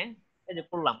এখানে, এই যে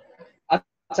করলাম,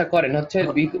 আচ্ছা করেন হচ্ছে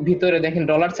ভিতরে দেখেন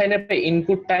ডলার সাইনের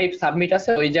ইনপুট টাইপ সাবমিট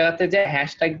আছে, ওই জায়গাতে যে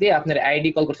হ্যাশট্যাগ দিয়ে আপনার আইডি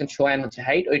কল করছেন শো এন্ড হচ্ছে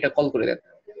হাইট, ওইটা কল করে দেন।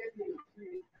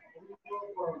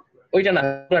 ওইটা না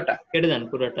পুরোটা কেটে দেন,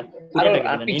 পুরোটা আরো কেটে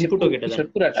দেন, ইনপুটও কেটে দেন,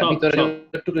 পুরোটা সব ভিতরে সব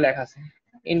যতটুকু লেখা আছে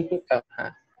ইনপুটটা।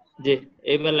 হ্যাঁ যে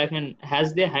এবার লেখেন হ্যাশ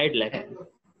দিয়ে হাইড লেখেন।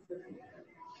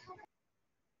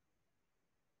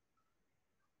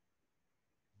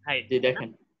 হাইট যে দেখেন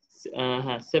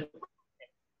হ্যাঁ সেভ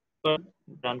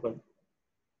রান করুন।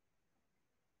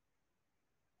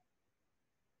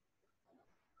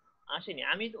 আসেনি,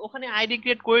 আমি তো ওখানে আইডি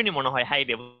ক্রিয়েট করিনি মনে হয়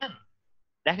হাইডে,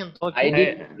 দেখেন তো আইডি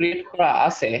ক্রিয়েট করা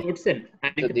আছে করছেন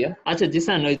যদিও। আচ্ছা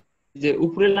জিসান, ওই যে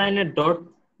উপরের লাইনে ডট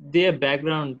দিয়ে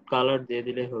ব্যাকগ্রাউন্ড কালার দিয়ে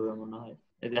দিলে হবে মনে হয়।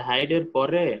 এই যে হাইডের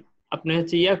পরে আপনি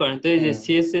হচ্ছে ইয়া করেন তো, এই যে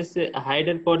সিএসএস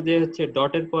হাইডের পর যে হচ্ছে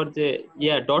ডটের পর যে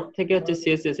ইয়া ডট থেকে হচ্ছে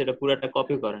সিএসএস এটা পুরোটা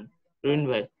কপি করেন রুইন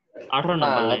ভাই 18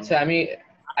 নম্বর লাইন। আচ্ছা আমি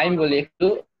বলি একটু,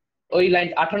 ওই লাইন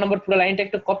 18 নম্বর পুরো লাইনটা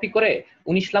একটু কপি করে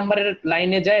 19 নম্বরের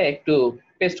লাইনে যায় একটু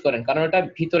পেস্ট করেন, কারণ ওটা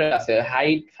ভিতরে আছে,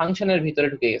 হাইড ফাংশনের ভিতরে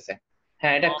ঢুকে গেছে।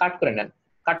 হ্যাঁ এটা কাট করে নেন,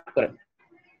 কাট করেন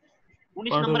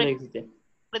 19 নম্বরে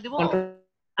দিব,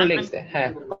 কন্ট্রোল এক্স, হ্যাঁ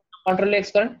কন্ট্রোল এক্স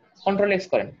করেন, কন্ট্রোল এক্স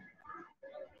করেন,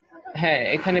 হ্যাঁ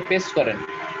এখানে পেস্ট করেন।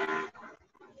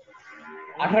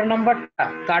 18 নম্বরটা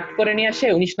কাট করে নিয়ে আসে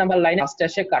 19 নাম্বার লাইনে লাস্টে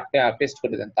এসে কাট পেস্ট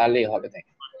করে দেন, তাহলেই হবে।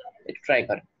 দেখেন একটু ট্রাই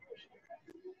করেন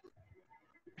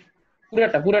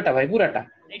পুরাটা ভাই, পুরাটা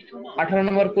 18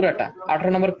 নম্বর পুরাটা,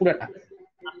 18 নম্বর পুরাটা।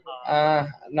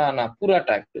 না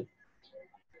পুরাটা একটু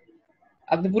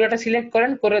আপনি পুরাটা সিলেক্ট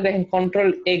করেন, করে দেখেন কন্ট্রোল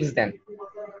এক্স দেন।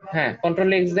 হ্যাঁ control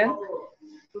x then.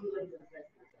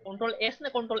 Control S না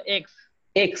কন্ট্রোল এক্স?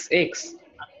 X x.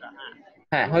 আচ্ছা হ্যাঁ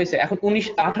হ্যাঁ হয়েছে। এখন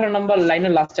 18 নম্বর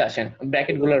লাইনের লাস্টে আসেন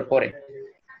ব্র্যাকেট গুলোর পরে।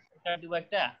 এটা দিব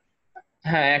একটা,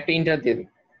 হ্যাঁ একটা ইন্টার দিয়ে দিন,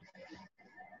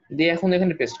 দিয়ে এখন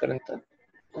এখানে পেস্ট করেন, তো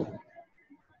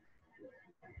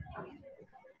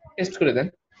পেস্ট করে দেন।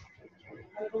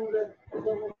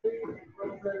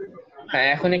 হ্যাঁ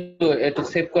এখন একটু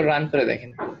সেভ করে রান করে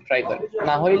দেখেন, ট্রাই করেন,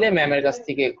 না হইলে ম্যামের কাছ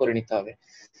থেকে করে নিতে হবে।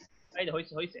 এই যে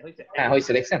হইছে হ্যাঁ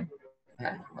হয়েছে, দেখছেন?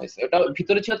 হ্যাঁ হয়েছে, ওটা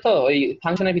ভিতরে ছিল তো, ওই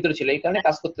ফাংশনের ভিতরে ছিল, এই কারণে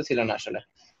কাজ করতেছিল না আসলে।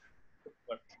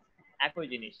 একই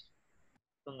জিনিস,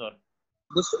 সুন্দর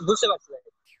বুঝতে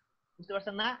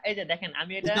পারছেন না? এই যে দেখেন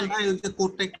আমি এটা ভাই ওই যে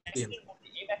কোডটা একটু দিন।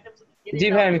 জি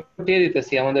ভাই আমি দিয়ে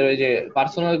দিতেছি, আমাদের ওই যে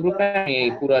পার্সোনাল গ্রুপে আমি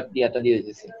এই পুরো ইয়াটা দিয়ে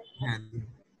দিতেছি। হ্যাঁ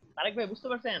তারেক ভাই বুঝতে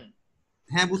পারছেন?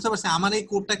 হ্যাঁ বুঝতে পারছি, আমার এই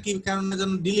কোডটা কি কারণে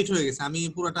যেন ডিলিট হয়ে গেছে, আমি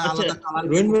পুরোটা আলাদা কালার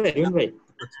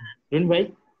রুইন ভাই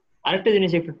আরেকটা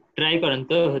জিনিস একটু ট্রাই করেন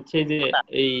তো, হচ্ছে যে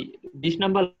এই 20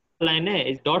 নাম্বার লাইনে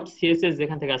এই ডট সিএসএস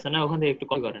যেখান থেকে আসে না, ওখান থেকে একটু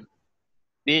কপি করেন।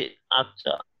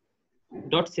 আচ্ছা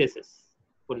ডট সিএসএস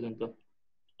পর্যন্ত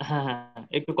হ্যাঁ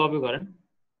একটু কপি করেন,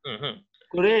 হুম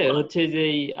করে হচ্ছে যে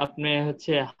আপনি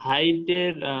হচ্ছে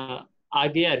হাইডের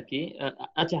আগে আর কি,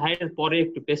 আচ্ছা হাইডের পরে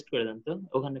একটু পেস্ট করে দেন তো,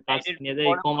 ওখানে কাজ নিয়ে যায়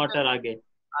কমাটার আগে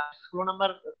 16 নাম্বার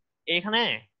এখানে।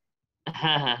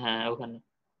 হ্যাঁ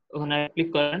ওখানে ক্লিক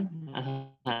করেন,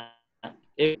 হ্যাঁ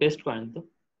পেস্ট করেন তো।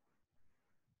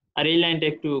 আর এই লাইনটা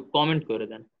একটু কমেন্ট করে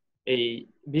দেন, এই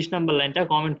 20 নাম্বার লাইনটা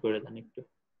কমেন্ট করে দেন, একটু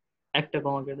একটা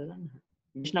কমা কেটে দেন,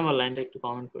 20 নাম্বার লাইনটা একটু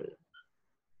কমেন্ট করে দেন।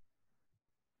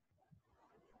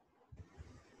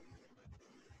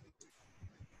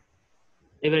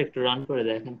 এবার একটু রান করে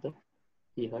দেখেন তো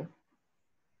কি হয়।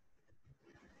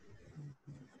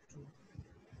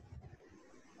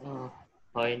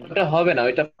 ওটা হবে না,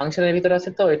 ওইটা ফাংশনের ভিতরে আছে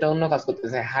তো, এটা অন্য কাজ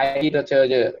করতেছে। হাইট হচ্ছে ওই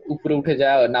যে উপরে উঠে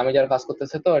যাওয়া নামে যাওয়ার কাজ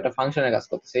করতেছে, তো এটা ফাংশনের কাজ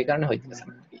করতেছে, এই কারণে হইতেছে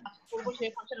না।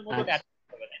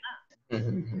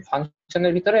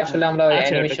 ফাংশনের ভিতরে আসলে আমরা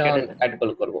অ্যানিমেশন অ্যাড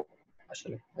করব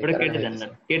আসলে, ওটা কেটে দেন না,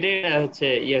 কেটে হচ্ছে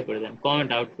ইয়া করে দেন, কমেন্ট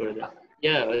আউট করে দেন।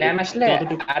 ম্যাম আসলে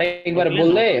আরেকবার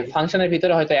বললে ফাংশনের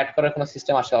ভিতরে হয়তো অ্যাড করার কোনো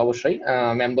সিস্টেম আসে, অবশ্যই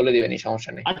ম্যাম বলে দিবেন,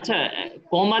 সমস্যা নেই। আচ্ছা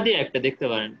কমা দিয়ে একটা দেখতে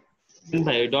পারেন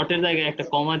ভাই, ডটের জায়গায় একটা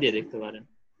কমা দিয়ে দেখতে পারেন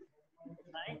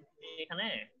এখানে।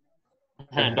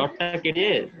 হ্যাঁ ডটটা কেটে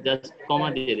জাস্ট কমা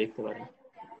দিয়ে দেখতে পারেন।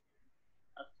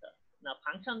 আচ্ছা না,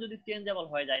 ফাংশন যদি চেঞ্জেবল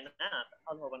হয়ে যায় না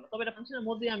তাহলে হবে না, তবে এটা ফাংশনের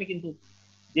মধ্যেই আমি কিন্তু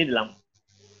দিয়ে দিলাম।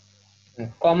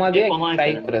 কমা দিয়ে কমা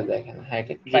ট্রাই একটা করে দেখেন। হ্যাঁ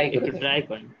এটা যে ট্রাই করে একটু দেখেন। ট্রাই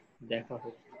করেন, দেখা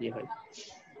হোক কি হয়।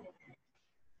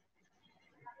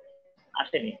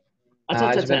 আসেনি। আচ্ছা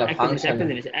আচ্ছা আচ্ছা, আসবে না একটা ফাংশনে।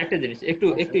 জিনিস একটু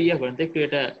একটু ইয়া করেন তো, একটু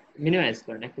এটা মিনিমাইজ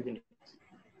করেন একটা জিনিস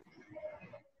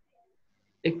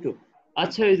একটু।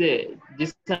 আচ্ছা ওই যে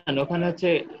জিসান ওখানে হচ্ছে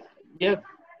ইয়া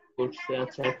করছে,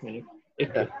 আচ্ছা এক মিনিট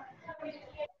একটু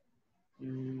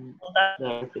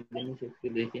একটা জিনিস একটু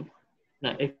দেখি না,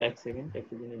 এক সেকেন্ড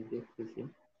একটা জিনিস দেখতেছি।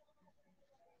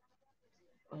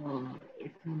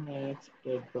 এখানে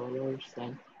একটা ডলার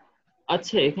সাইন,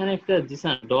 আচ্ছা এখানে একটা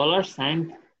জিসান ডলার সাইন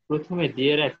প্রথমে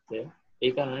দিয়ে রাখছে,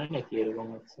 এই কারণে নাকি এরকম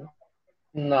হচ্ছে?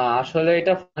 না আসলে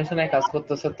এটা ফাংশনে কাজ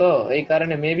করতেছে তো এই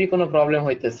কারণে মেবি কোনো প্রবলেম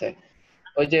হইতেছে।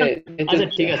 ওই যে আচ্ছা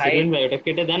ঠিক আছে হাইট, রুইন ভাই, এটা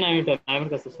কেটে দেন, আমি এটা আমার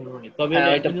কাছে শুনবো না, তবে হ্যাঁ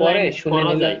এটা ওইটা পরে ইনলাইন শুনে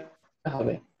করা নিলে যায়।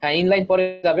 হবে। হ্যাঁ ইনলাইন পরে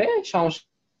যাবে, সমস্যা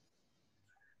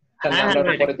নেই, হ্যাঁ আমরা হ্যাঁ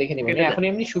ওটা এটা পরে দেখে নিব। কেটে দেন। এখন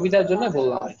এমনি সুবিধার জন্য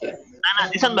বললাম আর কি। না না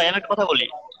জিসান ভাই, আমি একটা কথা বলি।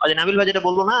 ওই যে নাবিল ভাই যেটা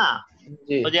বললো না,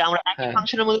 জি ওই যে আমরা একই হ্যাঁ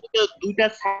ফাংশনের মধ্যে তো দুইটা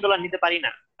সাইন ডলার নিতে পারি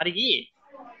না, পারি কি?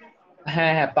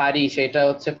 হ্যাঁ হ্যাঁ পারি, সেটা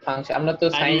হচ্ছে ফাংশন। আমরা তো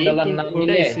আর সাইন এই ডলার না কিন্তু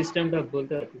ওটাই নিলে সিস্টেমটা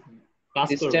বলতে পারতেছি না, কাজ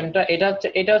করবে না। সিস্টেমটা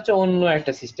এটা হচ্ছে অন্য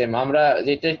একটা সিস্টেম। আমরা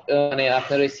যেটা মানে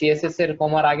আপনার ওই সিএসএস এর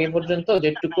কমার আগে পর্যন্ত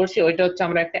যেটুকু করছি ওইটা হচ্ছে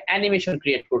আমরা একটা অ্যানিমেশন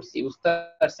ক্রিয়েট করছি, বুঝতে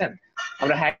পারছেন?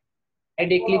 আমরা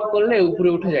হাইডে ক্লিক করলে উপরে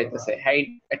উঠে যাইতেছে, হাইড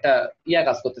একটা ইয়া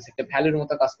কাজ করতেছে, একটা ভ্যালুর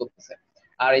মতো কাজ করতেছে।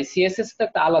 আর এই সিএসএস টা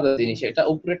একটা আলাদা জিনিস, এটা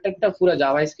উপরেরটা একটা পুরো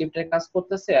জাভা স্ক্রিপ্টের কাজ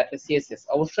করতেছে, আর একটা সিএসএস।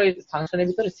 অবশ্যই ফাংশনের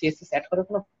ভিতরে সিএসএস অ্যাড করার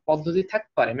কোনো পদ্ধতি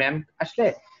থাকতে পারে, ম্যাম আসলে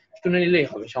শুনে নিলেই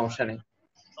হবে, সমস্যা নেই।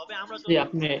 তবে আমরা জি যত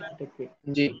আপনি এটা কি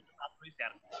জি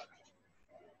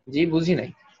জি বুঝি নাই।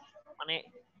 মানে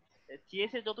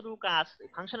সিএস এর যতটুকু কাজ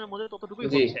ফাংশনের মধ্যে ততটুকুই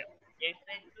জি হচ্ছে।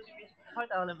 এটা যদি বেশি হয়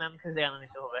তাহলে ম্যাম কে জানা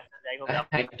নিতে হবে। যাই হোক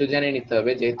হ্যাঁ একটু জেনে নিতে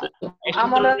হবে, যেহেতু এসব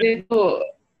আমরা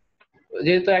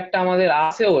যেহেতু একটা আমাদের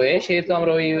আছে ওয়ে, সেহেতু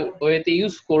আমরা ওই ওয়েতে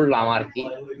ইউজ করলাম আর কি।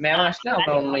 ম্যাম আসলে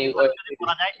আমরা অন্য যদি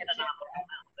করা যায় সেটা জানা দরকার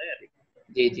না আমাদের।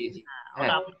 জি জি জি ওটা হ্যাঁ।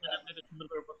 আপনি যদি আপনাকে সুন্দর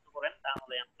করে প্রশ্ন করেন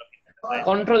তাহলে আমরা ফিরতে পারি।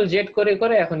 কন্ট্রোল জেড করে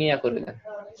করে এখন ইয়া করে দেন,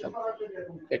 সব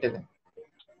কেটে দেন।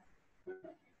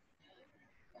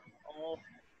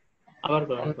 আবার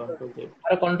করেন কন্ট্রোল জেড।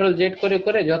 আর কন্ট্রোল জেড করে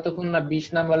করে যতক্ষণ না 20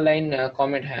 নাম্বার লাইন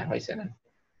কমেন্ট হ্যাঁ হয়েছে না,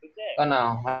 না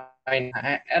হয় না,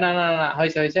 না না না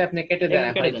হয়েছে হয়েছে, আপনি কেটে দেন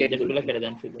এখন এই জেড গুলো। কেটে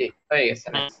দেন শুধু। জি হয়ে গেছে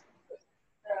না।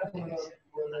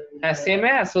 হ্যাঁ সেম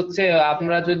অ্যাজ হচ্ছে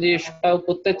আমরা যদি শোটাও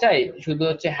করতে চাই, শুধু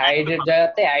হচ্ছে হাইডের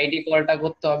জায়গাতে আইডি কলটা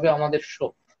করতে হবে আমাদের শো,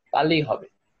 তাহলেই হবে।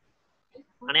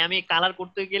 মানে আমি কালার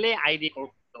করতে গেলে আইডি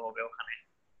করতে হবে ওখানে,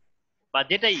 বা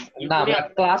যেটাই না আমরা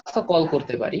ক্লাস তো কল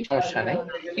করতে পারি, সমস্যা নেই।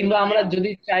 কিন্তু আমরা যদি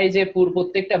চাই যে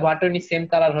প্রত্যেকটা বাটনই সেম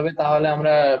কালার হবে, তাহলে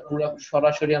আমরা পুরো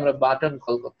সরাসরি আমরা বাটন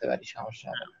কল করতে পারি, সমস্যা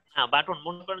হবে না। হ্যাঁ বাটন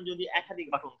মনে করেন যদি একাধিক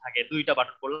বাটন থাকে, দুইটা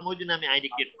বাটন করলাম, ওই জন্য আমি আইডি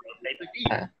ক্রিয়েট করলাম, তাই তো কি?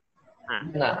 হ্যাঁ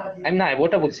না আমি না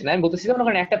ওটা বলছি না, আমি বলতেছি মনে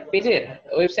করেন একটা পেজের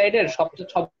ওয়েবসাইটের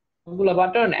সবগুলো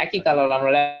বাটন একই কালার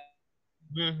আমরা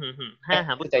হ্যাঁ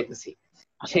হ্যাঁ বুঝতে চাইতেছি,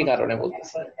 সেই কারণে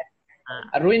বলতেছি।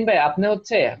 আর রুইন ভাই আপনি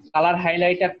হচ্ছে কালার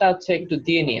হাইলাইটারটা হচ্ছে একটু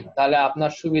দিয়ে নিন, তাহলে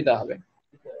আপনার সুবিধা হবে।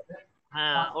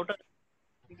 হ্যাঁ ওটা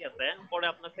ঠিক আছে, পরে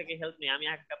আপনার থেকে হেল্প নিই, আমি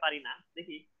একটা পারি না,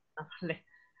 দেখি তাহলে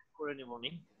করে নিব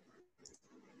নি।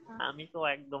 আমি তো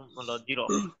একদম হলো জিরো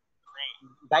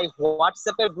ভাই।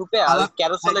 হোয়াটসঅ্যাপের গ্রুপে আর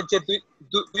ক্যারোসেলের যে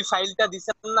দুই ফাইলটা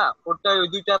দিছেন না, ওটা ওই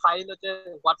দুইটা ফাইল হচ্ছে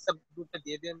হোয়াটসঅ্যাপ গ্রুপে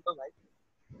দিয়ে দেন তো ভাই,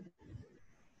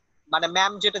 মানে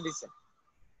ম্যাম যেটা দিছেন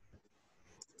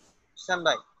শান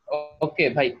ভাই। ওকে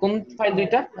ভাই, কোন ফাইল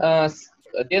দুইটা?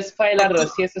 জেএস ফাইল আর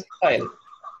সিএসএস ফাইল?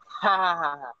 হ্যাঁ হ্যাঁ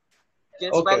হ্যাঁ হ্যাঁ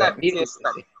জেএস ওকে ফাইল আর ভাই সিএস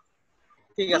ফাইল।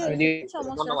 ঠিক আছে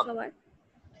ধন্যবাদ।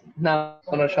 না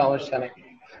কোনো সমস্যা নেই।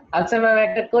 আচ্ছা ম্যাম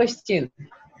একটা কোশ্চেন।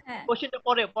 হ্যাঁ কোশ্চেনটা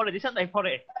পরে দিছেন তাই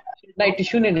পরে না একটু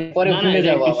শুনে নি, পরে না না ভুলে এটা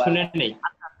যাব একটু আবার, শুনে নেই।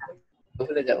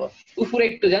 ভুলে যাব। উপরে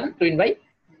একটু যান টুইন ভাই।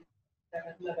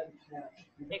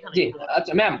 জি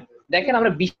আচ্ছা ম্যাম দেখেন,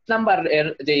 আমরা 20 নাম্বার এর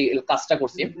যে কাজটা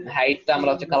করছি, হাইটটা আমরা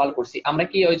হচ্ছে কালার করছি, আমরা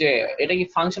কি ওই যে এটা কি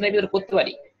ফাংশনের ভিতরে করতে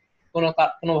পারি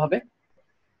কোনো ভাবে?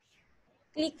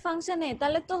 ক্লিক ফাংশনে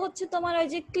তাহলে তো হচ্ছে তোমার ওই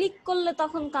যে ক্লিক করলে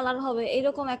তখন কালার হবে,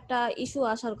 এরকম একটা ইস্যু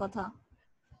আসার কথা।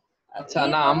 আচ্ছা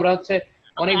না আমরা হচ্ছে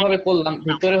অনেকভাবে করলাম,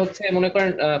 ভিতরে হচ্ছে মনে করেন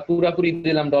পুরাপুরি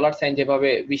দিলাম ডলার সাইন, যেভাবে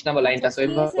 20 নাম্বার লাইনটা আছে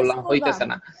ওইভাবে করলাম, হইতেছে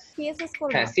না। সিএসএস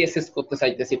করবা? হ্যাঁ সিএসএস করতে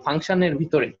চাইতেছি ফাংশনের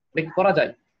ভিতরে, এটা কি করা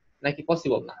যায় নাকি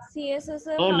পসিবল না? সিএসএস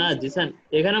এর ও না জিসান,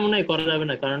 এখানে মনে হয় করা যাবে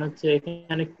না, কারণ হচ্ছে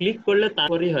এখানে ক্লিক করলে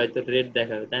তারপরেই হয়তো রেড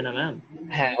দেখাবে, তাই না ম্যাম?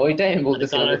 হ্যাঁ ওইটাই আমি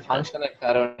বলতেছিলাম যে ফাংশনের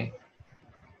কারণে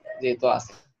যেহেতু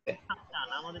আছে।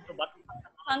 আমাদের তো বাটন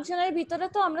ফাংশনের ভিতরে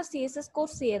তো আমরা সিএসএস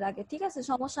করছি এর আগে, ঠিক আছে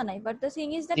সমস্যা নাই, but the thing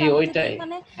is that জি আমরা যদি ওইটাই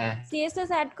এখানে হ্যাঁ সিএসএস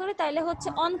অ্যাড করি তাহলে হচ্ছে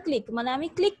অন ক্লিক, মানে আমি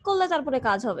ক্লিক করলে তারপরে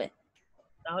কাজ হবে।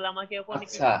 তাহলে আমাকে ওখানে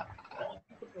কি আচ্ছা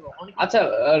আচ্ছা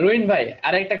রুইন ভাই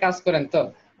আরেকটা কাজ করেন তো,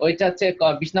 ওইটা হচ্ছে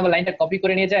 20 নাম্বার লাইনটা কপি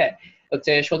করে নিয়ে যায়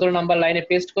হচ্ছে 17 নাম্বার লাইনে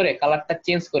পেস্ট করে কালারটা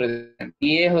চেঞ্জ করে দেন,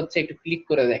 দিয়ে হচ্ছে একটু ক্লিক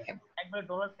করে দেখেন। একবার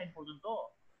ডলার সাইন পর্যন্ত?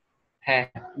 হ্যাঁ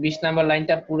 20 নাম্বার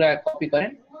লাইনটা পুরো কপি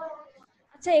করেন।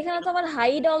 আচ্ছা এখানে তো আমার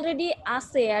হাইড অলরেডি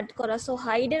আছে অ্যাড করা, সো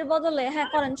হাইডের বদলে হ্যাঁ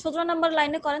করেন 17 নাম্বার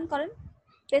লাইনে করেন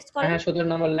পেস্ট করেন। হ্যাঁ 17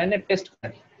 নাম্বার লাইনে পেস্ট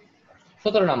করেন,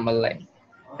 17 নাম্বার লাইন,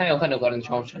 হ্যাঁ ওখানে করেন,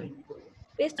 সমস্যা নেই।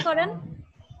 পেস্ট করেন,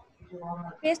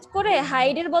 পেস্ট করে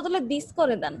হাইডের বদলে দিস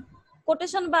করে দেন,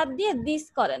 কোটেশন বাদ দিয়ে দিস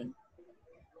করেন।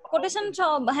 কোটেশন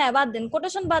সব হ্যাঁ বাদ দেন,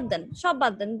 কোটেশন বাদ দেন, সব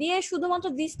বাদ দেন, দিয়ে শুধুমাত্র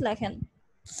দিস লেখেন,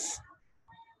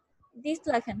 দিস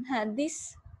লেখেন, হ্যাঁ দিস।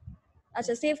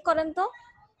 আচ্ছা সেভ করেন তো,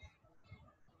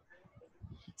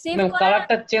 সেভ ম্যাম করেন।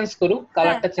 কালারটা চেঞ্জ করুক,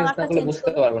 কালারটা চেঞ্জ না কালারটা করলে চেঞ্জ বুঝতে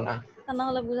করুন, পারবো না। তা না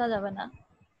হলে বোঝা যাবে না।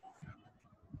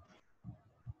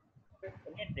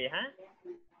 হ্যাঁ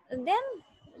দেন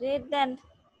রেড দেন।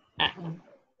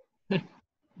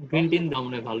 গ্রিন টিন দাম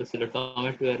মনে হয় ভালো ছিল,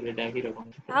 টমেটো আর রেড একই রকম।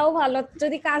 তাও ভালো,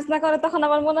 যদি কাজ না করে তখন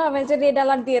আমার মনে হবে যে রেড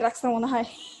অ্যালার্ট দিয়ে রাখছে মনে হয়।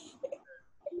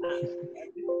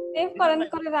 সেভ করেন,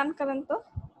 করে রান করেন তো।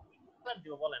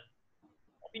 দিব বলেন,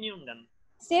 অপিনিয়ন দেন।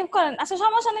 সেভ করেন, আচ্ছা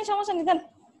সমস্যা নেই সমস্যা নেই, দেন।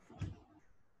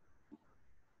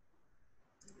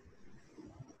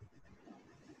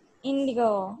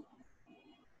 ইন্ডিগো।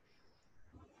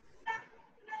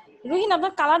 রুহিন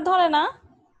আপনার কালার ধরে না?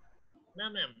 না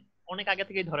ম্যাম অনেক আগে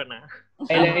থেকেই ধরে না।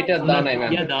 হাইলাইটার দাও নাই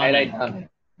ম্যাম, হাইলাইট দাও নাই।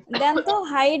 দেন তো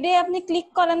হাইডে আপনি ক্লিক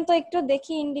করেন তো একটু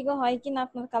দেখি ইন্ডিগো হয় কিনা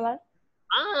আপনার কালার।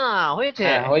 হয়েছে।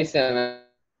 হ্যাঁ হইছে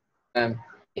ম্যাম,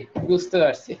 বুঝতে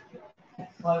পারছি।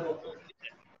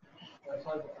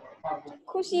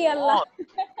 খুশি আল্লাহ।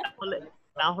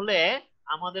 তাহলে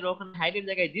আমাদের ওখানে হাইডের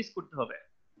জায়গায় দিস করতে হবে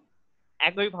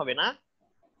একই ভাবে না?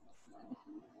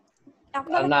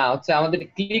 না হচ্ছে আমাদের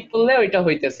ক্লিক করলে ওইটা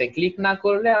হইতেছে, ক্লিক না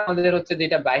করলে আমাদের হচ্ছে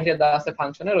যেটা বাইরে দেওয়া আছে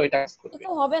ফাংশনের ওইটা কাজ করবে।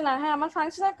 তো হবে না, হ্যাঁ আমার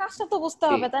ফাংশনের কাজটা তো বুঝতে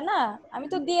হবে তাই না? আমি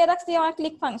তো দিয়ে রাখছি আমার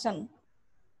ক্লিক ফাংশন।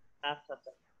 আচ্ছা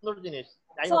আচ্ছা সুন্দর জিনিস।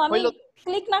 সো আমি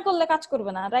ক্লিক না করলে কাজ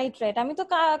করবে না, রাইট রাইট, আমি তো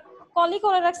কলই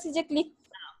করে রাখছি যে ক্লিক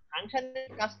ফাংশনের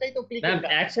কাজটাই তো ক্লিক। ম্যাম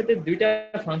একসাথে দুইটা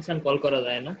ফাংশন কল করা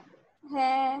যায় না?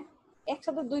 হ্যাঁ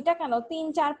একসাথে দুইটা কেন, 3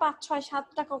 4 5 6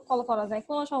 7টা কল করা যায়,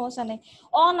 কোনো সমস্যা নেই।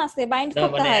 অন আছে, বাইন্ড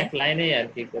করতে হয়, এক লাইনেই আর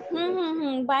কি করতে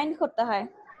হুম বাইন্ড করতে হয়।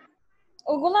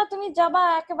 ওগুলা তুমি যাবা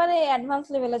একেবারে অ্যাডভান্স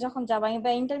লেভেলে যখন যাবা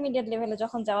বা ইন্টারমিডিয়েট লেভেলে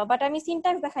যখন যাবা, বাট আমি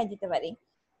সিনট্যাক্স দেখাই দিতে পারি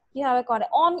কিভাবে করে।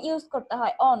 অন ইউজ করতে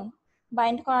হয়, অন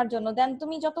বাইন্ড করার জন্য। দেন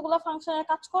তুমি যতগুলো ফাংশনের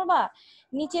কাজ করবা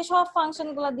নিচে সব ফাংশন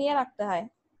গুলা দিয়ে রাখতে হয়।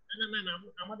 না ম্যাম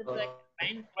আমাদের তো একটা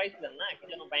বাইন্ড করাইছিলেন না, কি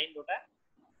যেন বাইন্ড ওটা?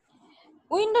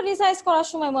 উইন্ডো রিসাইজ করার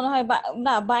সময় মনে হয়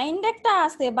না, বাইন্ড একটা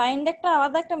আছে, বাইন্ড একটা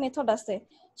আলাদা একটা মেথড আছে,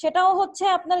 সেটাও হচ্ছে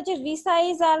আপনার যে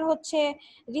রিসাইজ আর হচ্ছে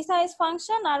রিসাইজ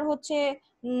ফাংশন আর হচ্ছে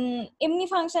এমনি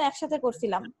ফাংশন একসাথে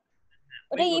করছিলাম,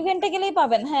 ওটা ইভেন্টে গেলেই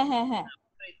পাবেন। হ্যাঁ হ্যাঁ হ্যাঁ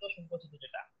এই তো সম্পর্কিত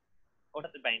যেটা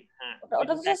ওটাতে বাইন্ড। হ্যাঁ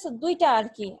ওটা তো জাস্ট দুইটা আর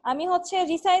কি, আমি হচ্ছে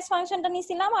রিসাইজ ফাংশনটা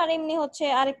নিছিলাম আর এমনি হচ্ছে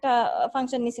আরেকটা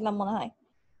ফাংশন নিছিলাম মনে হয়,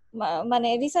 মানে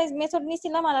রিসাইজ মেথড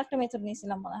নিছিলাম আর একটা মেথড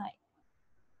নিছিলাম মনে হয়।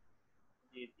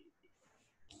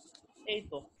 এই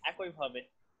তো একই ভাবে।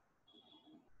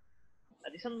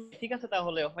 দিশন ঠিক আছে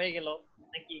তাহলে হয়ে গেল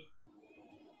নাকি?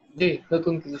 জি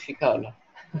নতুন কিছু শেখা হলো।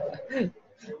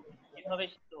 কিভাবে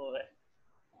শিখতে হবে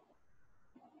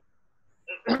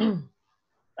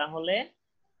তাহলে?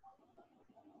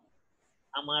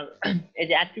 আমার এই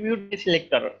যে অ্যাট্রিবিউট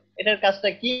সিলেক্টর, এটার কাজটা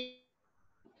কি?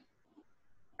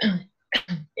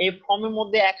 এই ফর্মের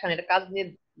মধ্যে অ্যাকশন, এটা কাজ নিয়ে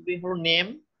হলো নেম,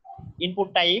 ইনপুট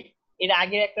টাইপ। এর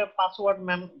আগে একটা পাসওয়ার্ড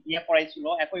ম্যাম ইয়া পড়াইছিল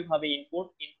একই ভাবে, ইনপুট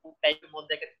টাইপের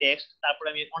মধ্যে একটা টেক্সট, তারপরে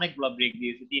আমি অনেকগুলো ব্রেক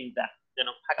দিয়েছি, 3টা, যেন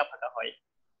ফাঁকা ফাঁকা হয়।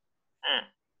 হ্যাঁ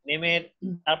নেমের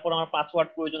তারপর আমার পাসওয়ার্ড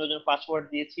প্রয়োজনের জন্য পাসওয়ার্ড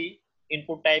দিয়েছি,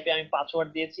 ইনপুট টাইপে আমি পাসওয়ার্ড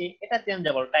দিয়েছি, এটা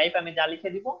চেঞ্জেবল টাইপ আমি যা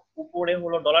লিখে দিব, উপরে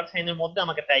হলো ডলার সাইনের মধ্যে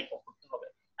আমাকে টাইপ করতে হবে।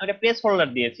 আমি একটা প্লেস হোল্ডার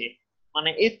দিয়েছি,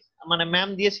 মানে ম্যাম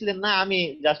দিয়েছিলেন না, আমি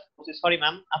জাস্ট বলছি সরি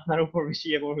ম্যাম আপনার উপর বেশি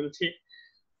ইয়ে করে ফেলছি।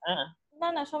 হ্যাঁ না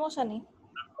না সমস্যা নেই।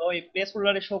 ওই প্লেস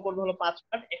হোল্ডারে শো করবে হলো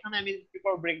পাসওয়ার্ড, এখানে আমি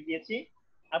পেপার ব্রেক দিয়েছি,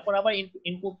 তারপর আবার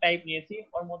ইনপুট টাইপ নিয়েছি,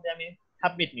 ওর মধ্যে আমি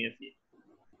সাবমিট নিয়েছি।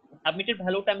 সাবমিটের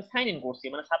ভ্যালুটা আমি সাইন ইন করছি,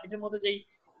 মানে সাবমিটের মধ্যে যেই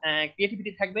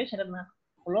ক্রিয়েটিভিটি থাকবে সেটা না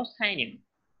হলো সাইন ইন।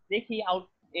 দেখি আউট।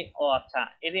 ও আচ্ছা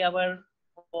এর আবার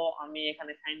আমি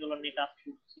এখানে সাইন ডলার নিয়ে কাজ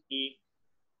করছি।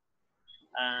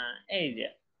 এই যে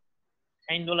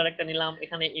সাইন ডলার একটা নিলাম,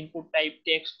 এখানে ইনপুট টাইপ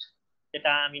টেক্সট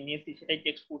যেটা আমি নিয়েছি সেটাই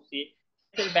টেক্সট করছি,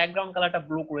 ব্যাকগ্রাউন্ড কালারটা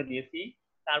ব্লু করে দিয়েছি,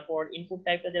 তারপর ইনপুট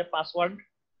টাইপটা যেটা পাসওয়ার্ড,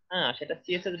 হ্যাঁ সেটা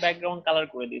সিএসএস ব্যাকগ্রাউন্ড কালার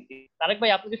করে দিয়েছি। তারেক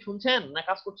ভাই আপনি কি শুনছেন না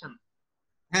কাজ করছেন?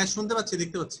 হ্যাঁ শুনতে পাচ্ছি,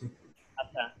 দেখতে পাচ্ছি।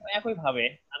 আচ্ছা একই ভাবে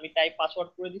আমি টাইপ পাসওয়ার্ড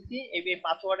করে দিচ্ছি, এই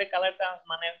পাসওয়ার্ডের কালারটা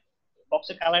মানে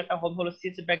বক্সের কালারটা হবে হলো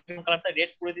সিএসএস ব্যাকগ্রাউন্ড কালারটা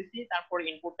রেড করে দিছি, তারপর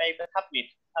ইনপুট টাইপটা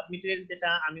সাবমিটের যেটা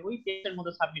আমি ওই টেক্সটের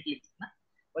মধ্যে সাবমিট লিখছি না,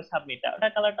 ওই সাবমিটটা ওটা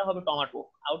কালারটা হবে টমেটো।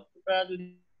 আউটপুটটা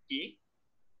যদি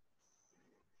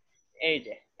এই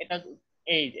যে এটা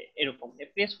এই যে এরকম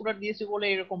প্রেস কোডার দিয়েছি বলে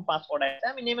এরকম পাসওয়ার্ড আছে।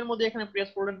 আমি নেমের মধ্যে এখানে প্রেস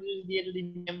কোডার দিয়ে যদি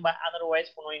নেম বা আদারওয়াইজ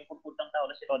কোনো ইনপুট করতাম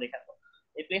তাহলে সেটাও দেখাতো।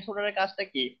 এই প্রেস কোডারের কাজটা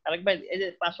কি আরেক ভাই, এই যে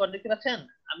পাসওয়ার্ড দেখতে পাচ্ছেন,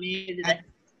 আমি এই যে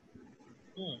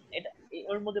এটা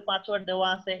ওর মধ্যে পাসওয়ার্ড দেওয়া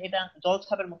আছে, এটা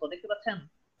জলছাপের মতো দেখতে পাচ্ছেন?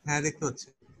 হ্যাঁ দেখতে পাচ্ছি।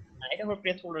 এটা হলো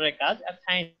প্রেস কোডারের কাজ। আর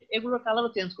সাইন এগুলোর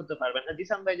কালারও চেঞ্জ করতে পারবেন না।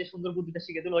 জিসান ভাই যে সুন্দর বুদ্ধিটা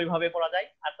শিখে দিল ওইভাবে করা যায়,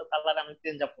 আর তো কালার আমি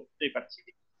চেঞ্জ আপ করতেই পারছি।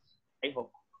 যাই হোক,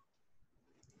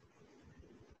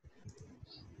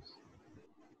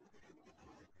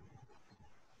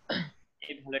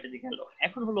 এই হলো এটা দিকে হলো।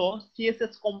 এখন হলো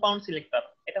সিএসএস কম্পাউন্ড সিলেক্টর,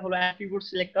 এটা হলো অ্যাট্রিবিউট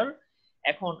সিলেক্টর।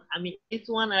 এখন আমি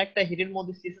h1 আর একটা হেডের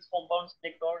মধ্যে সিএসএস কম্পাউন্ড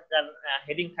সিলেক্টর, যার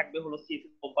হেডিং থাকবে হলো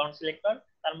সিএসএস কম্পাউন্ড সিলেক্টর,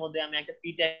 তার মধ্যে আমি একটা পি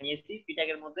ট্যাগ নিয়েছি, পি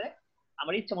ট্যাগের মধ্যে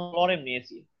আমার ইচ্ছা মতো লরেম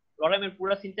নিয়েছি। লরেমের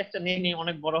পুরো সিনট্যাক্সটা নেই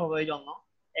অনেক বড় হবে, এই জন্য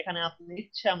এখানে আপনি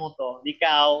ইচ্ছা মতো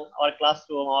দিকাও আর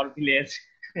ক্লাসরুম আর ভিলেজ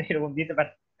এরকম দিতে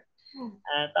পারেন।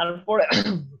 তারপর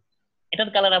এটার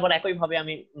কালার আবার একই ভাবে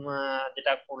আমি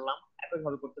যেটা করলাম একই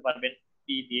ভাবে করতে পারবেন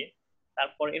পি দিয়ে।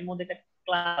 তারপর এর মধ্যে একটা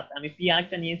ক্লাস আমি পি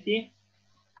আরেকটা নিয়েছি,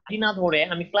 পি না ধরে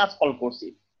আমি ক্লাস কল করছি।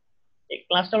 এই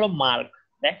ক্লাসটা হলো মার্ক।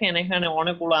 দেখেন এখানে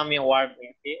অনেকগুলো আমি ওয়ার্ড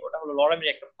নিয়েছি, ওটা হলো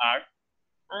লরেমের একটা পার্ট।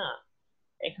 হ্যাঁ,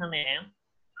 এখানে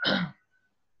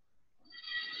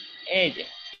এই যে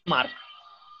মার্ক,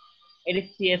 এর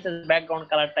সিএসএস ব্যাকগ্রাউন্ড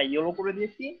কালারটা ইয়েলো করে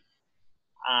দিয়েছি।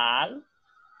 আর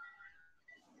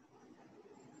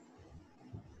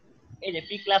এই যে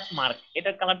পি ক্লাস মার্ক,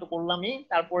 এটার কালারটা করলামই।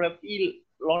 তারপরে পি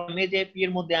লরেমে যে পি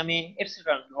এর মধ্যে আমি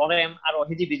এটসেট্রা লরেম আর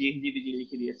হিজিবিজি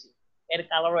লিখে দিয়েছি, এর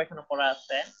কালারও এখানে করা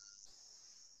আছে।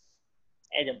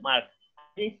 এই যে মার্ক,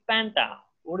 এই স্প্যানটা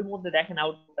ওর মধ্যে দেখেন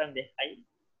আউটপুট আমি দেখাই।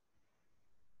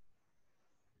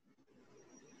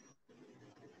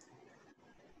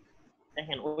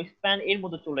 দেখেন ওই স্প্যান এর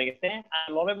মধ্যে চলে গেছে, আর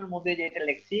লরেমের মধ্যে যে এটা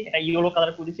লিখছি এটা ইয়েলো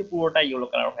কালার করে দিয়েছি, পুরোটা ইয়েলো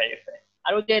কালার হয়ে গেছে।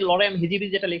 আর ওই যে লরেম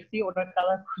হিজিবিজি যেটা লিখছি ওটার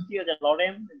কালার খুঁজি, যে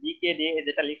লরেম জিকে দিয়ে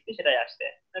যেটা লিখছি সেটাই আসছে।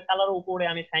 কালার উপরে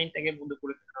আমি সাইন ট্যাগের মধ্যে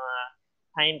করে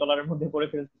সাইন ডলারের মধ্যে করে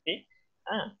ফেলছি।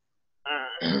 হ্যাঁ,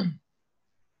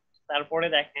 তারপরে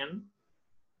দেখেন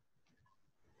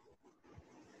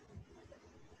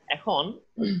এখন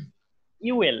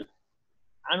ইউএল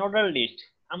আনঅর্ডার লিস্ট,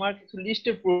 আমার কিছু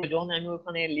লিস্টের প্রয়োজন, আমি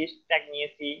ওখানে লিস্ট ট্যাগ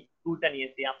নিয়েছি, দুটা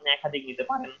নিয়েছি, আপনি একাধিক নিতে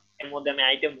পারেন। এর মধ্যে আমি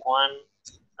আইটেম 1,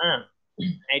 হ্যাঁ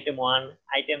আইটেম 1,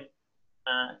 আইটেম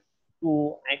 2,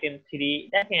 আইটেম 3,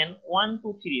 দেখেন 1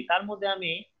 2 3 তার মধ্যে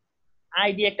আমি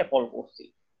আইডি একটা কল করছি,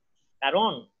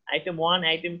 কারণ আইটেম 1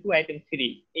 আইটেম 2 আইটেম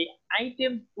 3, এই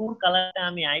আইটেম 2 এর কালারটা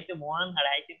আমি আইটেম 1 আর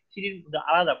আইটেম 3 এর মধ্যে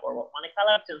আলাদা করব, মানে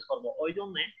কালার চেঞ্জ করব। ওই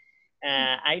জন্য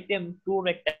আইটেম 2 এর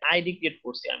একটা আইডি ক্রিয়েট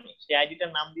করছি আমি, সেই আইডিটার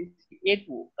নাম দিয়েছি A2।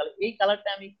 তাহলে এই কালারটা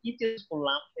আমি কি চেঞ্জ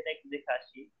করলাম সেটা একটু দেখে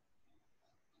আসি।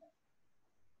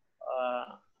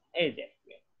 এই যে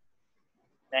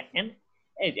দেখেন,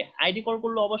 এই যে আইডি কল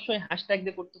করলে অবশ্যই হ্যাশট্যাগ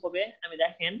দিয়ে করতে হবে। আমি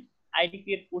দেখেন আইডি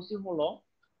ক্রিয়েট করছি হলো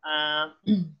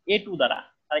A2 দ্বারা,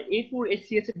 আর A2 এর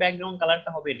সিএসএস ব্যাকগ্রাউন্ড কালারটা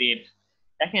হবে রেড।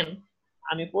 দেখেন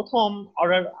আমি প্রথম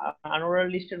অর্ডার আনঅর্ডার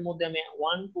লিস্টের মধ্যে আমি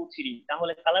 1 2 3,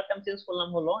 তাহলে কালারটা আমি চেঞ্জ করলাম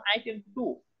হলো আইটেম 2।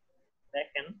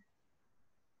 দেখেন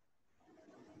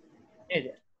এই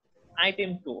যে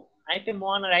আইটেম 2, আইটেম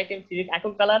 1 আর আইটেম 3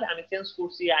 একই কালার, আমি চেঞ্জ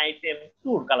করছি আইটেম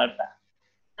 2 এর কালারটা।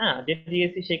 হ্যাঁ, যেটা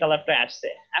দিয়েছি সেই কালারটা আসছে।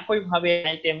 একই ভাবে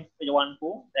আইটেম 1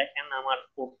 2 দেখেন আমার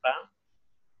কোডটা,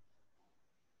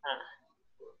 হ্যাঁ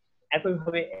একই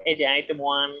ভাবে এই যে আইটেম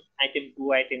 1 আইটেম 2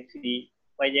 আইটেম 3,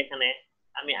 ওই যে এখানে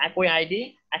আমি একই আইডি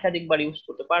একাধিকবার ইউজ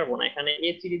করতে পারবো না। এখানে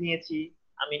A3 নিয়েছি,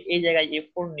 আমি এই জায়গায়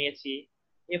A4 নিয়েছি,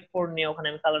 F4 নিয়ে ওখানে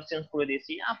আমি কালার চেঞ্জ করে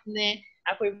দিয়েছি। আপনি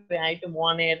একই ভাবে আইটেম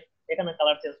 1 এর এখানে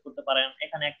কালার চেঞ্জ করতে পারেন,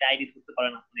 এখানে একটা আইডি করতে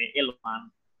পারেন আপনি L1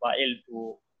 বা L2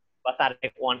 বা তার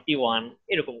F1 T1,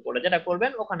 এরকম করে যেটা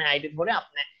করবেন ওখানে আইডি ধরে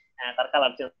আপনি তার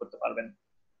কালার চেঞ্জ করতে পারবেন।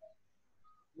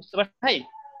 বুঝতে পারছেন ভাই?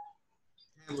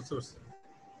 হ্যাঁ বুঝতে পারছি।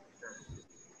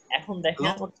 এখন দেখেন,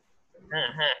 হ্যাঁ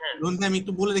হ্যাঁ হ্যাঁ আমি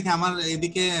একটু বলে দেখি, আমার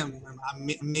এদিকে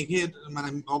মেঘের মানে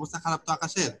অবস্থা খারাপ তো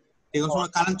আকাশের, এই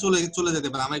সময় কারেন্ট চলে যেতে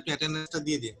পারে, আমার একটু অ্যাটেন্ডেন্সটা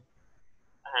দিয়ে দিন।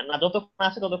 হ্যাঁ না, যতক্ষণ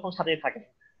আছে ততক্ষণ সাথেই থাকে।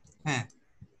 হ্যাঁ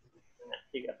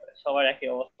ঠিক আছে, সবার একই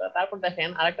অবস্থা। তারপর দেখেন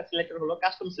আরেকটা সিলেক্টর হলো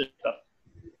কাস্টম সিলেক্টর,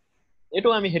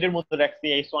 এটাও আমি হেডের মধ্যে রাখছি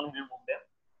H1 হেডের মধ্যে।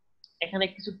 এখানে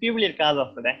কিছু টেবিলের কাজ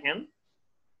আছে। দেখেন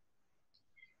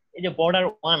এই যে বর্ডার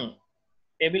 1,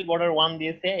 টেবিল বর্ডার 1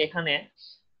 দিয়েছে, এখানে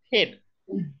হেড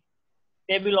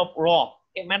টেবিল অফ র।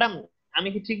 ম্যাডাম আমি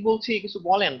কি ঠিক বলছি? কিছু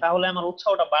বলেন, তাহলে আমার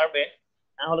উৎসাহটা বাড়বে।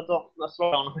 না হলে তো স্লো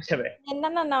ডাউন হয়ে যাবে। না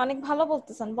না না, অনেক ভালো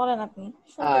বলতেছেন, বলেন আপনি।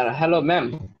 আর হ্যালো ম্যাম।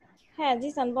 হ্যাঁ জি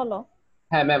স্যার, বলো।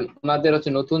 হ্যাঁ ম্যাম, আমাদের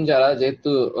হচ্ছে নতুন যারা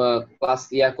যেহেতু ক্লাস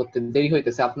করতে দেরি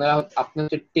হইতেছে, আপনি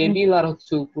হচ্ছে টেবিল আর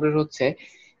হচ্ছে উপরের হচ্ছে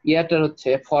ইয়াটার হচ্ছে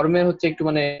ফর্মের হচ্ছে একটু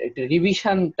মানে একটা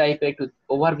রিভিশন টাইপের একটু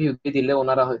ওভারভিউ দিয়ে দিলে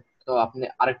ওনারা হয়তো আপনি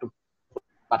আরেকটু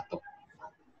পারতো।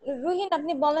 রুহিন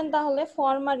আপনি বলেন তাহলে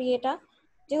ফর্ম আর ইয়েটা,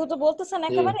 যেহেতু বলতেছেন জি।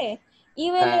 একেবারে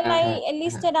ইউএলএলআই হ্যাঁ হ্যাঁ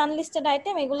লিস্টেড আনলিস্টেড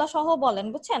আইটেম এগুলা সহ বলেন,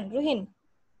 বুঝছেন রুহিন?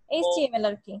 এইচটিএমএল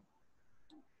আর কি।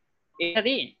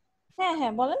 এটারই হ্যাঁ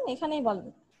হ্যাঁ বলেন, এখানেই বলেন।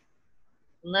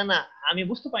 না না, আমি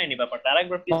বুঝতে পারিনি ব্যাপারটা,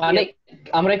 আরেকবার প্লিজ। মানে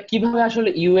আমরা কিভাবে আসলে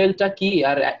ইউএল টা কি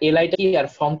আর এলআই টা কি আর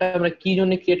ফর্মটা আমরা কি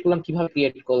জন্য ক্রিয়েট করলাম, কিভাবে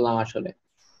ক্রিয়েট করলাম আসলে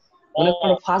মনে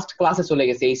করো ফার্স্ট ক্লাসে চলে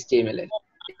গেছে এইচটিএমএল এর,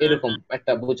 এরকম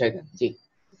একটা বুঝাই দেন। জি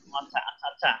আচ্ছা আচ্ছা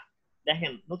আচ্ছা,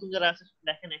 দেখেন নতুন যারা আছে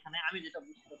দেখেন, এখানে আমি যেটা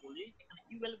বুঝতে বলি, এখানে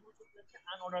ইউএল বলতে হচ্ছে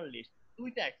আনঅর্ডার লিস্ট।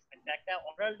 দুইটা একটা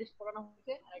অর্ডার লিস্ট করানো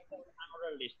হচ্ছে আর একটা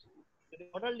আনঅর্ডার লিস্ট। যদি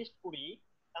অর্ডার লিস্ট করি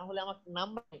তাহলে আমাকে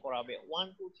নাম্বার করাবে 1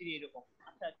 2 3 এরকম।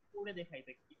 আচ্ছা করে দেখাই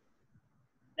দেখি,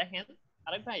 দেখেন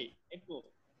আরেক ভাই একটু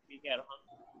ক্লিয়ার হন।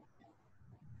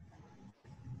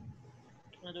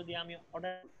 এখানে যদি আমি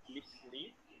অর্ডার লিস্ট করি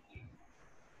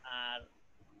আর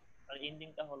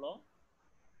এন্ডিংটা হলো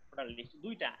অর্ডার লিস্ট,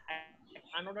 দুইটা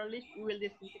আনঅর্ডার লিস্ট ওয়েল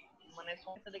দিয়ে মানে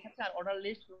সংখ্যাটা দেখাচ্ছে, আর অর্ডার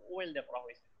লিস্ট ওয়েল দিয়ে করা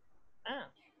হয়েছে। হ্যাঁ,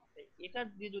 এটা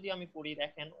দিয়ে যদি আমি করি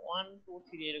দেখেন 1 2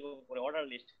 3 এরকম করে অর্ডার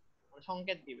লিস্ট মানে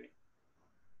সংকেত দিবে।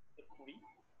 করি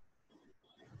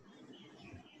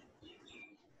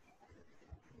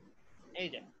এই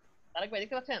যে তারেক ভাই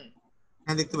দেখতে পাচ্ছেন?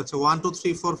 হ্যাঁ দেখতে পাচ্ছি 1 2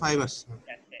 3 4 5 আসছে।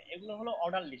 এগুলো হলো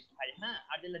অর্ডার লিস্ট ভাই। হ্যাঁ,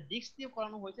 আর যেগুলো ডিস্ক দিয়ে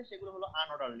করানো হয়েছে সেগুলো হলো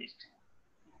আনঅর্ডার লিস্ট।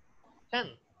 বুঝছেন?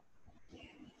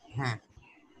 হ্যাঁ,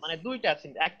 মানে দুইটা আছে,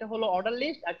 একটা হলো অর্ডার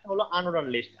লিস্ট, একটা হলো আনঅর্ডার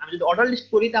লিস্ট। আমি যদি অর্ডার লিস্ট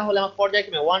করি তাহলে আমার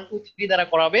পর্যায়ক্রমে 1 2 3 দ্বারা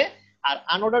করাবে, আর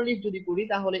আনঅর্ডার লিস্ট যদি করি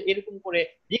তাহলে এরকম করে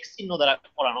ডিস্ক চিহ্ন দ্বারা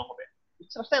করানো হবে।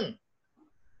 বুঝতে পারছেন?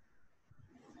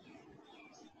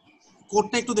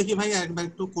 কোডটা একটু দেখি ভাই, একবার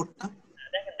একটু কোডটা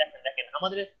দেখেন দেখেন দেখেন,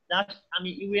 আমাদের জাস্ট আমি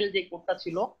ইউএল যে কোডটা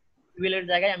ছিল ইউএল এর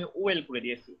জায়গায় আমি ওএল করে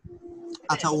দিয়েছি।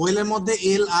 আচ্ছা, ওয়েল এর মধ্যে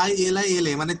L I L I L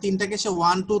এ মানে তিনটাকে সে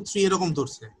 1 2 3 এরকম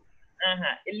ধরছে। হ্যাঁ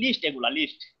হ্যাঁ, এই লিস্ট, এগুলা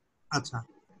লিস্ট। আচ্ছা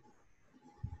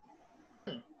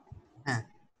হ্যাঁ,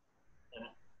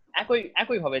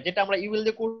 একই ভাবে যেটা আমরা ইউএল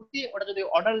দিয়ে করছি ওটা যদি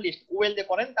অর্ডার লিস্ট ওএল দিয়ে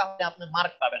করেন তাহলে আপনি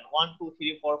মার্ক পাবেন 1 2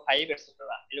 3 4 5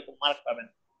 এটসেট্রা এরকম মার্ক পাবেন।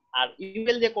 আর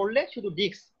ইউএল দিয়ে করলে শুধু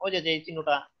ডিস্ক, ওই যে এই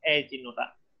চিহ্নটা, এই চিহ্নটা,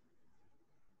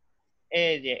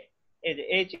 এই যে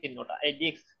এই চিহ্নটা, এই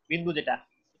ডিস্ক বিন্দু যেটা,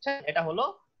 বুঝছেন? এটা হলো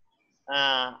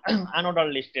আনঅর্ডার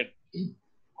লিস্টের।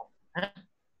 হ্যাঁ,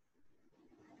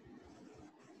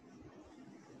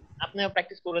 আপনিও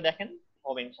প্র্যাকটিস করে দেখেন,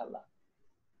 হবে ইনশাআল্লাহ।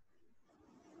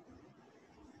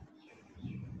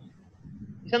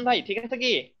 কিষান ভাই ঠিক আছে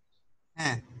কি?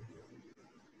 হ্যাঁ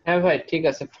হ্যাঁ ভাই ঠিক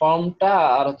আছে। ফর্মটা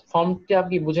আর ফর্মটা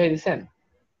আপনি বুঝাই দিবেন?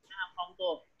 হ্যাঁ, ফর্ম তো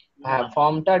হ্যাঁ,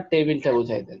 ফর্মটা টেবিলটা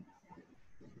বুঝাই দেন।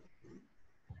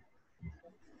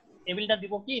 টেবিলটা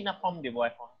দিব কি না ফর্ম দিব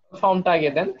এখন? ফর্মটা আগে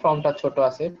দেন, ফর্মটা ছোট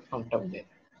আছে, ফর্মটা বুঝাই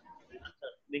দেন। আচ্ছা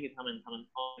দেখি, থামেন থামেন,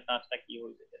 ফর্মের কাজটা কি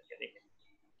হইছে দেখে।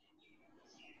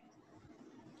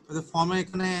 আচ্ছা, ফর্মে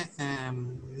এখানে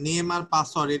নেম আর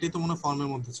পাসওয়ার্ড এটাই তো মনে হয় ফর্মের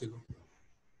মধ্যে ছিল।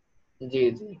 জি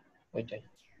জি ওইটাই।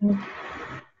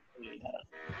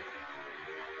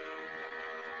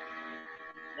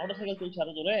 মোটরসাইকেল চলছে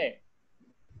আরো জোরে।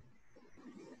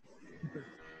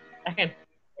 দেখেন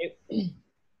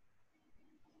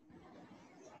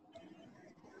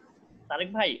তারেক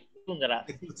ভাই শুনুন যারা,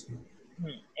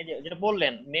 এই যে যেটা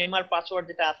বললেন নেম আর পাসওয়ার্ড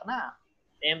যেটা আছে না,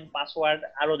 নেম পাসওয়ার্ড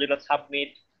আরো যেটা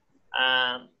সাবমিট,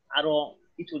 আরো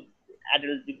কিছু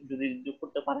অ্যাড্রেস যদি যোগ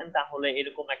করতে পারেন তাহলে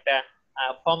এরকম একটা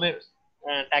ফর্মের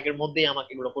ট্যাগের মধ্যেই আমাকে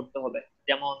এগুলো করতে হবে।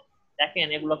 যেমন দেখেন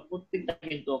এগুলো প্রত্যেকটা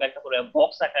কিন্তু একটা করে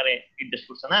বক্স আকারে নির্দেশ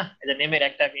করছে না, এই যে নেমের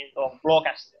একটা কিন্তু ব্লক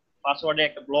আসছে, পাসওয়ার্ডে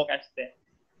একটা ব্লক আসছে,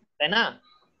 তাই না?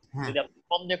 যদি আপনি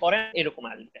ফর্ম দিয়ে করেন এরকম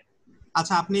আসবে।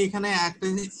 আচ্ছা, আপনি এখানে একটা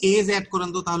এজ অ্যাড করেন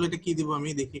তো, তাহলে এটা কি দিব আমি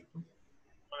দেখি একটু।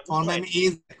 ফর্মে আমি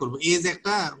এজ অ্যাড করব, এজ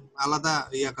একটা আলাদা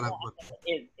ইয়া রাখবো।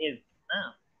 এজ না,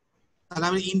 তাহলে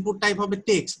আমি ইনপুট টাইপ হবে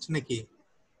টেক্সট নাকি?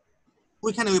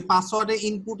 ওইখানে ওই পাসওয়ার্ডে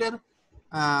ইনপুটের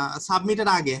সাবমিটের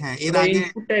আগে, হ্যাঁ এর আগে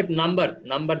ইনপুট টাইপ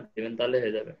নাম্বার দিবেন তাহলে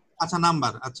হয়ে যাবে। আচ্ছা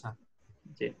নাম্বার, আচ্ছা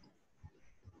জি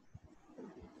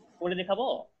করে দেখাবো,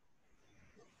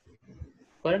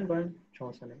 করেন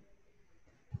সমস্যা নেই,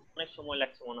 অনেক সময়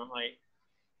লাগছে মনে হয়।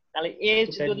 তাহলে এজ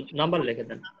যদি নাম্বার লিখে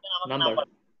দেন, নাম্বার,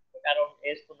 কারণ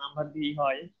এজ তো নাম্বার দিয়েই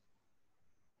হয়।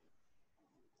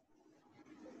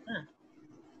 হ্যাঁ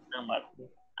নাম্বার,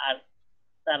 আর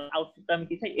তার আউটপুটটা আমি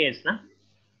কি চাই? এজ না,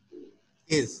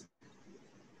 এজ।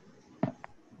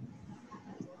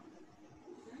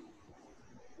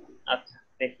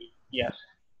 দেখি ইয়ার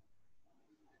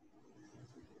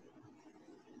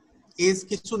এজ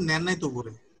কিছু নেন নাই তো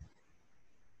উপরে।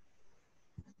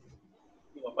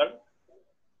 কি ব্যাপার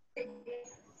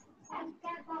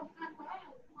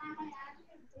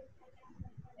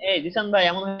এই জিসান ভাই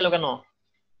এমন হলো কেন?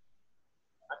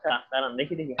 আচ্ছা দাঁড়ান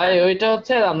দেখি দেখি। ভাই ওইটা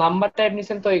হচ্ছে নাম্বার টাইপ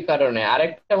নিছেন তো এই কারণে।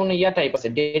 আরেকটা মনে ইয়া টাইপ আছে,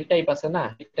 ডেট টাইপ আছে না,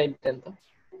 ডেট টাইপ দেন তো।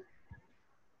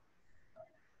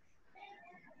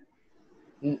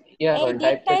 ইয়া এই করেন,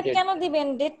 ডেট টাইপ টাইপ কেন দিবেন?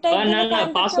 ডেট টাইপ না দিলে না ক্যালেন্ডার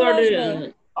চলে পাসওয়ার্ড আসবে,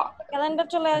 ক্যালেন্ডার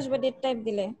চলে আসবে ডেট টাইপ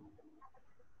দিলে।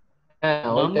 হ্যাঁ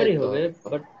ওইটাই নাম্বারই তো। হবে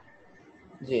বাট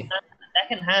জি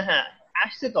দেখেন হ্যাঁ হ্যাঁ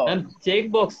আসছে তো। ম্যাম চেক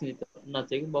বক্স নিতে না,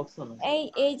 চেক বক্স না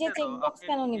এই যে চেক বক্স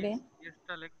কেন নিবে?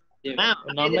 ম্যাম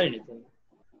নাম্বারই নিতে হবে।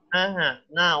 হ্যাঁ হ্যাঁ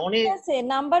না উনি ঠিক আছে,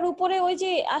 নাম্বার উপরে ওই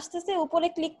যে আসতেছে, উপরে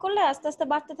ক্লিক করলে আস্তে আস্তে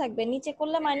বাড়তে থাকবে, নিচে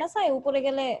করলে মাইনাস হয়, উপরে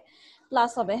গেলে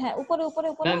প্লাস হবে। হ্যাঁ উপরে উপরে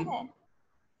উপরে। ম্যাম হ্যাঁ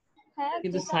হ্যাঁ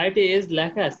কিন্তু সাইটে এজ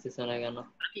লেখা আসতেছে না কেন?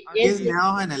 এজ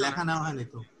নেওয়া হয় না, লেখা নেওয়া হয় না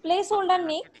তো। প্লেস হোল্ডার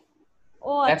নিক।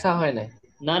 ও আচ্ছা লেখা হয় না।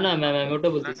 না না ম্যাম আমি ওটা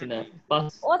বলতেছি না,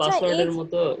 ও আচ্ছা, পাসওয়ার্ডের এজ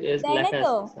মতো এজ দেয় নাই লেখা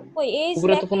তো? আসতেছে না। কই এজ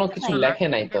উপরে তো লেখা কোনো কিছু নাই। লেখে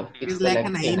নাই তো, কিছু এজ তো লেখা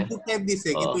নাই, লেখে নাই। ইনপুট টাইপ দিছে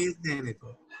কিন্তু এজ দেয় নাই তো।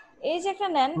 এজ একটা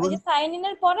নেন, ওই যে সাইন ইন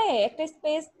এর পরে একটা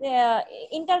স্পেস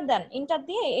ইন্টার দেন, ইন্টার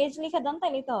দিয়ে এজ লিখে দেন,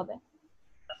 তাই নিতে হবে।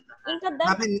 ইন্টার দেন,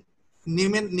 আপনি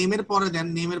নেমের পরে দেন,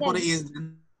 নেমের দেন পরে এজ দেন।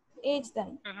 Age then.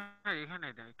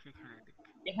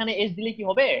 এখানে এস দিলে কি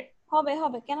হবে? হবে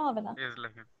হবে, কেন হবে না?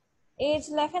 এজ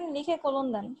লেখেন, লিখে কোলন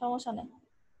দেন, সমস্যা নেই।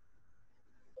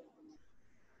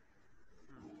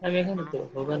 আমি এখানে তো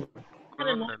হবে না।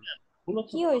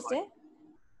 কি হয়েছে?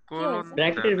 কি হয়েছে?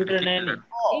 ব্র্যাকেটের ভিতরে নেয় না।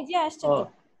 এই যে আসছে তো।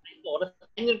 ওটা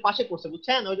সাইনের পাশে করছে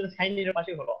বুঝছেন, ওই জন্য সাইনের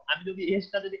পাশে হলো। আমি যদি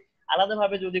এসটা যদি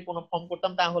আলাদাভাবে যদি কোনো ফর্ম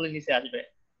করতাম তাহলে নিচে আসবে।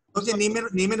 ওই যে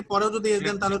নেমের পরেও যদি এজ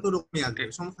দেন তাহলে তো ওরকমই আসবে,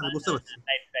 সমস্যা নেই, বুঝতে পারছি।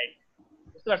 রাইট রাইট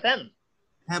বুঝতে পারছেন?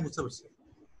 হ্যাঁ বুঝতে পারছি।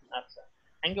 আচ্ছা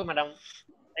থ্যাংক ইউ ম্যাডাম,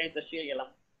 এই তো শিখে গেলাম।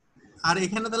 আর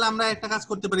এখানে তাহলে আমরা একটা কাজ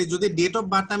করতে পারি, যদি ডেট অফ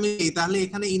বার্থ আমি দিই তাহলে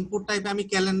এখানে ইনপুট টাইপে আমি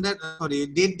ক্যালেন্ডার সরি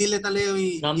ডেট দিলে তাহলে ওই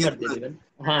নাম্বার দিয়ে দিবেন।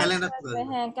 হ্যাঁ ক্যালেন্ডার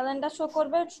হ্যাঁ ক্যালেন্ডার শো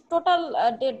করবে, টোটাল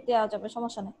ডেট দেওয়া যাবে,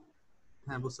 সমস্যা নেই।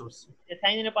 হ্যাঁ বুঝতে পারছি। যে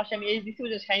সাইন ইনের পাশে আমি এজ দিছি,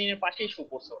 ওই যে সাইন ইনের পাশেই শো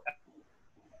করছে ওটা,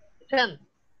 বুঝছেন?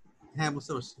 হ্যাঁ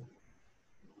বুঝতে পারছি।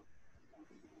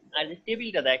 আর যে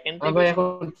টেবিলটা দেখেন, ভাই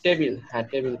এখন টেবিল, হ্যাঁ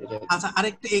টেবিল দিতে হবে। আচ্ছা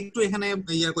আরেকটা একটু এখানে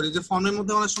ইয়া করি, যে ফর্মের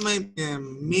মধ্যে অনেক সময়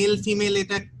মেল ফিমেল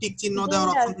এটা টিক চিহ্ন দেওয়ার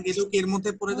অপশন থাকে, এটাও কি এর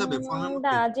মধ্যে পড়ে যাবে ফর্মের মধ্যে?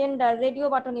 না, জেন্ডার রেডিও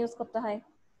বাটন ইউজ করতে হয়।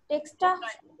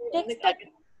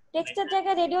 টেক্সটের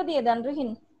জায়গায় রেডিও দিয়ে দেন রহিন।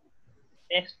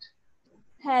 টেক্সট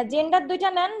হ্যাঁ জেন্ডার দুইটা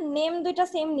নেন, নেম দুইটা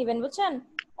সেম নেবেন, বুঝছেন?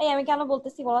 এই আমি কেন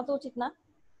বলতেছি, বলা তো উচিত না।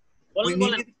 বলেন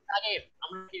বলেন, আগে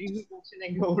আমরা কি রিভিউ করছি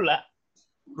নাকি ওগুলা?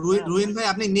 রোহিন ভাই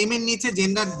আপনি নেমের নিচে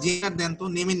জেন্ডার দেন তো,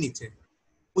 নেমের নিচে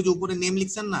ওই যে উপরে নেম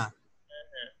লিখছেন না,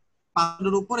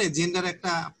 পাসওয়ার্ডের উপরে জেন্ডার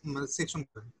একটা সেকশন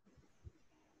করেন।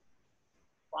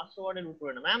 পাসওয়ার্ডের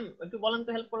উপরে না ম্যাম, একটু বলেন তো,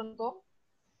 হেল্প করেন তো।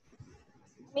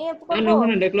 মেয়ে না করব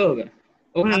ওখানে দেখলেও হবে,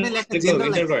 ওখানে আপনি লেখেন দেখলেও হবে। জেন্ডার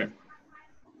এন্টার করেন,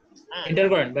 এন্টার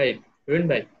করেন ভাই রুইন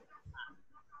ভাই,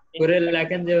 করে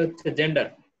লেখেন যে হচ্ছে জেন্ডার,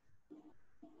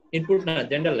 ইনপুট না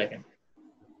জেন্ডার লেখেন।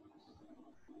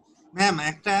 ম্যাম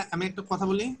আমি একটা কথা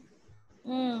বলি,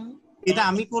 এটা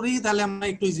আমি করি তাহলে আমরা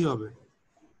একটু ইজি হবে,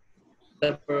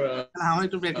 তারপর আমার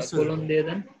একটু প্র্যাকটিস কোলন দিয়ে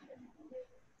দেন।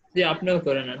 জি আপনিও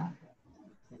করে নেন,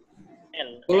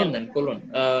 কোলন দেন, কোলন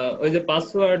ওই যে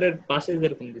পাসওয়ার্ডের পাশে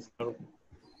যেরকম দিচ্ছে ওরকম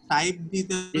টাইপ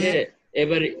দিতে দিয়ে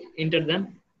এবার এন্টার দেন,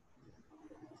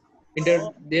 এন্টার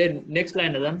দিয়ে নেক্সট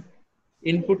লাইনে দেন,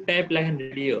 ইনপুট টাইপ লেখেন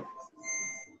রেডিও,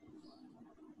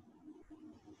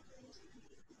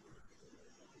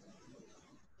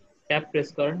 ট্যাব প্রেস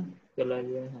করেন, চলে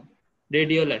আসবে। হ্যাঁ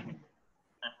রেডিও লেখেন।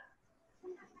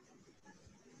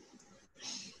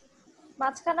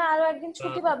 মাঝখানে আরো একদিন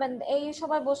ছুটি পাবেন, এই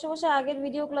সময় বসে বসে আগের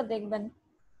ভিডিওগুলো দেখবেন।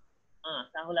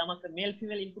 তাহলে আমাকে মেল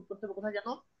ফিমেল ইনপুট করতে হবে কোথায়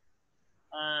জানো?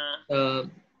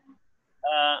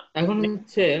 এখন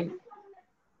হচ্ছে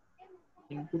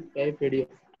ইনপুট টাইপ রেডিও,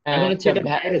 এখন হচ্ছে এটা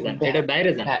বাইরে যান, এটা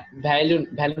বাইরে যান,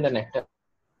 ভ্যালু নেন, একটা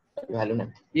ভ্যালু নেন,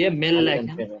 ये মেল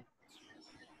লেখেন,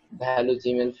 ভ্যালু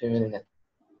জিমেল ফিমেল নেন।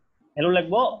 ভ্যালু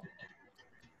লিখবো?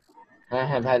 হ্যাঁ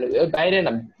হ্যাঁ ভ্যালু ওই বাইরে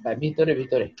না, ভিতরে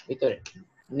ভিতরে ভিতরে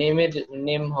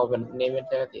নেম হবে না, নেমের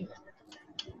জায়গাতে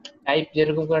টাইপ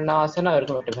যেরকম করে নাও আছে না,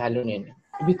 ওরকম একটা ভ্যালু নিয়ে নেন,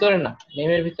 ভিতরে না,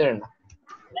 নেমের ভিতরে না,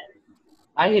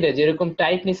 বাহিরে যেরকম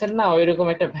টাইপ নিছেন না ওইরকম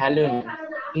একটা ভ্যালু নেন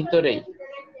ভিতরেই।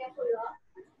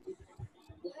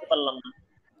 বুঝতে পারলাম না।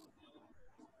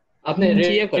 আপনি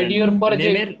রেডিওর পরে যে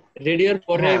রেডিওর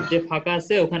পরে হ্যাঁ যে ফাঁকা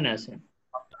আছে ওখানে আসেন,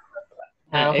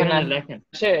 হ্যাঁ ওখানে লেখেন,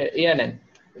 সে ইয়া নেন,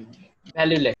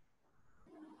 ভ্যালু লেখেন।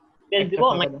 পেজ দিব?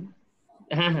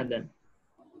 হ্যাঁ হ্যাঁ দেন।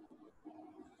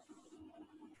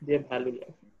 দিয়ে ভ্যালু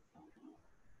লেখা।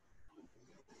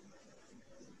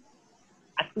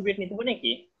 অ্যাট্রিবিউট নিতে হবে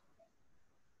নাকি?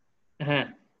 হ্যাঁ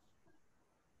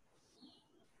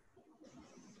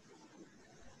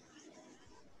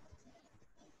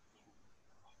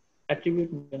অ্যাট্রিবিউট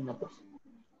নেবেন না তো।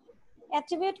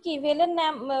 অ্যাট্রিবিউট কি ভেলের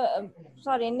নাম,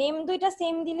 সরি নেম দুইটা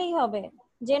সেম দিলেই হবে,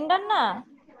 জেন্ডার না,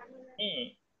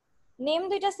 নেম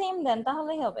দুইটা সেম দেন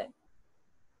তাহলেই হবে,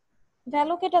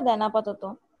 ভ্যালু কেটে দেন আপাতত।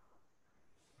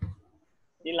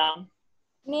 দিলাম।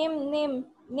 নেম নেম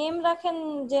নেম রাখেন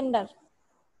জেন্ডার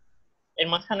এর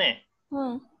মাঝখানে।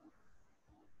 হুম,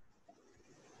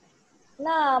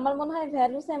 না আমার মনে হয়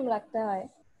ভ্যালু সেম রাখতে হয়।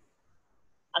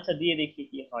 আচ্ছা দিয়ে দেখি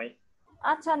কি হয়।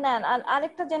 আচ্ছা নেন, আর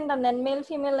আরেকটা জেন্ডার নেন, মেল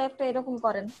ফিমেল একটা এরকম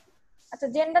করেন। আচ্ছা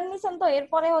জেন্ডার নিছেন তো,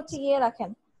 এরপরে হচ্ছে ইয়ে রাখেন,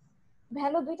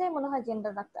 ভ্যালু দুইটাই মনে হয়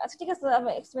জেন্ডার রাখতে। আচ্ছা ঠিক আছে,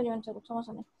 এক্সপেরিমেন্ট চলুক,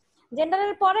 সমস্যা নেই।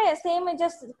 জেন্ডারের পরে সেম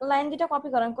জাস্ট লাইন দুটো কপি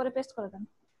করেন, করে পেস্ট করে দেন,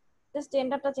 জাস্ট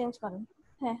জেন্ডারটা চেঞ্জ করেন।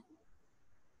 হ্যাঁ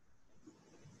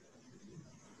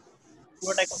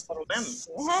পুরোটাই কপি করব ম্যাম?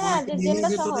 হ্যাঁ হ্যাঁ, যে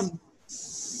জেন্ডার সহ,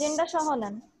 জেন্ডার সহ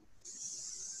নেন।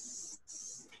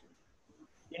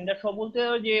 জেন্ডার সহ বলতে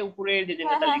ওই যে উপরের যে হ্যাঁ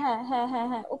জেন্ডারটা হ্যাঁ লিখি। হ্যাঁ হ্যাঁ হ্যাঁ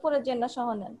হ্যাঁ, উপরের জেন্ডার সহ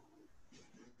নেন।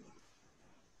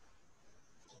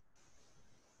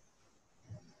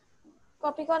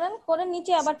 কপি করেন, করে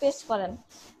নিচে আবার পেস্ট করেন,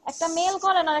 একটা মেল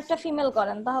করেন আর একটা ফিমেল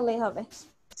করেন, তাহলেই হবে।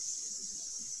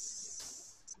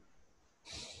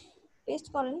 পেস্ট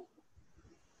করেন।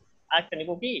 আরেকটা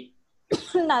নিব কি?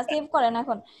 না সেভ করেন,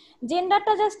 এখন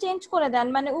জেন্ডারটা জাস্ট চেঞ্জ করে দেন,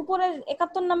 মানে উপরের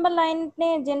 71 নাম্বার লাইনে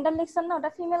জেন্ডার লিখছেন না, ওটা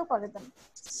ফিমেল করে দেন,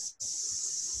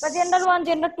 বা জেন্ডার 1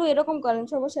 জেন্ডার 2 এরকম করেন,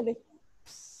 সমস্যা নেই।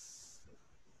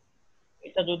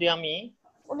 এটা যদি আমি,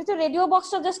 উনি তো রেডিও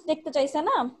বক্সটা জাস্ট দেখতে চাইছে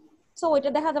না, সো ওইটা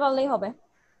দেখাতে পারলেই হবে।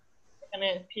 এখানে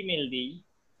ফিমেল দিই,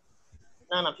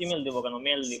 না না ফিমেল দেব কেন,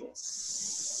 মেল দিব।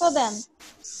 তো দেন,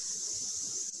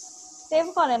 সেভ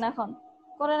করেন, এখন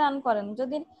করে রান করেন।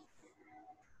 যদি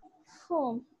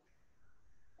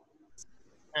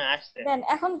হ্যাঁ আসছে। দেন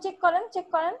এখন চেক করেন, চেক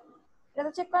করেন,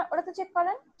 এটা চেক করেন, ওটাতে চেক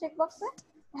করেন, চেক বক্সে।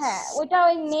 হ্যাঁ ওইটা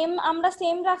ওই নেম আমরা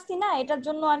সেম রাখছি না, এটার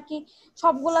জন্য আর কি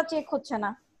সবগুলা চেক হচ্ছে না,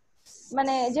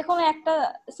 মানে যে কোনো একটা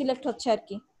সিলেক্ট হচ্ছে আর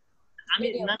কি। আমি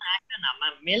না না একটা না,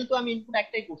 মেল তো আমি ইনপুট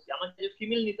একটাই করছি, আমাকে যদি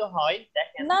ফিমেল নিতে হয়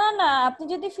দেখেন। না না, আপনি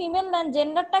যদি ফিমেল নেন,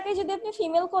 জেন্ডারটাকে যদি আপনি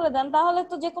ফিমেল করে দেন, তাহলে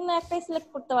তো যে কোনো একটাই সিলেক্ট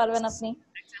করতে পারবেন আপনি।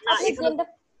 আপনি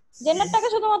জেন্ডারটাকে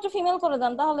শুধুমাত্র ফিমেল করে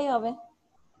দেন, তাহলেই হবে।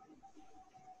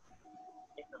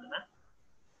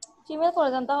 ফিমেল করে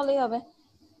দেন, তাহলেই হবে।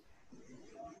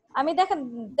 আমি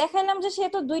দেখাইলাম যে সে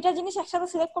তো দুইটা জিনিস একসাথে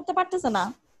সিলেক্ট করতে পারতেছে না।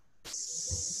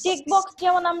 চেক বক্স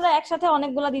যেমন আমরা একসাথে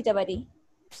অনেকগুলা দিতে পারি,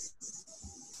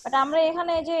 বাট আমরা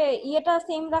এখানে যে ইয়েটা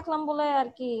সেম রাখলাম বলে আর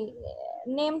কি,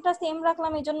 নেমটা সেম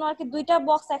রাখলাম এই জন্য আর কি দুইটা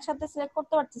বক্স একসাথে সিলেক্ট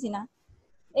করতে পারতেছি না।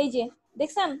 এই যে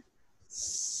দেখছেন?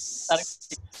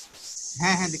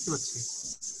 হ্যাঁ হ্যাঁ দেখতে পাচ্ছি।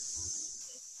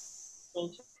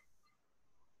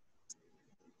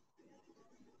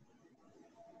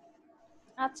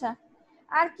 আচ্ছা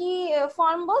আর কি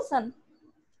ফর্ম বলছেন?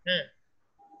 হ্যাঁ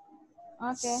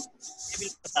ওকে,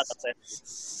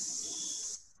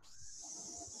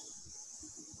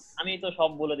 আমি তো সব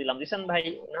বলে দিলাম। জিসান ভাই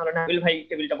নাহলে নাবিল ভাই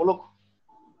টেবিলটা বলুক।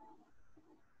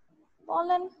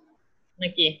 বলেন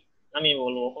নাকি আমি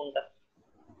বলবো কোনটা?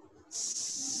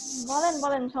 বলেন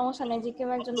বলেন, সমস্যা নেই, যে কেউ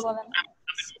একজন বলেন।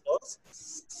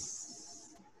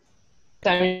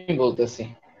 আমি বলতেছি,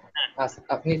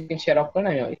 আপনি স্ক্রিন শেয়ার অফ করেন,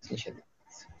 আমি স্ক্রিন শেয়ার।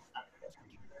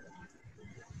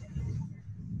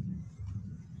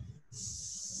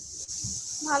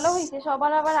 ভালো হয়েছে,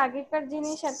 সবার আবার আগেকার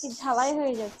জিনিস আর কি ঝালাই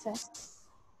হয়ে যাচ্ছে।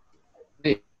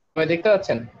 জি দেখতে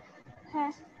পাচ্ছেন?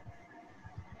 হ্যাঁ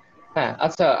হ্যাঁ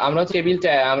আচ্ছা, আমরা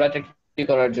টেবিলটা আমরা একটা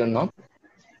করার জন্য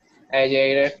এই যে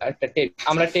একটা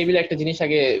আমরা টেবিলে একটা জিনিস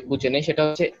আগে বুঝে নেই, সেটা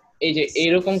হচ্ছে এই যে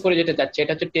এইরকম করে যেটা যাচ্ছে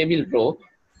এটা হচ্ছে টেবিল রো,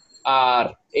 আর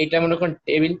এইটা মনে করেন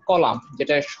টেবিল কলাম,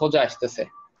 যেটা সোজা আসতেছে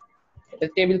এটা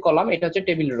টেবিল কলাম, এটা হচ্ছে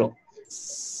টেবিল রো।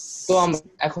 তো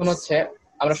এখন হচ্ছে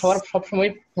আমরা সবসময়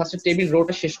ফার্স্টে টেবিল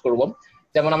রোটা শেষ করব।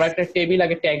 যেমন আমরা একটা টেবিল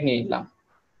আগে ট্যাগ নিয়ে নিলাম,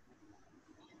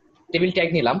 টেবিল ট্যাগ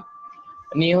নিলাম,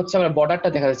 নিয়ে হচ্ছে আমরা বর্ডারটা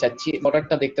দেখাতে চাচ্ছি।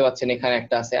 বর্ডারটা দেখতে পাচ্ছেন এখানে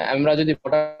একটা আছে। আমরা যদি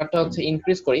বর্ডারটা হচ্ছে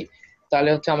ইনক্রিজ করি, তাহলে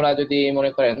হচ্ছে আমরা যদি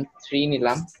মনে করেন 3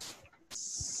 নিলাম,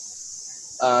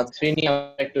 3 নিয়ে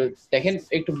একটু দেখেন,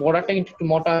 একটু বর্ডারটা কিন্তু একটু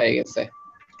মোটা হয়ে গেছে।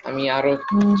 আমি আরো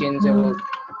চেঞ্জেবল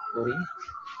করি,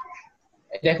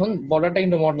 দেখুন বর্ডারটা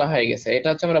কিন্তু মোটা হয়ে গেছে। এটা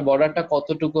হচ্ছে আমরা বর্ডারটা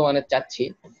কতটুকু মানে চাচ্ছি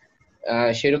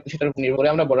সেরকম, সেটার উপর নির্ভর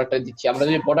করে আমরা বর্ডারটা দিচ্ছি। আমরা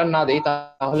যদি বর্ডার না দিই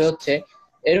তাহলে হচ্ছে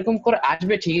এরকম করে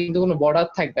আসবে ঠিক, কিন্তু কোনো বর্ডার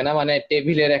থাকবে না, মানে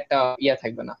টেবিলের একটা ইয়া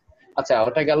থাকবে না। আচ্ছা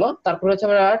ওটা গেল। তারপর হচ্ছে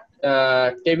আমরা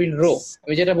টেবিল রো,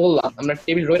 আমি যেটা বললাম আমরা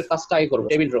টেবিল রো এর কাজটা আগে করবো।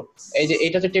 টেবিল রো, এই যে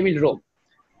এটা হচ্ছে টেবিল রো,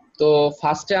 তো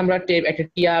ফার্স্টে আমরা একটা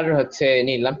টিআর হচ্ছে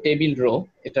নিলাম টেবিল রো,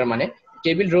 এটার মানে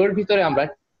টেবিল রো এর ভিতরে আমরা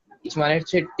মানে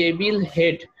হচ্ছে টেবিল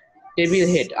হেড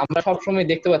আমরা সবসময়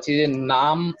দেখতে পাচ্ছি যে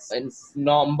নাম,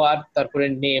 নাম্বার, তারপরে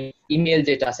নেম, ইমেল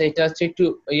যেটা আছে এটা হচ্ছে একটু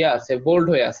ইয়া আছে, বোল্ড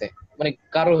হয়ে আছে, মানে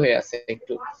গাঢ় হয়ে আছে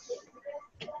একটু।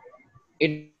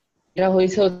 এটা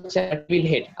হচ্ছে টেবিল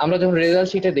হেড। আমরা যখন রেজাল্ট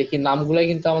শিটে দেখি নামগুলো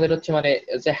কিন্তু আমাদের হচ্ছে মানে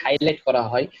যে হাইলাইট করা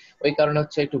হয়, ওই কারণে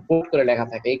হচ্ছে একটু বোল্ড করে লেখা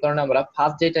থাকে। এই কারণে আমরা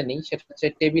ফার্স্ট যেটা নিই সেটা হচ্ছে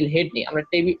টেবিল হেড নিই। আমরা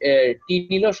টেবিল টি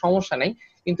নিলেও সমস্যা নাই,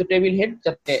 কিন্তু টেবিল হেড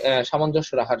যাতে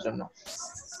সামঞ্জস্য রাখার জন্য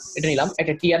এটা নিলাম।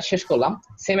 একটা টিআর শেষ করলাম।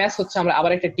 সেম অ্যাজ হচ্ছে আমরা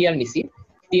আবার একটা টিআর নিছি।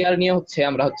 টিআর নিয়ে হচ্ছে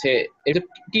আমরা হচ্ছে এটা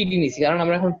টিডি নিছি, কারণ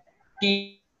আমরা এখন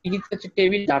টিডি হচ্ছে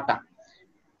টেবিল ডাটা।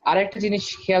 আর একটা জিনিস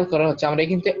খেয়াল করা হচ্ছে, আমরা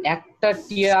কিন্তু একটা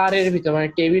টিআর এর ভিতর মানে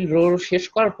টেবিল রো শেষ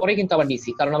করার পরে কিন্তু আবার নিছি,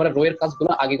 কারণ আমরা রো এর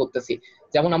কাজগুলো আগে করতেছি।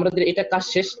 যেমন আমাদের এটা কাজ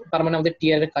শেষ, তার মানে আমাদের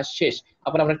টিআর এর কাজ শেষ,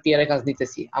 আবার আমরা টিআর এর কাজ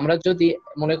নিতেছি। আমরা যদি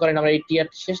মনে করেন আমরা এই টিআর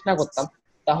শেষ না করতাম,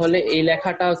 তাহলে এই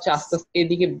লেখাটা হচ্ছে আস্তে আস্তে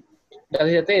এদিকে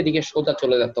যাতে যাতে এদিকে সোজা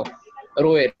চলে যেত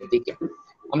রো এর দিকে।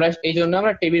 আমরা এই জন্য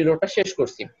আমরা টেবিল রোটা শেষ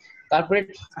করছি, তারপরে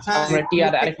আমরা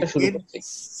টিআর আরেকটা শুরু করছি।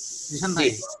 জিশান ভাই,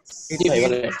 জি ভাই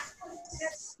বলেন।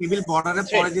 টেবিল বর্ডারের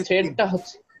পরে যে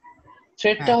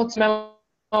থ্রেডটা হচ্ছে ম্যাম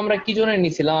আমরা কি জন্য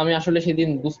নিছিলাম আমি আসলে সেদিন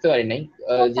বুঝতে পারি নাই,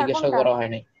 জিজ্ঞাসা করা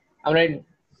হয় নাই। আমরা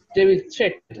টেবিল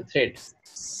থ্রেড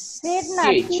না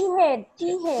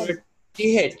টি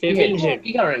হেড টেবিল হেড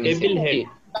কি কারণে টেবিল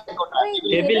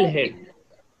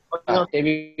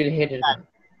হেড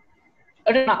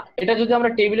এটা না, এটা যদি আমরা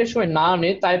টেবিলের সময় না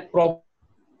নিই তাই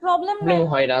প্রবলেম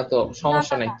হয় না, তো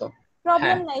সমস্যা নাই তো।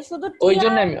 প্রবলেম নাই, শুধু ওই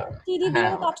জন্য আমি টিডি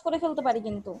দিয়েও কাজ করে ফেলতে পারি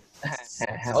কিন্তু।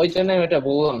 হ্যাঁ ওই জন্য আমি এটা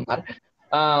বললাম। আর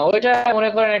ওইটা মনে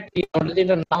করেন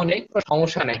যেটা না হলে কোনো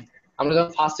সমস্যা নাই। আমরা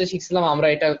যখন ফার্স্টে শিখছিলাম আমরা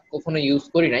এটা কখনো ইউজ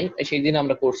করি নাই, সেই দিন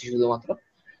আমরা করছি শুধুমাত্র।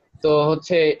 তো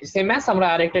হচ্ছে সেম অ্যাজ আমরা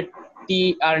আরেকটা টি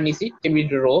আর নিছি টেবিল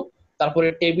রো, তারপরে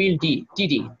টেবিল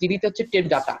টিডিতে হচ্ছে টেবিল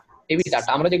ডাটা।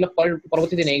 আমরা যেগুলো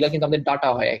পরবর্তীতে নেই এগুলো কিন্তু আমাদের ডাটা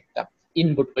হয়, একটা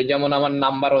ইনপুট হয়। যেমন আমার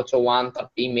নাম্বার হচ্ছে 1,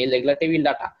 তারপর ইমেল, এগুলা টেবিল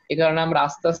ডাটা। এই কারণে আমরা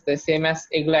আস্তে আস্তে সেম অ্যাজ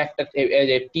এগুলা একটা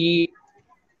টি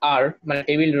আর মানে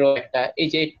টেবিল রো একটা এই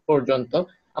যে পর্যন্ত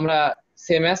আমরা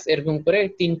সেম অ্যাজ এরকম করে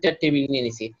 3টা টেবিল নিয়ে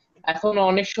নিছি। এখন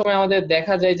অনেক সময় আমাদের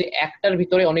দেখা যায় যে একটার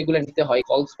ভিতরে অনেকগুলো নিতে হয়।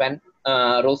 কল স্প্যান,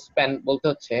 রো স্প্যান বলতে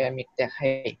হচ্ছে, আমি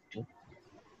দেখাই একটু।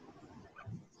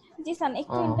 জি স্যার,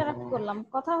 একটু ইন্টারাপ্ট করলাম।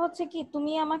 কথা হচ্ছে কি,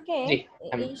 তুমি আমাকে এই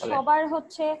বলেন। সবার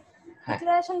হচ্ছে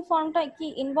ডিক্লারেশন ফর্মটা কি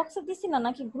ইনবক্সে দিছিলা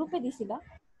নাকি গ্রুপে দিছিলা?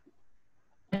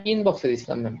 ইনবক্সে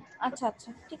দিছিলাম ম্যাম। আচ্ছা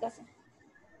ঠিক আছে।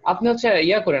 আপনি হচ্ছে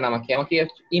ইয়া করেন, আমাকে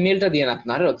ইমেলটা দিয়েন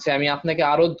আপনার, হচ্ছে আমি আপনাকে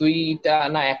আরো 2টা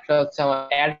না একটা হচ্ছে আমার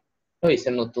অ্যাড হয়েছে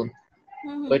নতুন,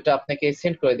 ওইটা আপনাকে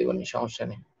সেন্ড করে দিব, সমস্যা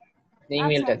নেই। আপনি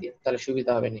ইমেলটা দিন তাহলে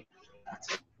সুবিধা হবে না।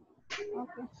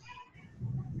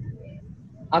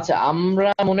 আচ্ছা,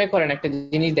 আমরা মনে করেন একটা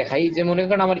জিনিস দেখাই, যে মনে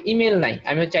করেন আমার ইমেল নাই,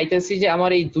 আমি চাইতেছি যে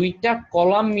আমার এই 2টা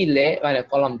কলাম মিলে, মানে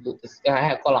কলাম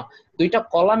 2টা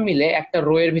কলাম মিলে একটা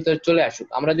রো এর ভিতরে চলে আসুক।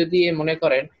 আমরা যদি মনে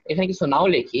করেন এখানে কিছু নাও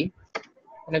লিখি,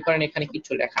 মনে করেন এখানে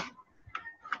কিছু লেখা,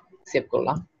 সেভ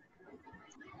করলাম,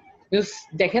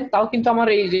 দেখেন তাও কিন্তু আমার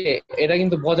এই যে এটা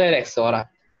কিন্তু বজায় রাখছে, ওরা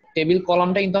টেবিল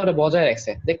কলামটা কিন্তু আমরা বজায়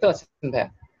রাখছে, দেখতে পাচ্ছেন ভাইয়া?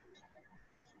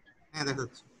 হ্যাঁ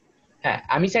দেখাচ্ছি। হ্যাঁ,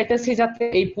 আমি চাইতেছি যাতে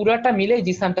এই পুরাটা মিলে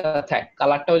জিসানটা থাক,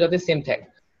 কালারটাও যাতে সেম থাক।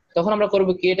 তখন আমরা করব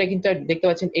কি, এটা কিন্তু দেখতে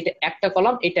পাচ্ছেন এটা একটা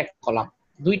কলাম, এটা একটা কলাম,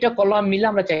 2টা কলাম মিলে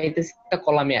আমরা চাইতেছি একটা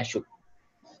কলামে আসুক।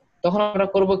 তখন আমরা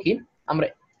করব কি, আমরা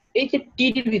এই যে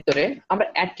টিডির ভিতরে আমরা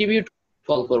অ্যাট্রিবিউট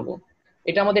কল করব।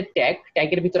 এটা আমাদের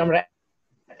ট্যাগের ভিতরে আমরা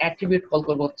অ্যাট্রিবিউট কল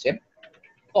করব হচ্ছে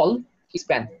কল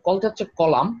স্প্যান। কলটা হচ্ছে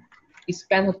কলাম,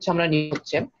 স্প্যান হচ্ছে আমরা নিব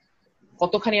হচ্ছে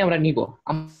কতখানি আমরা নিব।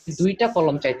 আমি 2টা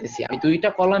কলাম চাইতেছি, আমি 2টা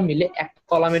কলাম মিলে একটা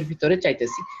কলামের ভিতরে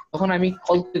চাইতেছি। তখন আমি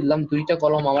কল দিলাম 2টা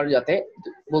কলাম আমার, যাতে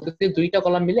বলতে 2টা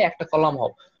কলাম মিলে একটা কলাম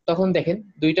হোক। তখন দেখেন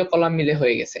 2টা কলাম মিলে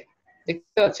হয়ে গেছে,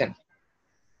 দেখতে পাচ্ছেন?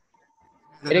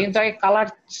 এটা কিন্তু আগে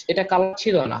এটা কালার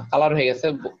ছিল না, কালার হয়ে গেছে,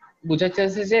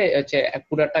 বুঝাচ্ছে যে হচ্ছে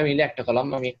পুরাটা মিলে একটা কলাম।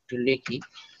 আমি একটু লিখি,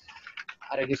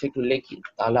 আরে কিছু একটু লিখি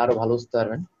তাহলে আরো ভালো বুঝতে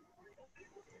পারবেন।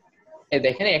 এই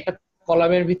দেখেন একটা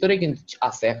কলামের ভিতরে কিন্তু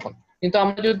আছে এখন। কিন্তু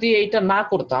আমরা যদি এইটা না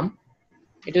করতাম,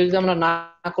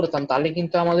 তাহলে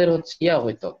কিন্তু আমাদের হচ্ছে ইয়া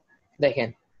হইতো, দেখেন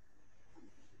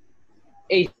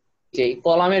এই যে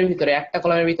কলামের ভিতরে একটা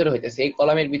কলামের ভিতরে হইতেছে, এই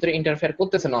কলামের ভিতরে ইন্টারফেয়ার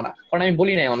করতেছে না ওরা, কারণ আমি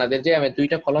বলি নাই ওনাদের যে আমি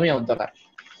 2টা কলামই আমার দরকার।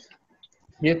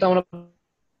 যেহেতু আমরা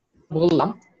বললাম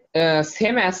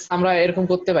সেম অ্যাজ আমরা এরকম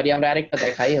করতে পারি। আমরা আরেকটা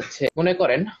দেখাই, হচ্ছে মনে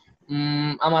করেন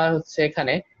আমার হচ্ছে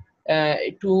এখানে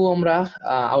একটু আমরা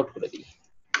আউট করে দিই,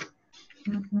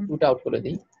 2টা আউট করে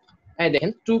দিই। হ্যাঁ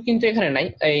দেখেন 2 কিন্তু এখানে নাই,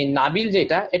 এই নাবিল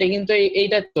যেটা এটা কিন্তু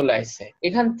এইটা চলে আসছে,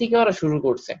 এখান থেকে ওরা শুরু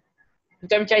করছে।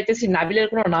 কিন্তু আমি চাইতেছি নাবিলের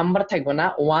কোনো নাম্বার থাকবে না,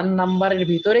 1 নাম্বারের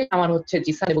ভিতরেই আমার হচ্ছে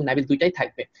জিসান এবং নাবিল দুইটাই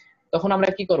থাকবে। তখন আমরা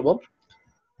কি করব,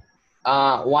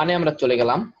 1-এ আমরা চলে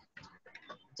গেলাম,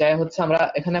 যাই হচ্ছে আমরা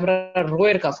এখানে আমরা রো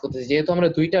এর কাজ করতেছি, যেহেতু আমরা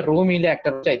দুইটা রো মিলে একটা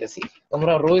রো চাইতেছি, তো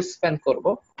আমরা রো স্প্যান করব,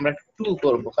 আমরা 2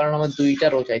 করব কারণ আমরা দুইটা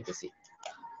রো চাইতেছি।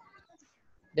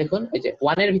 দেখুন এই যে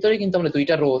 1 এর ভিতরে কিন্তু আমরা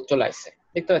দুইটা রো চলে আসছে,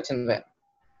 দেখতে পাচ্ছেন ভাই?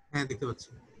 হ্যাঁ দেখতে পাচ্ছি।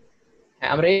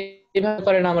 হ্যাঁ, আমরা এইভাবে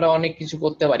করেন আমরা অনেক কিছু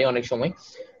করতে পারি।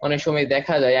 অনেক সময়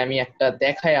দেখা যায়, আমি একটা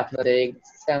দেখাই আপনাদের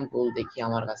এক্সাম্পল, দেখি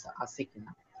আমার কাছে আছে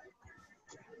কিনা।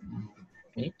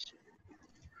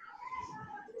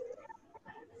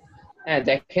 হ্যাঁ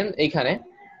দেখেন এইখানে,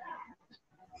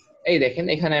 এই দেখেন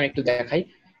এখানে আমি একটু দেখাই।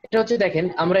 এটা হচ্ছে দেখেন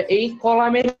আমরা এই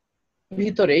কলামের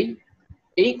ভিতরে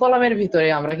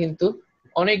আমরা কিন্তু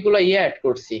অনেকগুলো অ্যাড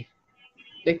করছি,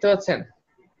 দেখতে পাচ্ছেন?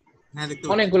 হ্যাঁ দেখতে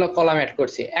পাচ্ছি। অনেকগুলো কলাম অ্যাড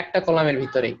করছি একটা কলামের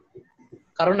ভিতরেই,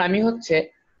 কারণ আমি হচ্ছে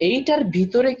এইটার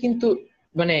ভিতরে কিন্তু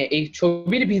মানে এই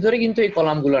ছবির ভিতরে কিন্তু এই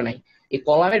কলামগুলো নাই, এই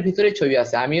কলামের ভিতরে ছবি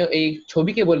আছে। আমিও এই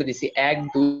ছবিকে বলে দিছি 1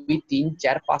 2 3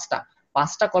 4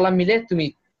 5টা কলাম মিলে তুমি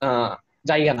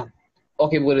জায়গা নাও,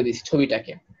 ওকে বলে দিছি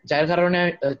ছবিটাকে, যার কারণে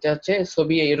হচ্ছে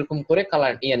ছবি এরকম করে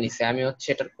কালার নিছে। আমি হচ্ছে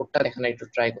এটার কোডটা এখানে একটু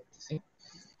ট্রাই করতেছি।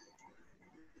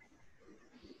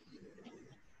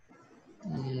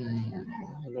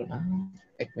 হলো না,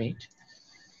 1 মিনিট।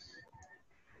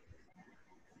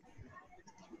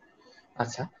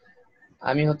 আচ্ছা,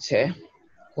 আমি হচ্ছে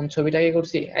কোন ছবিটাকে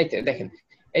করছি, এই যে দেখেন,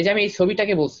 এই যে আমি এই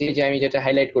ছবিটাকে বলছি, যে আমি যেটা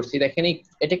হাইলাইট করছি, দেখেন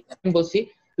এটা আমি বলছি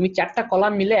তুমি 4টা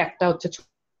কলাম মিলে একটা হচ্ছে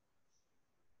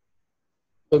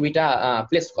ছবিটা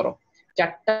প্লেস করো,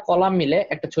 4টা কলাম মিলে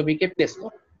একটা ছবিকে প্লেস করো,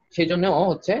 সেই জন্য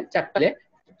হচ্ছে 4টা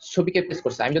ছবিকে প্লেস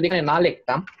করছে। আমি যদি এখানে না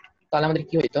লিখতাম তাহলে আমাদের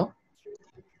কি হইতো,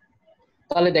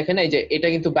 তাহলে দেখেন এই যে এটা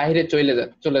কিন্তু বাইরে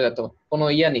চলে যেত, কোনো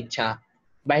নিচ্ছে না,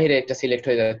 বাইরে একটা সিলেক্ট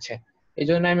হয়ে যাচ্ছে। এই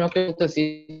জন্য আমি ওকে বলতেছি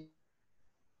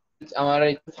আমার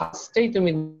ফার্স্টেই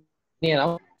তুমি নিয়ে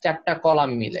নাও 4টা কলাম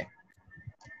মিলে,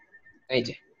 এই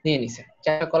যে নিয়ে নিছে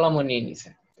 4টা কলামও নিয়ে নিছে।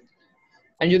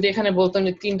 আমি যদি এখানে বলতাম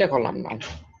যে 3টা কলাম নাও,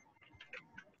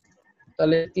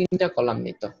 তাহলে 3টা কলাম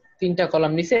নিত, 3টা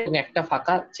কলাম নিছে এবং একটা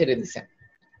ফাঁকা ছেড়ে দিছে,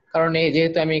 কারণ এই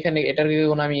যেহেতু আমি এখানে এটার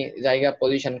কোনো আমি জায়গা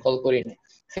পজিশন কল করি না।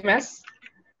 সেম অ্যাজ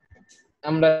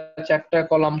আমরা 4টা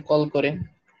কলাম কল করে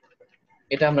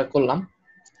এটা আমরা করলাম।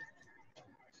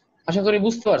 আশা করি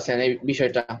বুঝতে পারছেন এই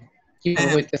বিষয়টা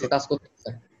কিভাবে হইতেছে, কাজ করতেছে।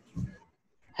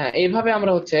 হ্যাঁ, এইভাবে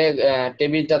আমরা হচ্ছে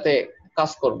টেবিলটাতে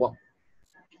কাজ করব।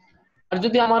 আর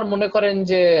যদি আমার মনে করেন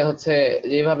যে হচ্ছে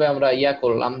যেভাবে আমরা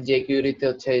করলাম, যে কিউরিতে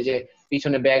হচ্ছে এই যে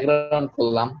পিছনে ব্যাকগ্রাউন্ড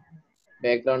করলাম,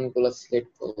 ব্যাকগ্রাউন্ড গুলো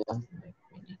সিলেক্ট করলাম,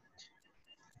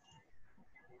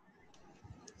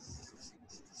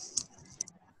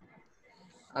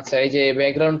 আচ্ছা এই যে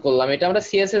ব্যাকগ্রাউন্ড করলাম, এটা আমরা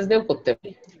সিএসএস দিয়েও করতে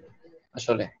পারি।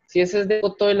 আসলে সিএসএস দিয়ে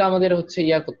করতে হলে আমাদের হচ্ছে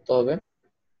করতে হবে,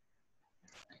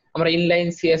 আমরা ইনলাইন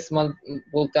সিএস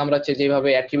বলতে আমরা হচ্ছে যেভাবে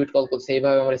অ্যাট্রিবিউট কল করছি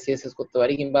এইভাবে আমরা সিএসএস করতে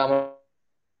পারি, কিংবা আমরা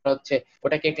হচ্ছে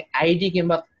ওটাকে একটা আইডি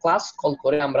কিংবা ক্লাস কল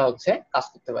করে আমরা হচ্ছে কাজ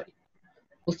করতে পারি।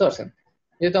 বুঝতে পারছেন?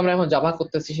 যেহেতু আমরা এখন জাভা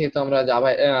করতেছি, সেহেতু আমরা জাভা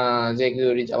যে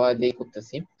কিউরি জাভা দিয়ে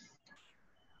করতেছি।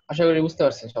 আশা করি বুঝতে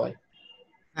পারছেন সবাই।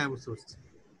 হ্যাঁ বুঝতে পারছি।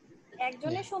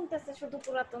 একজনই শুনতেছে শুধু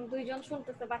পুরাতন, 2 জন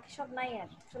শুনতেছে, বাকি সব নাই আর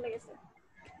চলে গেছে।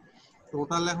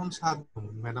 টোটাল এখন 7 জন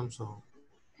ম্যাডাম সহ।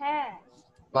 হ্যাঁ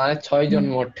মানে 6 জন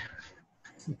মোট।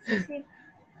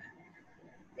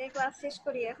 এই ক্লাস শেষ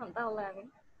করি এখন তাহলে আমি।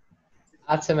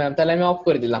 আচ্ছা ম্যাম, তাহলে আমি অফ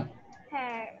করে দিলাম।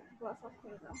 হ্যাঁ ক্লাস অফ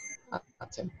করে দাও।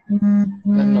 আচ্ছা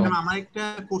ম্যাম আমার একটা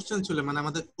কোশ্চেন ছিল, মানে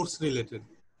আমাদের কোর্স রিলেটেড।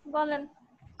 বলেন।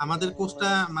 আমাদের কোর্সটা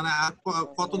মানে আর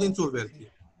কতদিন চলবে আর কি?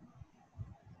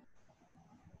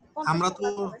 আমরা তো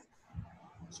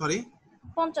সরি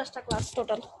 50টা ক্লাস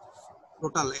টোটাল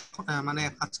মানে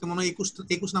আজকে মনে হয়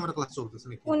 21 নাম্বার ক্লাস চলতেছে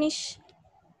নাকি?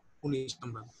 19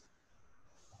 নাম্বার।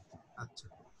 আচ্ছা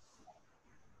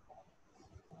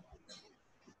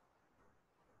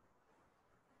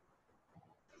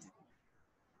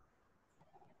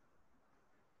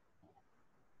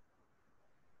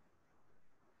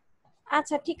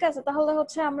আচ্ছা ঠিক আছে, তাহলে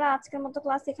হচ্ছে আমরা আজকের মতো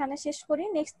ক্লাস এখানে শেষ করি।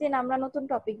 নেক্সট দিন আমরা নতুন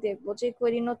টপিক দেখব, যে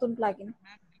কোয়েরি নতুন প্লাগইন।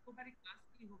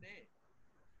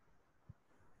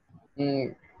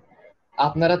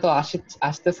 আপনারা তো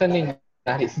আসতেছেনই না,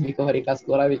 রিকভারি কাজ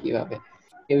করাবে কিভাবে?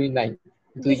 কেউই নাই,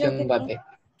 2 জন বাদে।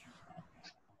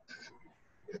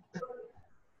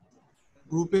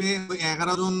 গ্রুপে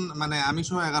 11 জন, মানে আমি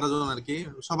সহ 11 জন আর কি,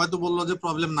 সবাই তো বললো যে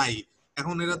প্রবলেম নাই।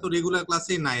 এখন এরা তো রেগুলার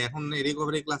ক্লাসেই নাই, এখন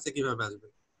রিকভারি ক্লাসে কিভাবে আসবে?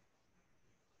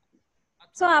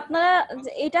 সো আপনারা,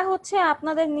 এটা হচ্ছে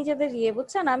আপনাদের নিজেদের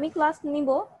বুঝছেন। আমি ক্লাস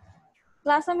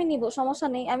নিব, সমস্যা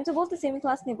নেই, আমি তো বলতেছি আমি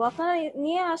ক্লাস নিব, আপনারা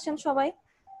নিয়ে আসেন সবাই।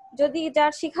 যদি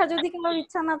যার শিখার যদি কারোর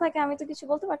ইচ্ছা না থাকে আমি তো কিছু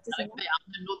বলতে পারতেছি না। ভাই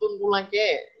আপনি নতুন গুলাকে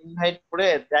ইনভাইট করে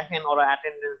দেখেন ওরা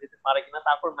অ্যাটেন্ডেন্স দিতে পারে কিনা,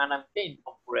 তারপর ম্যাডামকে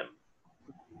ইনফর্ম করেন।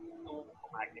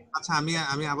 আচ্ছা আমি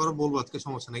আমি আবারও বলবো, আজকে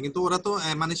সমস্যা নেই, কিন্তু ওরা তো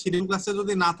মানে শিডিউল ক্লাসে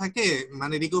যদি না থাকে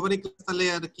মানে রিকভারি ক্লাস তাহলে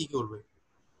আর কি করবে?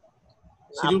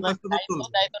 শিডিউল আপনার ক্লাসে তো দায়িত্ব চলবে।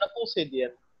 দায়িত্বটা পৌঁছে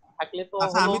দিয়েন, থাকলে তো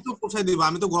আচ্ছা হলো। আমি তো পৌঁছাই দিব,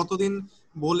 আমি তো গতদিন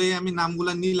বলে আমি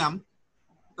নামগুলা নিলাম,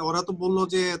 তা ওরা তো বললো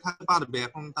যে থাকতে পারবে।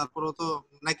 এখন তারপরেও তো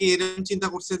নাকি এরকম চিন্তা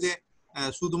করছে যে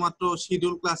শুধুমাত্র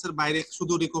শিডিউল ক্লাসের বাইরে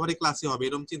শুধু রিকভারি ক্লাসই হবে,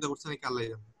 এরকম চিন্তা করছে নাকি আল্লাহ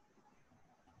জানে।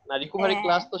 না, রিকভারি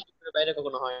ক্লাস তো শিডিউলের বাইরে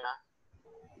কখনো হয় না।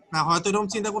 না হয়তো এরকম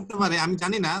চিন্তা করতে পারে, আমি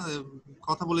জানি না,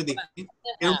 কথা বলে দেখি।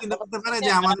 এরকম চিন্তা করতে পারে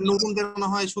যে আমাদের নতুনদের মনে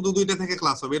হয় শুধু 2টা থেকে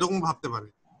ক্লাস হবে, এরকম ভাবতে পারে।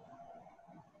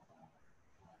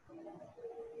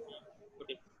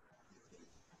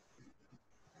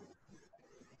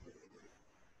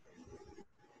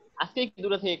 আজকে কি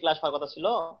দূরে থেকে ক্লাস হওয়ার কথা ছিল?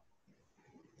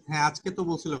 হ্যাঁ আজকে তো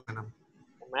বলছিল ম্যাডাম।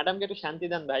 ম্যাডামকে একটু শান্তি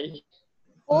দেন ভাই।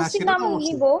 না সেটা বলছিলাম তো অবশ্যই,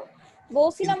 নিব,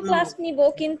 বলছিলাম কিন্তু ক্লাস নিব,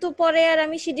 কিন্তু পরে আর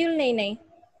আমি শিডিউল নেই নাই।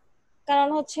 কারণ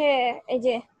হচ্ছে এই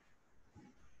যে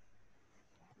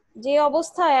যে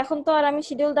অবস্থা এখন, তো আর আমি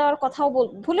শিডিউল দেওয়ার কথাও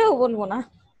ভুলেও বলবো না।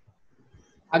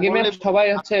 আগে ম্যাম সবাই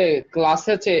হচ্ছে ক্লাসে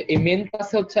হচ্ছে এই মেন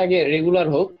ক্লাসে হচ্ছে আগে রেগুলার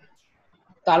হোক,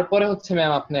 তারপরে হচ্ছে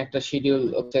ম্যাম আপনি একটা শিডিউল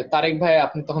হচ্ছে তারেক ভাই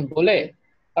আপনি তখন বলে,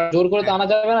 আর জোর করে তো আনা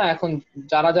যাবে না এখন,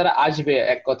 যারা যারা আসবে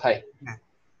এক কথায়।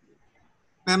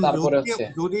 ম্যাম তারপরে যদি হচ্ছে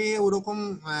যদি ওরকম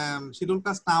শিডিউল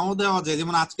ক্লাস নাও দেওয়া যায়,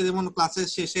 যেমন আজকে যেমন ক্লাসের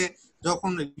শেষে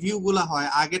যখন রিভিউ গুলা হয়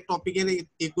আগের টপিকের,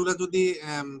 এগুলা যদি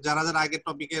যারা যারা আগের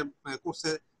টপিকের করছে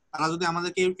তারা যদি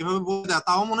আমাদেরকে এভাবে বলে দেয়,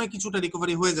 তাও মনে হয় কিছুটা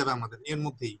রিকভারি হয়ে যাবে আমাদের এর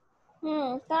মধ্যেই।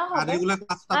 তা আর হবে। রেগুলার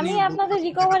ক্লাসটা আমি নিয়ে আপনাদের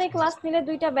রিকভারি ক্লাস নিলে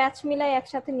 2টা ব্যাচ মিলাই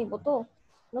একসাথে নিব, তো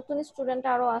নতুন স্টুডেন্ট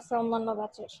আরো আছে অন্যান্য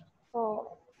ব্যাচের, তো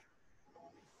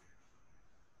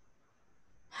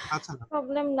আচ্ছা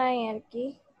প্রবলেম নাই আর কি।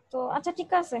 তো আচ্ছা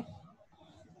ঠিক আছে।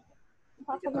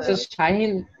 আচ্ছা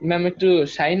শাহিন ম্যাম, একটু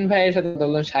শাহিন ভাইয়ের সাথে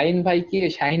বললাম, শাহিন ভাই কি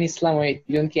শাহিন ইসলাম ওই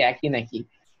দুজন কি একই নাকি?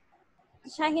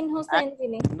 শাহিন হোসেন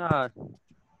যিনি। না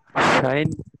শাহিন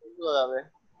যাবে।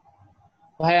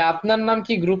 ভাই আপনার নাম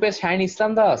কি গ্রুপে শাহিন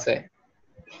ইসলাম দেওয়া আছে?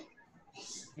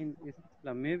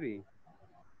 ইসলাম মেবি।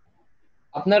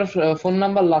 আপনার ফোন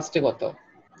নাম্বার লাস্টে কত?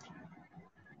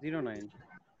 09।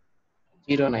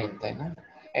 09, তাই না?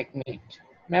 এক মিনিট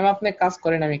ম্যাম, আপনি কাজ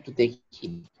করেন আমি একটু দেখি।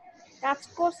 কাজ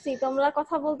করছি, তোমরা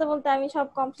কথা বলতে বলতে আমি সব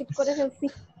কমপ্লিট করে ফেলছি।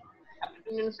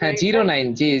 হ্যাঁ 09,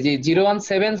 জি জি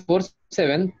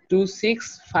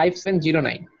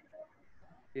 01747265709।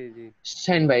 জি জি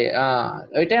শাহিন ভাই,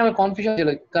 ওইটাই আমার কনফিউশন ছিল,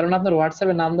 কারণ আপনার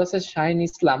হোয়াটসঅ্যাপে নাম আছে শাহিন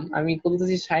ইসলাম, আমি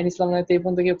বলতেছি শাহিন ইসলাম না, এই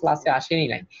পর্যন্ত কেউ ক্লাসে আসেনি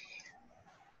নাই।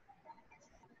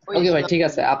 ওকে ভাই ঠিক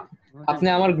আছে, আপনি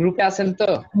আমার গ্রুপে আছেন তো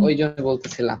ওই জন্য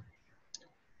বলতেছিলাম।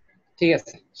 ঠিক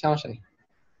আছে সমস্যা নেই।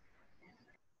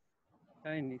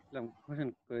 শাহিন ইসলাম হোসেন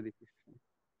করে দিচ্ছি।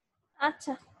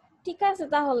 আচ্ছা ঠিক আছে,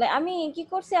 তাহলে আমি কি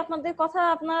করছি, আপনাদের কথা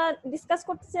আপনারা ডিসকাস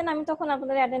করতেছেন, আমি তখন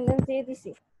আপনাদের অ্যাটেন্ডেন্স দিয়ে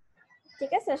দিছি।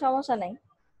 ঠিক আছে সমস্যা নাই।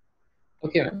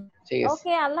 ওকে ম্যাম ঠিক আছে।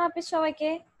 ওকে, আল্লাহ হাফেজ সবাইকে।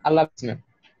 আল্লাহ হাফেজ ম্যাম।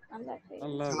 আল্লাহ হাফেজ।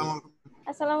 আল্লাহ হাফেজ।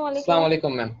 আসসালামু আলাইকুম। আসসালামু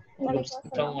আলাইকুম ম্যাম। ওয়ালাইকুম আসসালাম।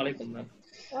 আসসালামু আলাইকুম ম্যাম।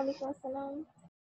 ওয়ালাইকুম আসসালাম।